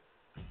 okay.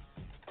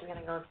 We're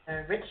going to go to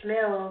Rich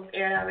Mills,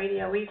 Air Out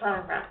Radio. Where you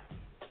calling from?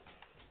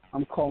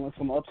 I'm calling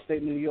from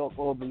upstate New York,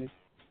 Albany.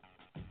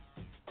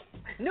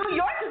 New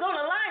York is on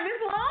the line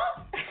this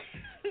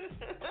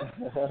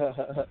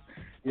long?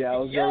 Yeah, I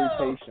was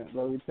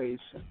very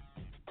patient.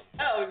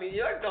 Oh, New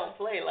York don't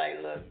play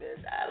like, look,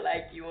 bitch, I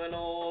like you and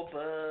all,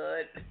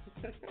 but...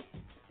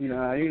 you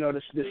know,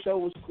 the show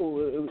was cool.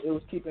 It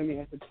was keeping me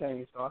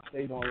entertained, so I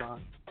stayed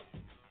online.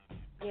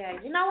 Yeah,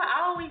 you know what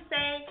I always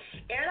say?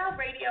 Air Out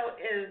Radio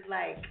is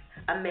like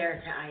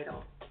American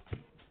Idol.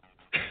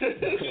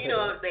 You know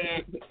what I'm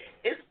saying?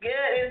 It's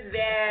good, it's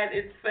bad,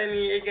 it's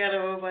funny, it got a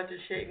whole bunch of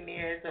shit in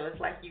there, so it's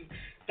like you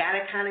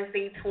gotta kind of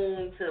stay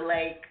tuned to,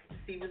 like,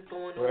 see what's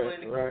going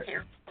on. Right.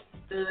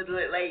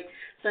 Like,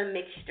 some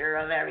mixture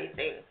of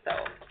everything, so,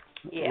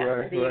 yeah.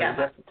 Right.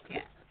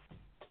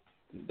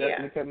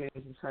 Definitely kept me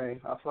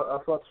entertained. I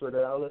fucks with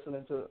it. I'll listen to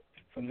it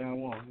from now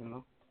on, you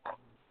know.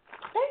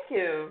 Thank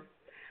you.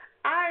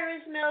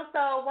 Irish Mill,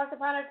 so once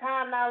upon a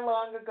time, not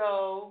long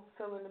ago,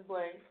 fill in the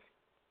blank.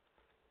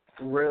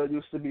 Real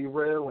used to be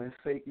real and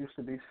fake used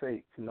to be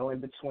fake. No in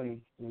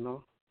between, you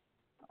know.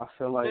 I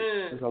feel like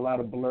there's a lot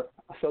of blur.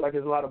 I feel like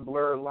there's a lot of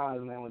blurred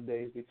lines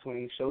nowadays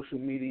between social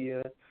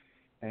media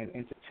and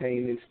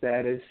entertainment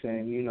status,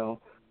 and you know,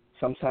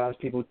 sometimes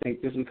people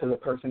think just because a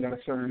person got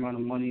a certain amount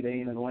of money, they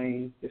in a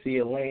lane. If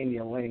you're a lane,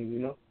 you're a lane, you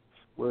know.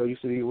 Real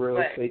used to be real,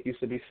 Right. fake used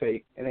to be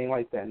fake. It ain't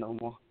like that no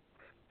more.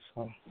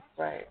 So.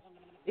 Right.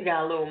 You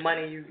got a little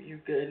money,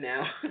 you good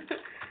now.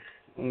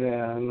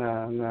 Yeah,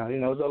 nah. You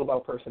know, it's all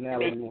about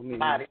personality with me.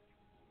 Body.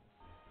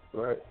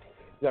 Right.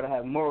 You gotta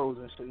have morals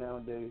and shit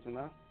nowadays, you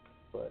know?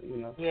 But, you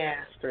know,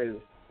 Yeah. it's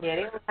crazy. Yeah,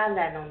 they don't have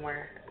that no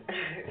more.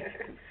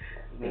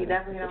 They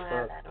definitely don't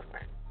have that no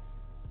more.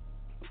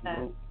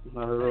 Nope,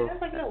 not at all.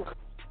 That's a good one.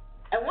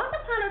 And once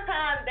upon a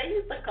time, they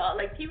used to call,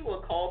 like, people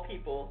would call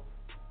people.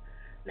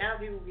 Now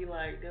people be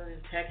like, they'll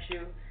just text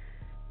you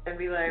and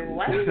be like, well,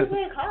 why did you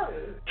even call me?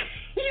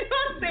 You know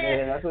what I'm saying?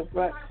 Yeah, that's a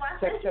fact.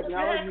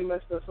 Technology bad?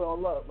 messed us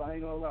all up. I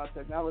ain't gonna lie.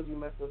 Technology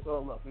messed us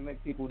all up and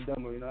make people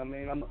dumber. You know what I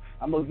mean?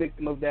 I'm a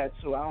victim of that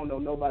too. I don't know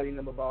nobody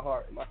number by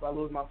heart. If I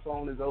lose my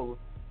phone, it's over.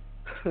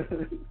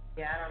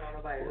 Yeah, I don't know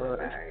nobody about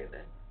her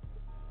either.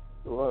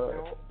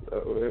 What? I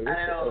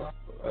don't know.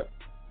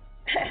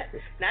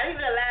 Not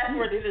even the last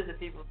four digits of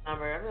people's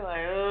number. I'd be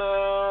like,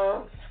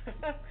 oh.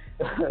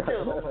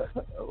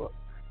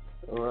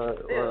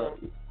 Still.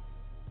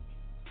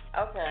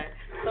 Okay.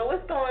 So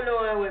what's going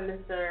on with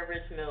Mr.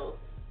 Rich Mills?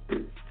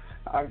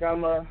 I got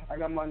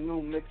my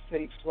new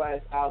mixtape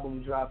 /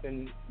 album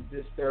dropping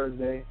this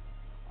Thursday.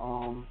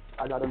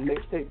 I got a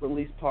mixtape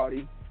release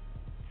party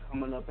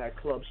coming up at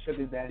Club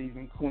Sugar Daddy's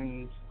in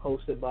Queens,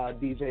 hosted by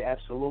DJ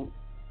Absolute.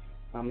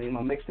 I mean,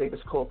 my mixtape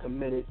is called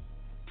Committed.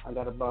 I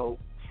got about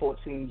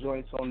 14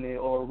 joints on there,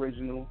 all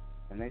original,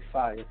 and they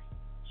fire.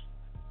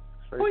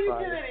 Who you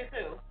committed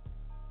to?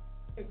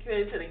 You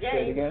committed to the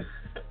game?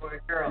 Or a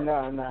girl?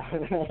 Nah.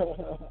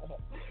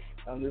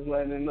 I'm just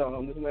letting it know.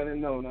 I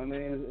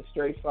mean, it's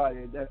straight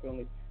fire.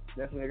 Definitely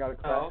I got a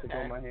classic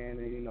on my hand,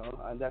 and, you know,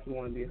 I definitely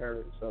want to be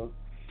heard, so,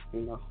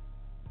 you know.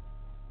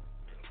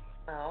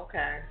 Oh,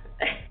 okay.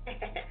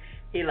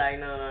 He like,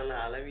 no,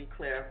 let me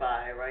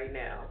clarify it right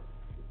now.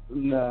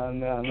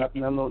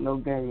 No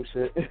game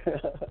shit.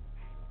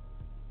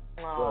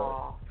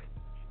 Oh.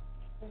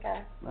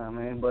 Okay. I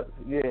mean, but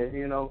yeah,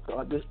 you know,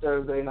 this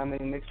Thursday, I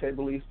mean, mixtape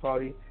release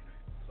party,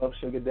 Club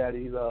Sugar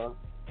Daddy's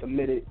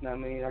Committed. I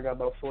mean, I got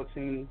about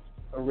 14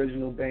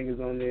 original bangers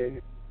on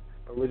there,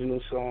 original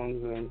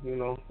songs, and you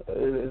know,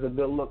 it's a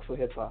good look for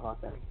hip hop, I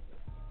think.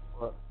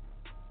 But,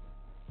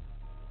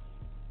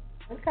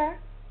 okay.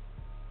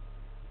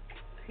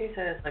 He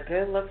said it's a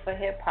good look for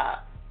hip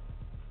hop.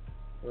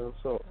 Well,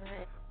 so.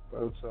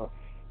 Well,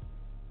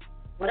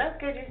 that's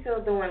good. You're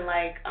still doing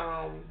like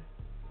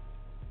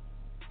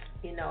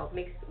you know,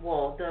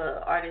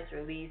 the artist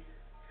release,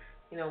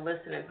 you know,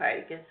 listening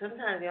party. Because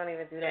sometimes they don't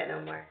even do that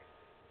no more.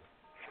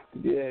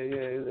 Yeah,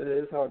 it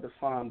is hard to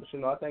find, but you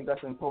know, I think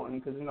that's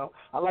important because you know,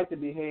 I like to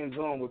be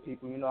hands-on with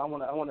people. You know, I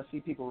want to see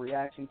people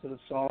reaction to the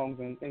songs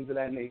and things of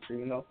that nature.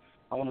 You know,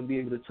 I want to be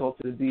able to talk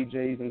to the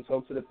DJs and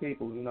talk to the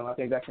people. You know, I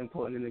think that's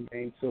important in the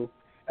game too.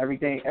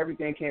 Everything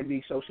can't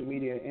be social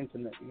media and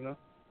internet. You know.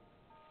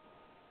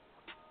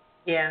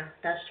 Yeah,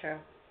 that's true.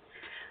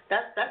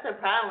 That's a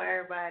problem with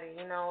everybody.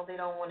 You know, they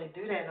don't want to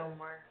do that no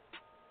more.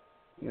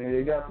 Yeah,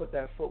 you gotta put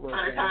that footwork in.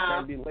 You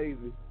can't be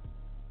lazy.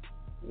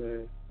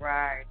 Yeah.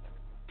 Right.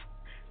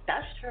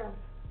 That's true.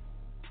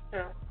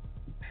 True.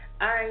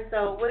 All right.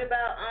 So, what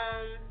about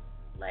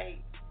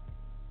like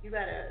you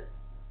got a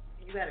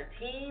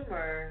team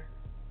or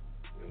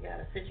you got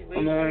a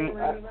situation with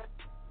anybody?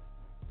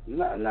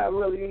 Not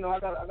really. You know, I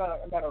got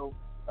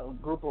a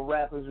group of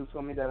rappers, you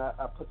feel me, that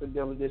I put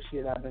together this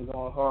shit. I've been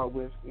going hard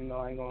with. You know,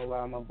 I ain't gonna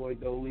lie, my boy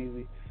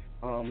Doleezy.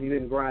 He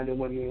been grinding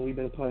with me, and we've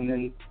been putting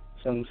in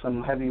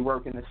some heavy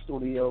work in the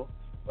studio.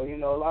 But you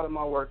know, a lot of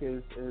my work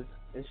is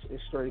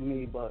straight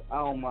me, but I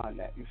don't mind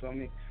that. You feel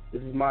me?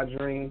 This is my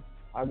dream.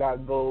 I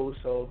got goals,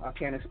 so I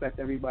can't expect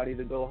everybody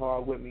to go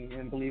hard with me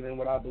and believe in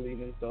what I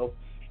believe in. So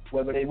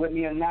whether they with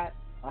me or not,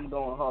 I'm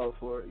going hard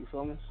for it. You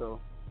feel me? So.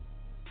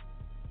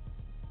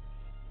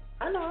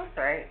 I know, that's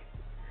right.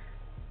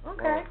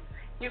 Okay.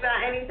 You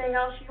got anything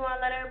else you want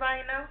to let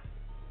everybody know?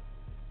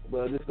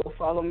 Well, just go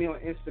follow me on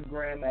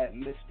Instagram at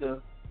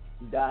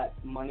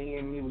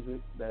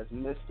Mr.MoneyInMusic. That's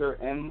Mr.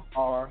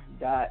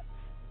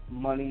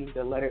 Mr.Money,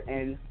 the letter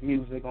N,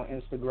 music on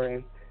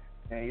Instagram.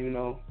 And, you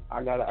know,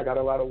 I got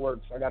a lot of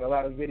works. I got a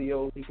lot of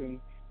videos. You can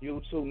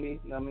YouTube me.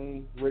 I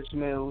mean, Rich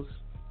Mills.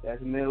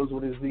 That's Mills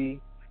with a Z.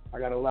 I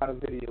got a lot of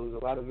videos, a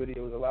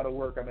lot of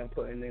work I've been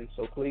putting in.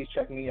 So please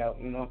check me out.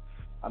 You know,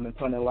 I've been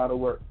putting in a lot of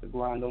work. The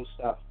grind don't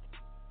stop.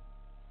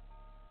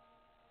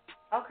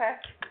 Okay.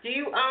 Do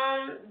you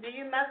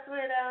mess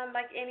with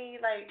like any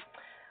like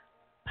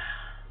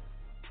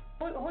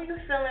who you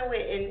feeling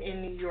with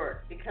in New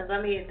York? Because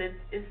I mean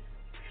it's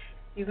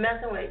you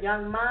messing with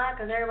Young Ma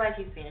because everybody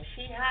keeps saying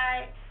she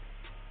high,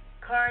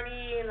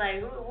 Cardi, like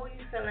who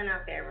you feeling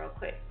out there real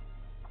quick?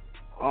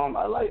 I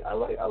like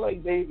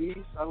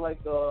Davies. I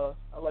like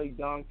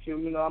Don Q.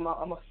 You know, I'm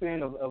a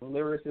fan of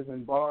lyricists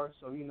and bars.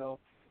 So you know,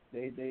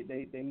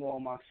 they more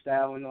on my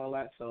style and all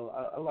that. So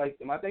I like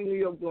them. I think New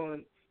York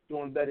doing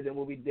better than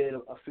what we did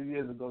a few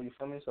years ago. You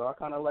feel me? So I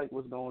kind of like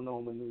what's going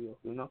on with New York.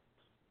 You know,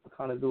 I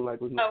kind of do like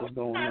what's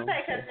going on.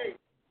 Because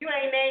you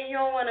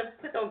don't want to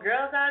put those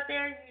girls out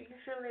there. You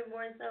feeling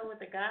more so with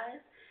the guys.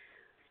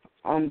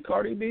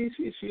 Cardi B,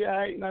 she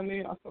alright, you know what I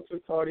mean? I fuck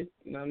with Cardi,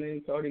 you know what I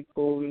mean? Cardi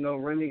cool, you know,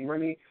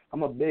 Remy,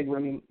 I'm a big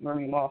Remy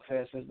Ma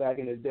fan since back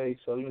in the day,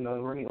 so, you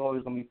know, Remy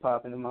always gonna be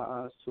popping in my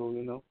eyes too,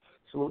 you know?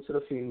 Salute to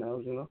the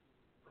females, you know?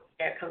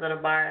 Yeah, 'cause of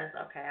the bars.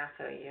 Okay, I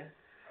feel you.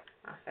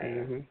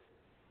 Mm-hmm.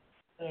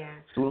 Yeah.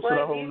 Salute to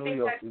the whole New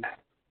York.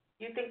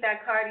 You think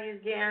that Cardi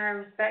is getting her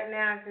respect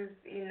now 'cause,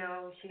 you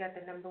know, she got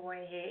the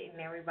 #1 hit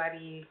and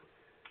everybody...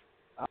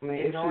 I mean,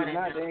 if she's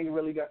not, they ain't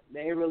really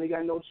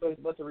got no choice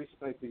but to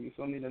respect it. You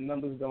feel me? The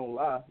numbers don't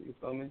lie. You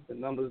feel me? The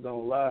numbers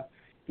don't lie.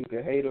 You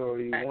can hate her or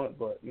you want,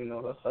 but you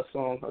know her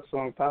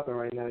song popping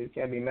right now. You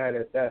can't be mad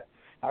at that.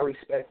 I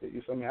respect it.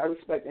 You feel me? I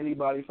respect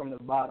anybody from the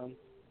bottom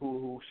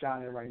who's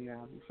shining right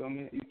now. You feel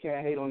me? You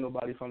can't hate on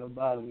nobody from the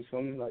bottom. You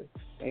feel me? Like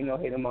ain't no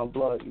hate in my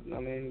blood. You know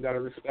what I mean? You gotta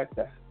respect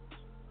that.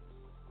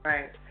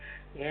 Right.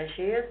 Yeah,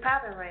 she is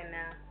popping right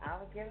now.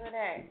 I'll give her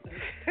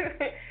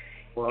that.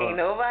 Well, ain't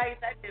nobody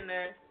touching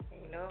her.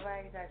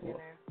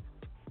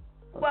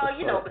 Well,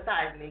 you know,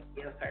 besides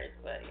Nicki, of course,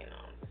 but, you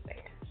know, I'm just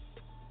saying.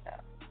 So,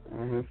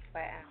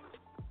 but,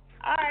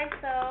 all right,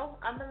 so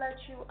I'm going to let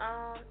you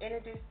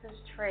introduce this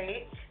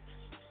track.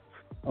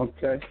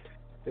 Okay.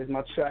 Here's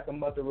my track I'm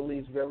about to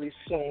release very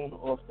soon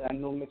off that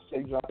new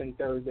mixtape dropping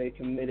Thursday,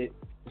 Committed.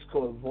 It's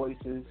called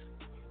Voices.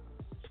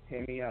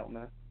 Hear me out,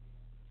 man.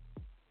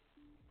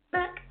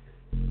 Back.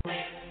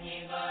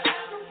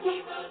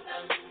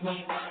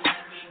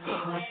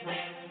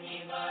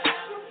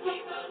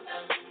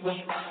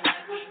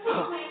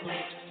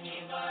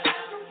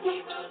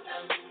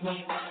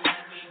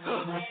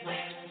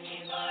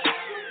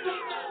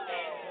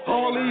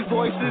 All these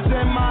voices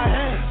in my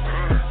head,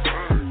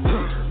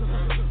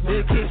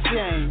 they keep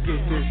saying,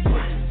 get this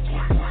way.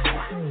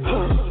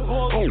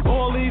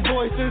 All these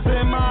voices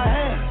in my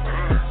head,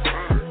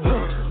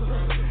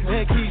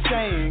 they keep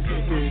saying,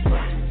 get this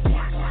way.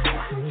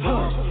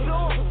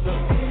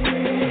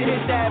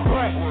 Get that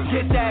bread,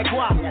 get that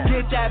guap,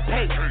 get that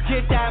pay,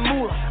 get that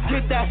moolah,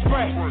 get that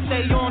spread.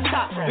 Stay on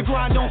top, the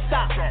grind don't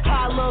stop.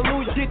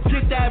 Hallelujah,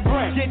 get that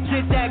bread,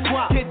 get that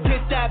guap, get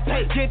that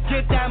pay,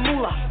 get that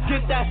moolah,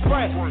 get that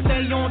spread.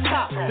 Stay on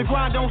top, the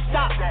grind don't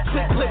stop.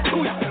 Click,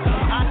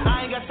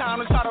 I ain't got time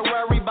to try to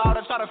worry about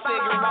it, try to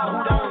figure out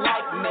who don't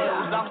like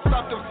nails. I'm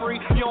sucker free,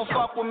 you don't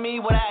fuck with me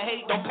with that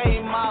hate, don't pay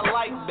my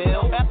light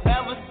bill.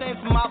 Ever since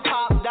my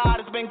pop died,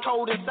 it's been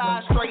cold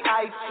inside, straight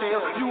ice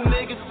chill. You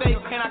niggas fake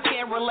and I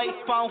can't relate.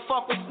 If I don't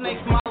fuck with snakes,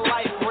 my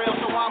life real,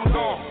 so I'm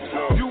gone.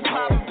 You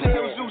poppin'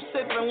 pills, you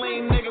sippin'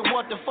 lean, nigga,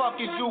 what the fuck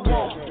is you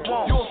want?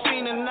 You a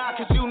fiend or not,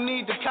 'cause you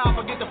need the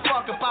copper, get the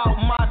fuck up out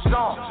my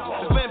jaw.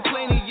 It's been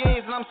plenty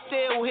years and I'm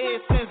still here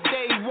since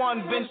day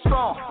one, been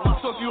strong.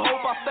 So if you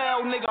hope I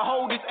fail, nigga,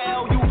 hold this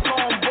L, you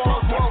gon'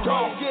 balls,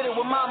 gon' get it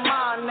with my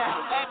mind now.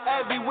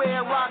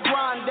 Everywhere I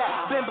grind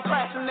at, been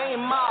procrastinating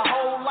my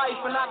whole life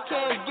and I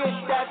can't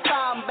get that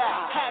time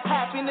back.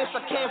 Happiness, I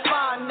can't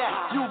find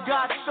that. You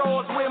got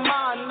yours with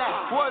mine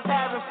now. Was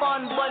having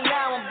fun, but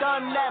now I'm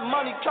done. That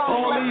money comes.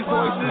 All these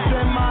voices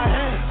in my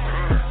head,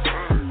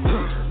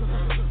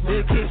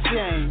 they keep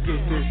saying,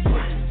 get this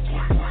way.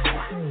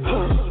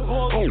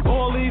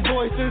 All these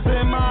voices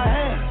in my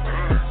head,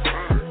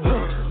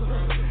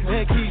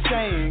 they keep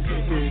saying,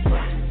 get this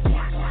way.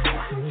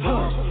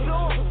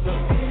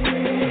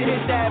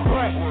 Get that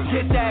bread,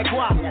 get that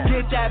guap,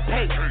 get that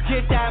pay,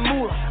 get that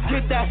moolah,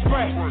 get that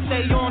spread.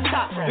 Stay on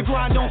top, the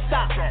grind don't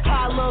stop.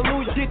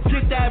 Hallelujah,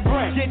 get that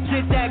bread,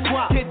 get that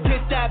guap,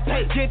 get that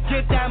pay,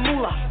 get that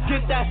moolah,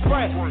 get that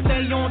spread.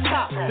 Stay on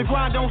top, the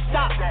grind don't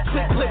stop.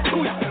 Click,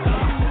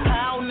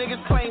 how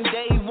niggas claim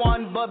day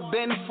one, but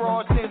been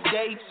fraud since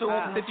day two.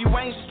 If you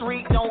ain't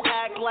street, don't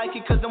act like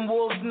it, 'cause them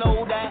wolves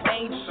know that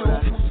ain't true.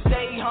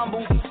 Stay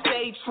humble,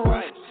 stay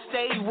true,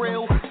 stay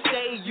real,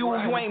 stay you.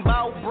 You ain't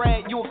bout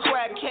bread, you a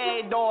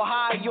crackhead or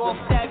high off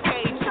that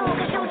K2.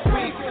 You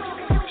sweet.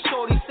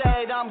 Shorty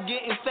said I'm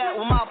getting fat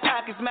when my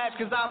pockets match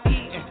 'cause I'm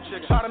eating.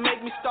 Try to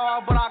make me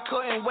starve, but I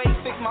couldn't wait.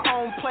 Fix my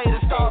own plate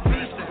and start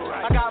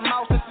beasting. I got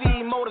mouth to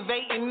feed,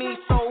 motivating me,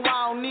 so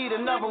I don't need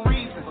another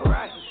reason.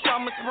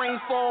 Summer, spring,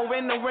 fall,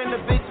 winter,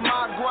 bitch,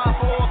 my grind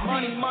for all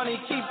money,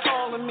 keep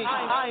calling me.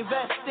 I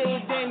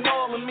invested in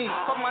all of me.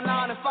 Fuck my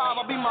 9 to 5,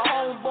 I'll be my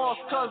own boss,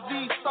 'cause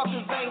these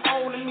suckers ain't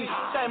owning me.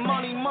 That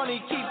money,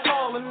 keep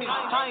calling me.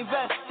 I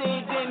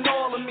invested in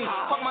all of me.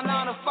 Fuck my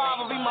 9 to 5,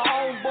 I'll be my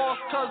own boss,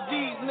 'cause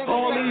these niggas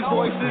all ain't owning me.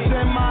 All these voices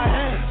in my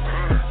head,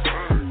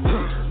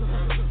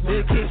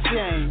 they keep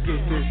saying,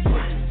 get this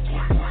way.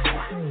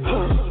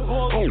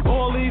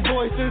 All these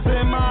voices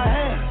in my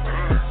head,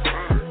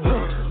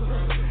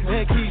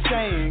 they keep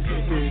saying,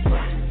 get this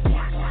way.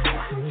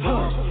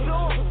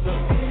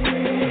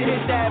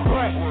 Get that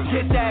bread,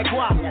 get that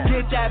guap,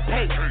 get that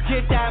pay,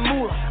 get that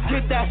moolah,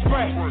 get that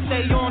spread.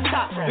 Stay on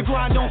top, the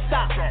grind don't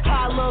stop.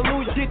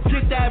 Hallelujah,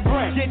 get that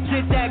bread,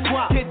 get that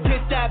guap,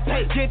 get that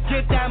pay,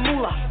 get that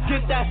moolah,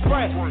 get that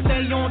spread.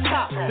 Stay on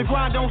top, the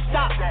grind don't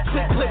stop.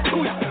 Click,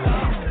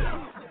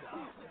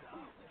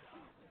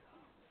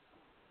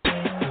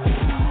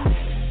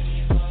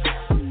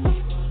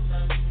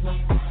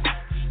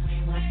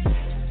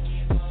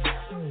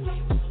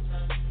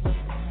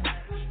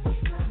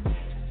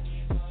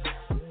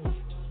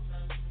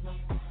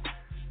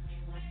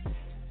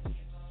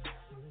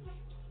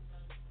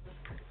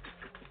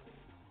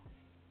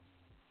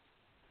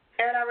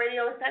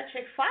 Radio. It's that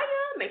chick fire.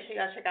 Make sure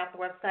y'all check out the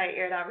website,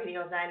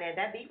 airitoutradio.net.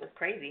 That beat was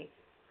crazy.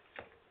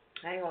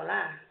 I ain't gonna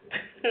lie.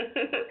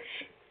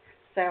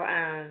 So,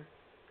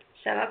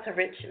 shout out to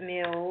Rich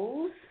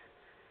Mills.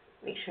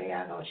 Make sure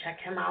y'all go check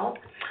him out.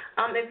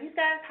 If you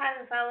guys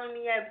haven't followed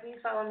me yet, please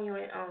follow me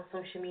on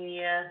social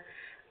media.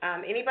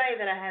 Anybody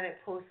that I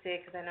haven't posted,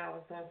 because I know I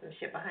was doing some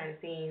shit behind the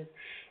scenes,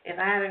 if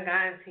I haven't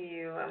gotten to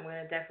you, I'm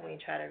going to definitely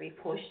try to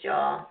repost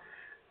y'all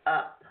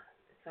up.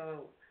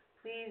 So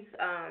please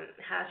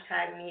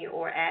hashtag me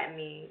or at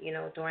me,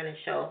 during the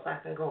show so I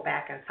can go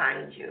back and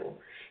find you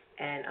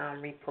and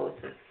repost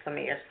some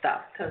of your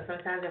stuff. Because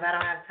sometimes if I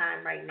don't have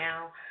time right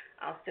now,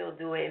 I'll still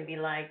do it and be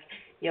like,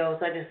 yo,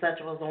 such and such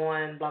was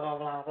on, blah, blah,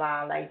 blah,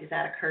 blah, like just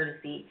out of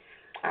courtesy.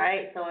 All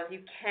right, so if you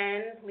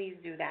can, please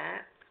do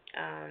that.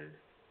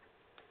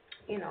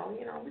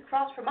 We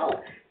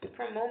cross-promote. You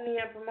promote me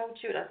and promote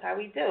you. That's how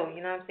we do.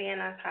 You know what I'm saying?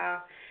 That's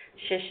how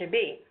shit should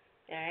be.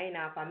 All right,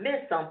 now if I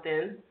miss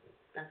something,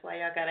 that's why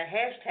y'all got a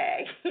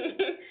hashtag.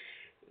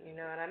 You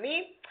know what I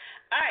mean?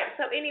 All right,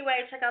 so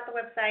anyway, check out the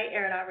website,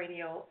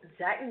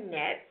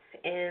 airitoutradio.net.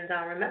 And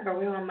remember,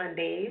 we're on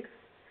Mondays,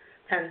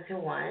 10 to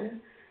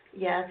 1.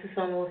 Yes, it's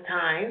almost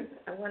time.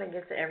 I want to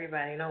get to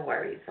everybody. No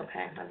worries,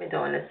 okay? I've been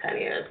doing this 10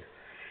 years.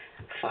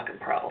 Fucking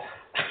pro. All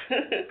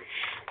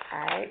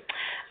right.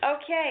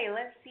 Okay,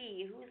 let's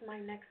see. Who's my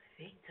next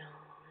victim?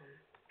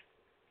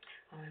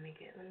 Oh, let me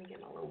get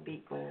my little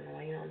beat going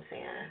on. You know what I'm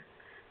saying?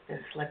 Then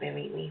slip and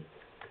meet me.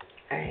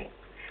 All right.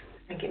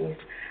 I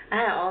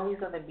had all these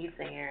other beats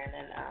in here, and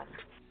then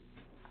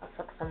I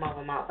took some of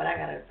them out, but I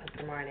gotta put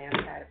some more in there.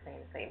 I'm tired of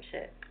playing the same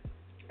shit.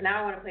 Now I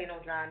don't want to play no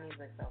dry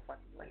music, so fuck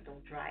like no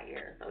dry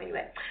ears. So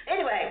anyway,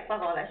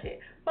 fuck all that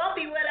shit.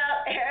 Bumpy, what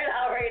up? Air It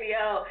Out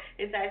Radio.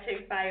 It's that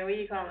chick fire. Where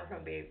you calling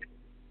from, babe?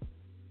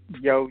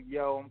 Yo,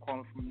 I'm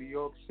calling from New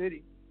York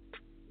City.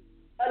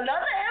 Another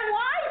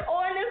NY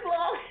on this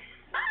long?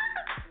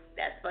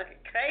 That's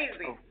fucking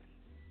crazy.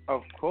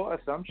 Of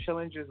course, I'm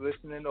chilling, just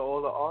listening to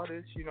all the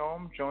artists.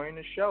 I'm enjoying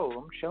the show.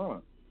 I'm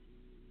chilling.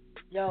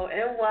 Yo,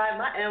 NY,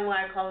 my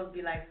NY callers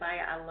be like,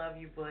 fire, I love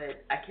you,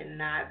 but I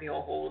cannot be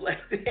on hold like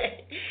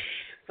that.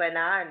 But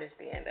now I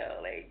understand,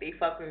 though. Like, they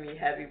fuck with me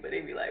heavy, but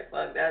they be like,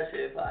 fuck that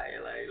shit, fire.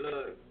 Like,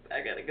 look,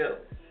 I gotta go.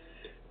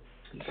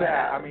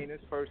 Yeah, I mean,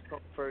 it's first come,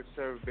 first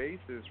served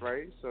basis,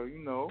 right? So,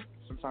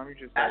 sometimes you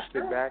just have to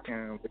sit back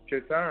and wait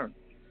your turn.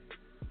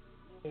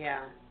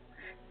 Yeah.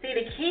 See,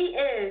 the key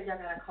is y'all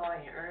gotta call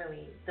in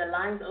early. The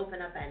lines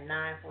open up at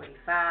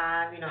 9:45.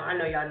 I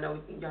know y'all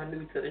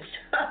new to the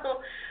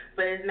show,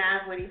 but it's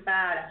 9:45.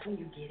 That's when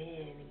you get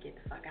in and get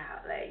the fuck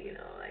out.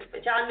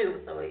 But y'all new,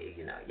 so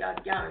y'all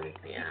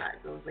understand how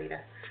it goes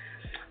later.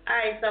 All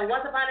right, so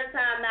once upon a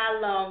time,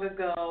 not long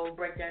ago,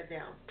 break that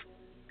down.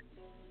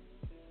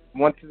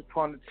 Once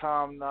upon a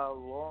time, not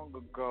long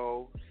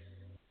ago,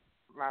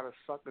 a lot of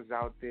suckers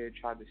out there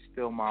tried to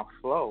steal my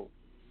flow.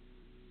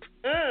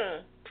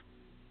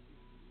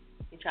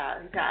 You try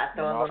to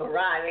throw a little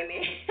rhyme in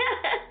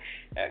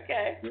there.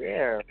 Okay.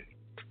 Yeah,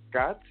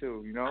 got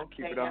to,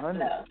 keep it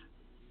 100.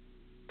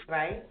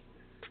 Right?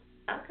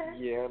 Okay.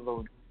 Yeah,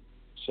 little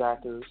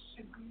jackers.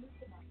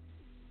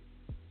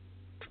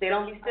 They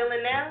don't be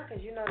stealing now?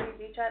 Because,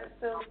 they try to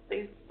steal.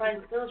 They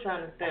probably still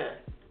trying to steal.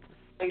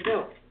 They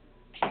do.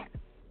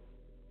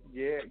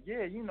 Yeah,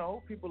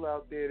 people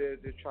out there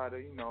that try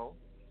to,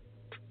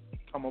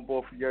 come up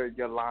off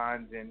your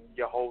lines and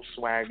your whole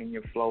swag and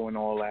your flow and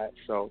all that.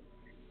 So,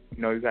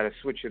 you got to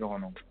switch it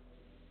on them.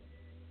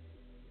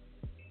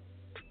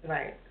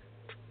 Right.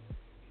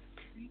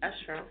 That's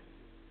true.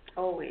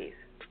 Always.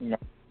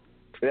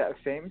 Yeah,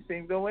 same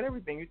thing though with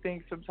everything. You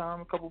think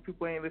sometimes a couple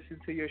people ain't listening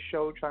to your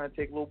show, trying to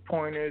take little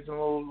pointers and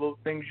little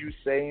things you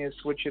say and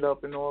switch it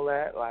up and all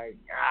that. Like,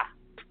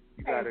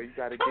 you gotta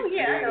get. Oh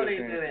yeah, I know they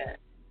do that.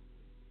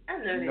 I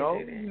know they do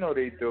that. You know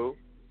they do.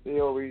 They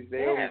always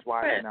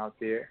watching out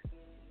there.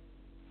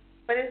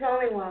 But it's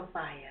only one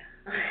fire.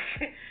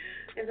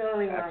 It's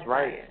only one fire. That's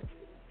right.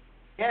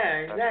 Yeah,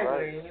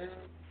 exactly. Right.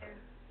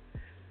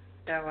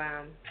 So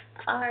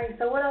all right.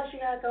 So what else you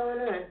got going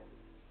on?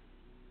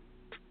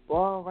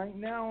 Well, right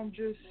now I'm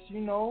just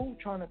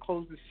trying to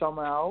close the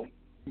summer out,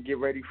 and get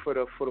ready for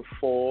the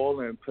fall,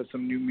 and put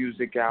some new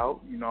music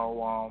out.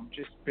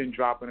 Just been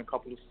dropping a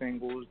couple of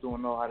singles,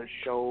 doing a lot of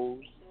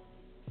shows.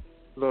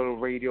 Little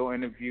radio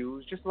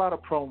interviews, just a lot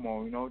of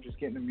promo, just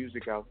getting the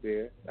music out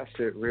there. That's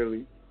it,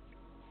 really.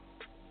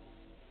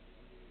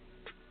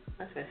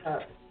 That's what's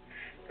up.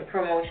 The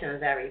promotion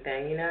is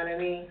everything, you know what I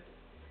mean?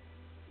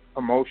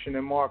 Promotion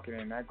and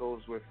marketing, that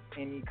goes with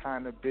any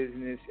kind of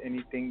business,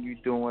 anything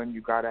you're doing, you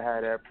got to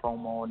have that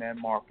promo and that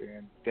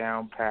marketing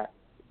down pat.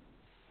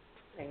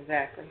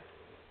 Exactly.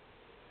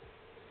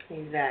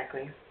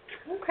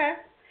 Okay.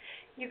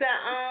 You got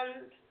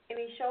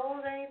any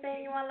shows or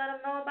anything you want to let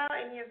them know about?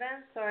 Any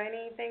events or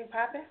anything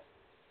popping?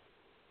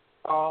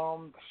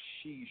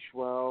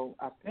 Well,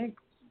 I think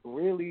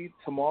really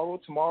tomorrow,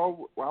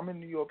 I'm in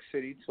New York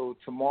City, so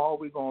tomorrow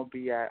we're going to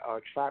be at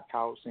Trap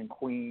House in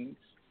Queens,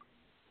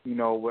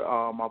 with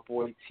my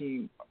boy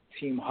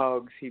Team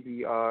Hugs. He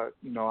be, I'll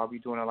be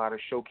doing a lot of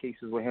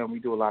showcases with him. We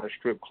do a lot of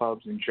strip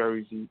clubs in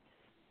Jersey.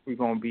 We're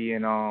gonna be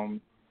in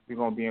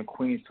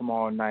Queens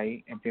tomorrow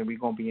night, and then we're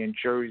gonna be in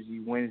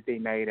Jersey Wednesday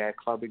night at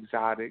Club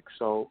Exotic.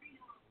 So,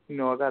 I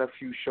got a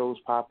few shows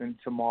popping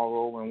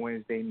tomorrow and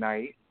Wednesday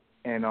night,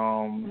 and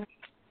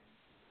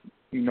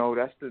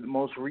that's the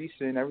most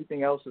recent.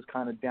 Everything else is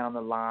kind of down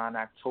the line.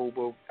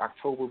 October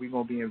we're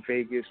gonna be in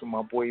Vegas with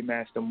my boy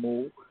Master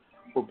Moo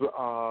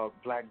for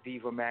Black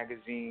Diva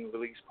magazine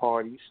release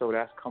party. So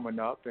that's coming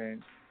up,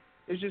 and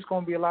it's just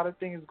gonna be a lot of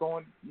things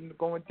going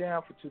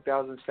down for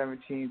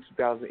 2017,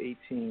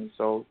 2018.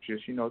 So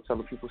just tell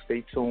the people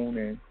stay tuned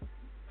and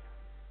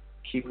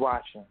keep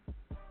watching.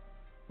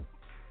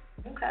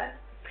 Okay.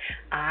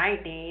 All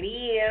right, there it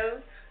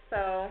is.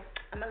 So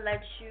I'm gonna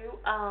let you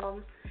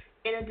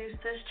introduce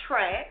this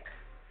track.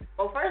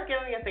 Well, first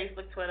give me your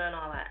Facebook, Twitter, and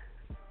all that.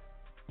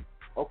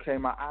 Okay,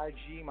 my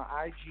IG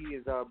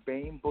is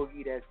Bane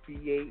Boogie. That's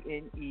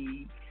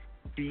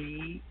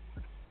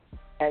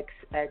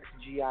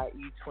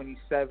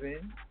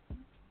BaneBXXGIE27.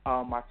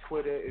 My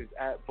Twitter is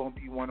at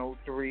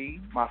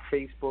Bumpy103. My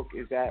Facebook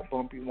is at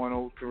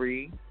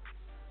Bumpy103.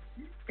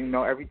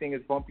 Everything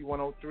is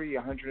Bumpy103,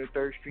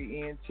 103rd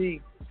Street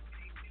ENT.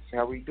 That's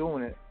how we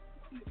doing it.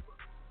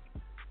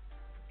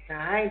 All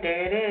right,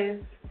 there it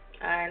is.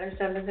 All right, let's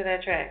jump into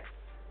that track.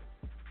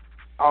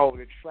 Oh,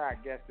 the track,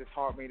 yes, this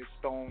Heart Made of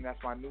Stone.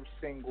 That's my new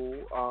single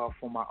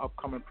for my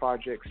upcoming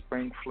project,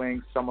 Spring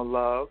Fling, Summer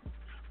Love,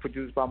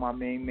 produced by my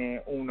main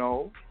man,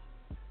 Uno.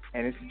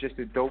 And this is just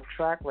a dope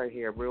track right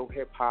here, real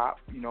hip-hop,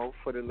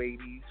 for the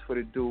ladies, for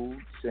the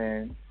dudes,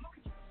 and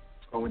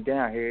it's going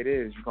down. Here it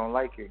is. You're going to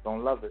like it. Going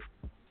to love it.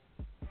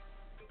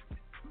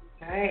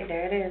 All right,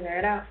 there it is. There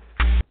it out.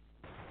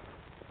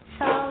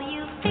 So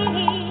you see,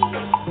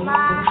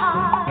 my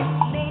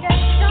heart made of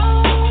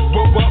stone.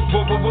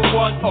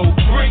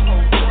 103.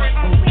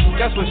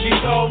 That's what she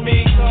told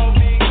me.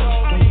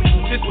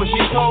 This what she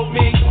told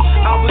me.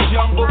 I was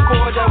young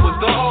before, that was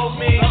the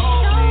old me.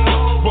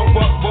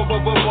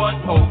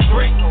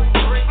 103.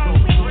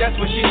 That's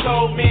what she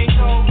told me.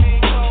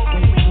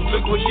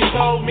 Look what she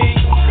told me.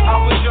 I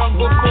was young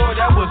before,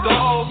 that was the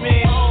old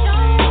me.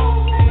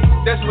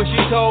 That's what she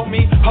told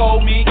me.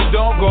 Hold me,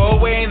 don't go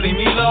away and leave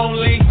me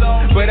lonely.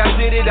 But I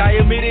did it, I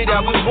admitted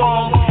I was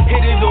wrong.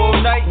 Hit it all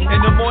night, in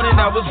the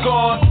morning I was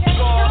gone.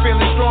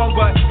 Feeling strong,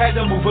 but had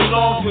to move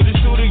along to the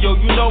studio.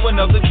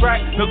 Another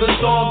track, another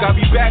song. Got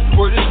me back,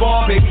 word is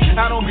born, baby.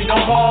 I don't mean no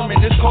harm in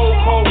this cold,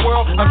 cold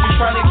world. I'm just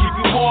trying to keep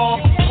you warm.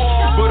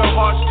 But her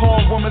heart's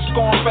torn, woman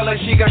scorn. Felt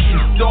like she got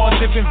shit on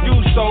different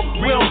views, so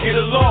we don't get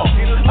along.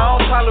 I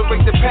don't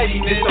tolerate the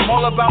pettiness. I'm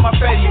all about my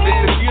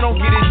pettiness. If you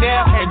don't get it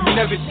now, and you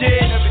never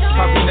did,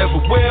 probably never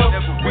will.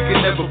 We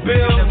can never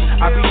build.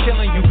 I be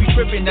killing, you be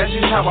tripping. That's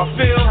just how I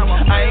feel.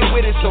 I ain't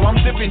with it, so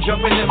I'm zipping,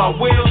 jumping in my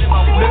wheels.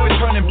 Never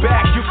turning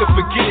back. You can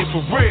forget it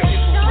for real.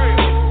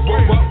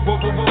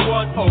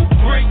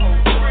 103.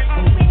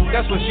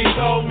 That's what she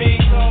told me.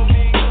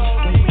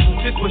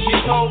 This what she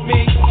told me.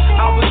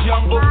 I was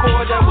young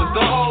before, that was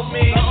the old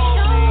me.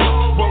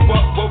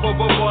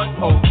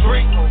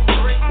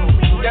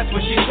 103. That's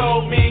what she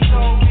told me.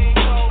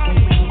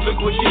 Look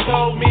what she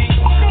told me.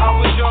 I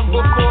was young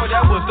before,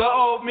 that was the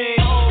old me.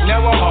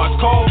 Now her heart's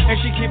cold,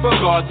 and she keep her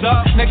guards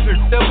up. Next to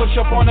they'll push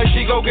up on her,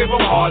 she go give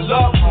them all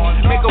love.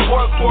 Make her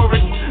work for it.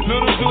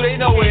 Little do they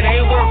know it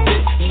ain't worth it.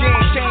 She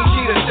ain't changed,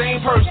 she the same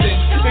person.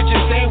 It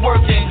just ain't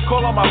working.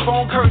 Call on my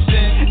phone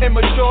cursing.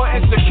 Immature,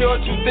 insecure,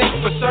 two things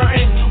for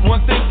certain. One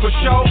thing for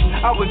sure,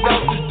 I was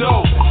out the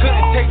door.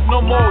 Couldn't take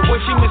no more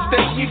what she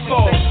mistaked me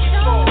for.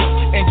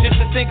 And just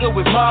to think it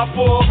was my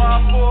fault,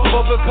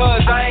 but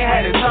because I ain't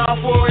had the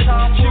time for it,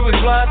 she was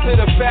blind to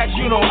the facts,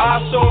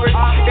 I saw it.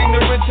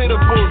 Ignorant to the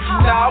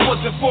bullshit, nah, I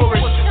wasn't for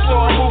it. So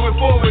I'm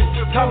moving forward,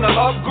 time to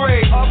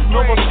upgrade.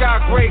 No more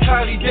sky gray,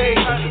 cloudy days.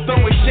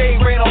 Throwing shade,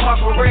 rain on my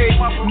parade.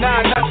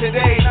 Nah, not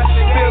today.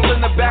 Feel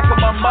in the back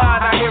of my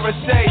mind, I hear her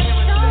say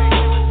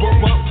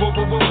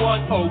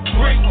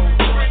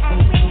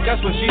 103.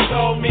 That's what she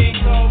told me.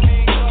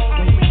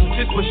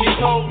 This what she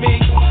told me.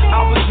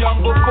 I was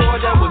young before,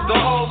 that was the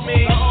old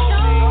me.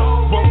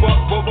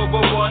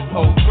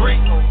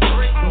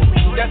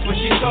 103. That's what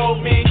she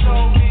told me.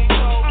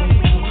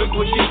 Look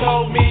what she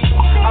told me.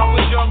 I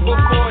was young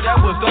before, that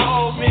was the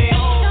old me.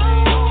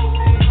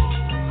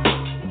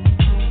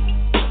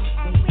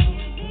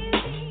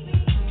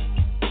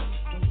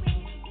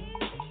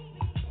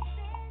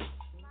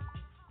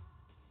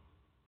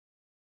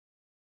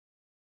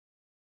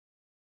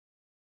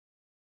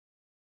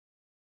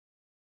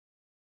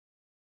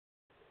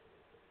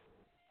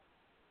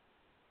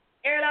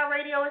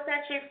 Airitoutradio is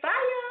at your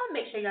fire.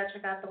 Make sure y'all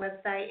check out the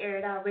website,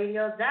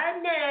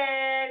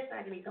 airitoutradio.net.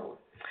 I can be told.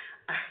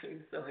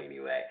 So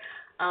anyway,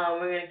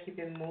 we're going to keep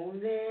it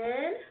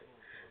moving.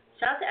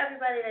 Shout out to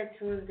everybody that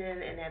tuned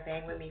in and that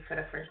banged with me for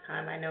the first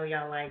time. I know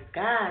y'all like,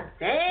 God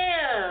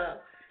damn.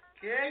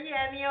 Girl, you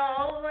had me on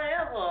hold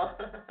forever.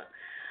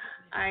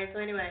 Alright, so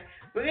anyway,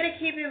 we're going to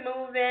keep it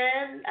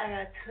moving. I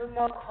got two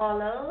more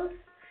callers.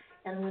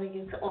 And I'm going to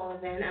get to all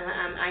of that.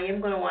 I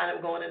am going to wind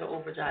up going into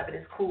overdrive, but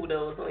it's cool,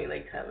 though. It's only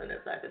like 10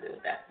 minutes I could do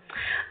with that.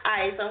 All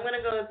right, so I'm going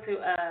to go to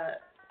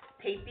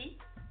Papy.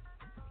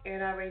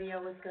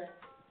 Airitoutradio, what's good?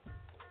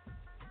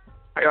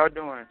 How y'all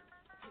doing?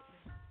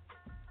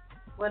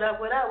 What up?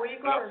 Where you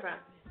calling from?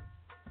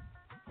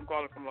 I'm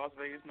calling from Las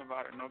Vegas,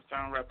 Nevada,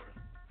 Northtown Rapper.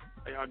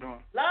 How y'all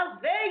doing? Las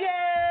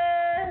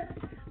Vegas!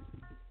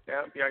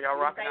 Yep, yeah, y'all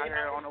rocking out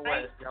here on the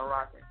west. Y'all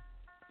rocking.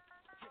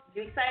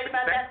 You excited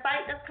about that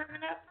fight that's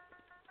coming up?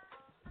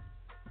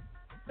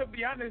 To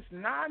be honest,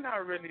 nah,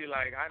 not really.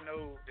 Like, I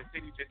know the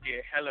city just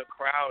get hella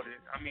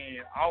crowded. I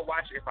mean, I'll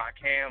watch it if I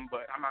can,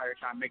 but I'm out here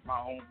trying to make my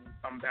own,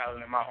 I'm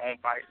battling my own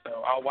fight,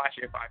 so I'll watch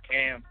it if I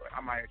can, but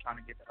I'm out here trying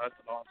to get the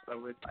hustle off,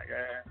 so it's like,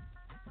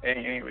 it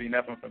ain't really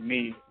nothing for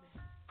me.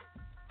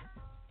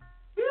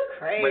 You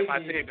crazy. But if I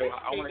did, though,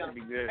 I want it to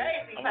be good.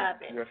 Crazy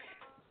popping.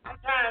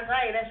 I'm trying to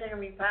tell you, that shit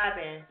gonna be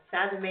popping.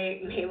 Sounds to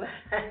me.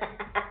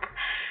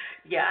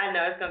 Yeah, I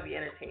know it's gonna be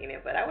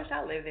entertaining, but I wish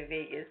I lived in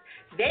Vegas.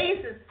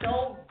 Vegas is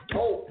so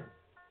dope.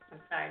 I'm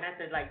sorry, not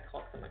to like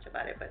talk so much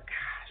about it, but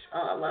gosh,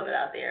 I love it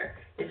out there.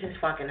 It's just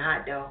fucking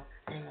hot though.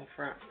 Ain't no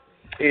front.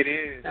 It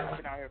is. I've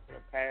been out here for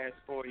the past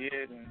 4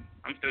 years, and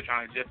I'm still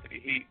trying to adjust to the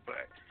heat.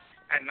 But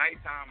at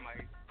nighttime,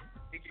 like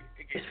it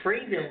gets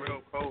freezing. It gets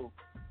real cold.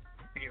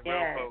 It gets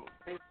real cold.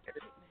 It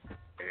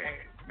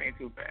ain't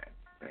too bad.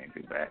 It ain't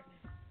too bad.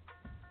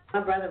 My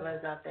brother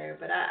lives out there,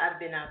 but I've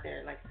been out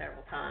there like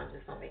several times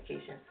just on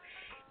vacation.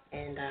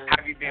 And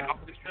have you been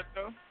off the strip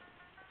though?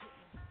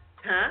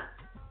 Huh?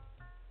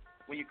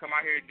 When you come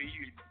out here, do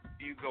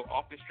you go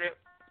off the strip?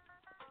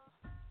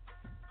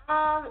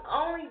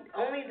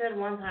 Only did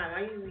one time.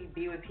 I usually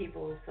be with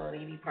people, so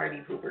they be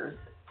party poopers.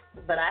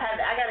 But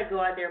I gotta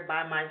go out there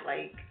by my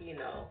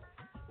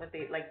what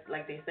they like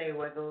they say,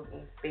 what goes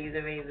in stays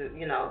in Vegas,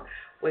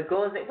 what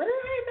goes in, how do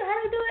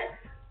they do it?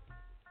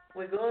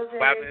 What goes in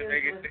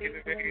Vegas stays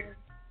in Vegas.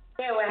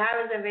 Yeah, what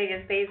happens in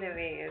Vegas stays in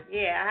Vegas.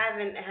 Yeah, I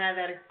haven't had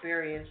that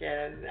experience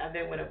yet. I've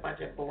been with a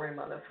bunch of boring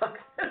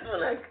motherfuckers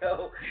when I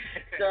go.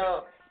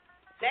 So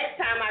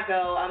next time I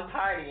go, I'm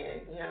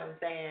partying. You know what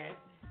I'm saying?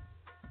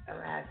 I'm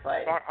gonna have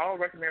fun. I don't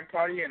recommend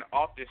partying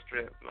off the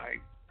strip. Like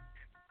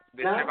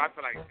the strip, I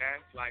feel like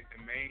that's like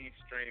the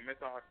mainstream.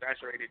 It's all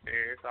saturated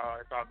there. It's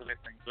all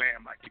glitz and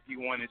glam. Like if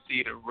you want to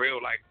see the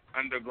real like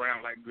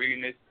underground like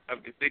grittiness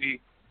of the city,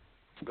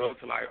 go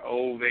to like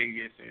Old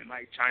Vegas and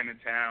like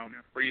Chinatown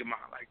and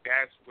Fremont. Like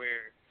that's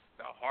where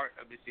the heart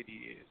of the city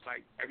is.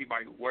 Like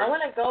everybody works. I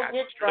want to go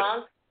get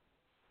drunk,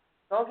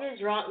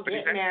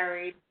 get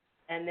married,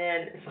 and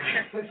then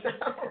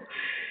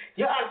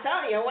yo, I'm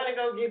telling you, I want to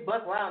go get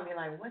buck wild and be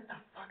like, what the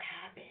fuck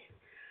happened?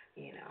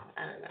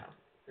 I don't know.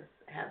 Just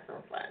have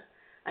some fun.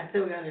 I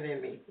still got it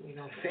in me. You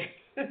know what I'm saying?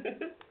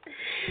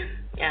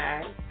 All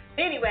right.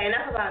 Anyway,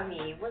 enough about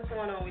me. What's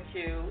going on with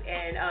you?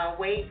 And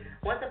wait,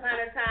 once upon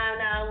a time,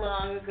 not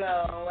long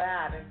ago, what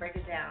happened? Break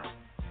it down.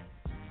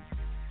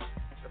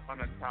 Once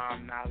upon a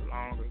time, not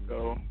long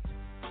ago,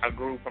 I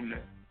grew from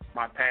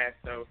my past,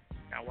 so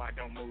now I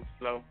don't move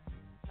slow.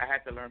 I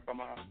had to learn from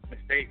my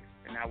mistakes,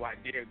 and now I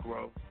did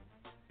grow.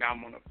 Now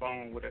I'm on the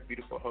phone with a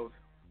beautiful host.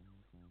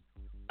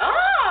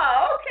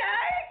 Oh,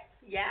 okay.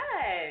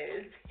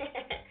 Yes.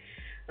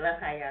 Love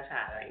how y'all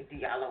try to do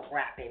y'all little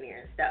rap in here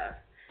and stuff.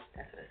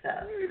 That's what's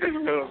up. Just a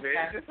little bit.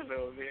 Just a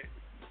little bit.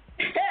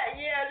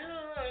 Yeah, just a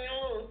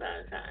little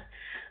sometimes.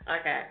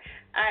 Okay.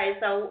 All right,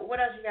 so what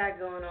else you got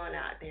going on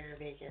out there in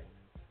Vegas?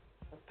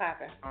 What's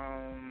poppin'?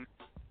 I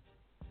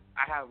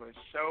have a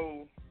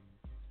show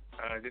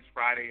this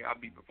Friday. I'll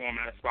be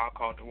performing at a spot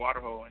called The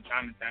Waterhole in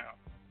Chinatown.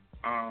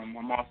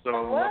 I'm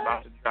also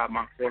about to drop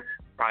my fourth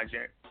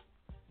project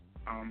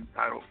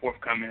titled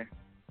Forthcoming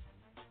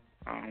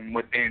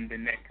within the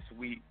next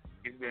week.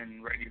 It's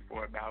been ready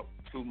for about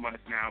 2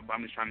 months now, but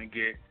I'm just trying to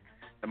get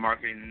the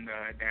marketing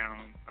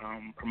down,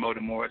 promote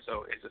it more,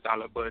 so it's a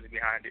solid buzz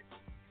behind it.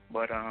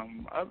 But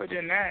other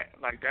than that,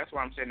 like that's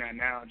where I'm sitting at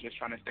now, just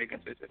trying to stay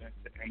consistent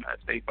and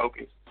stay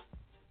focused.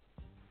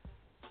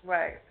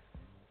 Right.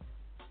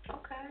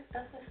 Okay,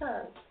 that's what's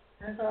up.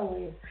 As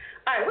always.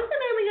 All right, what's the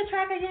name of your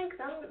track again?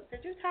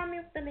 Did you tell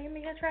me the name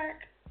of your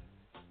track?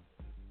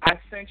 I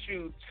sent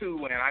you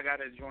two, and I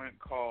got a joint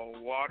called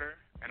Water,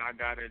 and I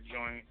got a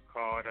joint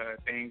called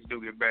Things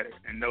Do Get Better,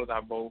 and those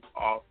are both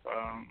off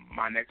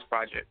my next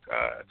project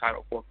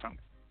titled Forthcoming.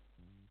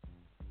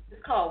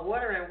 It's called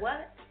Water and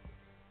what?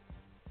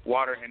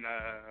 Water and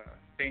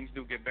Things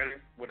Do Get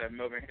Better with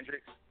Melvin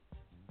Hendricks.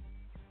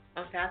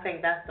 Okay, I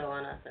think that's the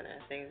one I sent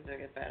in. Things Do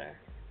Get Better.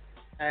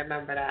 I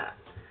remember that.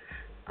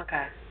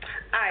 Okay.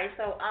 All right,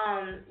 so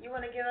you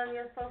want to give them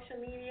your social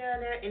media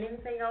and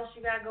anything else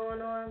you got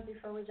going on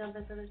before we jump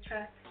into the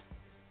track?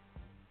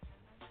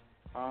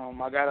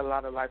 I got a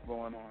lot of life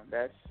going on.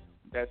 That's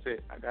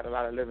it. I got a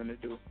lot of living to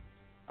do.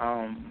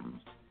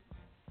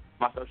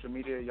 My social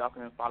media, y'all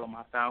can follow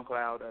my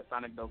SoundCloud,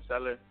 Sonic Dope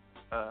Seller,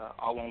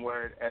 all one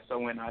word,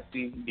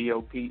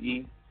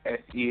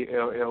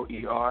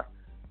 SonicDopeSeller.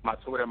 My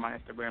Twitter, my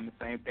Instagram, the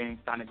same thing,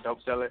 Sonic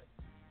Dope Seller.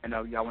 And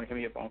y'all want to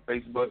hit me up on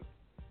Facebook,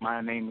 My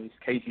name is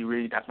Casey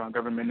Reed. That's my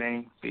government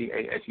name,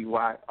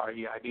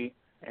 CASEYREID.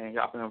 And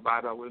y'all can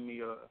vibe out with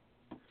me or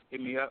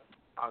hit me up.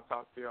 I'll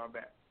talk to y'all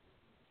back.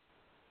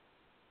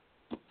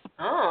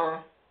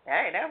 Oh,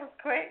 hey, that was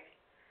quick.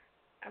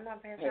 I'm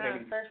not paying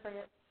attention to search for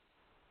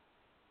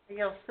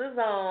your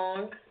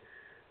song.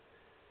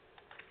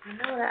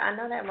 I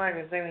know that mark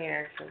is in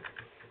here.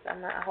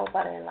 I hope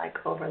I didn't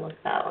overlook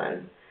that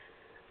one.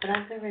 But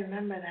I do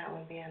remember that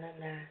one being in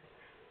there.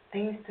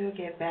 Things do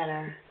get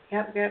better.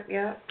 Yep.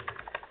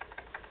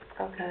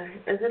 Okay.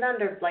 Is it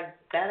under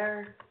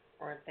better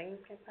or things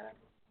get better?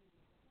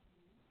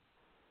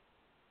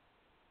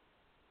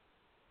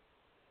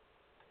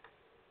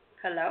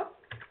 Hello?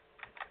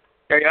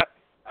 Yeah.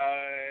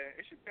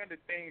 It should be under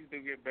things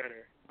do get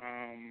better.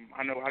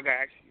 I know I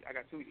got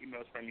 2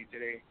 emails from you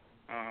today.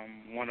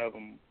 One of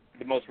them,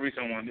 the most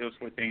recent one, it was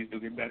for things do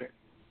get better.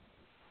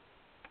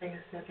 Things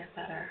do get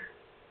better.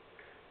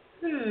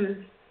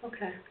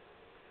 Okay.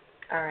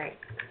 All right.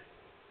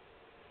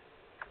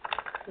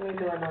 Let me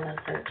do another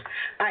search.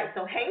 All right,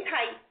 so hang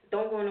tight.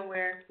 Don't go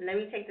nowhere. Let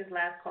me take this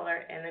last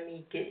caller and let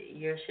me get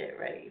your shit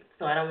ready.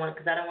 So I don't want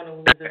to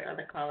lose this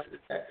other caller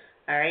either.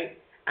 All right?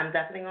 I'm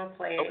definitely going to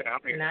play it.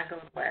 You're not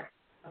going to play.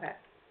 Okay.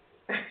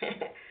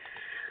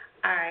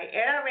 All right,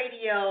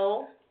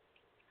 Airitoutradio.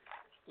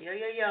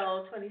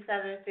 Yo,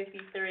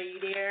 2753. You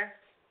there?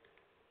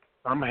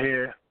 I'm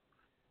here.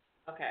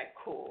 Okay,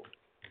 cool.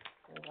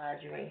 I'm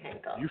glad you ain't hang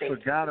up. You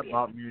forgot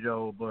about me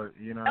though, but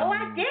you know. Oh,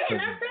 I did. I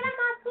said I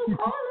got 2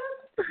 callers.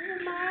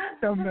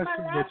 I'm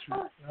messing with you.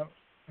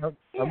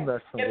 I'm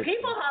messing with you.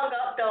 People hung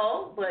up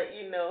though, but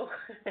you know.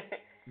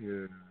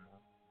 Yeah.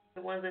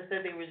 The ones that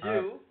said they was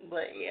you,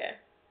 but yeah.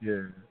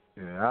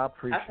 Yeah, I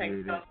appreciate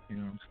it. You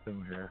know, I'm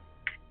still here.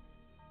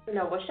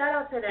 Well, shout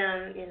out to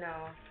them,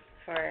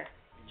 for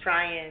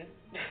trying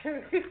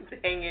to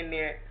hang in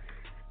there.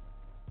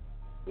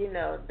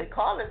 The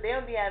callers, they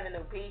don't be having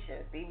no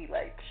patience. They be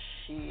like,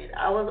 shit,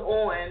 I was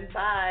on,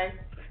 bye.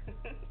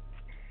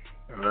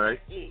 All right.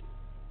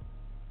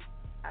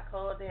 I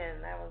called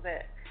in, that was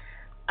it.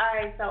 All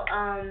right, so,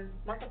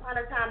 once upon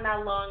a time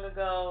not long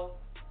ago,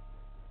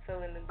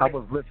 I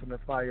was listening to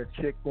Fire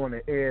Chick on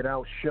the Aired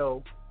Out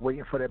show,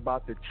 waiting for that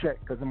about to check,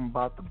 because I'm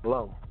about to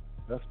blow.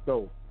 Let's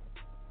go.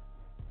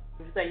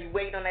 So you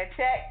waiting on that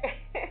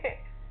check?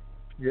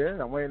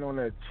 Yeah, I'm waiting on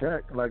that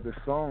check, like the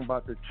song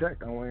about to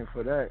check. I'm waiting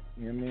for that,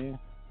 you know what I mean?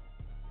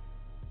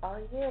 Oh,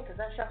 yeah, because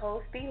that's your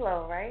whole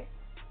stilo, right?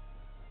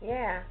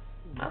 Yeah.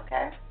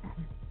 Okay.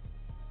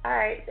 All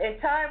right, and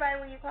tell everybody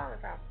where you're calling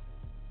from.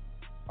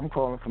 I'm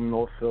calling from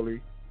North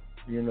Philly,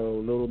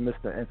 Little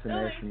Mr.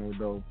 International,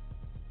 though.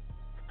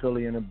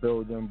 Philly in the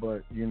building,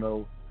 but,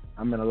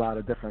 I'm in a lot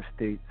of different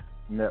states,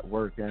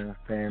 networking,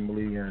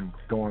 family, and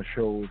doing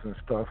shows and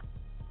stuff.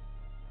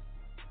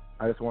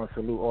 I just want to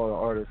salute all the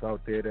artists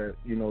out there that,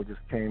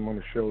 just came on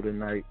the show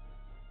tonight,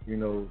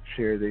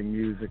 share their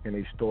music and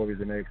their stories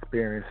and their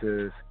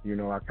experiences.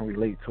 I can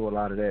relate to a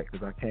lot of that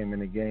because I came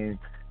in the game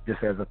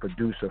just as a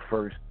producer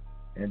first,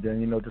 and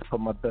then, just put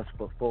my best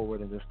foot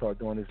forward and just start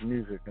doing this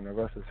music, and the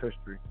rest is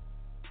history.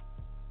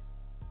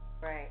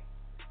 Right.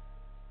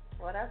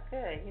 Well, that's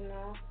good,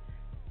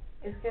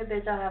 It's good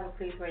that y'all have a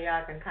place where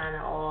y'all can kind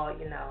of all,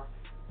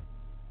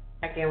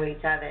 check in with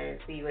each other and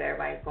see what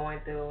everybody's going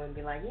through and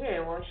be like, yeah,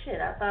 well,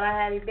 shit, I thought I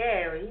had it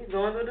there, or he's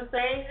going through the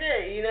same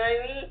shit, you know what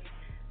I mean?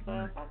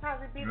 So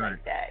sometimes it be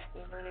like that,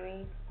 you know what I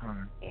mean?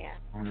 Right. Yeah.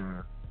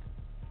 Right.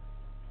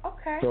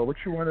 Okay. So what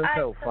you want to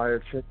know,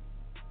 Fire Chick?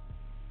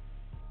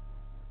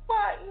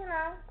 Well,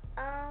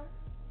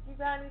 you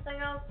got anything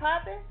else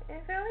popping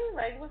in Philly?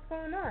 Like, what's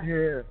going on?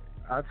 Yeah.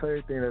 I'll tell you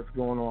everything that's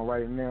going on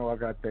right now. I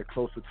got that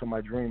Closer to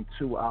My Dream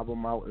 2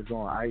 album out. It's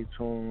on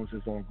iTunes.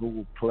 It's on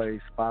Google Play,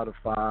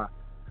 Spotify.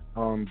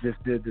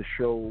 Just did the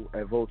show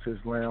at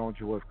Voltage Lounge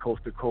with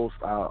Coast to Coast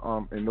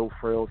and No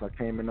Frills. I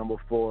came in number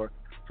 4.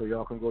 So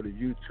y'all can go to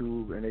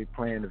YouTube, and they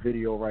playing the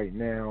video right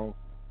now.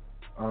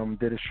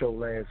 Did a show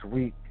last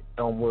week,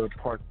 Elmwood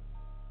Park.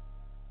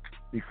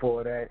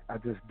 Before that, I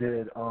just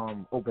did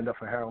opened up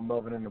for Harold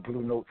Melvin and the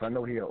Blue Notes. I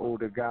know he's an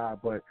older guy,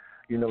 but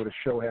the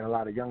show had a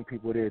lot of young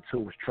people there too.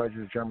 It was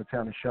Treasures,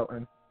 Germantown, and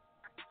Shelton.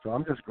 So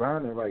I'm just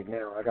grinding right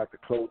now. I got the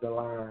clothing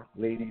line,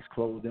 ladies'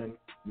 clothing,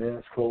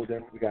 men's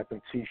clothing. We got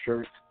them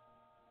T-shirts.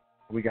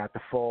 We got the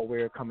fall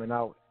wear coming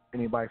out.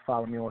 Anybody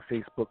follow me on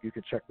Facebook, you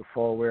can check the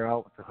fall wear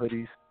out, the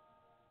hoodies,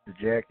 the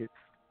jackets.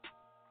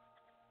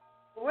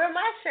 Where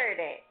my shirt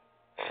at?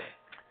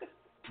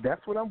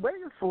 That's what I'm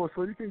waiting for,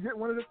 so you can get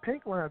one of the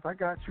pink ones. I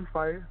got you,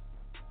 Fire.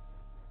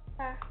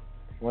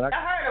 When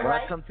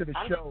I come to the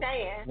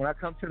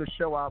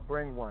show, I'll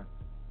bring one.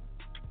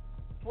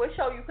 What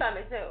show you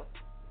coming to?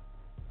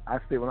 I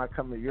say when I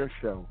come to your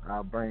show,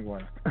 I'll bring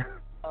one.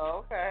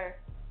 Oh, okay.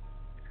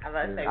 I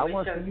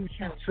want to salute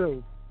you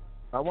too.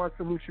 I want to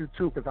salute you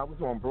too because I was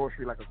on Broad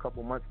Street like a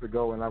couple months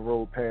ago, and I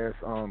rode past.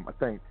 I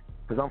think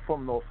because I'm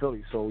from North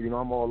Philly, so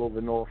I'm all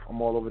over North.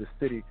 I'm all over the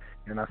city,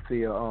 and I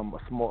see a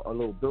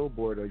little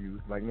billboard of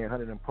you like near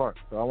Huntington Park.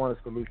 So I want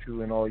to salute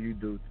you and all you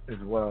do as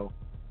well.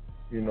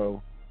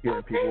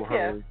 Getting people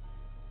heard.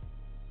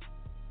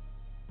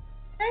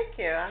 Thank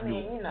you. I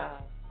mean, you know,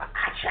 I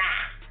try.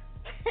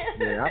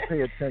 Yeah, I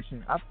pay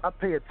attention. I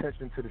pay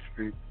attention to the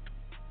street.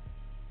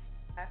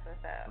 That's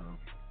what's up.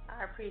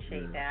 I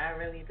appreciate that. I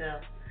really do.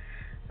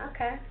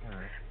 Okay.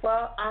 Right.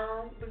 Well,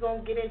 we're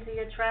gonna get into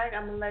your track.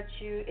 I'm gonna let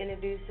you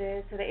introduce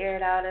it to the Air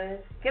It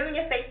Outers. Give them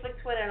your Facebook,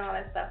 Twitter, and all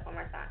that stuff one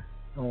more time.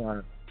 All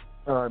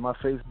right. My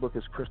Facebook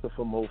is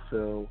Christopher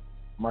Mofil.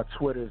 My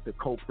Twitter is the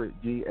Culprit,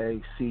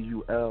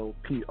 DACULPRIT.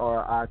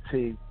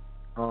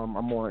 I'm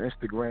on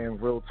Instagram,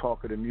 Real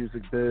Talk of the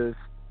Music Biz.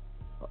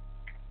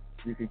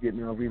 You can get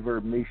me on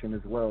Reverb Nation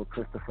as well,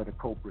 Christopher the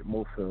Culprit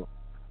Mofil,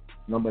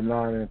 number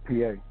 9 in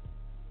PA.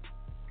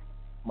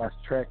 My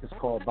track is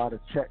called By the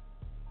Check,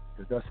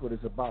 because that's what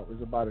it's about.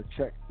 It's about a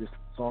check. This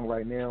song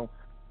right now,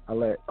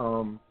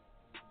 I'm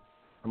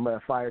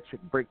let Fire Chick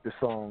break the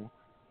song.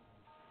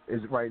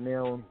 This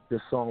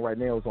song right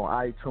now is on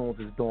iTunes.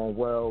 It's doing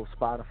well.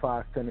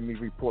 Spotify sending me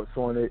reports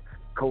on it.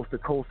 Coast to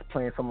Coast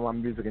playing some of my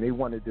music, and they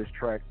wanted this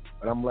track,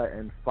 but I'm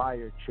letting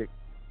Fire Chick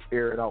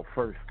air it out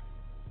first,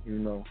 you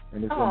know.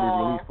 And it's going to be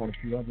released on a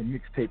few other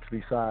mixtapes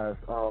besides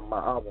my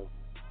album.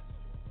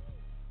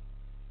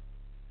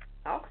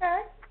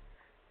 Okay.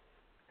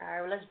 All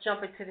right, well, let's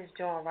jump into this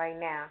joint right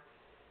now.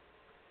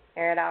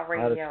 Air It Out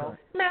Radio.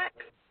 Smack.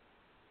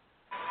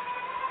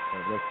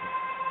 Right, listen.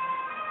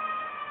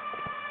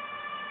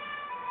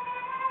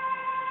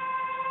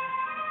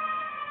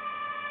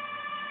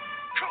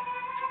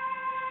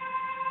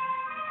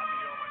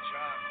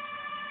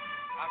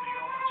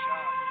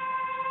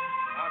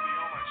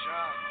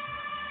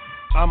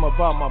 I'm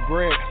about my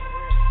bread,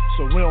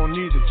 so we don't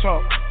need to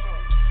talk.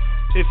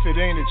 If it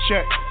ain't a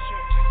check,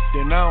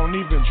 then I don't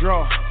even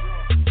draw.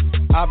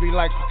 I be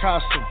like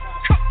Picasso,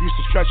 used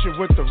to stretch it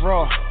with the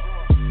raw.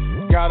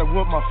 Got it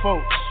with my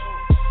folks,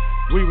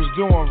 we was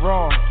doing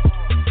wrong.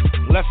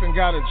 Left and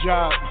got a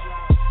job,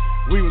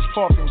 we was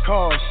parking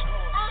cars.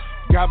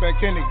 Got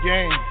back in the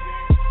game,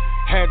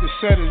 had to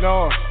set it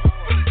off.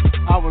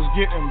 I was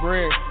getting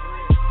bread,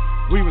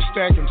 we was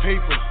stacking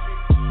paper.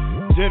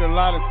 Did a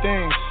lot of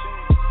things,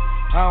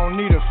 I don't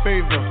need a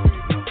favor.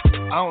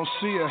 I don't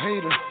see a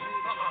hater,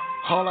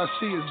 all I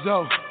see is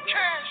dough.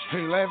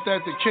 They laughed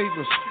at the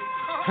capers,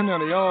 and now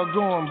they all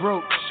going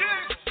broke.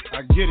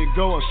 I get it,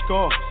 go and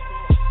score,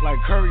 like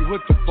Curry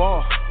with the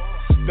ball.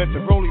 Bet the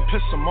rollie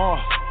piss them off,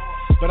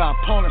 but I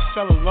pawn and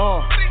sell it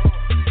all.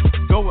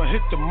 Go and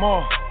hit the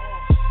mall,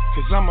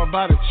 cause I'm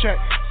about a check,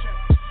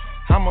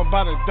 I'm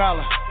about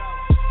 $1.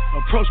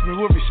 Approach me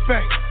with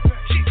respect,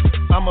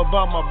 I'm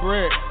about my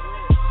bread,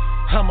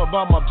 I'm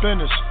about my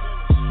business.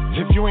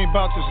 If you ain't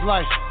about this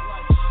life,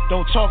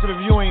 don't talk it if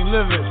you ain't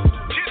live it.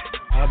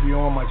 I be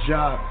on my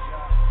job,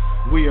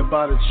 we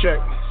about a check,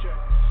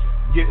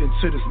 getting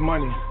to this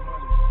money,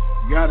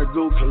 gotta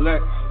go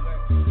collect.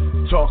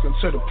 Talking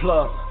to the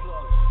plug,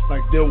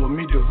 like deal with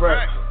me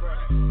direct.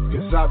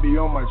 Cause I be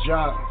on my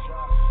job,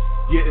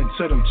 getting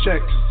to them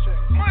checks.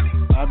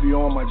 I be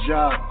on my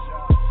job,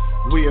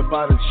 we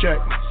about a check,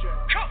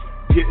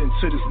 getting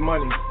to this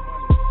money,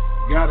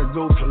 gotta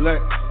go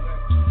collect.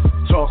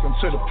 Talking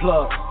to the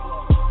plug,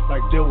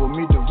 like deal with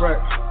me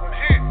direct.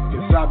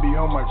 Cause I be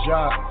on my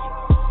job,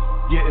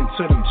 getting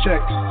to them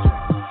checks.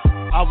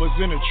 I was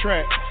in the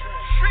track,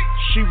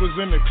 she was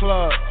in the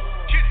club.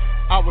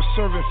 I was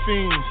serving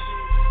fiends,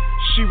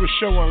 she was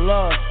showing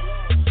love.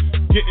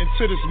 Getting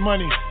to this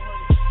money,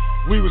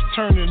 we was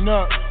turning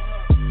up.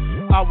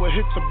 I would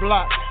hit the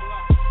block,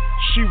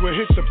 she would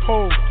hit the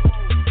pole.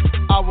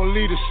 I would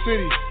leave the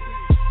city,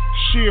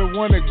 she'd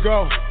wanna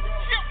go.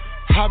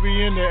 I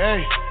be in the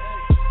A,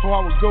 or I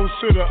would go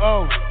to the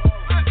O.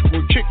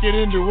 Would kick it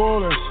in New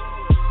Orleans,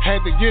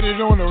 had to get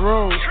it on the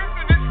road.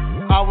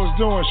 I was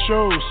doing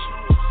shows,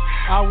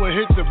 I would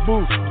hit the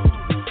booth.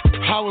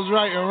 I was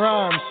writing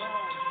rhymes,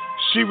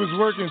 she was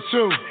working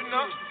too.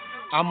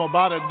 I'm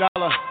about $1,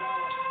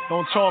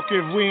 don't talk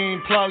if we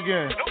ain't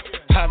plugging.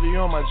 I be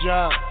on my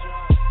job,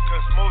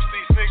 cause most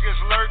these niggas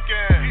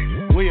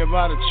lurking. We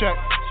about to check,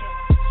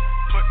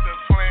 put the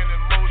plan in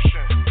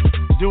motion.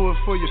 Do it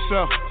for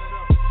yourself,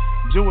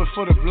 do it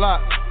for the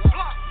block,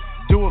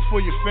 do it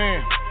for your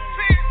fam.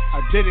 I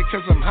did it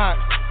cause I'm hot,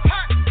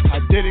 I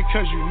did it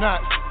cause you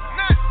not,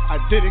 I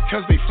did it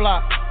cause they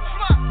flop.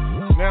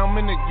 Now I'm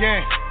in the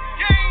game,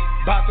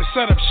 about to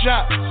set up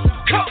shop.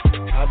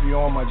 I be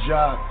on my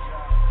job,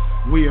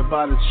 we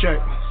about to check,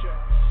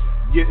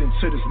 getting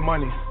to this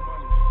money,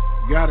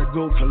 gotta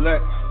go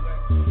collect.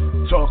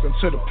 Talking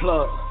to the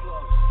plug,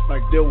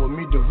 like deal with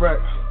me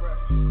direct.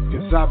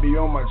 Cause I be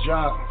on my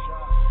job,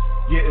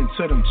 getting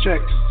to them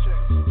checks.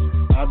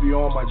 I be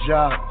on my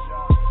job,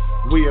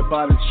 we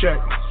about to check,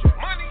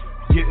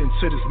 getting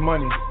to this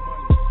money,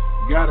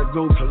 gotta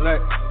go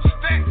collect.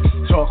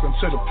 Talking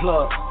to the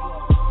plug,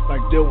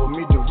 like deal with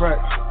me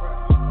direct.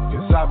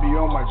 Cause I be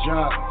on my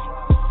job,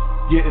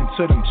 getting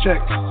to them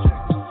checks.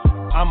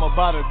 I'm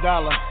about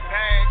 $1,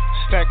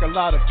 stack a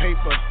lot of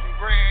paper.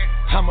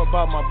 I'm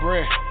about my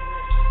bread,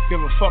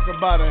 give a fuck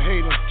about a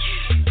hater.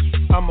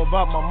 I'm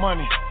about my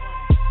money,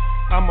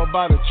 I'm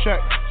about a check,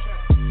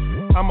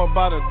 I'm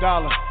about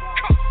 $1.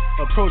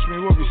 Approach me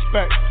with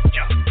respect,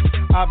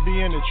 I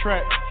be in the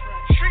trap.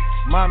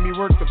 Mommy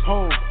worked the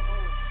pole.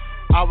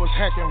 I was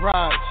hacking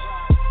rides.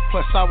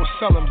 Plus I was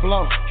selling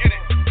blow.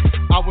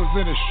 I was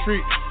in the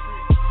street.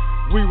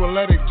 We would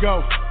let it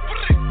go.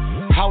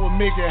 I would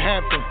make it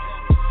happen.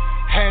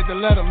 Had to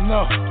let them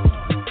know.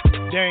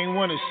 They ain't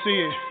wanna see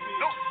it.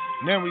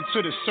 Then we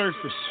to the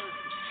surface.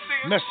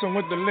 Messing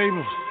with the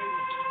label.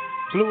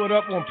 Blew it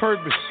up on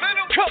purpose.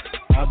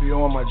 I be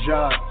on my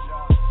job.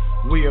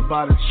 We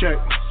about to check.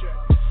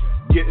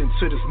 Getting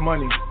to this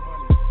money.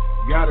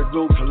 Gotta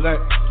go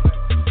collect.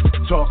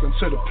 Talking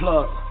to the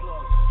plug.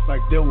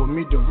 Like they with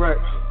me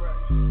direct.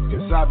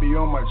 Cause I be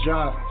on my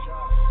job.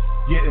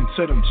 Getting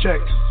to them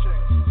checks.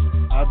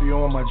 I be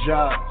on my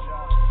job.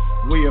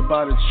 We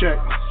about to check.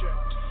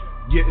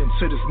 Getting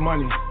to this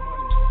money.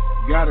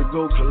 Gotta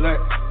go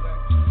collect.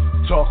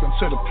 Talking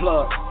to the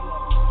plug.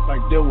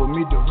 Like they with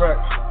me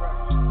direct.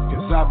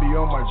 Cause I be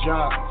on my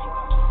job.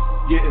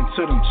 Getting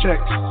to them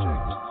checks.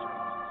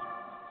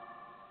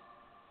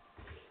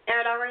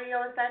 Airitoutradio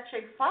Radio is that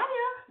chick fire.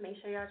 Make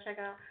sure y'all check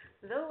out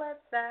the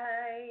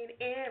website,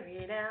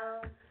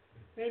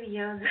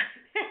 Airitoutradio.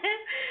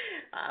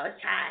 I was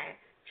trying.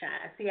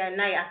 See, at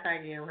night I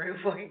started getting real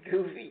fucking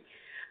goofy.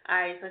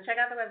 Alright, so check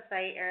out the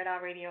website,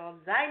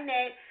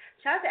 airitoutradio.net.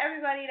 Shout out to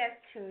everybody that's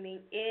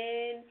tuning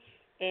in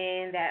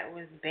and that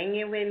was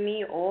banging with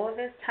me all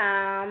this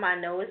time. I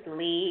know it's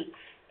late,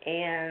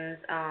 and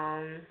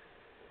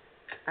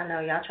I know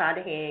y'all tried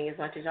to hang as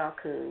much as y'all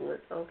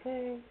could.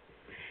 Okay.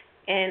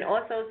 And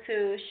also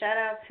to shout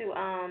out to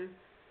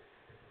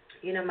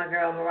my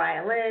girl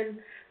Mariah Lynn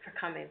for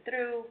coming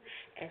through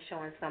and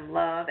showing some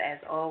love as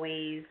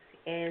always.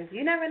 And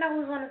you never know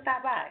who's going to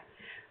stop by.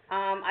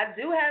 I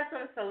do have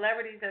some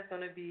celebrities that's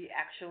going to be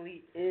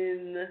actually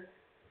in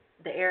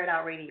the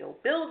Airitoutradio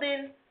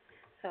building,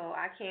 so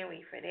I can't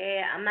wait for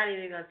that. I'm not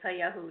even going to tell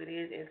y'all who it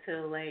is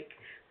until we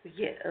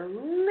get a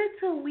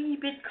little wee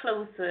bit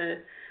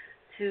closer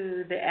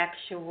to the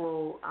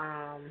actual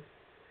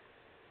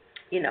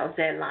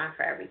deadline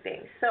for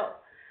everything. So,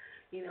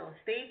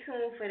 stay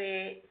tuned for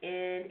that.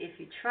 And if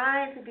you're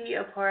trying to be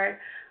a part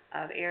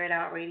of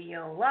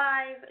Airitoutradio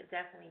Live,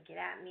 definitely get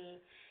at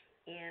me,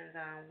 and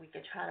we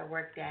can try to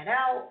work that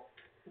out.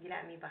 Get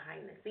at me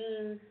behind the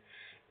scenes.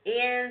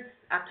 And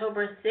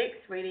October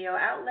 6th, radio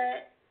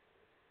outlet.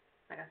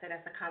 Like I said,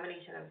 that's a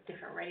combination of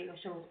different radio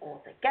shows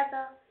all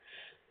together.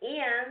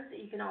 And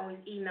you can always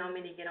email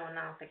me to get on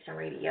Nonfiction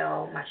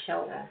Radio, my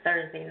show on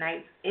Thursday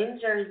nights in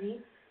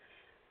Jersey.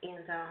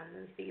 And let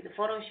me see, the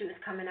photo shoot is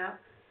coming up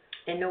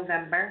in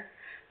November,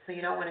 so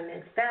you don't want to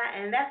miss that.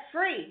 And that's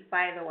free,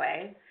 by the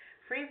way.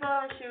 Free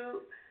photo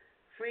shoot,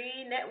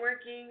 free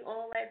networking,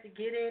 all that to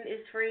get in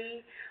is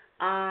free.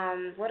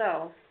 What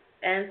else?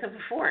 And to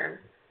perform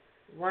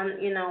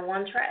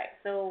one track.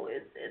 So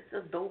it's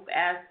a dope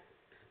ass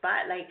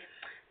spot.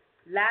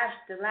 The last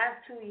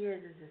 2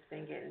 years has just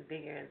been getting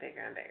bigger and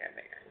bigger and bigger and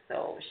bigger.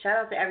 So shout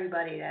out to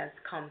everybody that's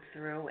come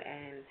through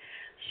and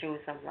showed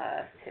some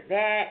love to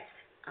that.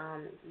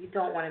 You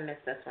don't want to miss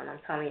this one, I'm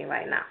telling you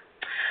right now.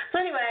 So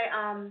anyway,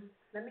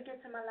 let me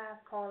get to my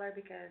last caller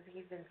because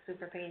he's been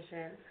super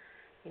patient.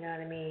 You know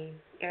what I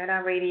mean?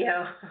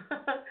 Airitoutradio.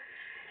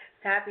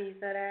 Tappy, you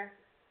still there?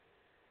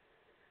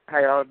 How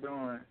y'all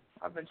doing?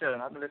 I've been chilling.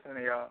 I've been listening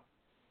to y'all.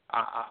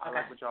 I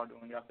like what y'all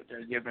doing. Y'all sit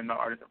there giving the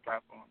artists a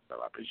platform, so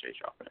I appreciate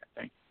y'all for that.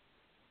 Thank you.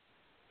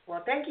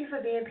 Well, thank you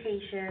for being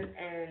patient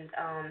and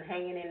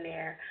hanging in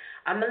there.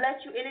 I'm going to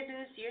let you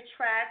introduce your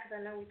track because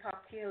I know we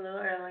talked to you a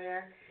little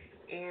earlier.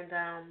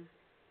 And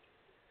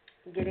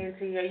get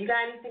into you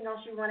got anything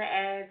else you want to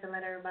add to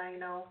let everybody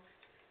know?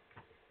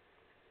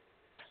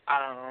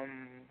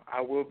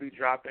 I will be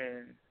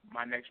dropping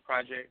my next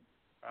project,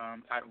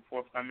 titled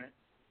Forthcoming.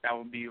 That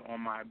will be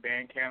on my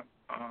Bandcamp.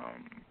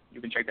 You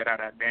can check that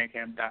out at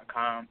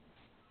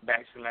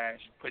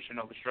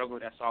bandcamp.com/pushingoverstruggle.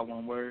 That's all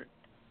one word.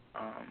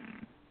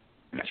 And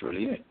that's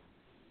really it.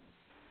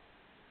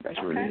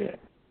 Really it.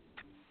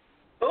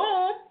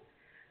 Ooh.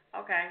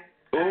 Okay.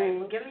 Ooh. All right.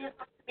 Well, give me your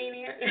social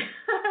media.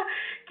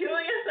 Give me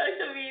your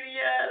social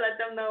media. Let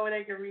them know where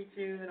they can reach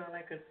you and all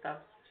that good stuff.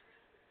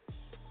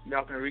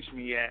 Y'all can reach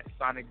me at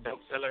Sonic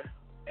Dope Seller,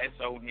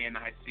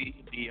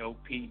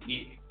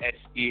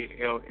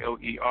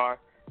 SonicDopeseller.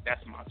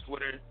 That's my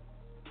Twitter.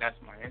 That's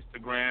my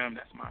Instagram.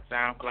 That's my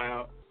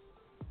SoundCloud.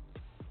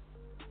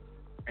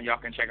 And y'all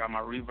can check out my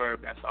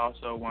Reverb. That's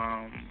also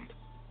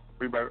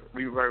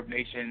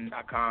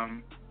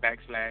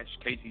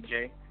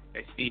ReverbNation.com/KCJ.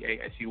 That's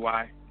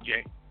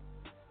CASUYJ.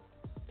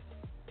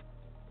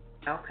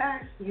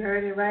 Okay. You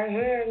heard it right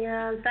here. You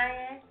know what I'm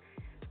saying?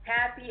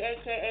 Happy,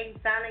 a.k.a.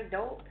 Sonic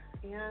Dope.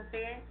 You know what I'm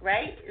saying?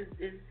 Right?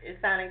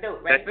 It's Sonic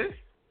Dope, right? That's it.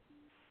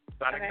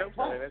 Sonic Dope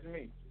Seller. That's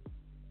me.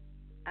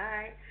 All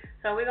right.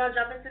 So we're going to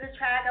jump into the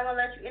track. I'm going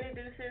to let you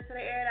introduce it to the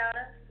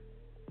Airitouters.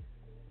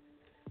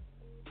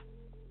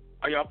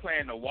 Are y'all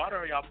playing The Water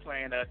or y'all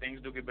playing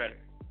Things Do Get Better?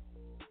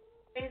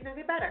 Things Do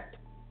Get Better.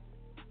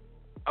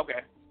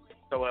 Okay.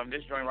 So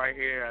this joint right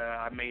here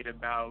I made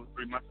about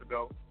 3 months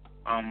ago,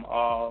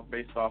 all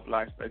based off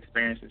life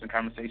experiences and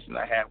conversations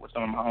I had with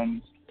some of my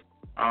homies.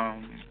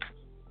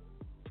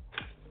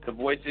 The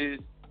voice is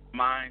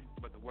mine,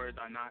 but the words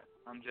are not.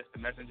 I'm just a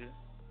messenger.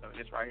 So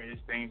this right here,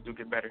 these things do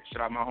get better.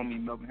 Shout out my homie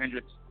Melvin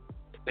Hendricks.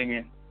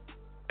 Singing.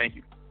 Thank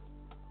you.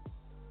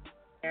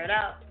 Air it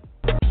out.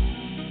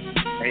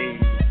 Hey.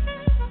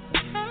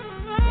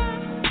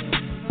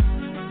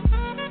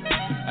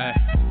 Hey.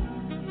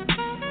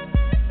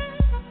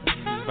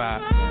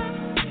 Vibe.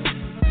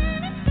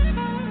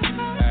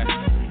 Hey.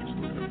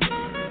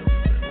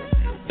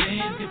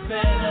 Things get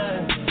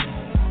better.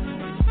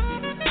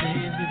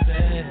 Things get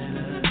better.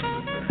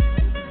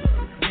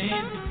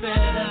 Things get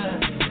better.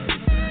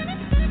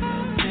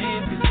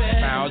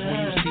 Smiles when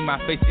you see my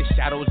face, it's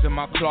shadows in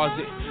my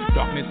closet.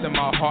 Darkness in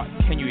my heart,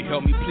 can you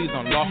help me please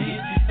unlock it?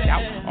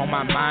 Doubt on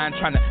my mind,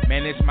 trying to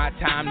manage my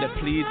time to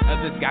please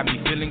others. Got me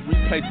feeling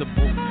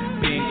replaceable.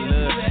 Being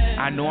loved,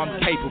 I know I'm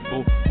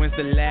capable. When's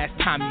the last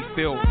time you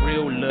felt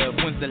real love?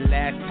 When's the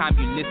last time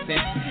you listened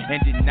and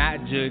did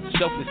not judge?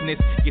 Selflessness,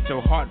 get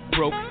your heart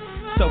broke.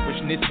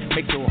 Selfishness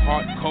makes your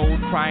heart cold.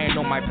 Crying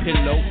on my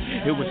pillow,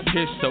 it was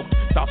tear soaked.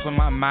 Thoughts on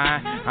my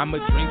mind, I'ma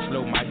drink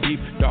slow. My deep,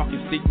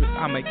 darkest secrets,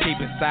 I'ma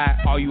keep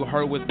inside. All you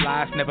heard was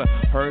lies, never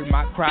heard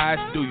my cries.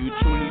 Do you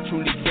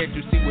truly care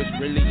to see what's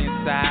really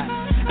inside?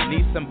 I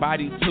need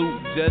somebody to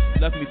just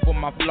love me for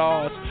my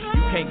flaws.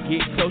 You can't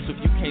get close if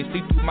you can't see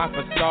through my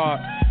facade.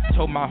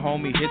 Told my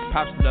homie his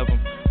pops love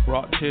him.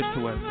 Brought tears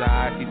to his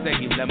eyes. He said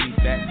he loved me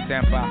back.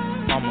 Stamp,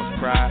 I almost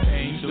cried.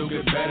 Things do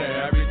get better,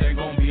 everything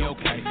gon' be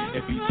okay.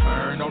 If you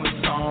turn on the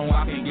song,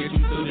 I can get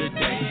you through the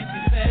day.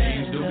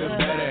 Things do get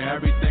better,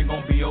 everything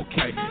gon' be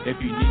okay. If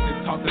you need to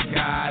talk to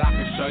God, I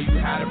can show you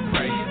how to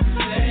pray.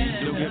 Things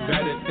do get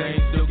better,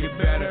 things do get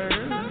better.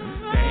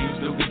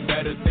 Things do get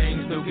better,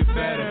 things do get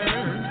better.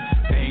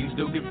 Things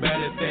do get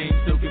better, things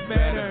do get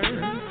better.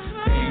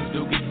 Things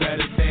do get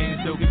better, things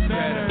do get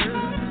better.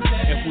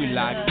 If we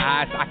lock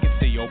eyes, I can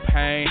see your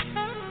pain.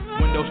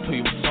 Windows to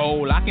your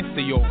soul, I can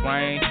see your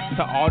rain.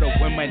 To all the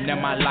women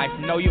in my life,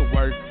 know your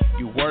worth.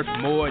 You worth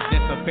more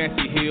than some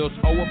fancy heels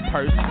or a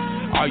purse.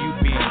 Are you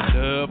being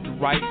loved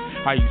right?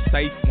 Are you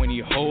safe when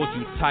he holds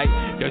you tight?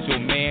 Does your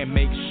man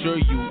make sure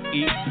you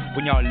eat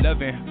when y'all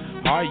loving?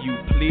 Are you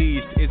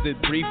pleased? Is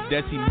it brief?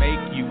 Does he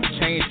make you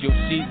change your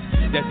sheets?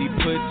 Does he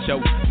put your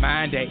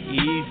mind at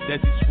ease? Does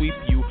he sweep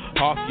you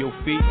off your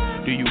feet?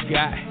 Do you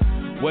got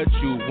what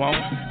you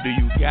want? Do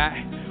you got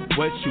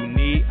what you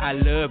need? I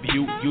love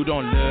you, you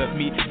don't love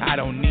me. I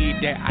don't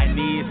need that. I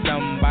need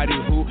somebody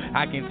who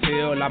I can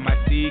tell all my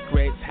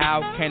secrets.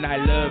 How can I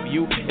love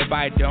you if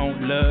I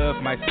don't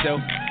love myself?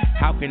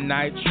 How can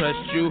I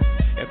trust you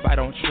if I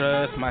don't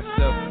trust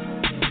myself?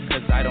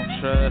 Cause I don't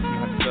trust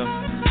myself.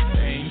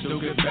 Things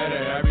do get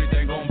better,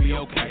 everything gon' be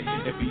okay.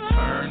 If you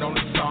turn on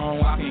the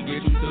song, I can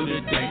get you through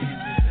the day.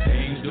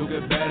 Things do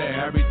get better,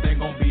 everything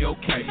gon' be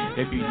okay.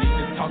 If you need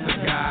to talk to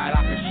God,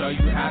 I can show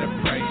you how to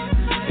pray.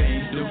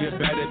 Things do get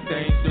better,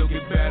 things do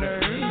get better.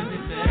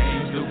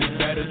 Things do get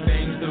better,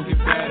 things do get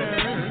better.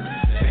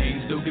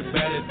 Things do get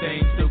better,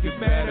 things do get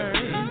better.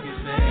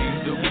 Things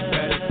do get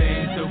better,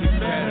 things do get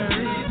better.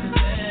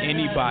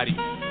 Anybody,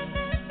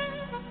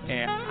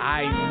 and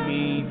I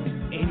mean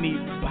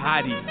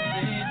anybody,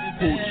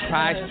 who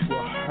tries to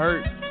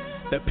hurt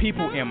the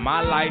people in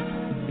my life,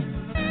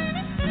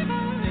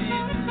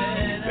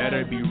 you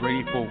better be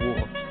ready for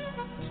war.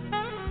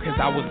 Cause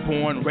I was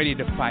born ready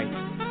to fight.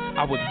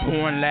 I was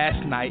born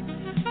last night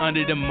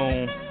under the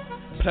moon.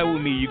 Play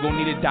with me, you gon'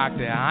 need a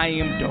doctor. I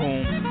am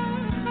doomed.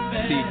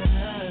 See,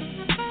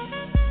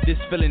 this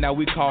feeling that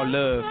we call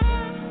love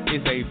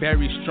is a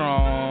very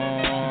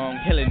strong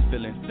healing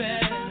feeling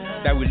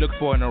that we look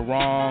for in the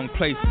wrong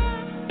places.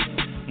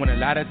 When a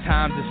lot of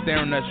times it's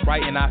staring us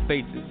right in our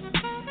faces.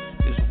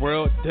 This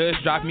world does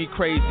drive me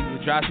crazy,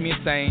 it drives me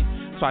insane.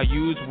 So I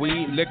use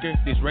weed, liquor,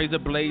 this razor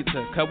blade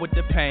to cut with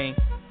the pain.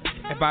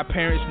 If my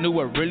parents knew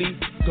what really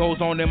goes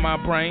on in my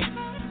brain,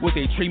 would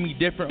they treat me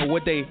different or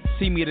would they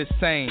see me the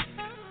same?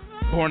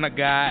 Born a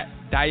God,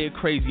 die a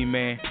crazy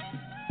man.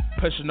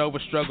 Pushing over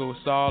struggle,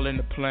 it's all in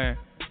the plan.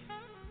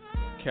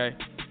 Okay.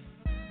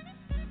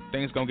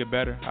 Things gonna get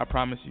better, I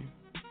promise you.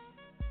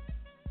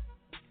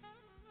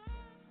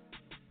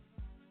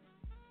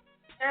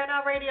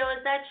 Airitoutradio Radio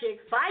is that chick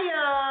fire.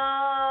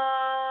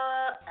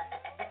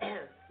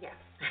 Yes.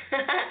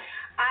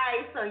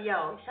 Alright, so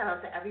yo, shout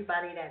out to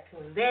everybody that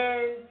tuned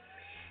in.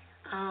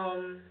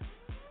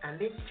 I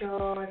missed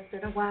y'all. It's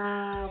been a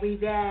while. We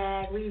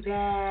back,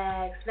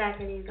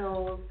 smacking these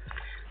hoes.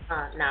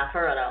 Nah,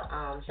 for real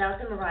though. Shout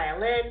out to Mariah,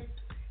 Lynn,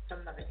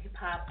 some Love and Hip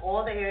Hop,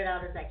 all the air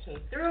downers that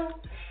came through.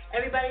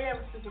 Everybody that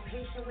was super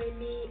patient with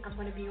me. I'm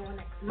gonna be on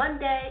next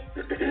Monday.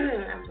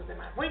 I'm losing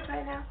my voice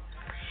right now.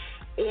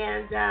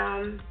 And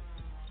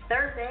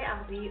Thursday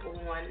I'll be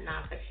on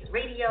Nonfiction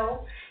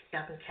Radio.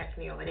 Y'all can catch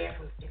me over there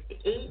from 6 to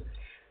 8.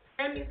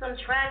 Send me some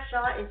tracks,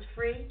 y'all. It's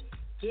free.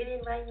 Get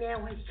in right now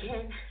while you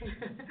can.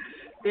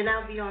 Then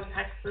I'll be on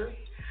Texas,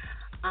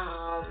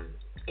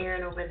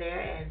 airing over there,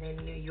 and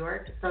then New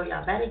York. So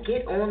y'all better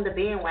get on the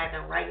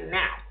bandwagon right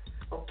now,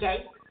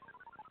 okay?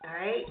 All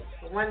right?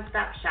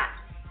 One-stop shop.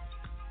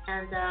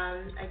 And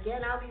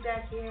again, I'll be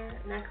back here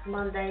next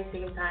Monday,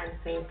 same time,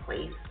 same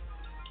place.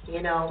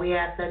 You know, we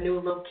at the new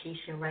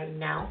location right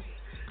now.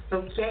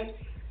 Okay?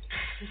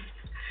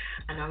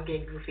 I know I'm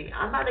getting goofy.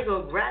 I'm about to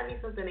go grab me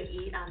something to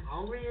eat. I'm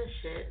hungry as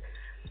shit.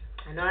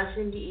 I know I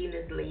shouldn't be eating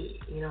this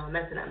late. You know, I'm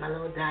messing up my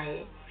little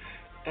diet.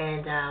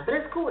 And, but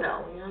it's cool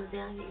though. You know what I'm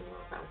saying? I can eat a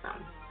little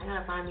something. I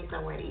gotta find me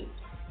somewhere to eat.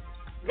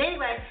 But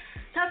anyway,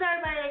 tell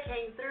everybody that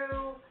came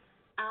through.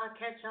 I'll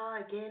catch y'all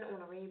again on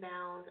a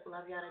rebound.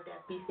 Love y'all to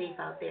death. Be safe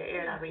out there.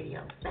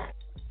 Airitoutradio. Back.